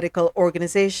given to medical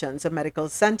organizations, a medical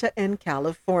center in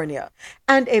California,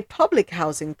 and a public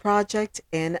housing project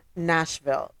in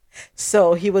Nashville.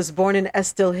 So he was born in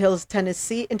Estill Hills,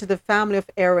 Tennessee, into the family of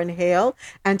Aaron Hale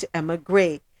and Emma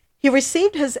Gray. He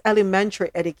received his elementary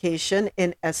education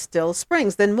in Estill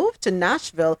Springs, then moved to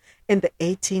Nashville in the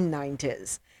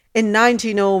 1890s. In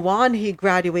 1901, he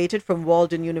graduated from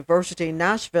Walden University in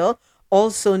Nashville,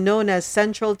 also known as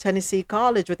Central Tennessee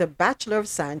College, with a Bachelor of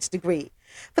Science degree.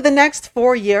 For the next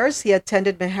 4 years, he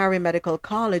attended Meharry Medical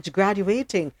College,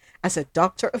 graduating as a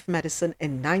Doctor of Medicine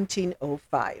in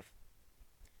 1905.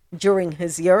 During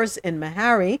his years in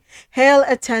Meharry, Hale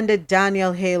attended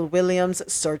Daniel Hale Williams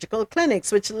Surgical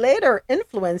Clinics, which later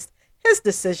influenced his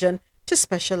decision to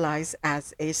specialize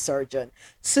as a surgeon.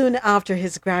 Soon after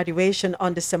his graduation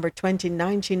on December 20,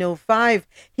 1905,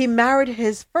 he married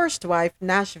his first wife,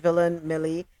 Nashvilleian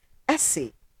Millie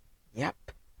Essie. Yep.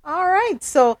 All right.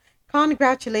 So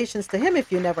congratulations to him if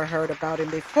you never heard about him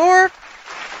before.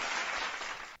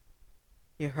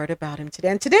 You heard about him today.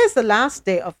 And today is the last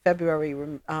day of February.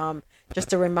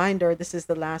 Just a reminder, this is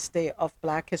the last day of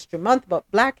Black History Month, but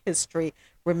Black history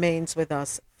remains with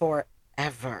us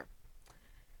forever.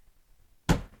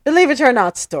 Believe it or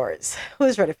not stories.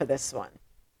 Who's ready for this one?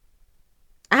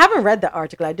 I haven't read the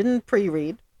article. I didn't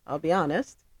pre-read, I'll be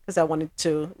honest, because I wanted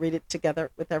to read it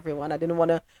together with everyone. I didn't want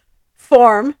to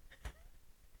form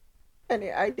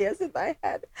any ideas in my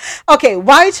head. Okay,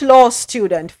 white law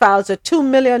student files a $2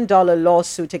 million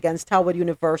lawsuit against Howard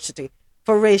University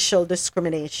for racial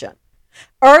discrimination.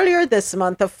 Earlier this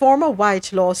month, a former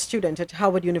white law student at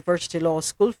Howard University Law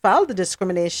School filed the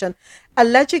discrimination,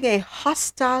 alleging a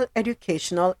hostile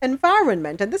educational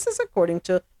environment. And this is according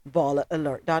to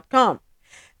BallAlert.com.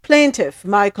 Plaintiff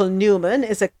Michael Newman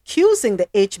is accusing the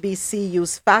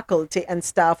HBCU's faculty and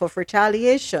staff of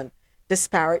retaliation,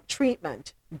 disparate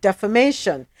treatment,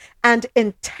 defamation, and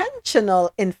intentional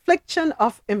infliction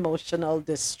of emotional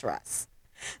distress.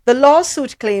 The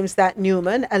lawsuit claims that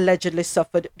Newman allegedly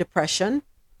suffered depression,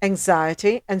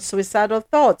 anxiety, and suicidal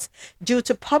thoughts due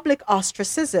to public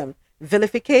ostracism,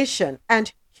 vilification,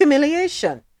 and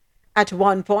humiliation. At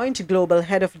one point, global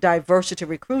head of diversity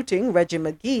recruiting, Reggie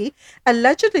McGee,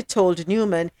 allegedly told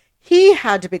Newman he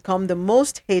had become the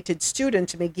most hated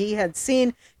student McGee had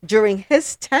seen during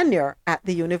his tenure at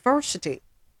the university.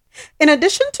 In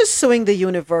addition to suing the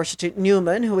university,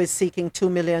 Newman, who is seeking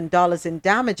 $2 million in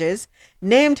damages,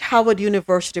 named Howard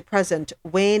University President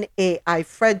Wayne A.I.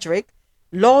 Frederick,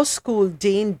 Law School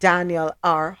Dean Daniel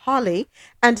R. Hawley,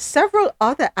 and several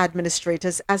other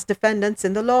administrators as defendants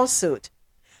in the lawsuit.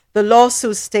 The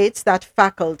lawsuit states that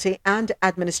faculty and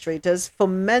administrators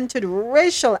fomented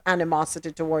racial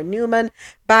animosity toward Newman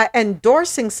by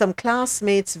endorsing some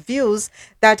classmates' views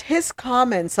that his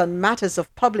comments on matters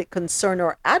of public concern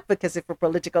or advocacy for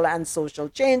political and social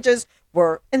changes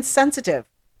were insensitive,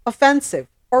 offensive,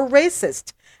 or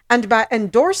racist, and by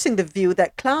endorsing the view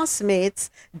that classmates'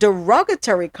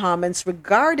 derogatory comments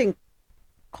regarding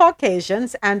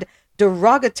Caucasians and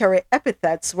derogatory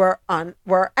epithets were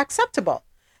acceptable.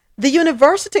 The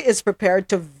university is prepared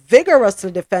to vigorously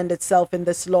defend itself in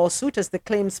this lawsuit as the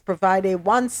claims provide a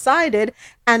one-sided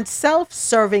and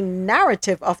self-serving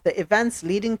narrative of the events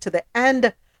leading to the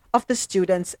end of the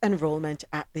students' enrollment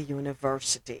at the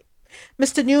university.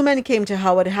 Mr. Newman came to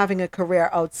Howard having a career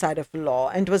outside of law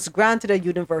and was granted a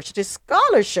university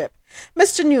scholarship.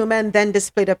 Mr. Newman then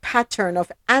displayed a pattern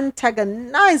of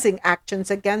antagonizing actions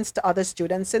against other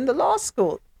students in the law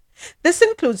school. This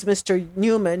includes Mr.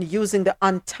 Newman using the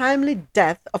untimely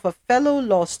death of a fellow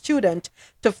law student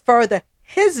to further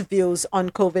his views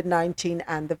on COVID-19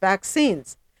 and the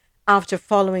vaccines. After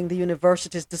following the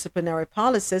university's disciplinary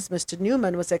policies, Mr.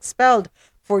 Newman was expelled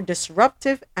for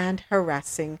disruptive and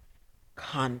harassing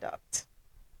conduct.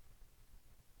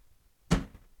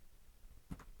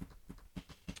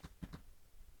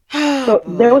 So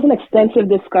there was an extensive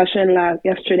discussion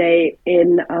yesterday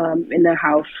in the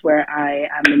house where I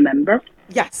am a member.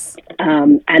 Yes.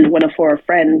 And one of our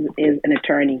friends is an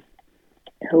attorney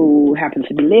who happens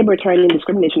to be labor attorney and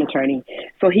discrimination attorney.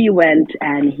 So he went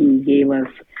and he gave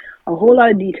us a whole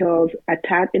lot of details.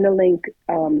 Attached in the link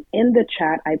in the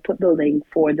chat, I put the link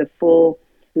for the full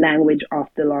language of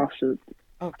the lawsuit.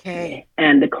 Okay.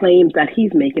 And the claims that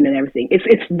he's making and everything.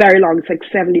 It's very long. It's like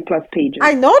 70 plus pages.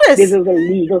 I noticed. This is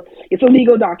it's a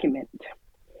legal document.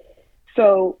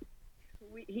 So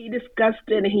he discussed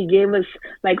it and he gave us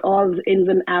like all the ins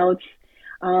and outs.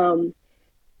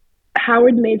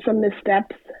 Howard made some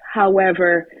missteps.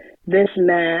 However, this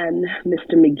man,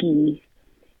 Mr. McGee,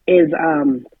 is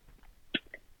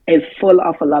full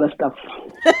of a lot of stuff.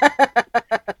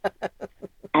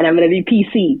 And I'm going to be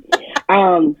PC.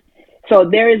 So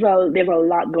there's a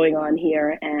lot going on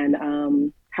here,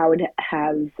 and Howard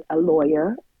has a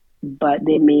lawyer, but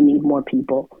they may need more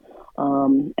people.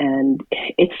 And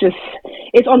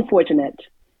it's unfortunate.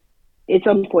 It's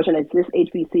unfortunate. This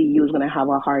HBCU is going to have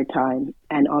a hard time,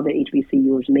 and other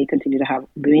HBCUs may continue to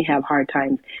have hard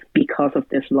times because of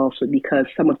this lawsuit, because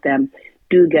some of them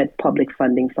do get public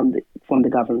funding from the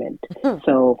government. Mm-hmm.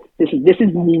 So this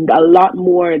is a lot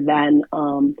more than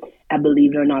a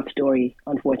believe it or not story.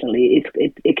 Unfortunately,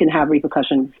 it can have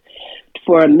repercussions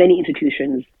for many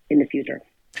institutions in the future.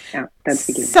 Yeah, that's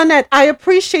speaking. Sonette, I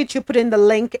appreciate you putting the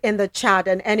link in the chat,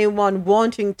 and anyone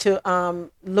wanting to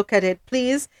look at it,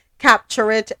 please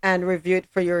capture it and review it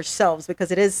for yourselves,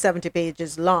 because it is 70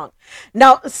 pages long.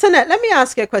 Now, Sonette, let me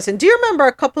ask you a question. Do you remember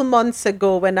a couple months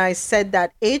ago when I said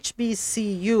that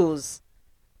HBCUs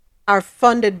are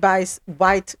funded by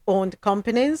white-owned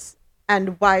companies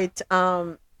and white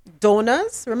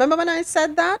donors? Remember when I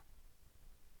said that?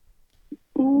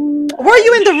 Were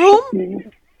you in the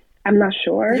room? I'm not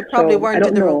sure. You probably weren't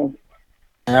in the room.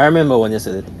 I remember when you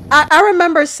said it. I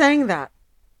remember saying that.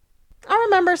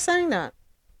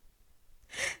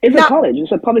 It's a college.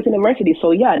 It's a public university.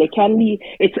 So yeah, they can be.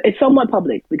 It's somewhat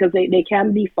public because they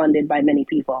can be funded by many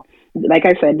people. Like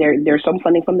I said, there's some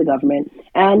funding from the government,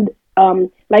 and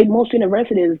like most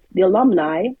universities, the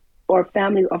alumni or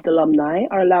families of the alumni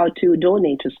are allowed to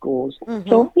donate to schools. Mm-hmm.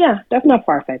 So yeah, that's not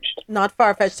far-fetched. Not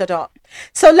far-fetched at all.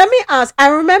 So let me ask. I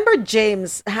remember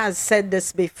James has said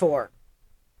this before,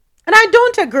 and I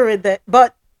don't agree with it,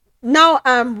 but now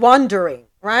I'm wondering.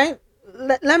 Right?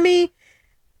 Let me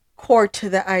court to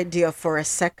the idea for a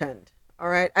second. All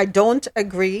right, I don't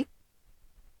agree,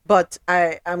 but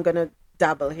I'm gonna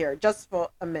dabble here just for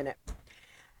a minute.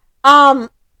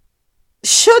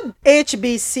 Should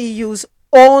HBCUs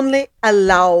only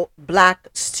allow black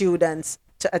students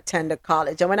to attend a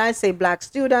college. And when I say black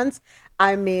students,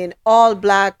 I mean all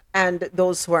black and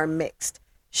those who are mixed.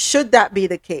 Should that be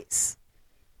the case?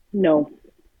 No,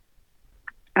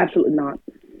 absolutely not.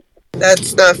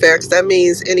 That's not fair because that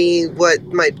means any what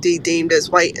might be deemed as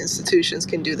white institutions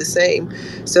can do the same.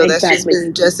 So that's just Exactly.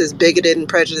 being just as bigoted and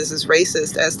prejudiced as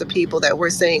racist as the people that we're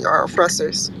saying are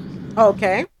oppressors.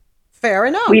 Okay, fair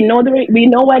enough. We know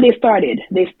why they started.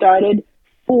 They started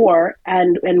for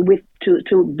and with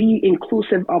to be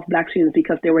inclusive of black students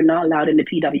because they were not allowed in the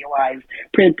PWIs,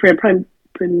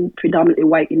 predominantly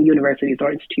white in universities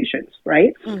or institutions,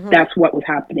 right? Mhm. That's what was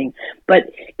happening. But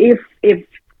if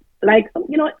like,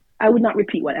 you know, I would not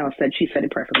repeat what Elle said. She said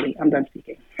it perfectly. I'm done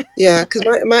speaking. Yeah, because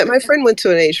my friend went to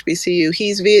an HBCU.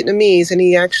 He's Vietnamese, and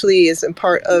he actually is a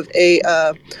part of a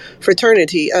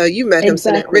fraternity. You met him,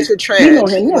 Exactly. Richard Tran. You know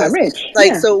him, yeah, Rich.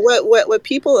 Like, Yeah. so what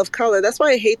people of color, that's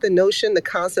why I hate the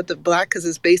concept of black, because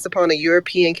it's based upon a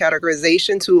European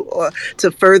categorization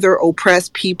to further oppress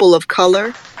people of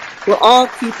color. We're all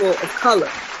people of color.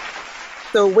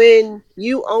 So when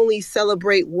you only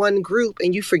celebrate one group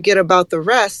and you forget about the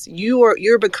rest,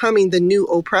 you're becoming the new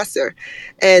oppressor.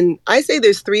 And I say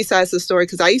there's three sides to the story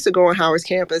because I used to go on Howard's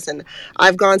campus and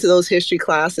I've gone to those history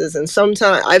classes, and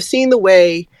sometimes I've seen the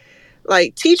way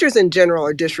like teachers in general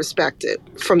are disrespected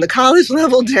from the college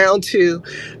level down to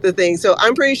the thing. So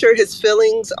I'm pretty sure his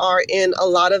feelings are in a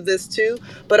lot of this too.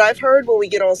 But I've heard when we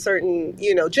get on certain,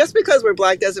 just because we're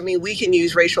black doesn't mean we can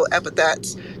use racial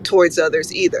epithets towards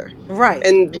others either. Right.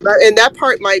 And that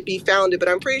part might be founded, but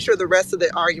I'm pretty sure the rest of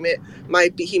the argument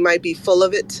he might be full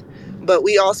of it. But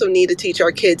we also need to teach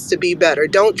our kids to be better.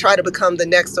 Don't try to become the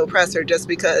next oppressor just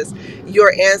because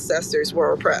your ancestors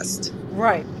were oppressed.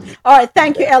 Right. All right.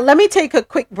 Thank you, Elle. Let me take a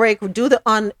quick break. We'll do the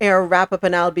on-air wrap-up,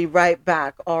 and I'll be right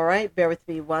back. All right. Bear with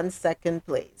me 1 second,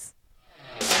 please.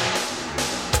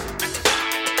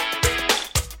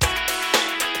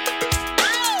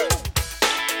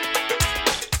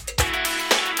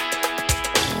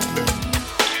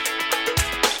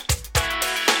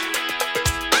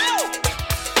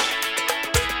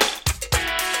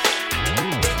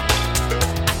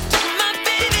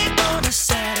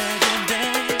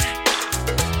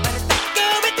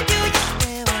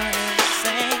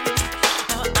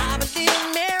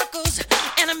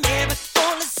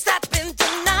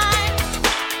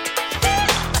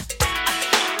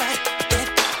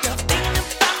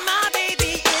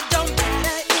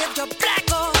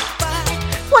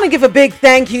 I want to give a big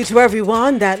thank you to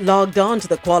everyone that logged on to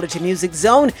the Quality Music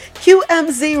Zone,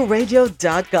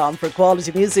 QMZRadio.com, for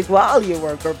quality music while you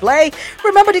work or play.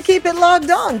 Remember to keep it logged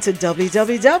on to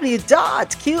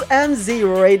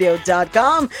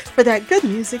www.qmzradio.com for that good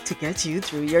music to get you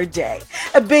through your day.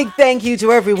 A big thank you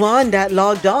to everyone that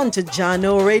logged on to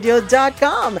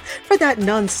JanoRadio.com for that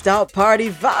non-stop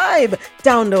party vibe.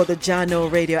 Download the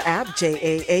Jano Radio app,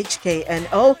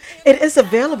 JAHKNO. It is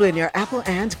available in your Apple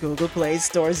and Google Play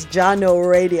stores. Jano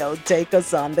Radio, take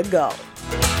us on the go.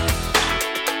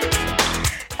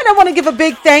 And I want to give a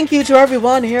big thank you to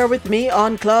everyone here with me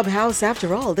on Clubhouse.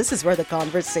 After all, this is where the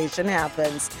conversation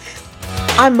happens.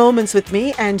 I'm Moments with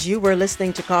Me, and you were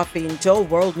listening to Coffee and Toe,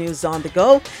 World News on the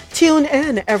Go. Tune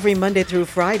in every Monday through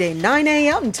Friday, 9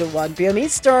 a.m. to 1 p.m.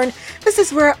 Eastern. This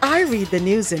is where I read the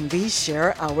news and we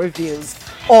share our views.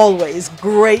 Always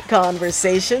great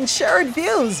conversation, shared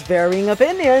views, varying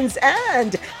opinions,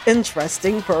 and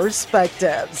interesting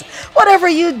perspectives. Whatever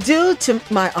you do, to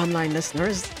my online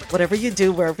listeners, whatever you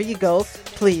do, wherever you go,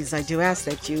 please, I do ask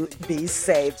that you be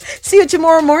safe. See you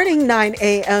tomorrow morning, 9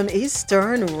 a.m.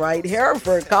 Eastern, right here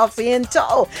for Coffee and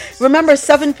Toe. Remember,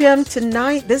 7 p.m.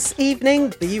 tonight, this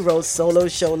evening, B-Rose Solo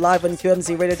Show live on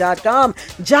QMZRadio.com,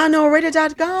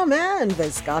 JanoRadio.com, and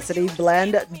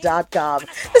ViscosityBlend.com.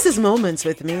 This is Moments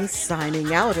with Me,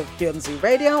 signing out of QMZ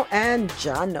Radio and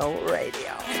Jano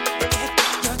Radio.